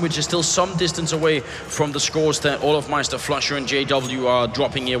 16, which is still some distance away from the scores that Olofmeister, Flusha, and JW are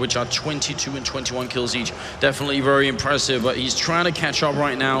dropping here, which are 22 and 21 kills each. Definitely very impressive, but he's trying to catch up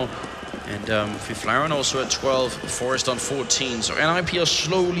right now. And Fiflaurin also at 12, Forest on 14. So NIP are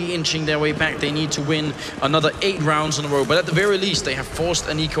slowly inching their way back. They need to win another 8 rounds in a row. But at the very least, they have forced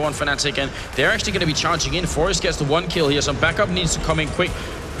an eco on Fnatic, and they're actually going to be charging in. Forest gets the 1 kill here. Some backup needs to come in quick.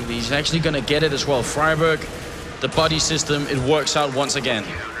 He's actually going to get it as well. Freiburg, the buddy system, it works out once again.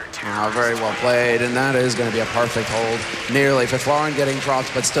 Very well played, and that is going to be a perfect hold. Nearly. Fiflaurin getting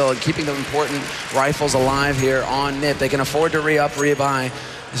dropped, but still keeping the important rifles alive here on NiP. They can afford to re-up, re-buy,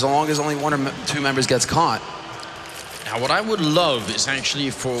 as long as only 1 or 2 members gets caught. Now, what I would love is actually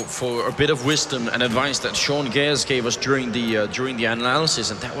for a bit of wisdom and advice that Sean Gers gave us during the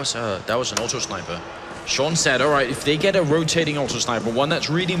analysis, and that was an auto sniper. Sean said, all right, if they get a rotating auto sniper, one that's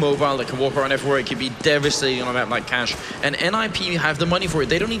really mobile, that can walk around everywhere, it can be devastating on a map like Cash. And NIP have the money for it.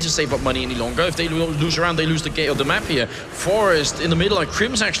 They don't need to save up money any longer. If they lose around, they lose the gate of the map here. Forest in the middle, like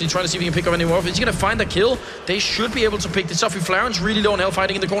Crims actually trying to see if he can pick up any more. If he's going to find the kill, they should be able to pick this up. If Flaurin's really low on health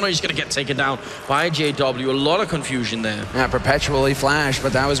fighting in the corner, he's going to get taken down by JW. A lot of confusion there. Yeah, perpetually flash,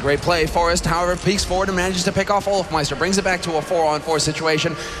 but that was great play. Forest, however, peeks forward and manages to pick off Olofmeister, brings it back to a 4-on-4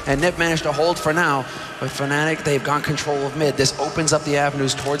 situation, and NiP managed to hold for now. But Fnatic, they've got control of mid. This opens up the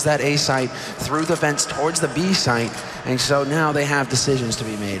avenues towards that A site, through the vents towards the B site. And so now they have decisions to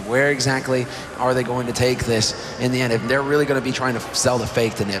be made. Where exactly are they going to take this in the end? If they're really going to be trying to sell the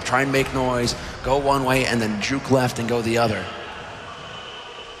fake to NiP, try and make noise, go one way, and then juke left and go the other.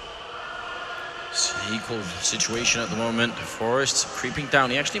 It's an equal situation at the moment. Forest creeping down.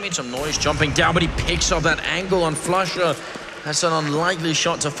 He actually made some noise jumping down, but he picks up that angle on Flusha. That's an unlikely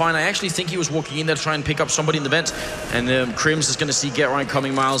shot to find. I actually think he was walking in there to try and pick up somebody in the vent. And Crims is going to see Get Right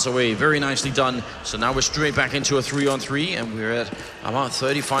coming miles away. Very nicely done. So now we're straight back into a 3-on-3. And we're at about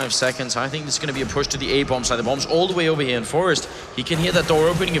 35 seconds. I think this is going to be a push to the A bomb side. The bomb's all the way over here in Forest. He can hear that door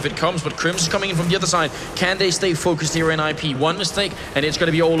opening if it comes. But Crims is coming in from the other side. Can they stay focused here in IP? One mistake and it's going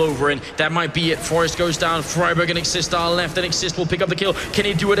to be all over. And that might be it. Forest goes down. Freiburg and Exist are left. And Exist will pick up the kill. Can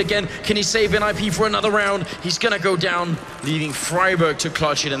he do it again? Can he save NIP for another round? He's going to go down, leaving Freiburg to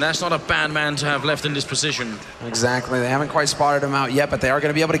clutch it, and that's not a bad man to have left in this position. Exactly. They haven't quite spotted him out yet, but they are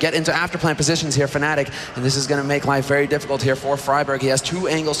going to be able to get into afterplant positions here, Fnatic, and this is going to make life very difficult here for Freiburg. He has 2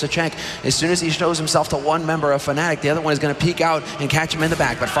 angles to check. As soon as he shows himself to one member of Fnatic, the other one is going to peek out and catch him in the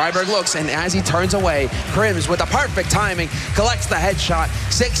back, but Freiburg looks, and as he turns away, Crims, with the perfect timing, collects the headshot.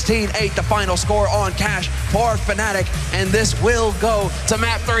 16-8, the final score on Cash for Fnatic, and this will go to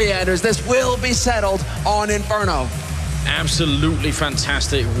map 3, Anders. This will be settled on Inferno. Absolutely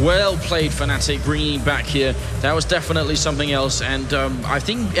fantastic. Well played, Fnatic, bringing back here. That was definitely something else. And I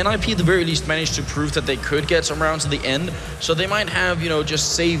think NIP at the very least managed to prove that they could get some rounds to the end. So they might have, you know,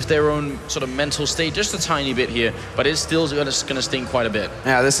 just saved their own sort of mental state just a tiny bit here. But it's still going to sting quite a bit.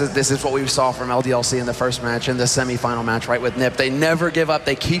 Yeah, this is what we saw from LDLC in the first match, in the semi-final match, right, with NIP. They never give up.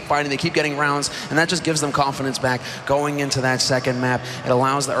 They keep fighting. They keep getting rounds. And that just gives them confidence back going into that second map. It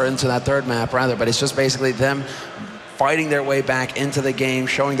allows them, or into that third map, rather. But it's just basically them fighting their way back into the game,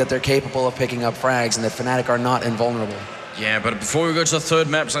 showing that they're capable of picking up frags and that Fnatic are not invulnerable. Yeah, but before we go to the third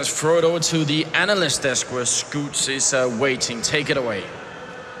map, let's throw it over to the analyst desk where Scoots is waiting. Take it away.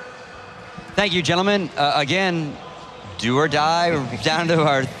 Thank you, gentlemen. Again, do or die. We're down to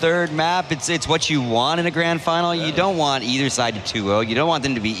our third map. It's what you want in a grand final. You don't want either side to 2-0. You don't want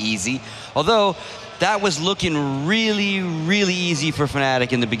them to be easy. Although, that was looking really, really easy for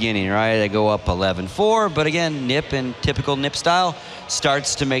Fnatic in the beginning, right? They go up 11-4, but again, NIP in typical NIP style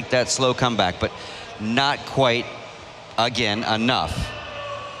starts to make that slow comeback, but not quite, again, enough.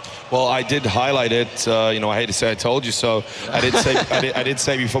 Well, I did highlight it. You know, I hate to say I told you so. I did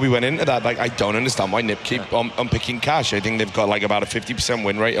say before we went into that, like, I don't understand why NIP keep on picking Cash. I think they've got like about a 50%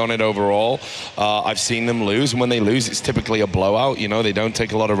 win rate on it overall. I've seen them lose, and when they lose, it's typically a blowout. You know, they don't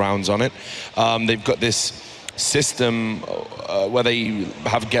take a lot of rounds on it. They've got this system where they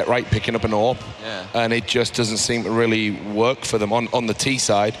have Get Right picking up an AWP, and it just doesn't seem to really work for them on the T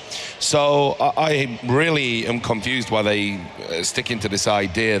side. So I really am confused why they stick into this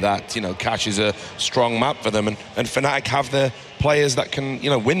idea that, you know, Cash is a strong map for them, and Fnatic have the players that can, you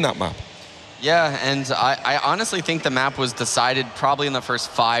know, win that map. Yeah, and I honestly think the map was decided probably in the first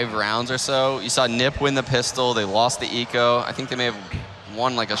 5 rounds or so. You saw NIP win the pistol, they lost the eco. I think they may have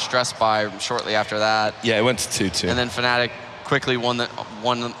won like a stress buy shortly after that. Yeah, it went to 2-2. And then Fnatic quickly won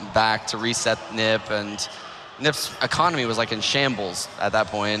back to reset NIP, and NIP's economy was like in shambles at that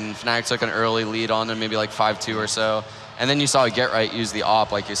point. And Fnatic took an early lead on them, maybe like 5-2 or so. And then you saw Get Right use the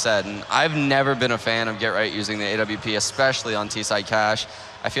AWP, like you said. And I've never been a fan of Get Right using the AWP, especially on T-side Cash.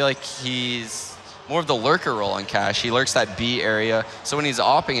 I feel like he's more of the lurker role on Cash. He lurks that B area. So when he's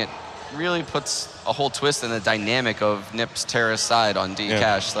AWPing it, really puts a whole twist in the dynamic of NIP's terrorist side on D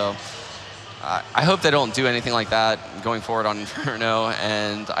Cash. So I hope they don't do anything like that going forward on Inferno,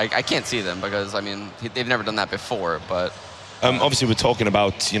 and I can't see them because, I mean, they've never done that before, but... obviously, we're talking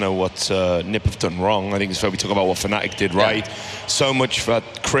about, you know, what NIP have done wrong. I think it's fair we talk about what Fnatic did right. So much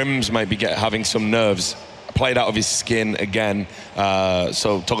that Crims might be having some nerves. Played out of his skin again.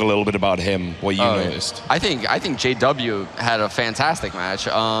 So talk a little bit about him, what you noticed. I think JW had a fantastic match.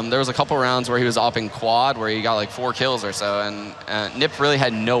 There was a couple rounds where he was opping quad, where he got like 4 kills or so, and NIP really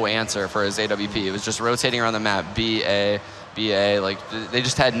had no answer for his AWP. It was just rotating around the map, B, A, like they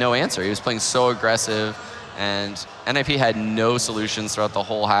just had no answer. He was playing so aggressive, and NIP had no solutions throughout the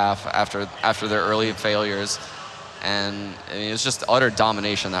whole half after their early failures. And I mean, it was just utter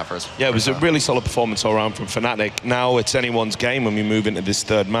domination that first. Yeah, it was a really solid performance all around from Fnatic. Now it's anyone's game when we move into this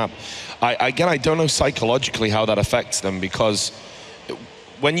third map. Again, I don't know psychologically how that affects them, because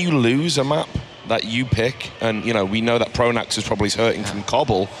when you lose a map that you pick, and you know, we know that Pronax is probably hurting from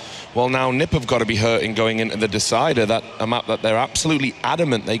Cobble. Well, now NIP have got to be hurting going into the decider, that a map that they're absolutely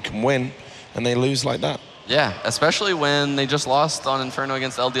adamant they can win, and they lose like that. Yeah, especially when they just lost on Inferno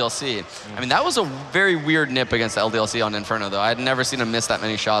against LDLC. I mean, that was a very weird NIP against LDLC on Inferno, though. I had never seen him miss that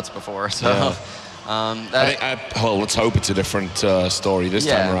many shots before. So, well, let's hope it's a different story this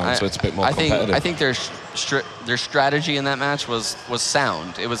time around, so it's a bit more competitive. I think their strategy in that match was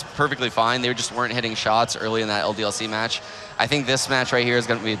sound. It was perfectly fine. They just weren't hitting shots early in that LDLC match. I think this match right here is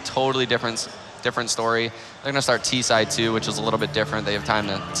going to be a totally different story. They're going to start T-side too, which is a little bit different. They have time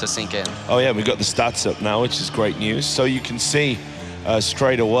to sink in. Oh yeah, we've got the stats up now, which is great news. So you can see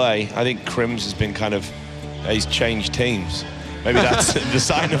straight away, I think Crims has been kind of, he's changed teams. Maybe that's the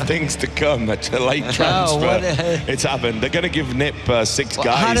sign of things to come. It's a late transfer. It's happened. They're going to give NIP 6 guys.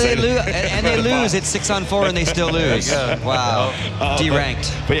 How do they lose? And they lose. It's 6-on-4 and they still lose. Wow.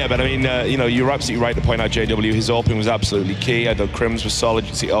 Deranked. But yeah, I mean, you know, you're absolutely right to point out JW. His AWPing was absolutely key. I thought Crims was solid.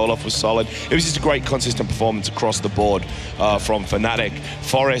 You see Olaf was solid. It was just a great, consistent performance across the board from Fnatic.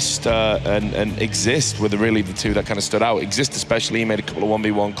 Forest and Exist were really the two that kind of stood out. Exist especially, he made a couple of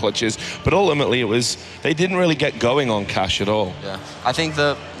 1v1 clutches. But ultimately, they didn't really get going on Cash at all. Yeah, I think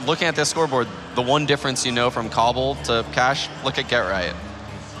looking at this scoreboard, the one difference you know from Cobble to Cash, look at Get Right.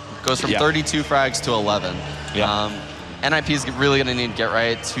 Goes from 32 frags to 11. Yeah. NIP is really going to need Get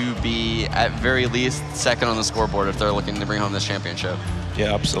Right to be at very least second on the scoreboard if they're looking to bring home this championship.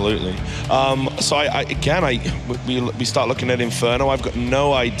 Yeah, absolutely. So we start looking at Inferno. I've got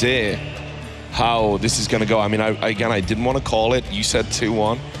no idea how this is going to go. I mean, I didn't want to call it. You said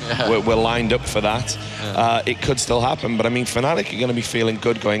 2-1. Yeah. We're lined up for that. Yeah. It could still happen, but I mean, Fnatic are going to be feeling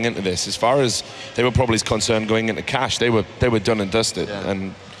good going into this. As far as they were probably concerned going into cash, they were done and dusted. Yeah.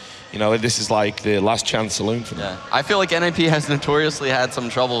 And you know, this is like the last chance saloon for them. Yeah. I feel like NIP has notoriously had some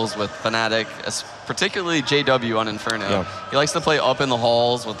troubles with Fnatic, particularly JW on Inferno. Yeah. He likes to play up in the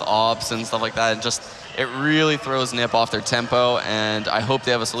halls with ops and stuff like that, and just it really throws NIP off their tempo, and I hope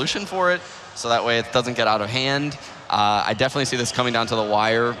they have a solution for it so that way it doesn't get out of hand. I definitely see this coming down to the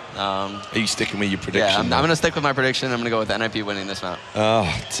wire. Are you sticking with your prediction? Yeah, I'm going to stick with my prediction. I'm going to go with NIP winning this map.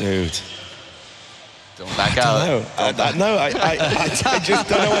 Oh, dude. Don't back out. I just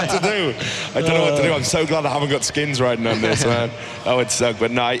don't know what to do. I don't know what to do. I'm so glad I haven't got skins riding on this, man. That would suck.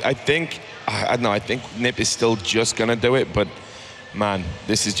 But no, I think NIP is still just going to do it, but man,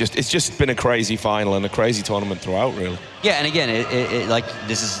 it's just been a crazy final and a crazy tournament throughout, really. Yeah, and again, like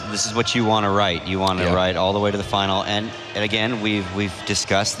this is what you want to write. You want to write all the way to the final, and again, we've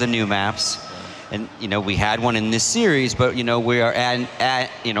discussed the new maps, and you know we had one in this series, but you know we are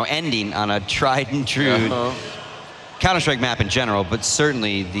ending on a tried and true Counter-Strike map in general, but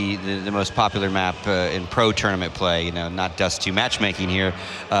certainly the most popular map in pro tournament play. You know, not Dust 2 matchmaking here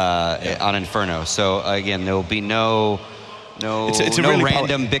on Inferno. So again, there will be no really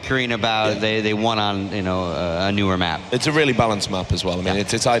random bickering about they won on a newer map. It's a really balanced map as well. I mean,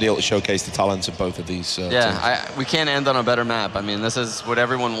 it's ideal to showcase the talents of both of these teams. We can't end on a better map. I mean, this is what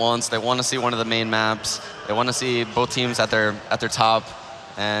everyone wants. They want to see one of the main maps. They want to see both teams at their top,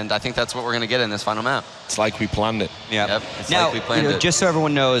 and I think that's what we're going to get in this final map. It's like we planned it. Yeah. Yep, it's like we planned it. Just so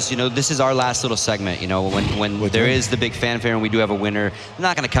everyone knows, this is our last little segment. When there is the big fanfare and we do have a winner, they're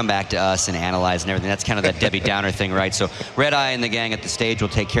not going to come back to us and analyze and everything. That's kind of that Debbie Downer thing, right? So Red Eye and the gang at the stage will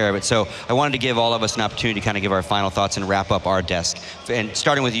take care of it. So I wanted to give all of us an opportunity to kind of give our final thoughts and wrap up our desk. And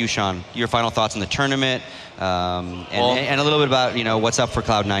starting with you, Sean, your final thoughts on the tournament, and a little bit about what's up for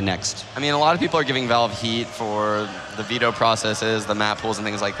Cloud9 next. I mean, a lot of people are giving Valve heat for the veto processes, the map pools, and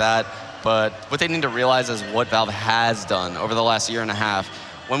things like that. But what they need to realize is what Valve has done over the last year and a half.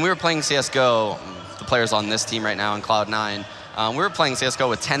 When we were playing CSGO, the players on this team right now in Cloud9, we were playing CSGO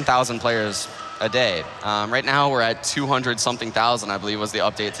with 10,000 players a day. Right now we're at 200-something thousand, I believe was the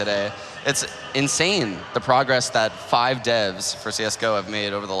update today. It's insane, the progress that 5 devs for CSGO have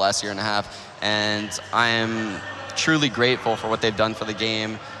made over the last year and a half. And I am truly grateful for what they've done for the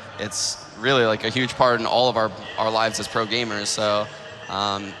game. It's really like a huge part in all of our lives as pro gamers. So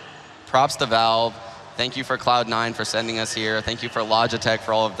props to Valve. Thank you for Cloud9 for sending us here. Thank you for Logitech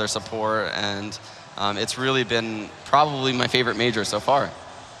for all of their support. And it's really been probably my favorite major so far.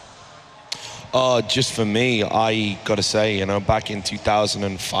 Just for me, I got to say, back in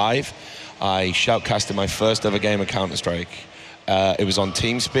 2005, I shoutcasted my first ever game of Counter-Strike. It was on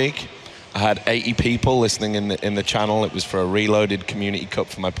TeamSpeak. I had 80 people listening in the channel. It was for a Reloaded Community Cup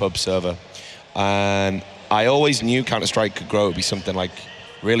for my pub server. And I always knew Counter-Strike could grow to be something like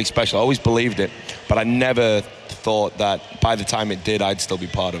really special. I always believed it, but I never thought that by the time it did, I'd still be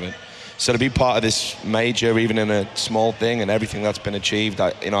part of it. So to be part of this major, even in a small thing, and everything that's been achieved,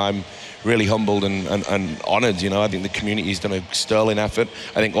 I'm really humbled and honored. I think the community's done a sterling effort.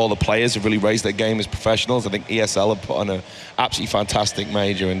 I think all the players have really raised their game as professionals. I think ESL have put on an absolutely fantastic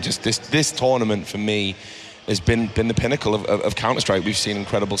major, and just this tournament for me has been the pinnacle of Counter-Strike. We've seen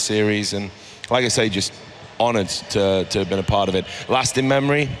incredible series, and like I say, just honored to have been a part of it. Last in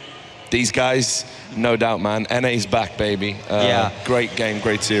memory, these guys, no doubt, man. NA's back, baby. Great game,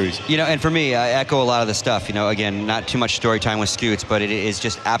 great series. And for me, I echo a lot of the stuff. Again, not too much story time with Scoots, but it is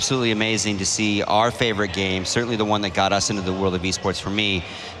just absolutely amazing to see our favorite game, certainly the one that got us into the world of esports for me,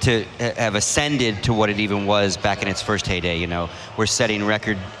 to have ascended to what it even was back in its first heyday. We're setting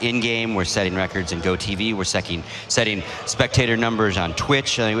record in-game, we're setting records in GoTV, we're setting spectator numbers on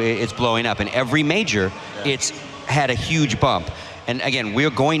Twitch. It's blowing up. And every major, it's had a huge bump. And again,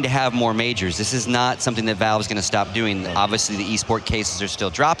 we're going to have more majors. This is not something that Valve's going to stop doing. Obviously, the esport cases are still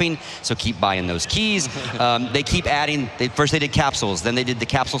dropping, so keep buying those keys. They keep adding. First they did capsules, then they did the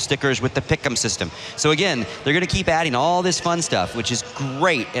capsule stickers with the pick'em system. So again, they're going to keep adding all this fun stuff, which is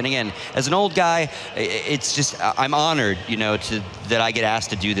great. And again, as an old guy, it's just, I'm honored, that I get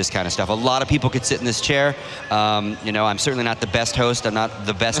asked to do this kind of stuff. A lot of people could sit in this chair. I'm certainly not the best host. I'm not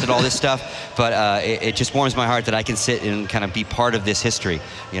the best at all this stuff, but it just warms my heart that I can sit and kind of be part of this history,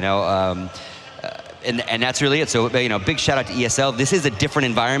 and that's really it. So, big shout out to ESL. This is a different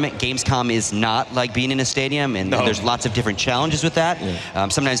environment. Gamescom is not like being in a stadium, and there's lots of different challenges with that. Yeah.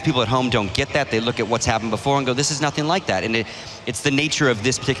 Sometimes people at home don't get that. They look at what's happened before and go, this is nothing like that. And it's the nature of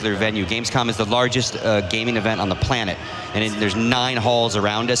this particular venue. Gamescom is the largest gaming event on the planet, and there's 9 halls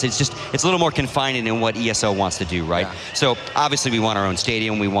around us. It's a little more confining in what ESL wants to do, right? Yeah. So obviously we want our own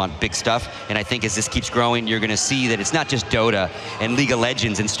stadium, we want big stuff, and I think as this keeps growing, you're going to see that it's not just Dota and League of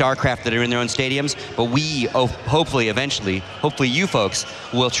Legends and StarCraft that are in their own stadiums, but we hopefully eventually, hopefully you folks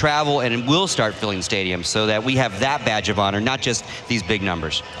will travel and will start filling stadiums so that we have that badge of honor, not just these big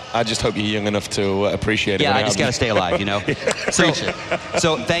numbers. I just hope you're young enough to appreciate it. Yeah, I just got to stay alive, you know?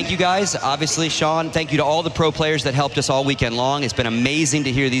 So thank you guys. Obviously, Sean, thank you to all the pro players that helped us all weekend long. It's been amazing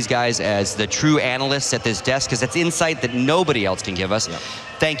to hear these guys as the true analysts at this desk, because that's insight that nobody else can give us. Yeah.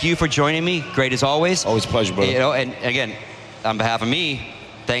 Thank you for joining me. Great as always. Always a pleasure, brother. You know, and again, on behalf of me,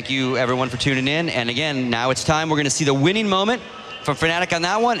 thank you everyone for tuning in. And again, now it's time. We're going to see the winning moment from Fnatic on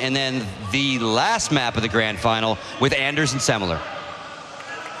that one, and then the last map of the grand final with Anders and Semler.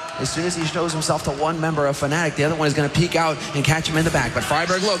 As soon as he shows himself to one member of Fnatic, the other one is going to peek out and catch him in the back. But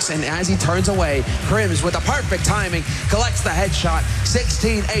Freiburg looks, and as he turns away, Crims with the perfect timing collects the headshot.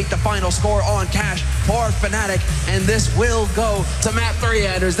 16-8, the final score on Cash for Fnatic. And this will go to map 3,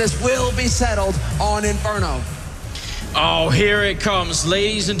 Anders. This will be settled on Inferno. Oh, here it comes.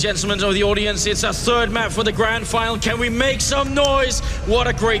 Ladies and gentlemen of the audience, it's our 3rd map for the grand final. Can we make some noise? What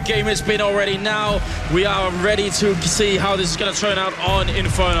a great game it's been already. Now we are ready to see how this is going to turn out on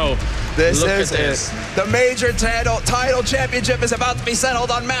Inferno. This is it. The major title championship is about to be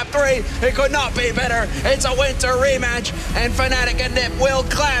settled on map 3. It could not be better. It's a winter rematch, and Fnatic and NiP will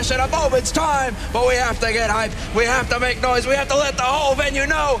clash at a moment's time. But we have to get hype. We have to make noise. We have to let the whole venue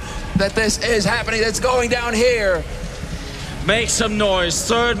know that this is happening. It's going down here. Make some noise.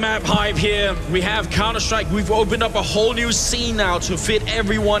 3rd map hype here. We have Counter-Strike. We've opened up a whole new scene now to fit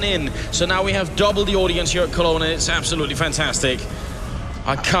everyone in. So now we have double the audience here at Cologne, and it's absolutely fantastic.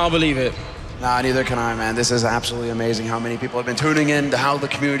 I can't believe it. Nah, neither can I, man. This is absolutely amazing how many people have been tuning in, to how the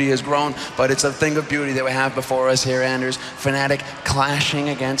community has grown. But it's a thing of beauty that we have before us here, Anders. Fnatic clashing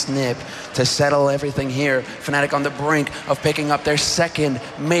against NiP to settle everything here. Fnatic on the brink of picking up their 2nd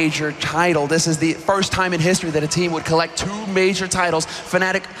major title. This is the first time in history that a team would collect 2 major titles.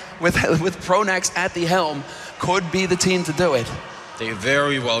 Fnatic, with Pronax at the helm, could be the team to do it. They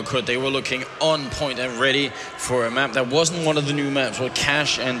very well could. They were looking on point and ready for a map that wasn't one of the new maps, or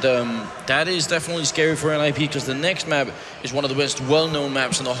Cash, and that is definitely scary for NIP, because the next map is one of the best well-known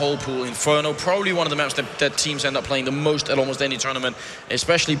maps in the whole pool, Inferno. Probably one of the maps that teams end up playing the most at almost any tournament,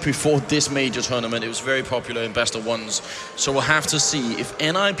 especially before this major tournament. It was very popular in best of ones. So we'll have to see. If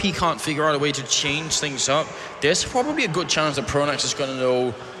NIP can't figure out a way to change things up, there's probably a good chance that Pronax is going to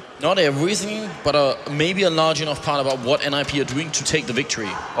know not everything, but maybe a large enough part about what NIP are doing to take the victory.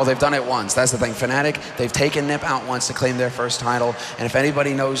 Well, they've done it once. That's the thing. Fnatic, they've taken NiP out once to claim their 1st title. And if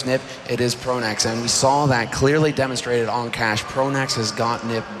anybody knows NiP, it is Pronax. And we saw that clearly demonstrated on Cash. Pronax has got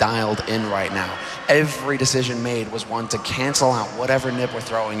NiP dialed in right now. Every decision made was one to cancel out whatever NiP were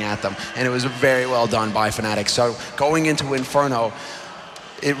throwing at them. And it was very well done by Fnatic. So going into Inferno,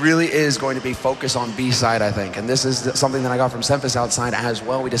 it really is going to be focused on B side, I think. And this is something that I got from Semphis outside as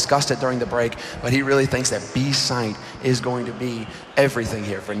well. We discussed it during the break, but he really thinks that B side is going to be everything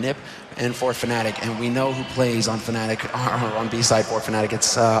here for NiP and for Fnatic. And we know who plays on Fnatic, or on B side for Fnatic.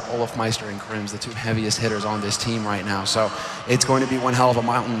 It's olofmeister and Crims, the 2 heaviest hitters on this team right now. So it's going to be one hell of a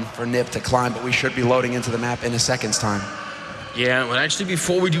mountain for NiP to climb, but we should be loading into the map in a second's time. Yeah, well, actually,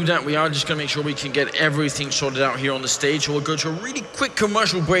 before we do that, we are just going to make sure we can get everything sorted out here on the stage. So we'll go to a really quick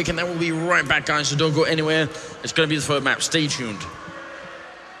commercial break, and then we'll be right back, guys. So don't go anywhere. It's going to be the 3rd map. Stay tuned.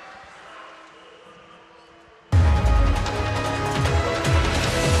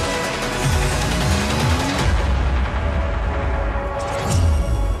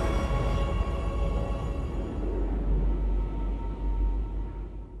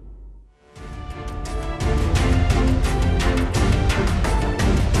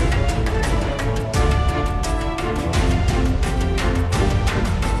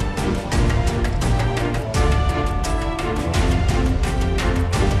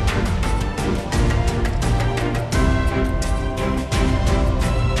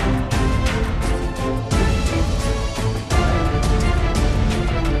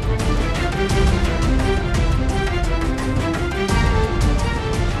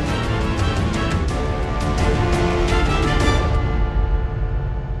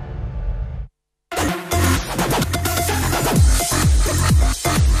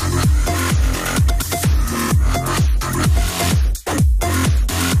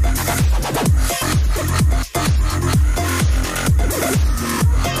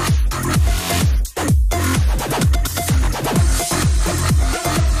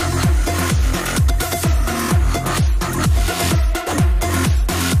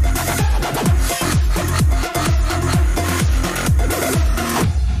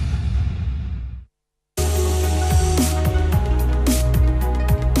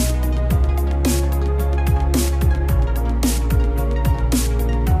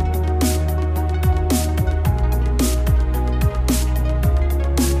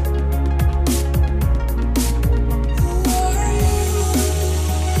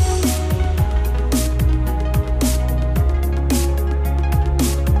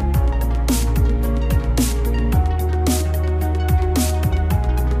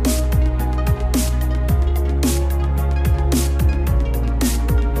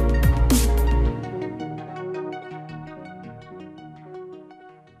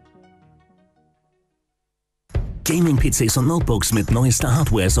 Gaming-PCs und Notebooks mit neuester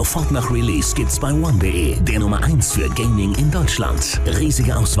Hardware sofort nach Release gibt's bei one.de, der Nummer 1 für Gaming in Deutschland.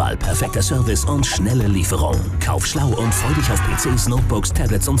 Riesige Auswahl, perfekter Service und schnelle Lieferung. Kauf schlau und freu dich auf PCs, Notebooks,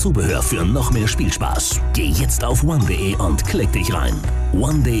 Tablets und Zubehör für noch mehr Spielspaß. Geh jetzt auf one.de und klick dich rein.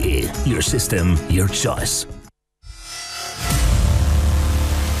 One.de, your system, your choice.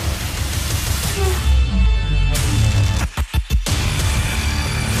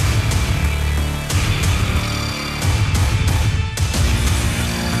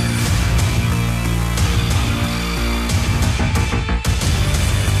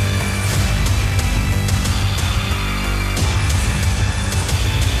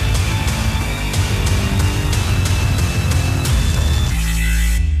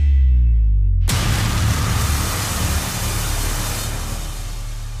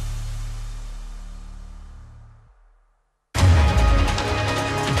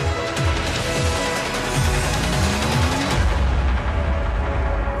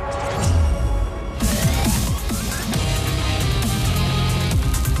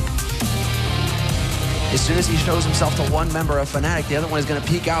 As soon as he shows himself to one member of Fnatic, the other one is going to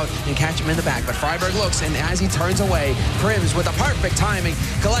peek out and catch him in the back. But Freiburg looks, and as he turns away, Crims with the perfect timing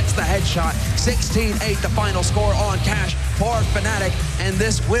collects the headshot. 16-8, the final score on cash for Fnatic. And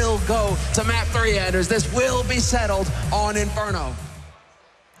this will go to map 3, Anders. This will be settled on Inferno.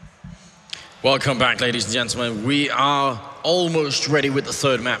 Welcome back, ladies and gentlemen. We are almost ready with the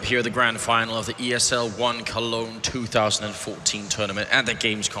third map here, the grand final of the ESL 1 Cologne 2014 tournament at the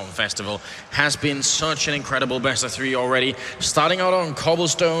Gamescom Festival. Has been such an incredible best of 3 already. Starting out on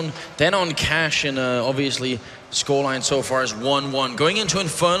Cobblestone, then on Cash, and obviously scoreline so far is 1-1. Going into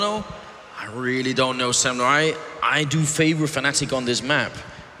Inferno, I really don't know, Samurai. I do favor Fnatic on this map.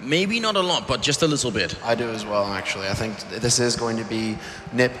 Maybe not a lot, but just a little bit. I do as well, actually. I think this is going to be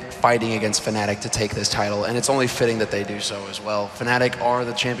NiP fighting against Fnatic to take this title, and it's only fitting that they do so as well. Fnatic are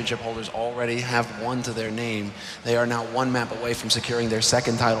the championship holders, already have one to their name. They are now one map away from securing their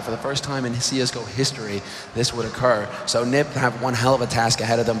second title. For the first time in CSGO history, this would occur. So NiP have one hell of a task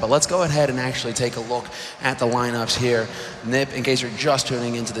ahead of them, but let's go ahead and actually take a look at the lineups here. NiP, in case you're just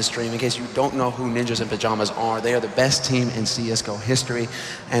tuning into the stream, in case you don't know who Ninjas in Pajamas are, they are the best team in CSGO history.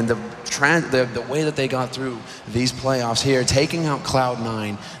 And the way that they got through these playoffs here, taking out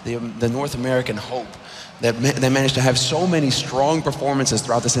Cloud9, the North American hope, they managed to have so many strong performances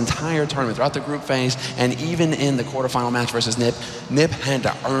throughout this entire tournament, throughout the group phase, and even in the quarterfinal match versus NiP. NiP had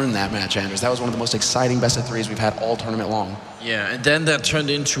to earn that match, Anders. That was one of the most exciting best of 3s we've had all tournament long. Yeah, and then that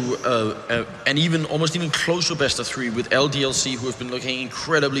turned into an almost even closer best of 3 with LDLC, who have been looking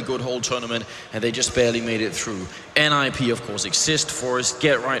incredibly good whole tournament, and they just barely made it through. NIP, of course, Exist, Forest,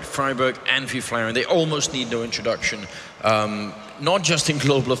 Get Right, Freiburg, and Fiflaren. They almost need no introduction. Not just in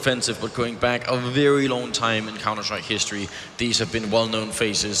Global Offensive, but going back a very long time in Counter-Strike history. These have been well-known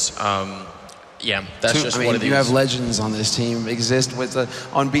faces. Yeah, that's just what it is. You have legends on this team. Exist with an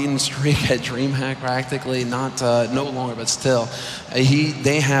unbeaten streak at DreamHack, practically, not no longer, but still.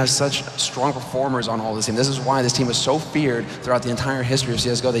 They have such strong performers on all this team. This is why this team was so feared throughout the entire history of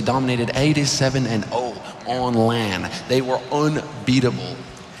CSGO. They dominated 87-0 on LAN. They were unbeatable.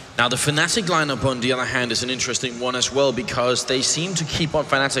 Now, the Fnatic lineup, on the other hand, is an interesting one as well, because they seem to keep on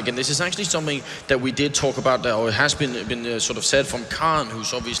Fnatic, and this is actually something that we did talk about, or it has been sort of said from Khan,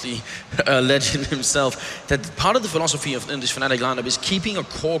 who's obviously a legend himself, that part of the philosophy in this Fnatic lineup is keeping a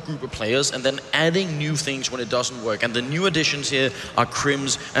core group of players and then adding new things when it doesn't work. And the new additions here are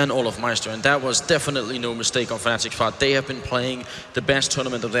Crims and Olofmeister, and that was definitely no mistake on Fnatic's part. They have been playing the best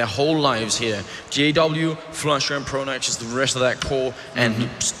tournament of their whole lives here. JW, Flusher, and Pronax is the rest of that core, and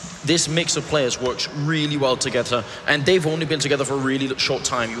this mix of players works really well together, and they've only been together for a really short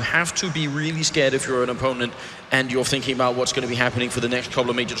time. You have to be really scared if you're an opponent and you're thinking about what's going to be happening for the next couple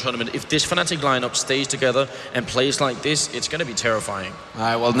of major tournaments. If this Fnatic lineup stays together and plays like this, it's going to be terrifying. All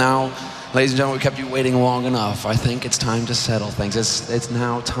right, well now, ladies and gentlemen, we kept you waiting long enough. I think it's time to settle things. It's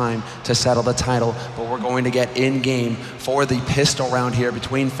now time to settle the title, but we're going to get in-game for the pistol round here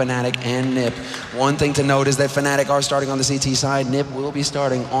between Fnatic and NiP. One thing to note is that Fnatic are starting on the CT side. NiP will be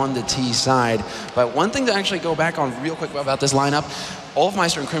starting on the T side. But one thing to actually go back on real quick about this lineup,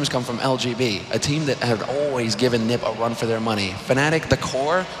 Olofmeister and Crims come from LGB, a team that had always given NiP a run for their money. Fnatic, the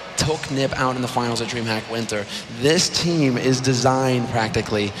core, took NiP out in the finals at DreamHack Winter. This team is designed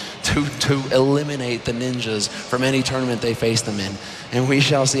practically to eliminate the Ninjas from any tournament they face them in. And we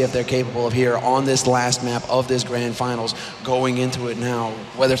shall see if they're capable of here on this last map of this grand finals, going into it now,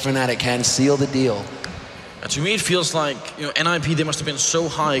 whether Fnatic can seal the deal. To me, it feels like, NIP, they must have been so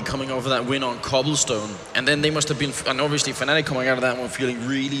high coming over that win on Cobblestone. And then they must have been, and obviously Fnatic coming out of that one feeling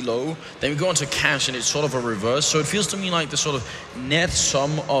really low. Then we go into Cash and it's sort of a reverse. So it feels to me like the sort of net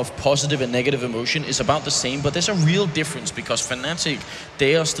sum of positive and negative emotion is about the same. But there's a real difference because Fnatic,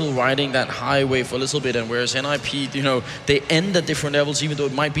 they are still riding that high wave for a little bit. And whereas NIP, they end at different levels even though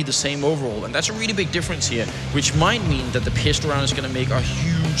it might be the same overall. And that's a really big difference here, which might mean that the pistol round is going to make a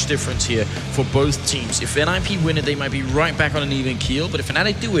huge difference here for both teams. If NIP win it, they might be right back on an even keel, but if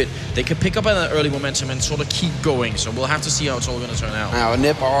Fnatic do it, they can pick up on that early momentum and sort of keep going. So we'll have to see how it's all going to turn out. Now,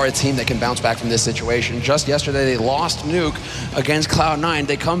 NIP are a team that can bounce back from this situation. Just yesterday, they lost Nuke against Cloud9.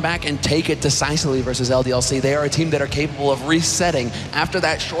 They come back and take it decisively versus LDLC. They are a team that are capable of resetting after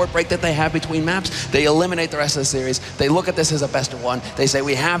that short break that they have between maps. They eliminate the rest of the series. They look at this as a best of one. They say,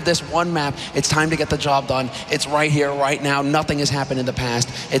 we have this one map. It's time to get the job done. It's right here, right now. Nothing has happened in the past.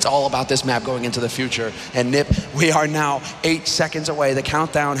 It's all about this map going into the future. And NIP, we are now 8 seconds away. The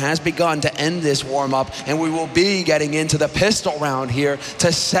countdown has begun to end this warm-up, and we will be getting into the pistol round here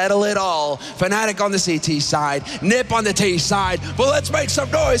to settle it all. Fnatic on the CT side, NIP on the T side. But let's make some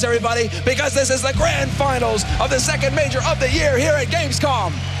noise, everybody, because this is the grand finals of the second major of the year here at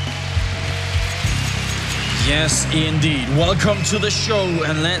Gamescom. Yes, indeed. Welcome to the show,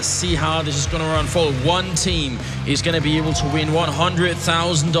 and let's see how this is going to unfold. One team is going to be able to win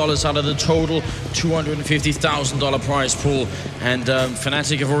 $100,000 out of the total $250,000 prize pool. And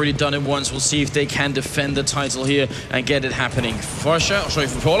Fnatic have already done it once. We'll see if they can defend the title here and get it happening. For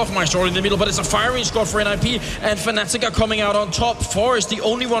Olofmeister in the middle, but it's a firing squad for NIP, and Fnatic are coming out on top. Forest, the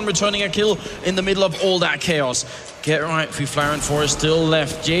only one returning a kill in the middle of all that chaos. Get right, Flair and Forest still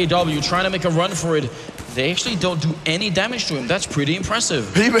left. JW trying to make a run for it. They actually don't do any damage to him. That's pretty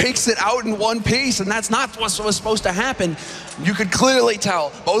impressive. He makes it out in one piece, and that's not what was supposed to happen. You could clearly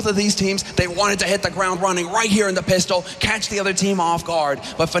tell both of these teams, they wanted to hit the ground running right here in the pistol, catch the other team off guard.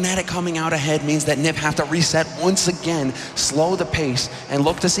 But Fnatic coming out ahead means that NIP have to reset once again, slow the pace, and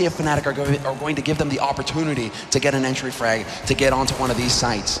look to see if Fnatic are going to give them the opportunity to get an entry frag, to get onto one of these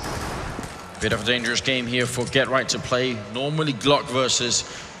sites. Bit of a dangerous game here for Get Right to play. Normally Glock versus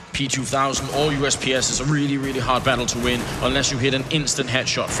P2000 or USPS is a really, really hard battle to win unless you hit an instant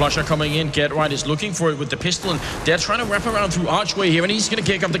headshot. Flusher coming in, Get Right is looking for it with the pistol, and they're trying to wrap around through Archway here, and he's going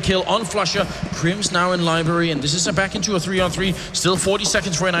to kick up the kill on Flusher. Crims now in Library, and this is back into a 3-on-3. Still 40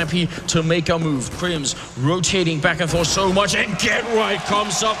 seconds for NIP to make a move. Crims rotating back and forth so much, and Get Right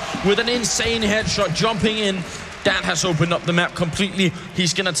comes up with an insane headshot, jumping in. That has opened up the map completely.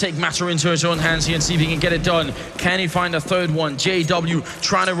 He's going to take matter into his own hands here and see if he can get it done. Can he find a third one? JW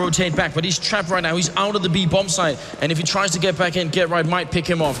trying to rotate back, but he's trapped right now. He's out of the B bomb site, and if he tries to get back in, Get Right might pick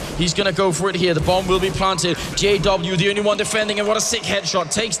him off. He's going to go for it here. The bomb will be planted. JW, the only one defending, and what a sick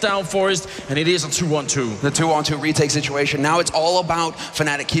headshot. Takes down Forest, and it is a 2-on-2. The 2-on-2 retake situation. Now it's all about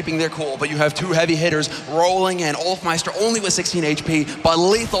Fnatic keeping their cool, but you have two heavy hitters rolling in. Olofmeister only with 16 HP, but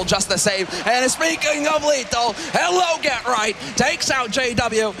lethal just the same. And speaking of lethal, hello, Get Right. Takes out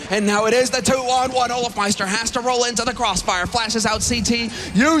JW, and now it is the 2-on-1. Olofmeister has to roll into the crossfire. Flashes out CT,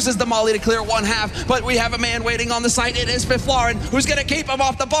 uses the molly to clear one half, but we have a man waiting on the site. It is Fiflaren, who's going to keep him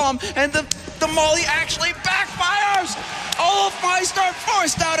off the bomb, and the molly actually backfires. Olofmeister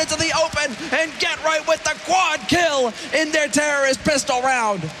forced out into the open, and Get Right with the quad kill in their terrorist pistol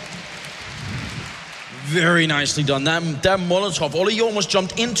round. Very nicely done. That Molotov, Ollie almost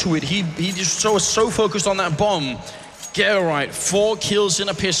jumped into it. He just was so focused on that bomb. Get Right, 4 kills in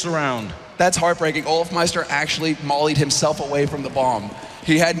a pistol round. That's heartbreaking. Olofmeister actually mollied himself away from the bomb.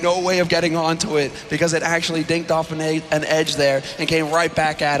 He had no way of getting onto it because it actually dinked off an edge there and came right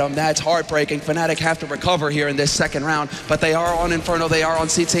back at him. That's heartbreaking. Fnatic have to recover here in this second round, but they are on Inferno, they are on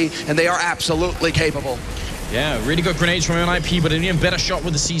CT, and they are absolutely capable. Yeah, really good grenades from NIP, but an even better shot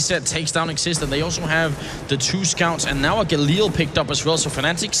with the C-set. Takes down Exist, and they also have the 2 scouts, and now a Galil picked up as well. So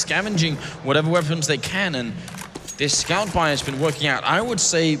Fnatic scavenging whatever weapons they can, and this scout buy has been working out. I would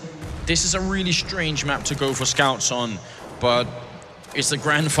say this is a really strange map to go for scouts on, but it's the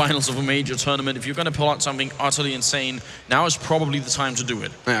grand finals of a major tournament. If you're going to pull out something utterly insane, now is probably the time to do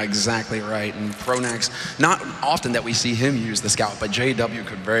it. Yeah, exactly right. And Pronax, not often that we see him use the scout, but JW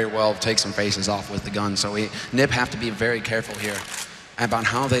could very well take some faces off with the gun. So NIP have to be very careful here about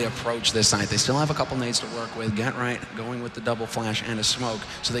how they approach this site. They still have a couple nades to work with. Get Right going with the double flash and a smoke,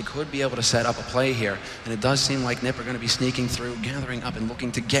 so they could be able to set up a play here. And it does seem like NIP are going to be sneaking through, gathering up and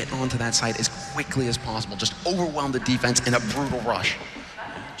looking to get onto that site as quickly as possible. Just overwhelm the defense in a brutal rush.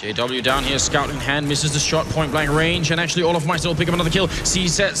 JW down here, scout in hand, misses the shot, point blank range, and actually Olofmeister will pick up another kill.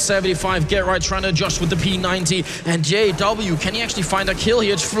 CZ 75, Get Right trying to adjust with the P90, and JW, can he actually find a kill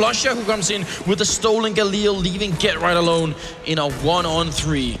here? It's Flusher who comes in with the stolen Galil, leaving Get Right alone in a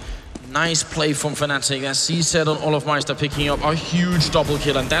 1-on-3. Nice play from Fnatic, as CZ on Olofmeister picking up a huge double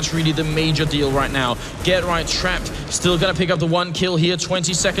kill, and that's really the major deal right now. Get Right trapped, still gonna pick up the 1 kill here,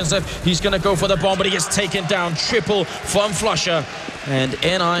 20 seconds left. He's gonna go for the bomb, but he gets taken down. Triple from Flusher, and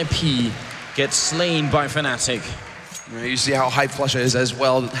NIP gets slain by Fnatic. You see how hype Flusher is as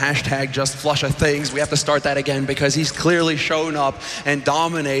well. Hashtag just Flusher things. We have to start that again because he's clearly shown up and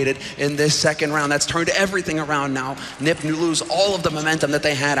dominated in this second round. That's turned everything around now. NIP lose all of the momentum that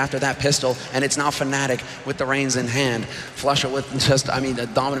they had after that pistol, and it's now Fnatic with the reins in hand. Flusher with just, I mean, a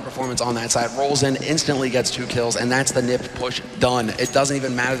dominant performance on that side. Rolls in, instantly gets 2 kills, and that's the NIP push done. It doesn't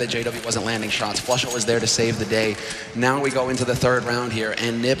even matter that JW wasn't landing shots. Flusher was there to save the day. Now we go into the 3rd round here,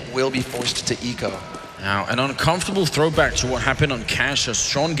 and NIP will be forced to eco. Now, an uncomfortable throwback to what happened on Cash, as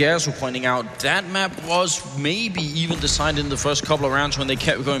Sean Gers was pointing out, that map was maybe even decided in the first couple of rounds when they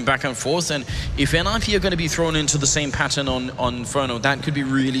kept going back and forth, and if NIP are going to be thrown into the same pattern on Inferno, that could be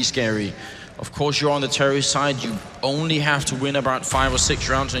really scary. Of course, you're on the terrorist side, you only have to win about 5 or 6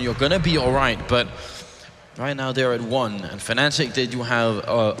 rounds and you're going to be alright, but right now they're at 1, and Fnatic, they do have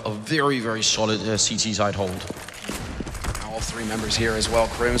a very, very solid CT side hold. 3 members here as well.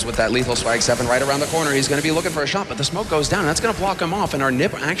 Crims with that lethal swag 7 right around the corner. He's going to be looking for a shot, but the smoke goes down. And that's going to block him off, and our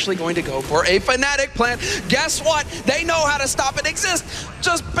NIP are actually going to go for a Fnatic plant. Guess what? They know how to stop it. Exist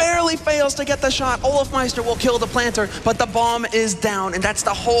just barely fails to get the shot. Olofmeister will kill the planter, but the bomb is down, and that's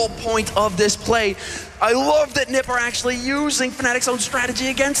the whole point of this play. I love that NIP are actually using Fnatic's own strategy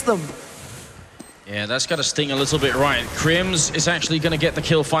against them. Yeah, that's got to sting a little bit, right? Crims is actually going to get the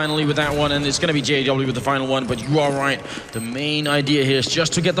kill finally with that one, and it's going to be JW with the final one, but you are right. The main idea here is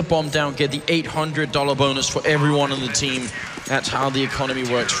just to get the bomb down, get the $800 bonus for everyone on the team. That's how the economy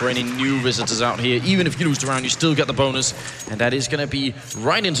works for any new visitors out here. Even if you lose the round, you still get the bonus, and that is going to be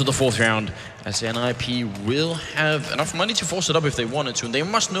right into the 4th round, as NIP will have enough money to force it up if they wanted to, and they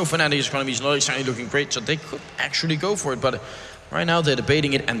must know Fnatic's economy is not exactly looking great, so they could actually go for it, but right now they're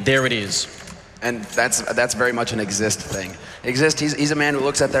debating it, and there it is. And that's very much an Exist thing. Exist, he's a man who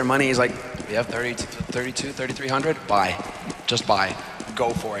looks at their money, he's like, we have 3,300, buy. Just buy. Go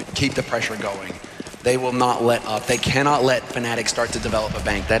for it. Keep the pressure going. They will not let up. They cannot let Fnatic start to develop a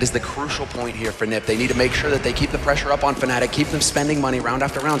bank. That is the crucial point here for NIP. They need to make sure that they keep the pressure up on Fnatic, keep them spending money round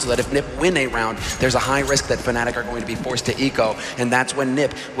after round, so that if NIP win a round, there's a high risk that Fnatic are going to be forced to eco, and that's when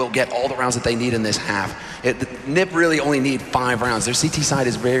NIP will get all the rounds that they need in this half. NIP really only need 5 rounds. Their CT side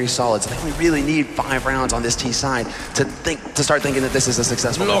is very solid, so they only really need 5 rounds on this T side to start thinking that this is a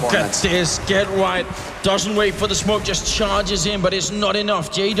successful performance. Look at this. Get Right doesn't wait for the smoke, just charges in, but it's not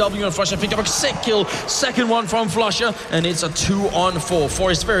enough. JW and Flusher picked up a sick kill. 2nd one from Flusher, and it's a 2-on-4.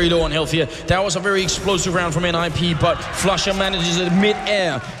 Forrest very low on health here. That was a very explosive round from NIP, but Flusher manages it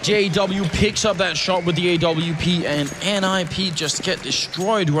mid-air. JW picks up that shot with the AWP, and NIP just get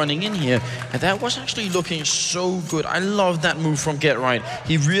destroyed running in here. And that was actually looking so good. I love that move from Get Right.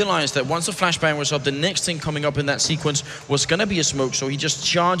 He realized that once the flashbang was up, the next thing coming up in that sequence was going to be a smoke, so he just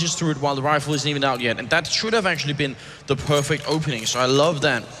charges through it while the rifle isn't even out yet. And that should have actually been the perfect opening, so I love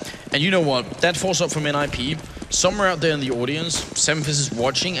that. And you know what? That falls up from NIP. Somewhere out there in the audience, Seventh is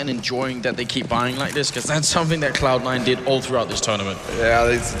watching and enjoying that they keep buying like this, because that's something that Cloud9 did all throughout this tournament. Yeah,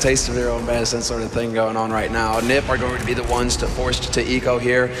 it's a taste of their own medicine sort of thing going on right now. NIP are going to be the ones forced to eco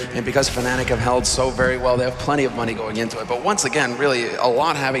here, and because Fnatic have held so very well, they have plenty of money going into it. But once again, really a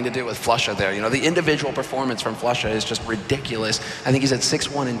lot having to do with Flusher there. You know, the individual performance from Flusher is just ridiculous. I think he's at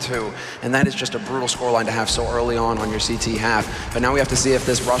 6-1-2, and that is just a brutal scoreline to have so early on your CT half. But now we have to see if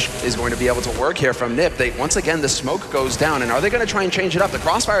this rush is going to be able to work here from NIP. Once again, the smoke goes down, and are they going to try and change it up? The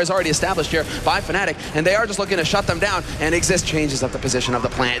crossfire is already established here by Fnatic, and they are just looking to shut them down, and Exist changes up the position of the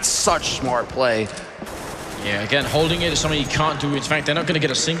plant. It's such smart play. Yeah, again, holding it is something you can't do. In fact, they're not going to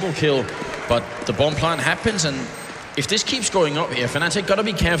get a single kill, but the bomb plant happens, and if this keeps going up here, Fnatic got to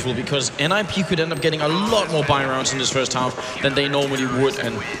be careful, because NIP could end up getting a lot more buy rounds in this first half than they normally would,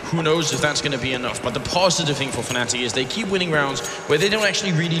 and who knows if that's going to be enough. But the positive thing for Fnatic is they keep winning rounds where they don't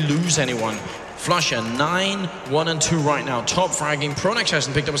actually really lose anyone. Flusher 9, 1 and 2 right now. Top fragging. Pronax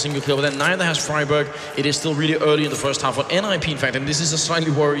hasn't picked up a single kill, but then neither has Freiburg. It is still really early in the first half on NIP, in fact, and this is a slightly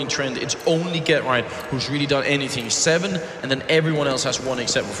worrying trend. It's only Get Right who's really done anything. 7, and then everyone else has 1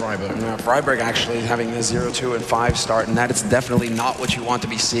 except for Freiburg. Yeah, Freiburg actually having the 0, 2, and 5 start, and that is definitely not what you want to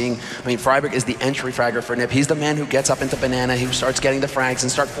be seeing. I mean, Freiburg is the entry fragger for NIP. He's the man who gets up into Banana, who starts getting the frags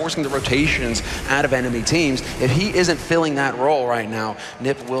and start forcing the rotations out of enemy teams. If he isn't filling that role right now,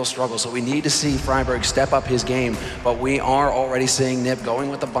 NIP will struggle. So we need to see Freiburg step up his game, but we are already seeing NIP going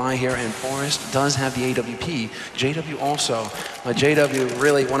with the buy here, and Forrest does have the AWP. JW also. JW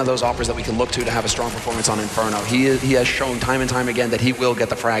really one of those offers that we can look to have a strong performance on Inferno. He has shown time and time again that he will get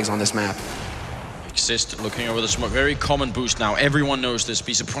the frags on this map. Exist looking over the smoke. Very common boost now. Everyone knows this.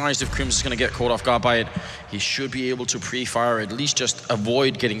 Be surprised if Crims is going to get caught off guard by it. He should be able to pre-fire, at least just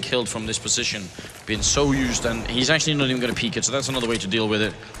avoid getting killed from this position. Been so used, and he's actually not even going to peek it, so that's another way to deal with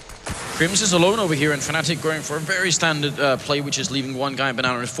it. Crims is alone over here, and Fnatic going for a very standard play, which is leaving 1 guy in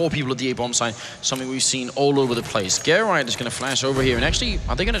Banana and 4 people at the A bomb site, something we've seen all over the place. Geralt is going to flash over here, and actually,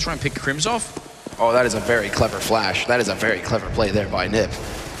 are they going to try and pick Crims off? Oh, that is a very clever flash. That is a very clever play there by NIP.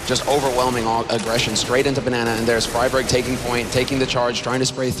 Just overwhelming aggression straight into Banana, and there's Freiburg taking point, taking the charge, trying to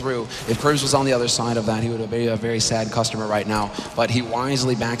spray through. If Crims was on the other side of that, he would be a very sad customer right now, but he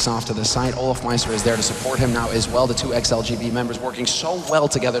wisely backs off to the side. olofmeister is there to support him now as well. The 2 XLGB members working so well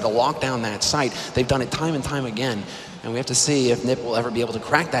together to lock down that site. They've done it time and time again, and we have to see if NIP will ever be able to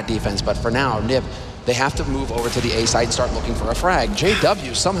crack that defense, but for now, NIP, they have to move over to the A side and start looking for a frag.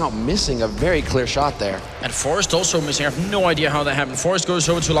 JW somehow missing a very clear shot there. And Forrest also missing. I have no idea how that happened. Forrest goes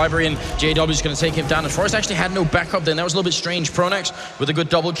over to Library, and JW is going to take him down. And Forrest actually had no backup then. That was a little bit strange. Pronax with a good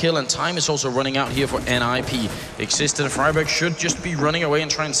double kill, and time is also running out here for NIP. Exist and Freiburg should just be running away and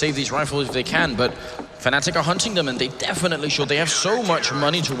try and save these rifles if they can, but Fnatic are hunting them, and they definitely should. They have so much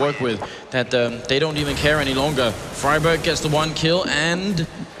money to work with that they don't even care any longer. Freiburg gets the 1 kill, and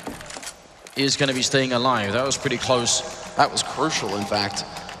is going to be staying alive. That was pretty close. That was crucial, in fact.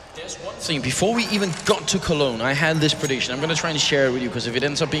 There's one thing. Before we even got to Cologne, I had this prediction. I'm going to try and share it with you, because if it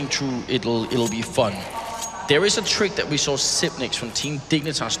ends up being true, it'll be fun. There is a trick that we saw Sipnix from Team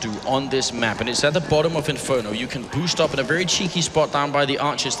Dignitas do on this map, and it's at the bottom of Inferno. You can boost up in a very cheeky spot down by the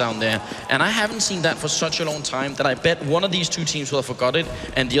archers down there, and I haven't seen that for such a long time that I bet one of these 2 teams will have forgot it,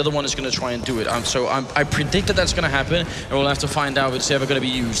 and the other one is going to try and do it. I predict that that's going to happen, and we'll have to find out if it's ever going to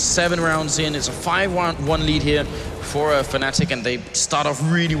be used. 7 rounds in, it's a 5-1 lead here for Fnatic, and they start off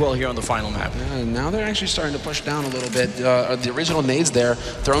really well here on the final map. Yeah, now they're actually starting to push down a little bit. The original nades there,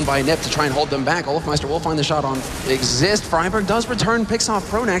 thrown by NIP to try and hold them back. olofmeister will find the shot on Exist. Freiburg does return, picks off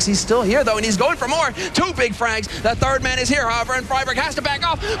Pronax. He's still here, though, and he's going for more. 2 big frags. The 3rd man is here, however, and Freiburg has to back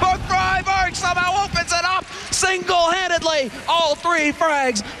off. But Freiburg somehow opens it up single-handedly. All 3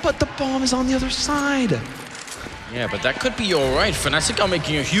 frags, but the bomb is on the other side. Yeah, but that could be all right. Fnatic are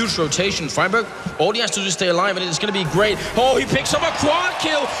making a huge rotation. Freiburg, all he has to do is stay alive, and it's going to be great. Oh, he picks up a quad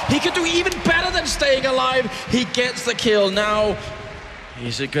kill. He could do even better than staying alive. He gets the kill. Now,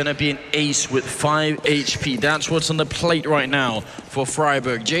 is it going to be an ace with 5 HP? That's what's on the plate right now for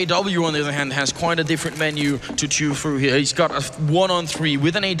Freiburg. JW, on the other hand, has quite a different menu to chew through here. He's got a 1-on-3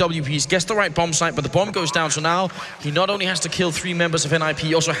 with an AWP. He gets the right bomb site, but the bomb goes down. So now he not only has to kill 3 members of NIP,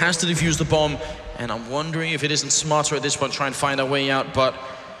 he also has to defuse the bomb. And I'm wondering if it isn't smarter at this point, try and find a way out, but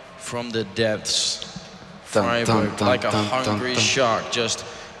from the depths, Freiburg, like a hungry shark, just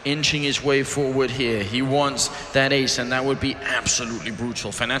inching his way forward here. He wants that ace, and that would be absolutely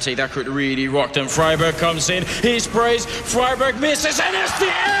brutal. Fnatic, that could really rock them. Freiburg comes in, he sprays, Freiburg misses, and it's the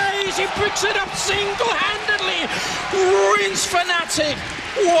ace! He picks it up single-handedly! Wins Fnatic!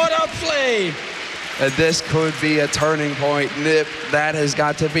 What a play! This could be a turning point. NIP, that has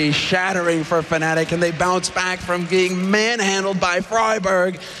got to be shattering for Fnatic, and they bounce back from being manhandled by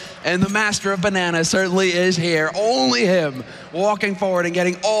Freiburg. And the master of Banana certainly is here. Only him walking forward and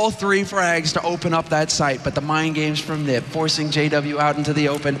getting all 3 frags to open up that site. But the mind games from NIP, forcing JW out into the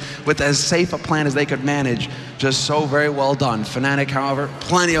open with as safe a plan as they could manage. Just so very well done. Fnatic, however,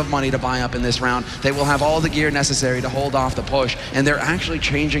 plenty of money to buy up in this round. They will have all the gear necessary to hold off the push. And they're actually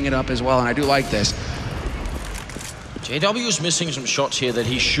changing it up as well, and I do like this. JW is missing some shots here that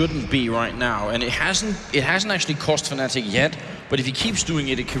he shouldn't be right now, and it hasn't actually cost Fnatic yet, but if he keeps doing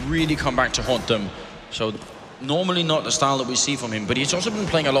it, it could really come back to haunt them. So normally not the style that we see from him, but he's also been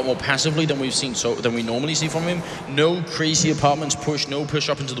playing a lot more passively than we normally see from him. No crazy apartments push, no push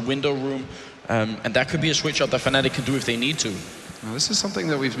up into the window room, and that could be a switch up that Fnatic can do if they need to. Now, this is something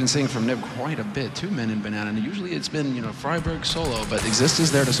that we've been seeing from Nib quite a bit. 2 men in Banana, and usually it's been, you know, Freiburg solo, but Exist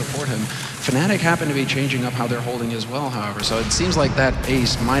is there to support him. Fnatic happen to be changing up how they're holding as well, however, so it seems like that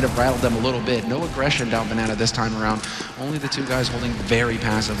ace might have rattled them a little bit. No aggression down Banana this time around. Only the 2 guys holding very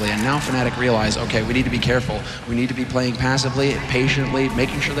passively, and now Fnatic realize, okay, we need to be careful. We need to be playing passively, patiently,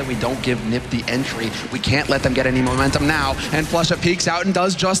 making sure that we don't give Nip the entry. We can't let them get any momentum now, and Flusha peeks out and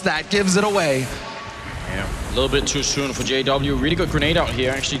does just that, gives it away. Yeah, a little bit too soon for JW. Really good grenade out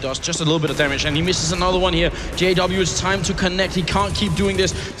here. Actually does just a little bit of damage, and he misses another one here. JW, it's time to connect. He can't keep doing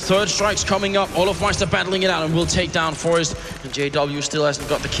this. Third strike's coming up. Olofmeister battling it out and will take down Forest. And JW still hasn't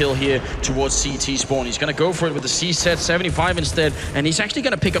got the kill here towards CT spawn. He's going to go for it with the C set 75 instead, and he's actually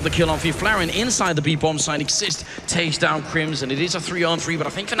going to pick up the kill on Flaren inside the B bomb side. Exist takes down Crims, and it is a 3-on-3, but I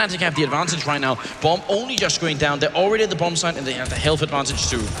think Fnatic have the advantage right now. Bomb only just going down. They're already at the bomb side, and they have the health advantage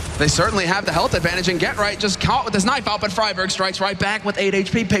too. They certainly have the health advantage, and Get Right just caught with his knife out, but Freiburg strikes right back with 8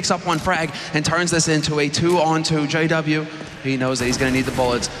 HP, picks up 1 frag, and turns this into a 2-on-2. JW, he knows that he's going to need the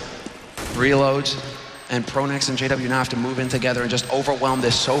bullets. Reloads, and Pronex and JW now have to move in together and just overwhelm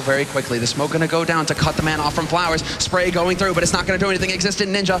this so very quickly. The smoke going to go down to cut the man off from Flowers. Spray going through, but it's not going to do anything.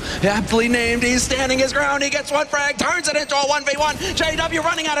 Existent Ninja, aptly named. He's standing his ground. He gets 1 frag, turns it into a 1v1. JW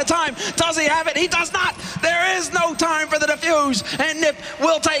running out of time. Does he have it? He does not. There is no time for the defuse, and Nip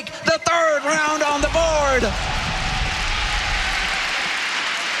will take the 3rd round on the board.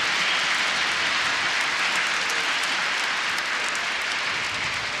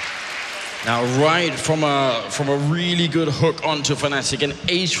 Now, right from a really good hook onto Fnatic, an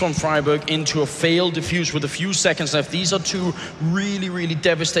ace from Freiburg into a failed defuse with a few seconds left. These are 2 really, really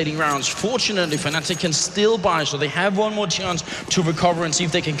devastating rounds. Fortunately, Fnatic can still buy, so they have 1 more chance to recover and see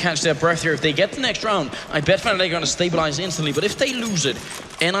if they can catch their breath here. If they get the next round, I bet Fnatic are going to stabilize instantly, but if they lose it,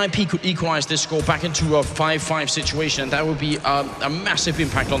 NIP could equalize this score back into a 5-5 situation, and that would be a massive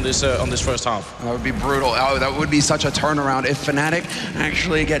impact on this first half. That would be brutal. Oh, that would be such a turnaround. If Fnatic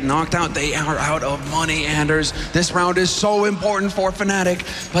actually get knocked out, they are out of money, Anders. This round is so important for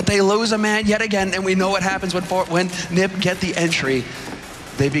Fnatic, but they lose a man yet again, and we know what happens when Nip get the entry.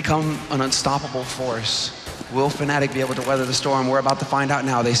 They become an unstoppable force. Will Fnatic be able to weather the storm? We're about to find out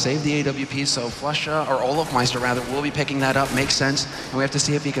now. They saved the AWP, so Flusha, or Olofmeister rather, will be picking that up. Makes sense. And we have to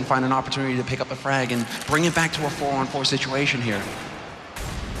see if he can find an opportunity to pick up a frag and bring it back to a 4-on-4 situation here.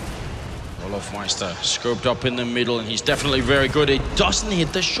 Olofmeister scoped up in the middle, and he's definitely very good. He doesn't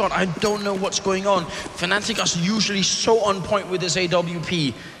hit the shot. I don't know what's going on. Fnatic are usually so on point with this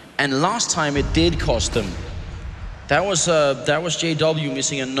AWP, and last time it did cost them. That was JW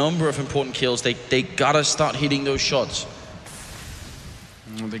missing a number of important kills. They gotta start hitting those shots.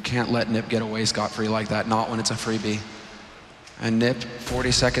 They can't let Nip get away scot-free like that, not when it's a freebie. And Nip,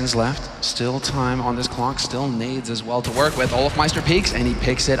 40 seconds left. Still time on this clock, still nades as well to work with. Olofmeister peeks, and he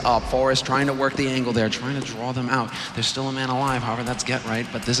picks it up. Forrest trying to work the angle there, trying to draw them out. There's still a man alive, however, that's Get Right,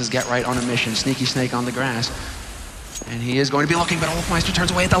 but this is Get Right on a mission. Sneaky Snake on the grass. And he is going to be looking, but Olofmeister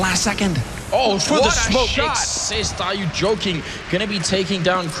turns away at the last second. Oh, for the smoke shot. Exist, are you joking? Gonna be taking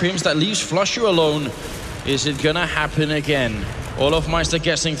down Crims, that leaves Flusha alone. Is it gonna happen again? Olofmeister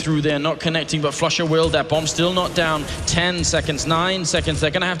guessing through there, not connecting, but Flusha will. That bomb still not down. 10 seconds, 9 seconds. They're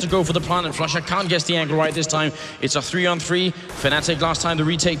going to have to go for the plant, and Flusha can't guess the angle right this time. It's a 3-on-3. Fnatic last time, the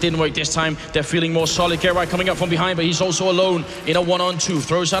retake didn't work. This time, they're feeling more solid. Get Right coming up from behind, but he's also alone in a 1-on-2.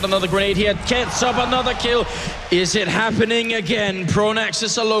 Throws out another grenade here. Gets up another kill. Is it happening again? Pronax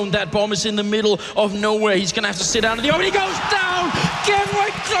is alone. That bomb is in the middle of nowhere. He's going to have to sit down in the open. He goes down. Get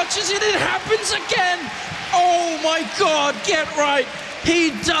Right clutches it. It happens again. Oh my God, Get Right.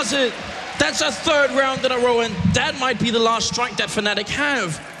 He does it. That's a 3rd round in a row, and that might be the last strike that Fnatic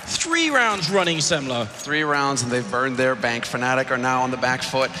have. 3 rounds running, Semler. 3 rounds, and they've burned their bank. Fnatic are now on the back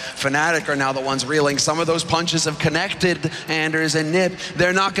foot. Fnatic are now the ones reeling. Some of those punches have connected Anders and Nip.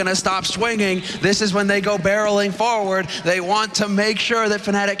 They're not going to stop swinging. This is when they go barreling forward. They want to make sure that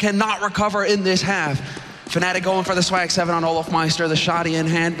Fnatic cannot recover in this half. Fnatic going for the swag 7 on Olofmeister, the shotty in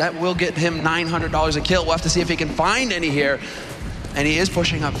hand. That will get him $900 a kill. We'll have to see if he can find any here. And he is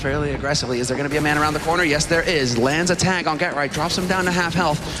pushing up fairly aggressively. Is there going to be a man around the corner? Yes, there is. Lands a tag on Get Right, drops him down to half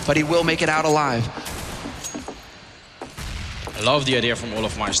health, but he will make it out alive. I love the idea from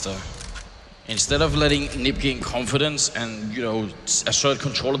Olofmeister. Instead of letting Nip gain confidence and, you know, assert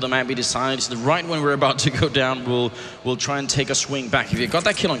control of the map, he decides right when we're about to go down, we'll try and take a swing back. If he got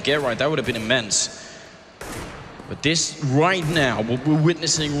that kill on Get Right, that would have been immense. But this right now, what we're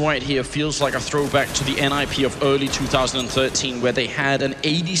witnessing right here, feels like a throwback to the NIP of early 2013, where they had an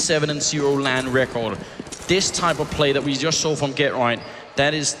 87-0 LAN record. This type of play that we just saw from Get Right,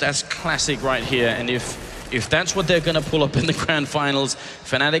 that's classic right here. And if If that's what they're going to pull up in the grand finals,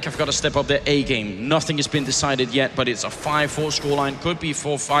 Fnatic have got to step up their A game. Nothing has been decided yet, but it's a 5-4 scoreline, could be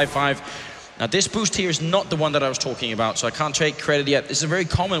 4-5-5. Now, this boost here is not the one that I was talking about, so I can't take credit yet. This is a very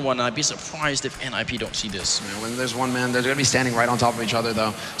common one, and I'd be surprised if NIP don't see this. Yeah, when there's one man, they're going to be standing right on top of each other,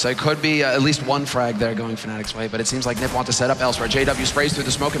 though. So it could be at least one frag there going Fnatic's way, but it seems like Nip want to set up elsewhere. JW sprays through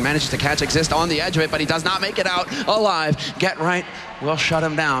the smoke and manages to catch Exist on the edge of it, but he does not make it out alive. Get Right will shut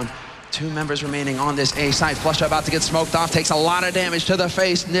him down. 2 members remaining on this A side. Flusha about to get smoked off, takes a lot of damage to the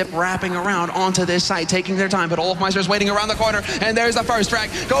face. Nip wrapping around onto this side, taking their time, but Olofmeister's waiting around the corner, and there's the first frag.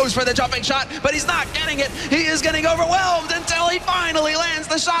 Goes for the jumping shot, but he's not getting it. He is getting overwhelmed until he finally lands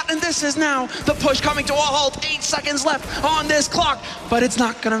the shot, and this is now the push coming to a halt. 8 seconds left on this clock, but it's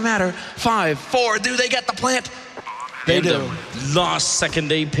not gonna matter. 5-4, do they get the plant? They do. The last second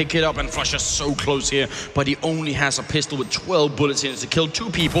they pick it up, and Flusha's so close here, but he only has a pistol with 12 bullets in it to kill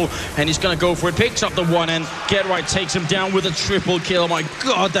 2 people, and he's gonna go for it. Picks up the one, and Get Right takes him down with a triple kill. Oh my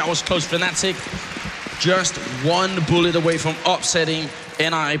God, that was close. Fnatic just 1 bullet away from upsetting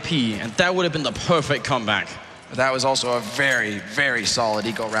NIP, and that would have been the perfect comeback. That was also a very, very solid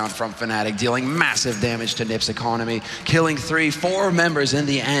eco round from Fnatic, dealing massive damage to Nip's economy, killing 3-4 members in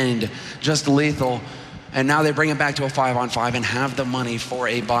the end. Just lethal. And now they bring it back to a 5-on-5 and have the money for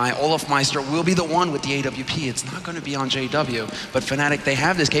a buy. Olofmeister will be the one with the AWP. It's not going to be on JW, but Fnatic, they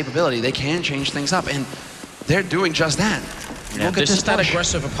have this capability. They can change things up, and they're doing just that. Yeah, this is that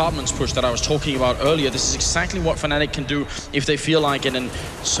aggressive apartments push that I was talking about earlier. This is exactly what Fnatic can do if they feel like it, and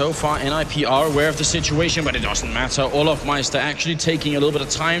so far NIP are aware of the situation, but it doesn't matter. Olofmeister actually taking a little bit of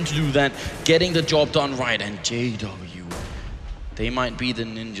time to do that, getting the job done right, and JW. They might be the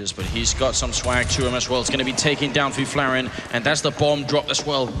ninjas, but he's got some swag to him as well. It's going to be taken down for Flaren, and that's the bomb drop as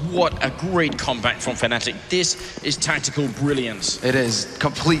well. What a great comeback from Fnatic. This is tactical brilliance. It is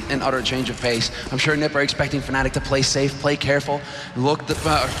complete and utter change of pace. I'm sure Nip are expecting Fnatic to play safe, play careful,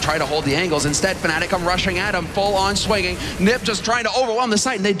 try to hold the angles. Instead, Fnatic come rushing at him, full on swinging. Nip just trying to overwhelm the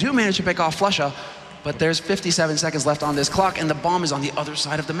site, and they do manage to pick off Flusha, but there's 57 seconds left on this clock, and the bomb is on the other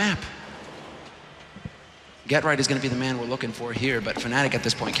side of the map. Get Right is going to be the man we're looking for here, but Fnatic at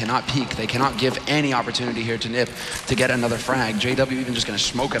this point cannot peek. They cannot give any opportunity here to Nip to get another frag. JW even just going to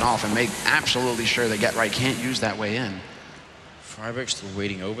smoke it off and make absolutely sure that Get Right can't use that way in. Freiburg still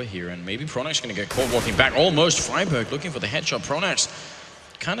waiting over here, and maybe Pronax going to get caught walking back. Almost Freiburg looking for the headshot. Pronax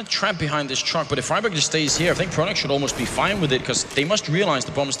kind of trapped behind this truck, but if Freiburg just stays here, I think Pronax should almost be fine with it, because they must realize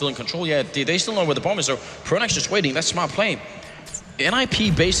the bomb is still in control. Yeah, they still know where the bomb is, so Pronax just waiting. That's smart play.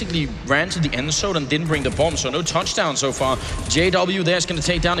 NIP basically ran to the end zone and didn't bring the bomb, so no touchdown so far. JW there's going to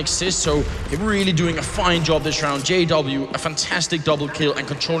take down Exist, so they're really doing a fine job this round. JW, a fantastic double kill and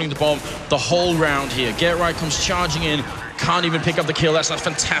controlling the bomb the whole round here. Get Right comes charging in, can't even pick up the kill. That's a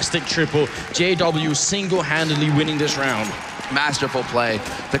fantastic triple. JW single-handedly winning this round. Masterful play.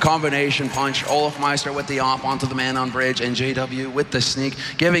 The combination punch, Olofmeister with the op onto the man on bridge, and JW with the sneak,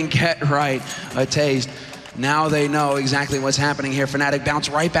 giving Get Right a taste. Now they know exactly what's happening here. Fnatic bounce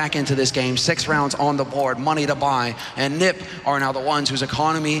right back into this game. 6 rounds on the board, money to buy. And Nip are now the ones whose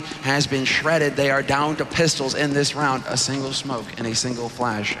economy has been shredded. They are down to pistols in this round. A single smoke and a single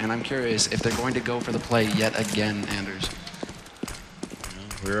flash. And I'm curious if they're going to go for the play yet again, Anders.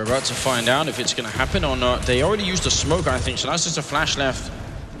 We're about to find out if it's going to happen or not. They already used a smoke, I think, so that's just a flash left.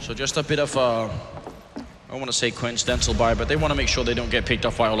 So just a bit of a, I don't want to say coincidental buy, but they want to make sure they don't get picked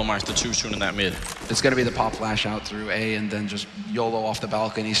off by Olofmeister too soon in that mid. It's going to be the pop flash out through A and then just YOLO off the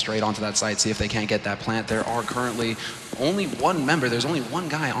balcony straight onto that site, see if they can't get that plant. There are currently only 1 member. There's only 1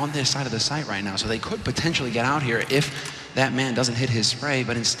 guy on this side of the site right now, so they could potentially get out here if that man doesn't hit his spray,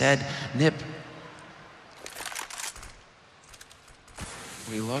 but instead, Nip.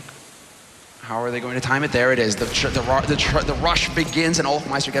 We look. How are they going to time it? There it is. The rush begins, and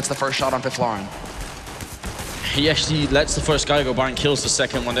Olofmeister gets the first shot on Fiflaren. He actually lets the first guy go by and kills the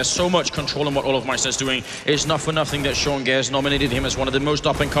second one. There's so much control in what Olofmeister is doing. It's not for nothing that Sean Gers nominated him as one of the most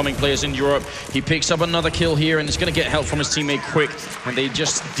up-and-coming players in Europe. He picks up another kill here, and he's going to get help from his teammate quick, and they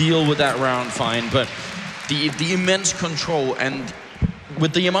just deal with that round fine. But the immense control, and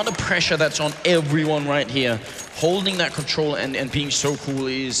with the amount of pressure that's on everyone right here, holding that control and being so cool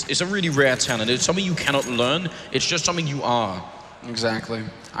is a really rare talent. It's something you cannot learn. It's just something you are. Exactly.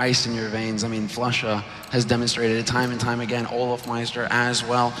 Ice in your veins. I mean, Flusha has demonstrated it time and time again. Olofmeister as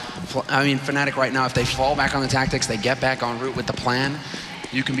well. I mean, Fnatic right now, if they fall back on the tactics, they get back en route with the plan,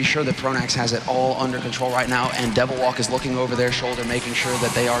 you can be sure that Pronax has it all under control right now, and Devilwalk is looking over their shoulder, making sure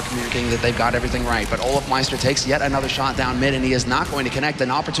that they are communicating that they've got everything right. But Olofmeister takes yet another shot down mid, and he is not going to connect.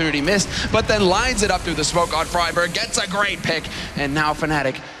 An opportunity missed, but then lines it up through the smoke on Freiburg, gets a great pick, and now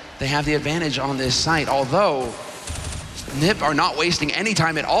Fnatic they have the advantage on this site, although NiP are not wasting any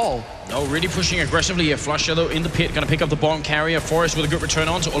time at all. No, really pushing aggressively here. Flusha, though, in the pit, going to pick up the bomb carrier. Forest with a good return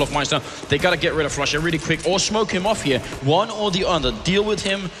on to olofmeister. They got to get rid of Flusha really quick or smoke him off here. One or the other. Deal with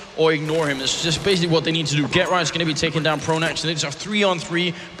him or ignore him. It's just basically what they need to do. Get Right's going to be taking down Pronax, and it's a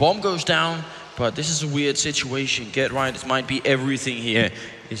 3-on-3. Bomb goes down, but this is a weird situation. Get Right might be everything here.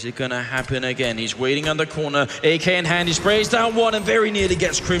 Is it gonna happen again? He's waiting on the corner. AK in hand, he sprays down one and very nearly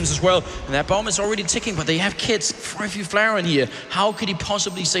gets Crims as well. And that bomb is already ticking, but they have kits. Flower in here. How could he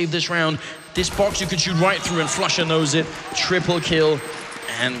possibly save this round? This box you could shoot right through, and Flusha knows it. Triple kill.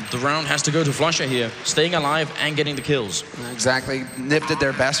 And the round has to go to Flusha here, staying alive and getting the kills. Exactly. NiP did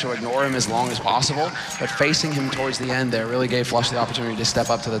their best to ignore him as long as possible, but facing him towards the end there really gave Flusha the opportunity to step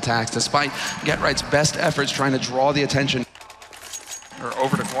up to the task, despite Get Right's best efforts trying to draw the attention, or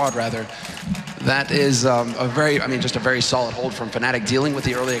over to quad rather. That is just a very solid hold from Fnatic, dealing with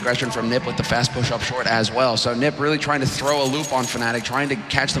the early aggression from NiP with the fast push up short as well. So NiP really trying to throw a loop on Fnatic, trying to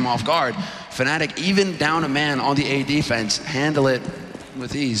catch them off guard. Fnatic, even down a man on the A defense, handle it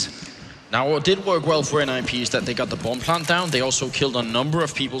with ease. Now, what did work well for NIP is that they got the bomb plant down. They also killed a number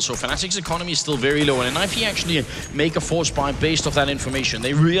of people, so Fnatic's economy is still very low. And NIP actually make a force buy based off that information.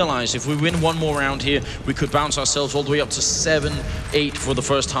 They realize if we win one more round here, we could bounce ourselves all the way up to 7-8 for the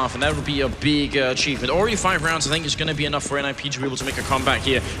first half, and that would be a big achievement. Already 5 rounds, I think, is going to be enough for NIP to be able to make a comeback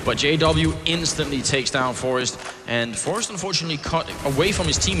here. But JW instantly takes down Forest, and Forest unfortunately cut away from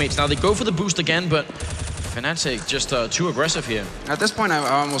his teammates. Now, they go for the boost again, but Fnatic just too aggressive here. At this point, I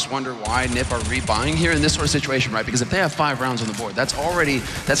almost wonder why NiP are rebuying here in this sort of situation, right? Because if they have 5 rounds on the board, that's already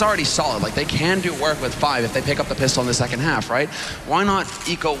solid. Like, they can do work with 5 if they pick up the pistol in the second half, right? Why not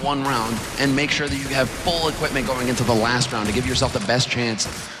eco 1 round and make sure that you have full equipment going into the last round to give yourself the best chance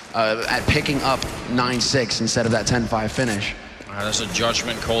at picking up 9-6 instead of that 10-5 finish? That's a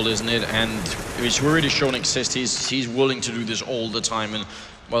judgment call, isn't it? And it's already shown Exist. He's willing to do this all the time. And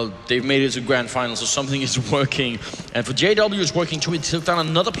well, they've made it to grand final, so something is working. And for JW, it's working too. He took down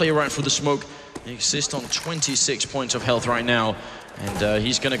another player right through the smoke. They Exist on 26 points of health right now. And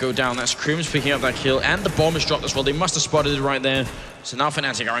he's going to go down. That's Crims picking up that kill. And the bomb is dropped as well. They must have spotted it right there. So now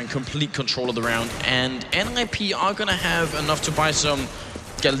Fnatic are in complete control of the round. And NIP are going to have enough to buy some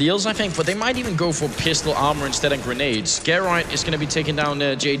Galils, I think, but they might even go for pistol armor instead of grenades. Geralt is going to be taking down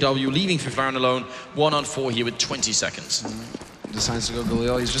JW, leaving Fiflaren alone. 1-on-4 here with 20 seconds. Decides to go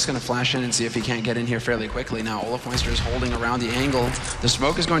Galil. He's just going to flash in and see if he can't get in here fairly quickly. Now olofmeister is holding around the angle. The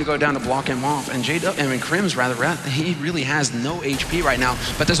smoke is going to go down to block him off, and Crims he really has no HP right now,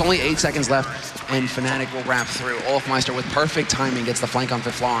 but there's only 8 seconds left, and Fnatic will wrap through. olofmeister with perfect timing gets the flank on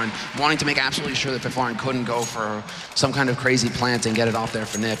Fiflaren, wanting to make absolutely sure that Fiflaren couldn't go for some kind of crazy plant and get it off there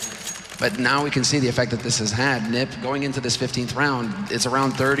for NiP. But now we can see the effect that this has had. NiP going into this 15th round, it's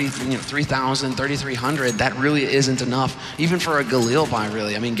around 3,000, 3,300. That really isn't enough, even for a Galil buy,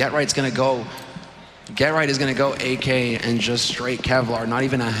 really. I mean, Get Right is going to go AK and just straight Kevlar, not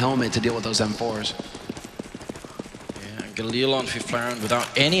even a helmet to deal with those M4s. Yeah, Galil on Fiflaren without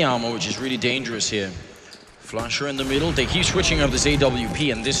any armor, which is really dangerous here. Flusha in the middle. They keep switching up this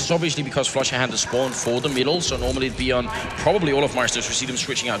AWP, and this is obviously because Flusha had the spawn for the middle, so normally it'd be on probably olofmeisters. We see them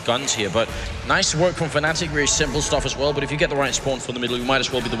switching out guns here, but nice work from Fnatic. Very simple stuff as well, but if you get the right spawn for the middle, you might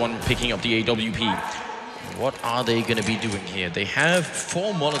as well be the one picking up the AWP. What are they going to be doing here? They have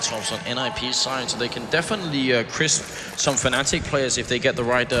 4 Molotovs on NIP's side, so they can definitely crisp some Fnatic players if they get the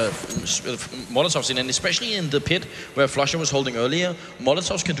right Molotovs in, and especially in the pit where Flusha was holding earlier,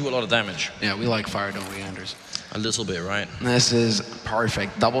 Molotovs can do a lot of damage. Yeah, we like fire, don't we, Anders? A little bit, right? This is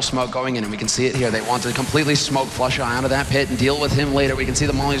perfect. Double smoke going in, and we can see it here. They want to completely smoke Flusha out of that pit and deal with him later. We can see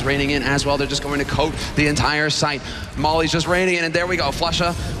the Molly's raining in as well. They're just going to coat the entire site. Molly's just raining in, and there we go.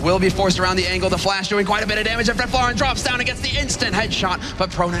 Flusha will be forced around the angle. The flash doing quite a bit of damage, and Fiflaren drops down and gets the instant headshot. But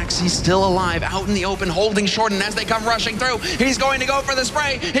Pronax, he's still alive, out in the open, holding short, and as they come rushing through, he's going to go for the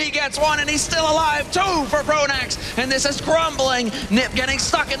spray. He gets 1, and he's still alive. 2 for Pronax, and this is crumbling. NiP getting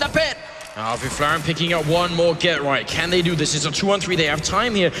stuck in the pit. Now Fiflaren picking up 1 more Get Right. Can they do this? It's a 2-on-3. They have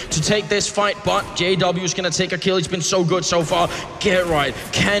time here to take this fight, but JW is going to take a kill. He's been so good so far. Get Right.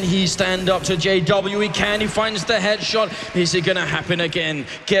 Can he stand up to JW? He can. He finds the headshot. Is it going to happen again?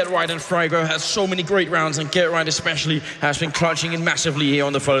 Get Right and Frigo has so many great rounds, and Get Right especially has been clutching in massively here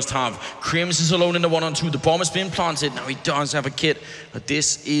on the first half. Crims is alone in the 1-on-2. The bomb has been planted. Now he does have a kit, but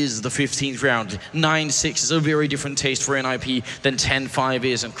this is the 15th round. 9-6 is a very different taste for NIP than 10-5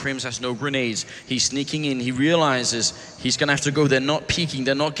 is, and Crims has no grenades. He's sneaking in. He realizes he's gonna have to go. They're not peeking.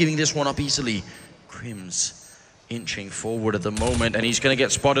 They're not giving this one up easily. Crims inching forward at the moment, and he's gonna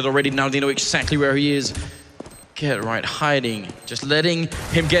get spotted already. Now they know exactly where he is. Get right, hiding, just letting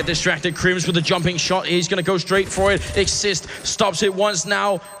him get distracted. Crims with a jumping shot. He's gonna go straight for it. Exist stops it once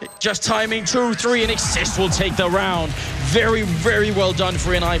now. Just timing 2, 3, and Exist will take the round. Very, very well done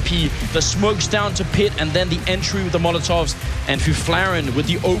for NIP. The smokes down to Pit, and then the entry with the Molotovs. And Fuflaren with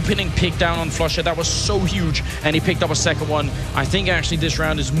the opening pick down on Flusher. That was so huge, and he picked up a second one. I think actually this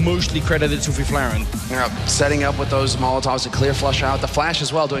round is mostly credited to Fuflaren. Yeah, setting up with those Molotovs to clear Flusher out. The Flash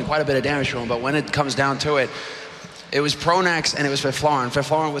as well, doing quite a bit of damage to him, but when it comes down to it, it was Pronax and it was Fuflaren.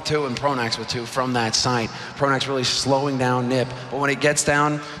 Fuflaren with 2 and Pronax with 2 from that site. Pronax really slowing down Nip. But when it gets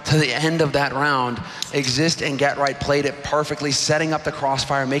down to the end of that round, Exist and Get Right played it perfectly, setting up the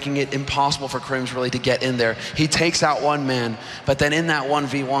crossfire, making it impossible for Crims really to get in there. He takes out one man, but then in that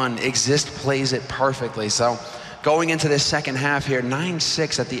 1v1, Exist plays it perfectly. So going into this second half here,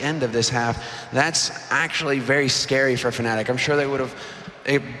 9-6 at the end of this half, that's actually very scary for Fnatic. I'm sure they would have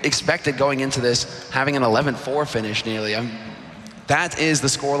expected going into this having an 11-4 finish nearly. That is the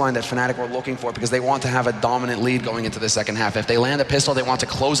scoreline that Fnatic were looking for because they want to have a dominant lead going into the second half. If they land a pistol, they want to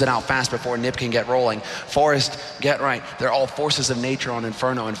close it out fast before Nip can get rolling. Forest, Get Right, they're all forces of nature on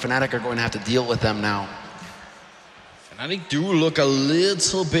Inferno, and Fnatic are going to have to deal with them now. Fnatic do look a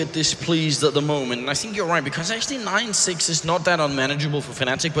little bit displeased at the moment, and I think you're right, because actually 9-6 is not that unmanageable for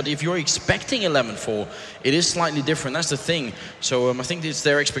Fnatic, but if you're expecting 11-4, it is slightly different, that's the thing. So I think it's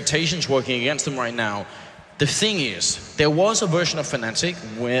their expectations working against them right now. The thing is, there was a version of Fnatic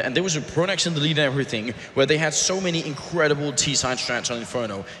where, and there was a Pronax in the lead and everything, where they had so many incredible T-side strats on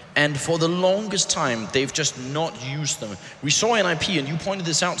Inferno, and for the longest time, they've just not used them. We saw NIP, and you pointed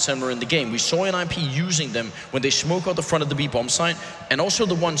this out, Semler, in the game. We saw NIP using them when they smoke out the front of the B bomb site, and also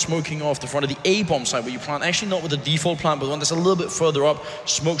the one smoking off the front of the A bomb site, where you plant, actually not with the default plant, but the one that's a little bit further up,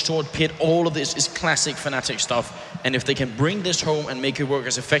 smokes toward Pit. All of this is classic Fnatic stuff, and if they can bring this home and make it work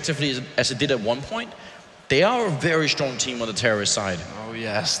as effectively as it did at one point, they are a very strong team on the terrorist side. Oh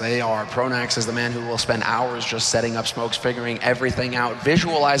yes, they are. Pronax is the man who will spend hours just setting up smokes, figuring everything out,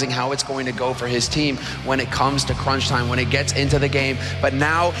 visualizing how it's going to go for his team when it comes to crunch time, when it gets into the game. But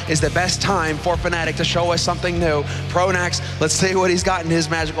now is the best time for Fnatic to show us something new. Pronax, let's see what he's got in his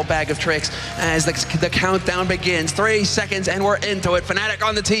magical bag of tricks as the countdown begins. 3 seconds and we're into it. Fnatic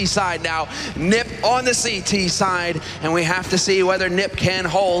on the T side now. Nip on the CT side, and we have to see whether Nip can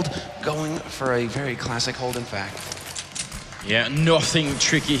hold. Going for a very classic hold, in fact. Yeah, nothing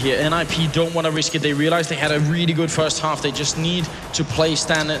tricky here. NIP don't want to risk it. They realize they had a really good first half. They just need to play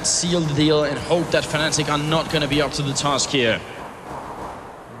standard, seal the deal, and hope that Fnatic are not going to be up to the task here.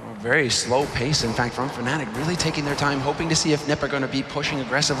 Very slow pace, in fact, from Fnatic, really taking their time, hoping to see if Nip are going to be pushing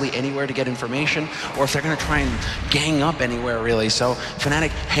aggressively anywhere to get information, or if they're going to try and gang up anywhere, really. So Fnatic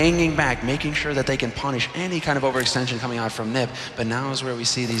hanging back, making sure that they can punish any kind of overextension coming out from Nip. But now is where we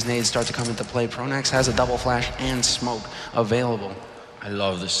see these nades start to come into play. Pronax has a double flash and smoke available. I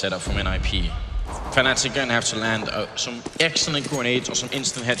love this setup from NIP. Fnatic going to have to land some excellent grenades or some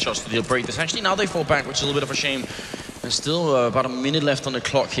instant headshots to deal break this. Actually, now they fall back, which is a little bit of a shame. There's still about a minute left on the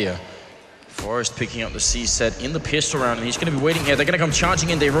clock here. Forest picking up the C set in the pistol round, and he's going to be waiting here. They're going to come charging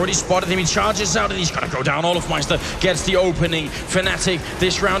in. They've already spotted him. He charges out, and he's going to go down. Olofmeister gets the opening. Fnatic,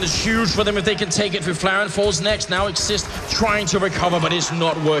 this round is huge for them if they can take it. Fuflaren falls next. Now Exist trying to recover, but it's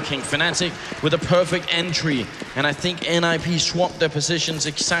not working. Fnatic with a perfect entry, and I think NIP swapped their positions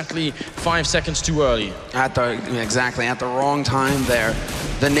exactly 5 seconds too early. Exactly, at the wrong time there.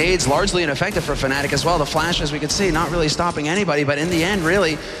 The nades largely ineffective for Fnatic as well. The flash, as we could see, not really stopping anybody, but in the end,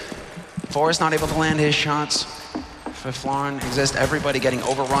 really, Forrest not able to land his shots. Fuflaren, Exist, everybody getting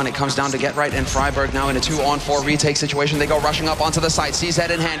overrun. It comes down to Get Right and Freiburg now in a 2-on-4 retake situation. They go rushing up onto the site. CZ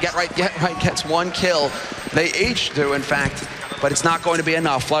in hand. Get Right gets 1 kill. They each do, in fact, but it's not going to be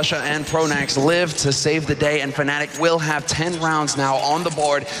enough. Flusha and Pronax live to save the day, and Fnatic will have 10 rounds now on the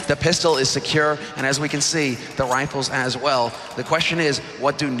board. The pistol is secure, and as we can see, the rifles as well. The question is,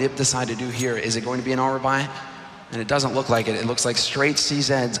 what do Nip decide to do here? Is it going to be an armor buy? And it doesn't look like it. It looks like straight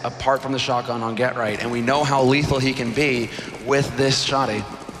CZs apart from the shotgun on Get Right. And we know how lethal he can be with this shotty.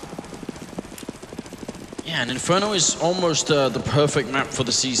 Yeah, and Inferno is almost the perfect map for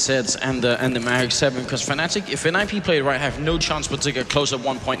the CZs and the Mag 7, because Fnatic, if NIP play it right, have no chance but to get close at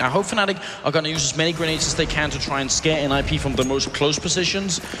one point. I hope Fnatic are going to use as many grenades as they can to try and scare NIP from the most close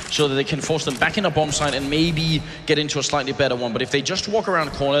positions, so that they can force them back in a bomb site and maybe get into a slightly better one. But if they just walk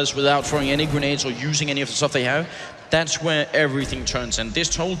around corners without throwing any grenades or using any of the stuff they have, that's where everything turns. And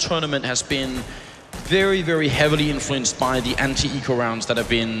this whole tournament has been very, very heavily influenced by the anti-eco rounds that have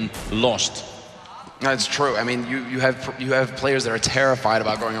been lost. That's true. I mean, you have players that are terrified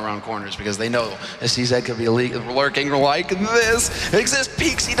about going around corners because they know a CZ could be lurking like this. Exist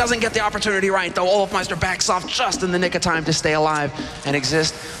peeks. He doesn't get the opportunity right, though. Olofmeister backs off just in the nick of time to stay alive. And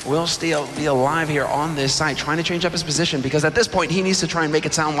Exist will still be alive here on this side, trying to change up his position because at this point, he needs to try and make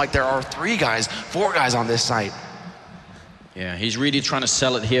it sound like there are 3 guys, 4 guys on this site. Yeah, he's really trying to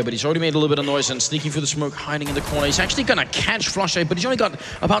sell it here, but he's already made a little bit of noise and sneaking through the smoke, hiding in the corner. He's actually going to catch flusha, but he's only got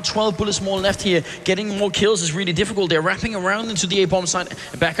about 12 bullets more left here. Getting more kills is really difficult. They're wrapping around into the A-bomb side.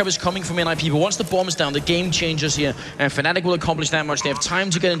 Backup is coming from NIP, but once the bomb is down, the game changes here, and Fnatic will accomplish that much. They have time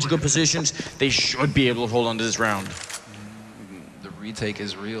to get into good positions. They should be able to hold on to this round. Retake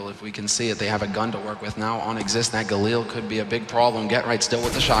is real. If we can see it, they have a gun to work with now on Exist. That Galil could be a big problem. Get right still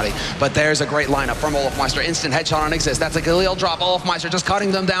with the shotty. But there's a great lineup from Olofmeister. Instant headshot on Exist. That's a Galil drop. Olofmeister just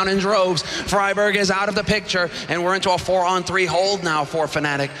cutting them down in droves. Freiburg is out of the picture, and we're into a 4-on-3 hold now for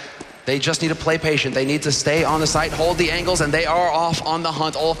Fnatic. They just need to play patient. They need to stay on the site, hold the angles, and they are off on the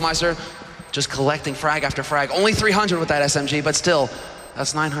hunt. Olofmeister just collecting frag after frag. Only 300 with that SMG, but still,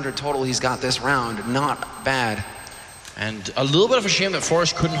 that's 900 total he's got this round. Not bad. And a little bit of a shame that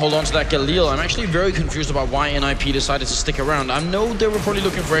Forest couldn't hold on to that Galil. I'm actually very confused about why NIP decided to stick around. I know they were probably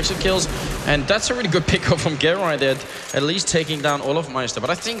looking for exit kills, and that's a really good pickup from Gerard there, at least taking down Olofmeister. But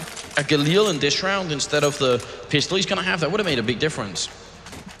I think a Galil in this round instead of the pistol he's going to have, that would have made a big difference.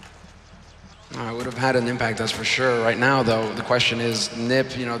 It would have had an impact, that's for sure. Right now, though, the question is,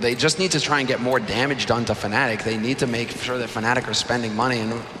 NIP, you know, they just need to try and get more damage done to Fnatic. They need to make sure that Fnatic are spending money,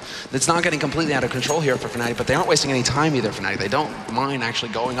 and it's not getting completely out of control here for Fnatic, but they aren't wasting any time either, Fnatic. They don't mind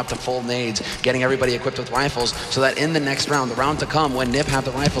actually going up to full nades, getting everybody equipped with rifles, so that in the next round, the round to come, when NIP have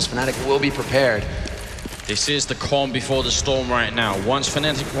the rifles, Fnatic will be prepared. This is the calm before the storm right now. Once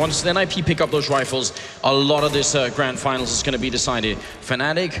NIP pick up those rifles, a lot of this grand finals is going to be decided.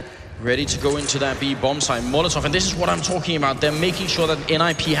 Fnatic ready to go into that B bomb site. Molotov, and this is what I'm talking about. They're making sure that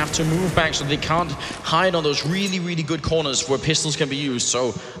NIP have to move back so they can't hide on those really, really good corners where pistols can be used.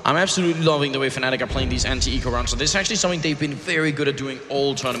 So I'm absolutely loving the way Fnatic are playing these anti-eco rounds. So this is actually something they've been very good at doing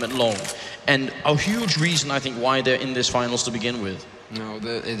all tournament long. And a huge reason, I think, why they're in this finals to begin with. No,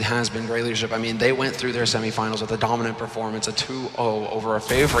 it has been great leadership. I mean, they went through their semifinals with a dominant performance, a 2-0 over a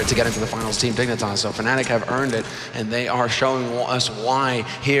favorite to get into the finals, Team Dignitas. So Fnatic have earned it, and they are showing us why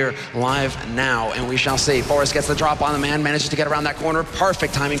here live now. And we shall see. Forrest gets the drop on the man, manages to get around that corner.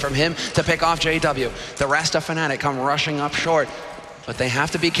 Perfect timing from him to pick off JW. The rest of Fnatic come rushing up short, but they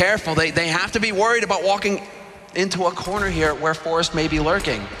have to be careful. They have to be worried about walking into a corner here where Forrest may be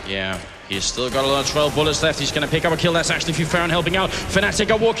lurking. Yeah. He's still got a lot of 12 bullets left. He's going to pick up a kill. That's actually Fufaron helping out.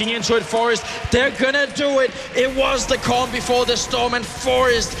 Fnatic are walking into it. Forest, they're going to do it. It was the calm before the storm, and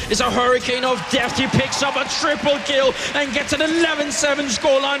Forest is a hurricane of death. He picks up a triple kill and gets an 11-7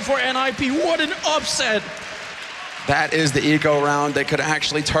 scoreline for NIP. What an upset. That is the eco round that could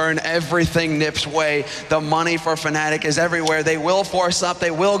actually turn everything NIP's way. The money for Fnatic is everywhere. They will force up.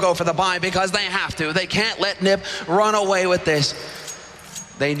 They will go for the buy because they have to. They can't let NIP run away with this.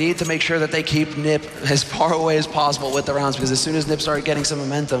 They need to make sure that they keep NIP as far away as possible with the rounds, because as soon as NIP start getting some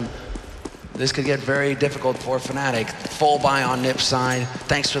momentum, this could get very difficult for Fnatic. Full buy on NIP's side,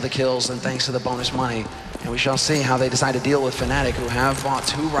 thanks for the kills and thanks to the bonus money. And we shall see how they decide to deal with Fnatic, who have bought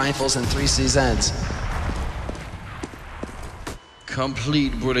 2 rifles and 3 CZs.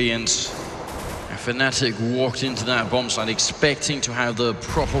 Complete brilliance. Fnatic walked into that bomb site expecting to have the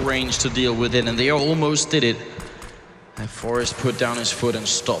proper range to deal with it, and they almost did it. And Forrest put down his foot and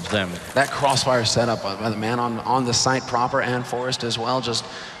stopped them. That crossfire setup by the man on the site proper, and Forrest as well, just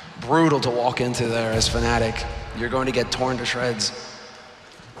brutal to walk into there as Fnatic. You're going to get torn to shreds.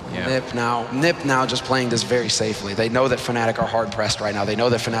 Yeah. NIP now just playing this very safely. They know that Fnatic are hard pressed right now. They know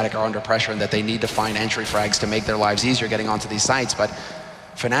that Fnatic are under pressure and that they need to find entry frags to make their lives easier getting onto these sites. But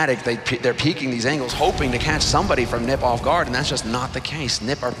Fnatic, they're peeking these angles, hoping to catch somebody from NIP off guard, and that's just not the case.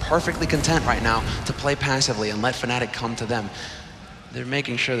 NIP are perfectly content right now to play passively and let Fnatic come to them. They're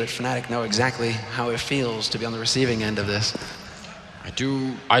making sure that Fnatic know exactly how it feels to be on the receiving end of this. I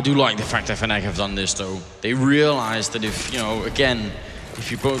do like the fact that Fnatic have done this, though. They realize that if, you know, again, if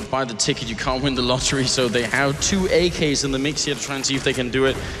you both buy the ticket, you can't win the lottery, so they have 2 AKs in the mix here to try and see if they can do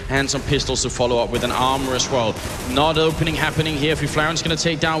it, and some pistols to follow up with an armor as well. Not opening happening here. Flaren's going to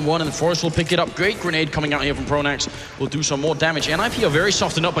take down one, and Forrest will pick it up. Great grenade coming out here from Pronax. Will do some more damage. NIP are very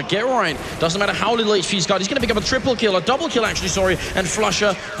softened up, but Gerard, doesn't matter how little HP he's got, he's going to pick up a triple kill, a double kill actually, sorry, and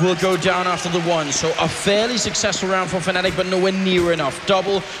flusha will go down after the 1. So a fairly successful round for Fnatic, but nowhere near enough.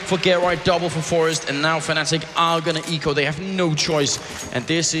 Double for Gerard, double for Forrest, and now Fnatic are going to eco. They have no choice. And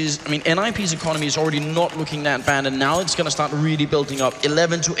this is, I mean, NIP's economy is already not looking that bad, and now it's going to start really building up.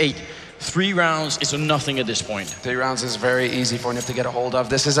 11-8. 3 rounds is nothing at this point. 3 rounds is very easy for Nip to get a hold of.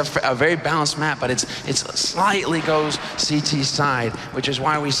 This is a very balanced map, but it's slightly goes CT side, which is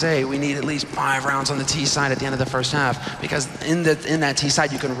why we say we need at least 5 rounds on the T side at the end of the first half, because in that T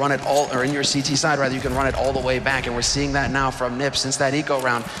side you can run it all, or in your CT side rather, you can run it all the way back, and we're seeing that now from Nip since that eco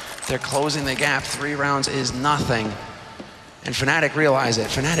round. They're closing the gap. 3 rounds is nothing. And Fnatic realize it.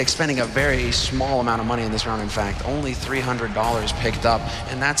 Fnatic spending a very small amount of money in this round, in fact. Only $300 picked up,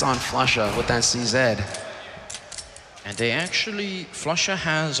 and that's on Flusha with that CZ. And they actually, Flusha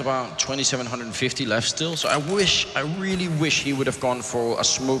has about 2,750 left still, so I really wish he would have gone for a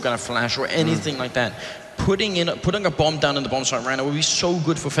smoke and a flash or anything like that. Putting a bomb down in the bomb site right now would be so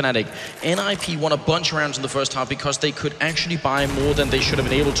good for Fnatic. NIP won a bunch of rounds in the first half because they could actually buy more than they should have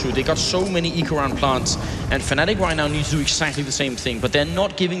been able to. They got so many eco round plants, and Fnatic right now needs to do exactly the same thing, but they're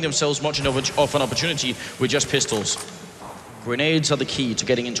not giving themselves much of an opportunity with just pistols. Grenades are the key to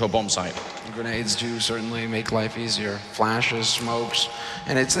getting into a bomb site. Grenades do certainly make life easier. Flashes, smokes,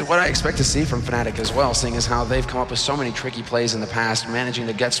 and it's what I expect to see from Fnatic as well, seeing as how they've come up with so many tricky plays in the past, managing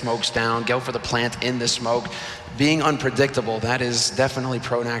to get smokes down, go for the plant in the smoke, being unpredictable. That is definitely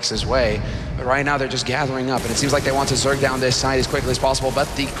Pronax's way. But right now they're just gathering up, and it seems like they want to zerg down this side as quickly as possible,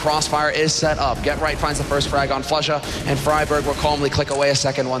 but the crossfire is set up. Get Right finds the first frag on Flusha, and Freiburg will calmly click away a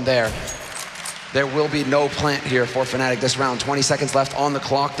second one there. There will be no plant here for Fnatic this round. 20 seconds left on the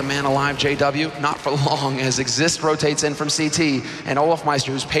clock. The man alive, JW, not for long, as Exist rotates in from CT, and Olafmeister,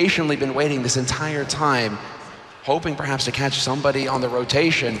 who's patiently been waiting this entire time, hoping perhaps to catch somebody on the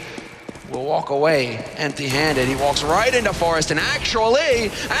rotation, will walk away empty-handed. He walks right into Forest, and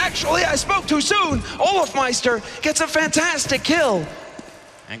actually, I spoke too soon. Olafmeister gets a fantastic kill.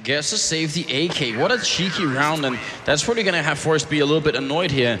 And gets to save the AK. What a cheeky round, and that's probably going to have Forest be a little bit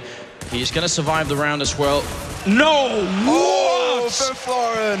annoyed here. He's going to survive the round as well. No! Oh, What?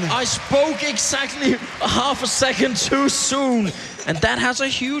 Fifloren! I spoke exactly a half a second too soon. And that has a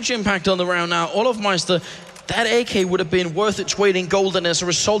huge impact on the round now. Olafmeister, that AK would have been worth its weight in gold, and as a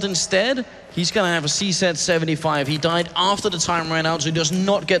result instead, he's going to have a CZ 75. He died after the time ran out, so he does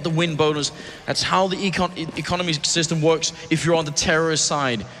not get the win bonus. That's how the economy system works if you're on the terrorist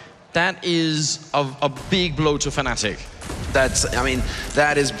side. That is a big blow to Fnatic. I mean,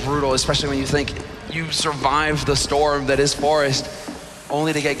 that is brutal, especially when you think you survived the storm that is Forest,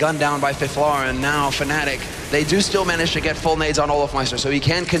 only to get gunned down by Fiflar, and now Fnatic, they do still manage to get full nades on Olafmeister, so he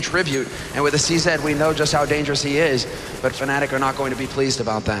can contribute, and with the CZ, we know just how dangerous he is, but Fnatic are not going to be pleased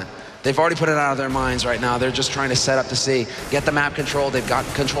about that. They've already put it out of their minds right now. They're just trying to set up to see, get the map control. They've got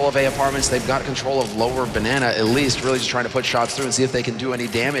control of A apartments. They've got control of lower banana, at least, really just trying to put shots through and see if they can do any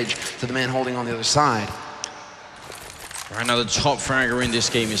damage to the man holding on the other side. Right now, the top fragger in this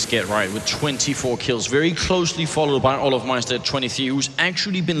game is Get Right with 24 kills, very closely followed by Olafmeister at 23, who's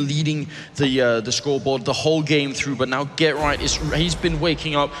actually been leading the scoreboard the whole game through. But now Get Right he's been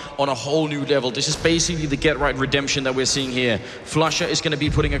waking up on a whole new level. This is basically the Get Right redemption that we're seeing here. Flusha is going to be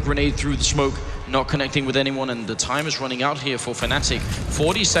putting a grenade through the smoke, not connecting with anyone, and the time is running out here for Fnatic.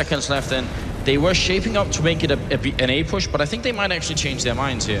 40 seconds left, and they were shaping up to make it an A push, but I think they might actually change their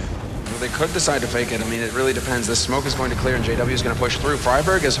minds here. Well, they could decide to fake it. I mean, it really depends. The smoke is going to clear, and JW is going to push through.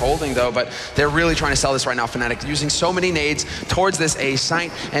 Freiburg is holding, though, but they're really trying to sell this right now, Fnatic, using so many nades towards this A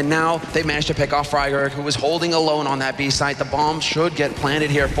site, and now they managed to pick off Freiburg, who was holding alone on that B site. The bomb should get planted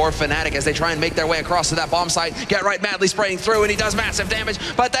here for Fnatic as they try and make their way across to that bomb site. Get Right madly spraying through, and he does massive damage,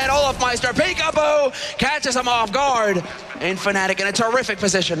 but then Olafmeister, peekaboo, catches him off guard, and Fnatic in a terrific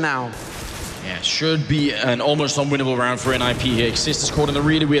position now. Yeah, should be an almost unwinnable round for NIP here. Exist is caught in a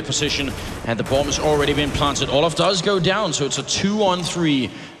really weird position, and the bomb has already been planted. Olaf does go down, so it's a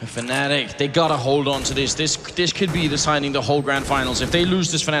 2-on-3. Fnatic, they gotta hold on to this. This could be deciding the whole grand finals. If they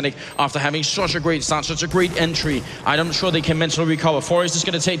lose this, Fnatic, after having such a great start, such a great entry, I'm sure they can mentally recover. Forest is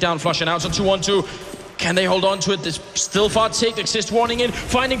gonna take down Flush, and now it's a 2-on-2. Can they hold on to it? There's still far ticked. Exist warning in,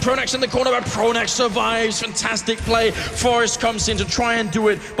 finding Pronax in the corner, but Pronax survives. Fantastic play. Forest comes in to try and do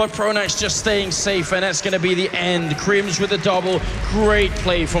it, but Pronax just staying safe, and that's going to be the end. Crims with a double. Great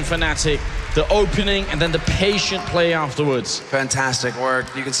play from Fnatic. The opening and then the patient play afterwards. Fantastic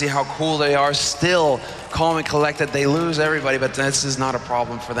work. You can see how cool they are. Still calm and collected. They lose everybody, but this is not a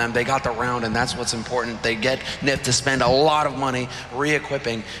problem for them. They got the round, and that's what's important. They get Nip to spend a lot of money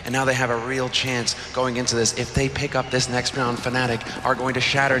re-equipping, and now they have a real chance going into this. If they pick up this next round, Fnatic are going to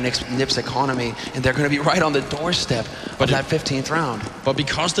shatter Nip's economy, and they're going to be right on the doorstep of that 15th round. But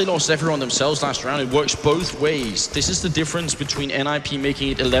because they lost everyone themselves last round, it works both ways. This is the difference between NIP making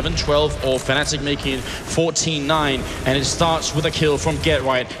it 11-12 or Fnatic making it 14-9, and it starts with a kill from Get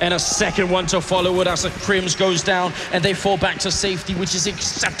Right, and a second one to follow with us. Crims goes down, and they fall back to safety, which is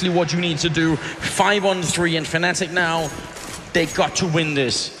exactly what you need to do. 5-on-3, and Fnatic now, they got to win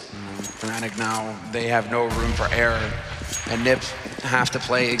this. Fnatic now, they have no room for error. And NiP have to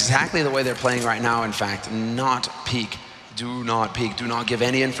play exactly the way they're playing right now, in fact, not peek. Do not peek. Do not give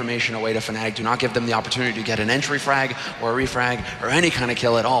any information away to Fnatic. Do not give them the opportunity to get an entry frag or a refrag or any kind of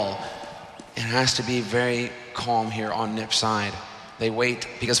kill at all. It has to be very calm here on NiP's side. They wait,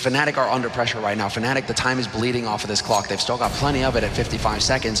 because Fnatic are under pressure right now. Fnatic, the time is bleeding off of this clock. They've still got plenty of it at 55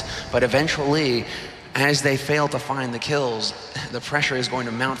 seconds, but eventually, as they fail to find the kills, the pressure is going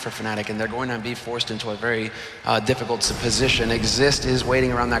to mount for Fnatic, and they're going to be forced into a very difficult position. Exist is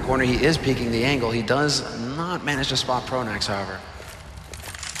waiting around that corner. He is peeking the angle. He does not manage to spot Pronax, however.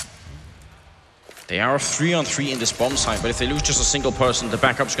 They are 3-on-3 in this bomb site, but if they lose just a single person, the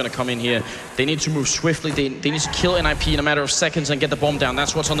backup's going to come in here. They need to move swiftly. They need to kill NIP in a matter of seconds and get the bomb down.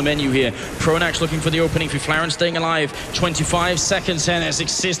 That's what's on the menu here. Pronax looking for the opening. Flaren staying alive. 25 seconds, and as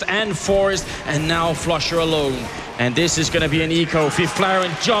Exist and Forest, and now Flusher alone. And this is going to be an eco.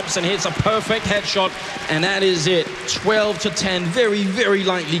 Flaren jumps and hits a perfect headshot, and that is it. 12-10, very, very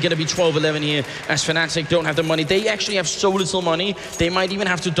likely going to be 12-11 here, as Fnatic don't have the money. They actually have so little money, they might even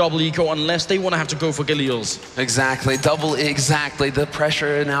have to double eco unless they want to have to go for Galil's. Exactly, exactly. The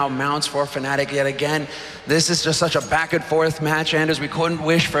pressure now mounts for Fnatic yet again. This is just such a back and forth match, Anders. We couldn't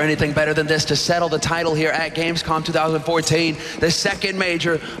wish for anything better than this to settle the title here at Gamescom 2014, the second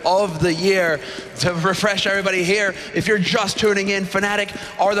major of the year. To refresh everybody here, if you're just tuning in, Fnatic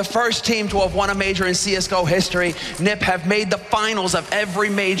are the first team to have won a major in CSGO history. NiP have made the finals of every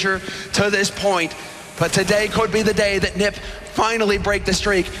major to this point, but today could be the day that NiP finally break the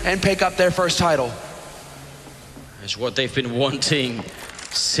streak and pick up their first title. It's what they've been wanting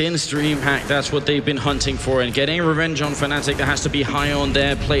since DreamHack. That's what they've been hunting for, and getting revenge on Fnatic, that has to be high on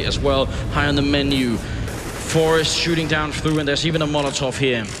their plate as well, high on the menu. Forest shooting down through, and there's even a Molotov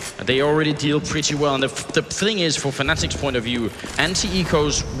here. They already deal pretty well, and the thing is, for Fnatic's point of view,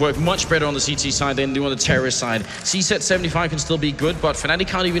 anti-ecos work much better on the CT side than they do on the terrorist side. CSET 75 can still be good, but Fnatic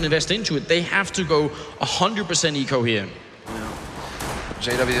can't even invest into it. They have to go 100% eco here.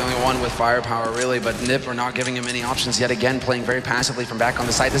 JW the only one with firepower, really, but NiP are not giving him any options yet again, playing very passively from back on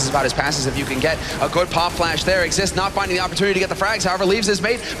the site. This is about as passive as you can get. A good pop flash there. Exist not finding the opportunity to get the frags, however, leaves his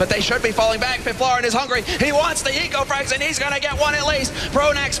mate, but they should be falling back. Flaren is hungry. He wants the eco frags, and he's going to get one at least.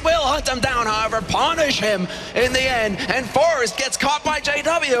 Pronax will hunt him down, however, punish him in the end, and Forrest gets caught by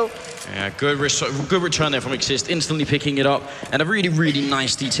JW. Yeah, good return there from Exist, instantly picking it up, and a really, really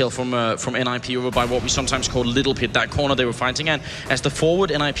nice detail from NIP over by what we sometimes call Little Pit, that corner they were fighting at. As the forward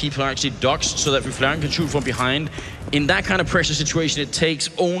NIP player actually ducks so that Flaren can shoot from behind. In that kind of pressure situation, it takes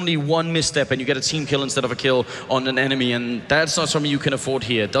only one misstep and you get a team kill instead of a kill on an enemy, and that's not something you can afford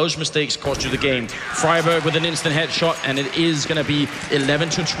here. Those mistakes cost you the game. Freiberg with an instant headshot, and it is going to be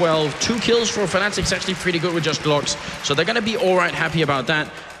 11-12. 2 kills for Fnatic's actually pretty good with just Glocks, so they're going to be all right, happy about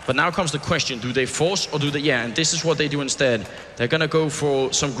that. But now comes the question, do they force or do they, yeah, and this is what they do instead. They're gonna go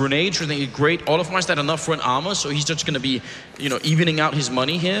for some grenades, which they great. Olofmeister had enough for an armor, so he's just gonna be, you know, evening out his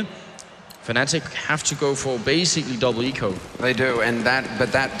money here. Fnatic have to go for basically double eco. They do, and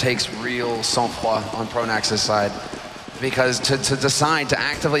that takes real sang-froid on Pronax's side. Because to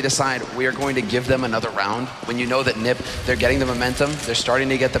actively decide we are going to give them another round, when you know that NiP, they're getting the momentum, they're starting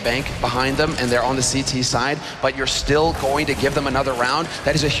to get the bank behind them, and they're on the CT side, but you're still going to give them another round,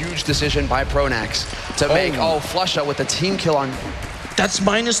 that is a huge decision by Pronax to make. Oh, Flusha with the team kill on. That's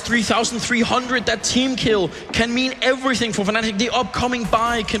minus 3,300. That team kill can mean everything for Fnatic. The upcoming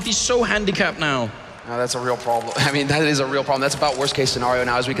buy can be so handicapped now. No, that's a real problem. I mean, that is a real problem. That's about worst case scenario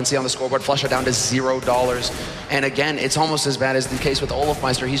now, as we can see on the scoreboard. Flusha down to $0. And again, it's almost as bad as the case with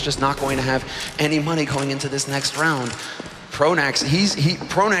Olofmeister. He's just not going to have any money going into this next round. Pronax,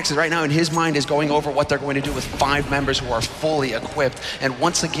 Pronax is right now in his mind is going over what they're going to do with 5 members who are fully equipped. And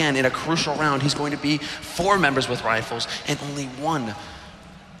once again, in a crucial round, he's going to be 4 members with rifles and only 1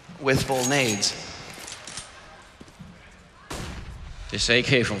 with full nades. This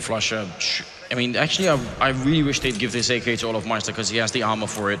AK from Flusha, I mean, actually, I really wish they'd give this AK to Olofmeister because he has the armor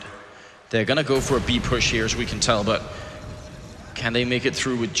for it. They're gonna go for a B push here, as we can tell, but can they make it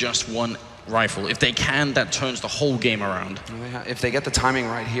through with just 1 rifle? If they can, that turns the whole game around. If they get the timing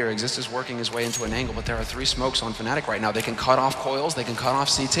right here, Exist is working his way into an angle, but there are 3 smokes on Fnatic right now. They can cut off coils, they can cut off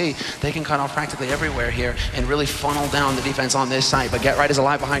CT, they can cut off practically everywhere here and really funnel down the defense on this site. But Get Right is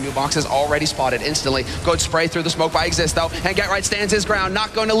alive behind new boxes, already spotted instantly. Good spray through the smoke by Exist though, and Get Right stands his ground,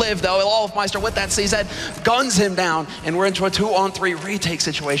 not going to live though. Olofmeister with that CZ guns him down, and we're into a 2-on-3 retake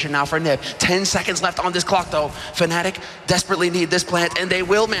situation now for NiP. 10 seconds left on this clock though. Fnatic desperately need this plant, and they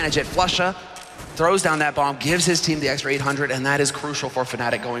will manage it. Flusha throws down that bomb, gives his team the extra 800, and that is crucial for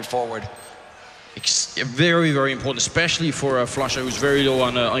Fnatic going forward. Very, very important, especially for Flusher, who's very low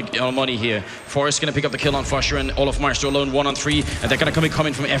on money here. Forrest going to pick up the kill on Flusher, and Olofmeister alone 1-on-3, and they're going to come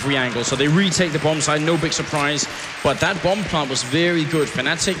in from every angle. So they retake the bomb side, no big surprise. But that bomb plant was very good.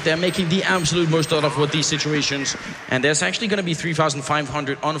 Fnatic, they're making the absolute most out of these situations. And there's actually going to be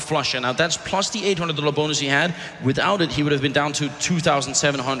 3,500 on Flusher. Now that's plus the $800 bonus he had. Without it, he would have been down to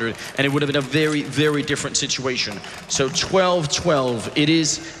 2,700, and it would have been a very, very different situation. So 12-12, it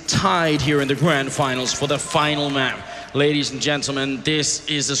is tied here in the grand finals for the final map. Ladies and gentlemen, this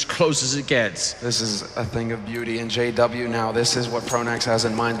is as close as it gets. This is a thing of beauty, and JW now, this is what Pronax has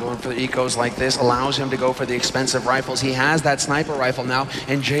in mind. Going for the ecos like this allows him to go for the expensive rifles. He has that sniper rifle now,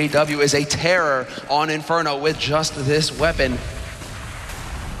 and JW is a terror on Inferno with just this weapon.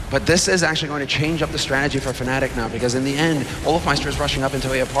 But this is actually going to change up the strategy for Fnatic now, because in the end, Olofmeister is rushing up into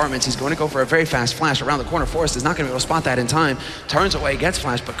the apartments. He's going to go for a very fast flash around the corner. Forrest is not going to be able to spot that in time. Turns away, gets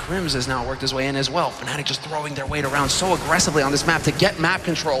flashed, but Crims has now worked his way in as well. Fnatic just throwing their weight around so aggressively on this map to get map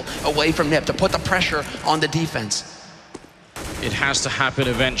control away from Nip, to put the pressure on the defense. It has to happen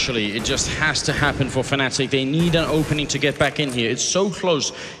eventually. It just has to happen for Fnatic. They need an opening to get back in here. It's so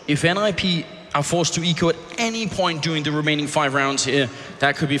close. If NIP are forced to eco at any point during the remaining 5 rounds here,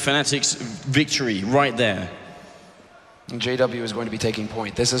 that could be Fnatic's victory right there. And JW is going to be taking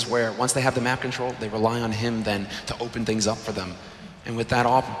point. This is where, once they have the map control, they rely on him then to open things up for them. And with that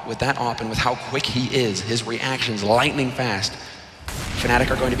op and with how quick he is, his reactions lightning fast, Fnatic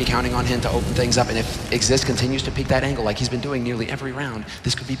are going to be counting on him to open things up, and if Exist continues to peek that angle like he's been doing nearly every round,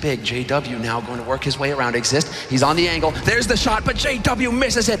 this could be big. JW now going to work his way around Exist. He's on the angle. There's the shot, but JW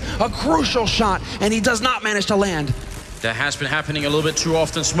misses it. A crucial shot, and he does not manage to land. That has been happening a little bit too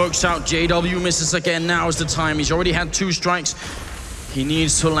often. Smokes out. JW misses again. Now is the time. He's already had 2 strikes. He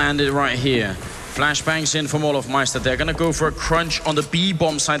needs to land it right here. Flashbangs in from Olofmeister. They're going to go for a crunch on the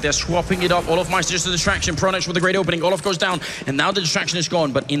B-bomb side. They're swapping it up. Olofmeister just a distraction. Pronax with a great opening. Olof goes down, and now the distraction is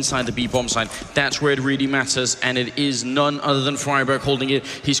gone, but inside the B-bomb side, that's where it really matters, and it is none other than Freiberg holding it.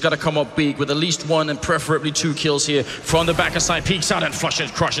 He's got to come up big with at least 1 and preferably 2 kills here. From the backer side, peeks out and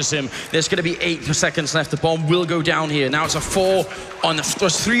flushes, crushes him. There's going to be 8 seconds left. The bomb will go down here. Now it's a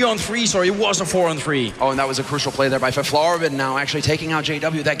 3-on-3, sorry. It was a 4-on-3. Oh, and that was a crucial play there by Fiflarvin now actually taking out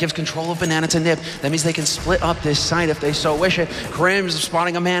JW. That gives control of Banana to Nip. That means they can split up this site if they so wish it. Crims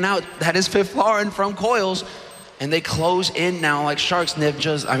spotting a man out. That is Fiflarvin from Coils. And they close in now like sharks. Nip,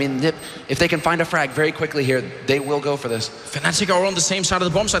 if they can find a frag very quickly here, they will go for this. Fnatic are on the same side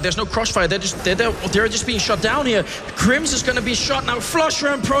of the bomb side. There's no crossfire. They're just being shot down here. Crims is going to be shot now. Flusher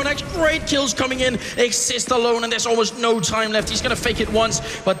and Pronax, great kills coming in. Exist alone, and there's almost no time left. He's going to fake it once,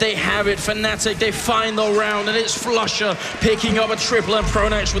 but they have it. Fnatic, they find the round, and it's Flusher picking up a triple and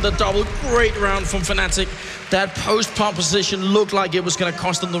Pronax with a double. Great round from Fnatic. That post-plant position looked like it was going to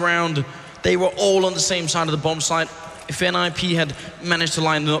cost them the round. They were all on the same side of the bomb site. If NIP had managed to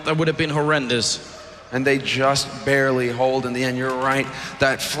line them up, that would have been horrendous. And they just barely hold in the end. You're right,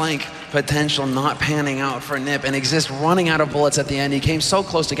 that flank potential not panning out for Nip, and Exist running out of bullets at the end. He came so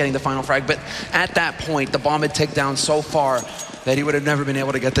close to getting the final frag, but at that point, the bomb had ticked down so far that he would have never been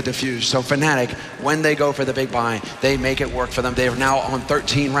able to get the defuse. So Fnatic, when they go for the big buy, they make it work for them. They are now on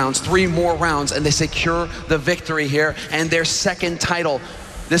 13 rounds, 3 more rounds, and they secure the victory here and their 2nd title.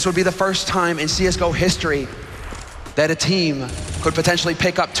 This would be the first time in CSGO history that a team could potentially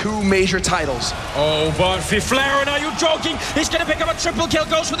pick up 2 major titles. Oh, but Fiflarvin, are you joking? He's going to pick up a triple kill,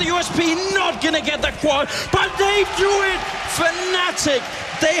 goes for the USP, not going to get the quad, but they do it! Fnatic,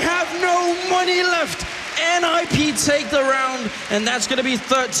 they have no money left. NIP take the round, and that's going to be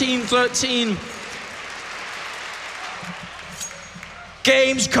 13-13.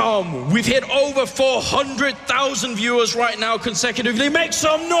 Gamescom, we've hit over 400,000 viewers right now consecutively. Make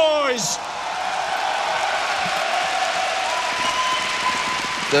some noise!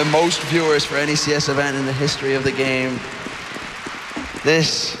 The most viewers for any CS event in the history of the game.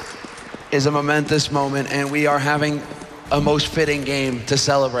 This is a momentous moment, and we are having a most fitting game to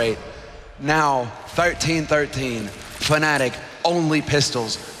celebrate. Now, 13-13, Fnatic, only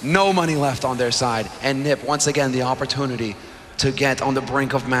pistols, no money left on their side, and Nip, once again, the opportunity to get on the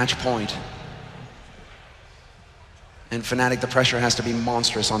brink of match point. And Fnatic, the pressure has to be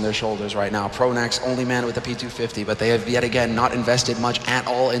monstrous on their shoulders right now. Pronax, only man with the P250, but they have yet again not invested much at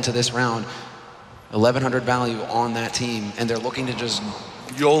all into this round. 1,100 value on that team, and they're looking to just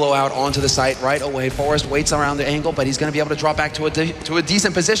YOLO out onto the site right away. Forrest waits around the angle, but he's going to be able to drop back to a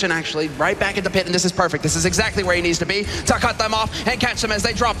decent position, actually, right back at the pit, and this is perfect. This is exactly where he needs to be to cut them off and catch them as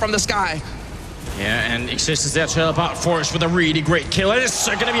they drop from the sky. Yeah, and Exist is there to help out Forest with a really great kill. And it's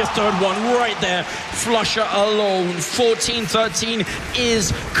going to be a third one right there. Flusher alone. 14-13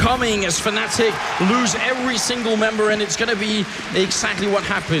 is coming as Fnatic lose every single member, and it's going to be exactly what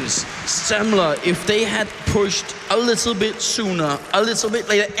happens. Similar, if they had pushed a little bit sooner, a little bit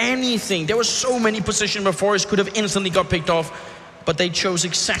later, anything. There were so many positions where Forest could have instantly got picked off, but they chose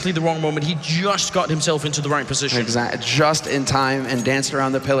exactly the wrong moment. He just got himself into the right position. Exactly, just in time, and danced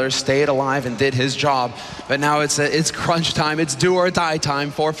around the pillars, stayed alive, and did his job. But now it's crunch time, it's do or die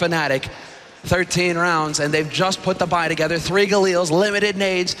time for Fnatic. 13 rounds, and they've just put the buy together. 3 Galils, limited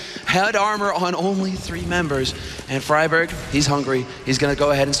nades, head armor on only 3 members. And Freiburg, he's hungry. He's gonna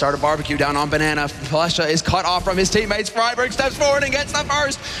go ahead and start a barbecue down on Banana. Flusha is cut off from his teammates. Freiburg steps forward and gets the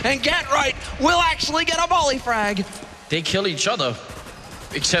first, and Get Right will actually get a volley frag. They kill each other,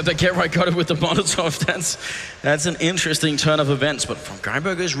 except that Get Right got it with the Molotov. That's an interesting turn of events, but from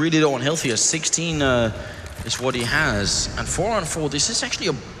Geiberger is really low on health here. 16 is what he has, and 4-on-4, this is actually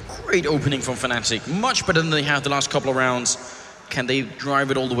a great opening from Fnatic, much better than they have the last couple of rounds. Can they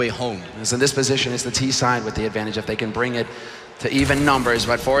drive it all the way home? So in this position, it's the T side with the advantage if they can bring it to even numbers,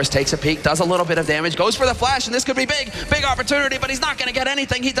 but Forrest takes a peek, does a little bit of damage, goes for the flash, and this could be big opportunity, but he's not gonna get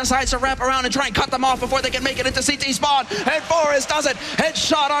anything. He decides to wrap around and try and cut them off before they can make it into CT spawn, and Forrest does it.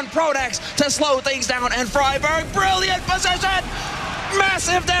 Headshot on Prodax to slow things down, and Freiburg, brilliant position!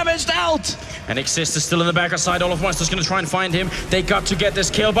 Massive damage dealt! And Exist is still in the back side. Olofmeister's going to try and find him. They got to get this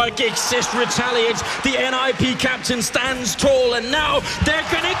kill, but Exist retaliates. The NIP captain stands tall, and now they're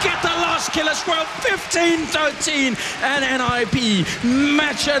going to get the last kill as well. 15-13, and NIP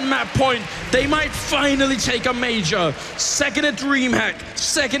match and map point. They might finally take a major. Second at DreamHack,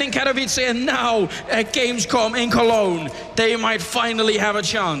 second in Katowice, and now at Gamescom in Cologne. They might finally have a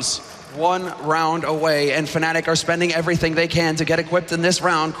chance. 1 round away, and Fnatic are spending everything they can to get equipped in this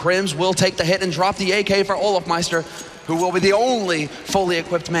round. Crims will take the hit and drop the AK for Olofmeister, who will be the only fully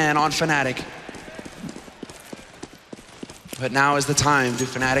equipped man on Fnatic. But now is the time. Do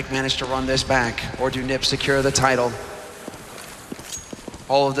Fnatic manage to run this back, or do NiP secure the title?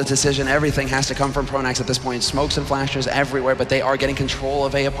 All of the decision, everything has to come from Pronax at this point. Smokes and flashes everywhere, but they are getting control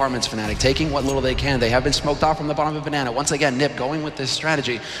of A apartments, Fnatic, taking what little they can. They have been smoked off from the bottom of Banana. Once again, NiP going with this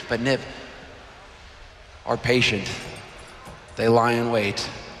strategy, but NiP are patient. They lie in wait.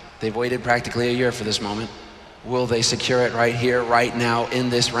 They've waited practically a year for this moment. Will they secure it right here, right now, in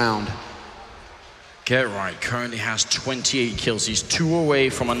this round? Get Right currently has 28 kills. He's 2 away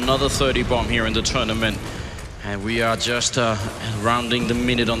from another 30 bomb here in the tournament. And we are just rounding the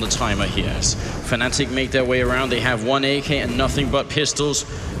minute on the timer here. As Fnatic make their way around, they have 1 AK and nothing but pistols.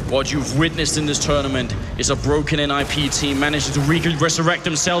 What you've witnessed in this tournament is a broken NIP team managing to resurrect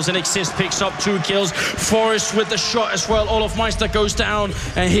themselves, and Exist picks up 2 kills. Forrest with the shot as well. Olofmeister goes down,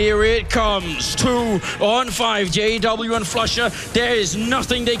 and here it comes. 2-on-5, JW and Flusher. There is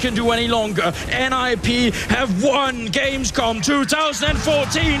nothing they can do any longer. NIP have won Gamescom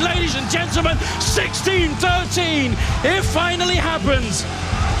 2014. Ladies and gentlemen, 16-13. It finally happens.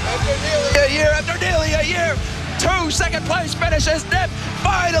 After nearly a year, 2 second place finishes. NiP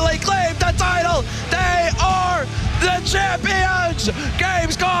finally claimed the title. They are the champions.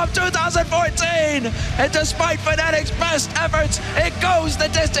 Gamescom 2014. And despite Fnatic's best efforts, it goes the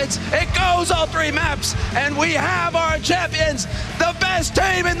distance. It goes all 3 maps. And we have our champions, the best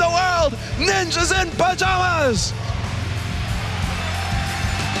team in the world, Ninjas in Pajamas.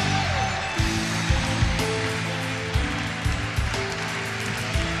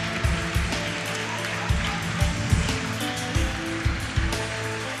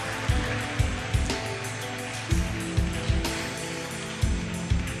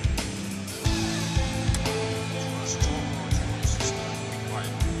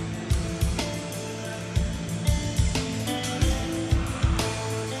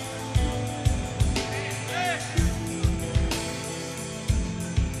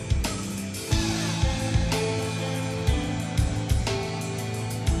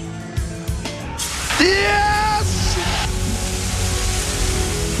 Yes!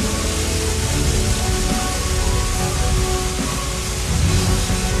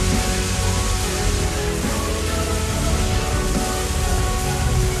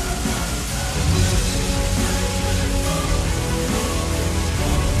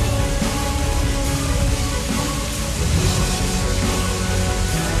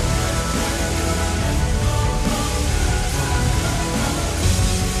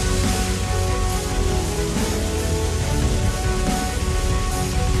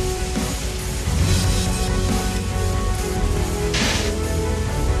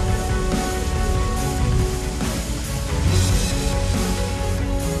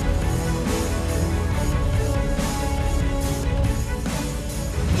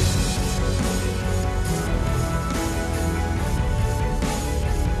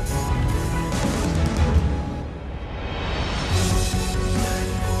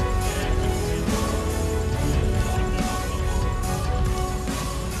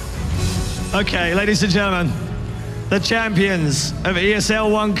 Okay, ladies and gentlemen, the champions of ESL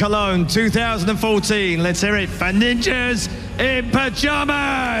 1 Cologne 2014. Let's hear it for Ninjas in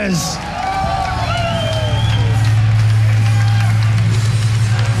Pajamas!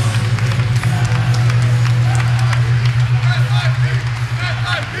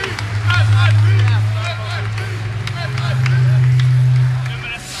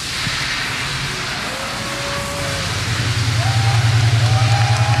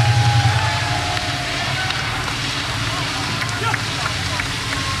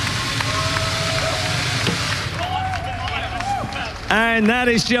 And that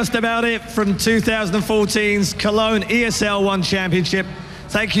is just about it from 2014's Cologne ESL 1 Championship.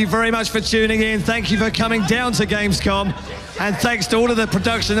 Thank you very much for tuning in. Thank you for coming down to Gamescom. And thanks to all of the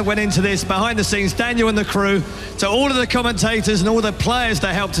production that went into this, behind the scenes, Daniel and the crew, to all of the commentators and all the players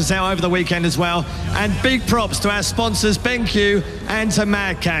that helped us out over the weekend as well. And big props to our sponsors, BenQ, and to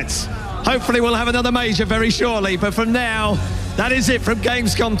Mad Cats. Hopefully we'll have another major very shortly, but from now, that is it from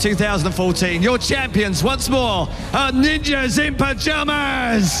Gamescom 2014. Your champions once more are Ninjas in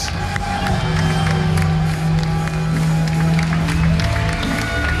Pajamas!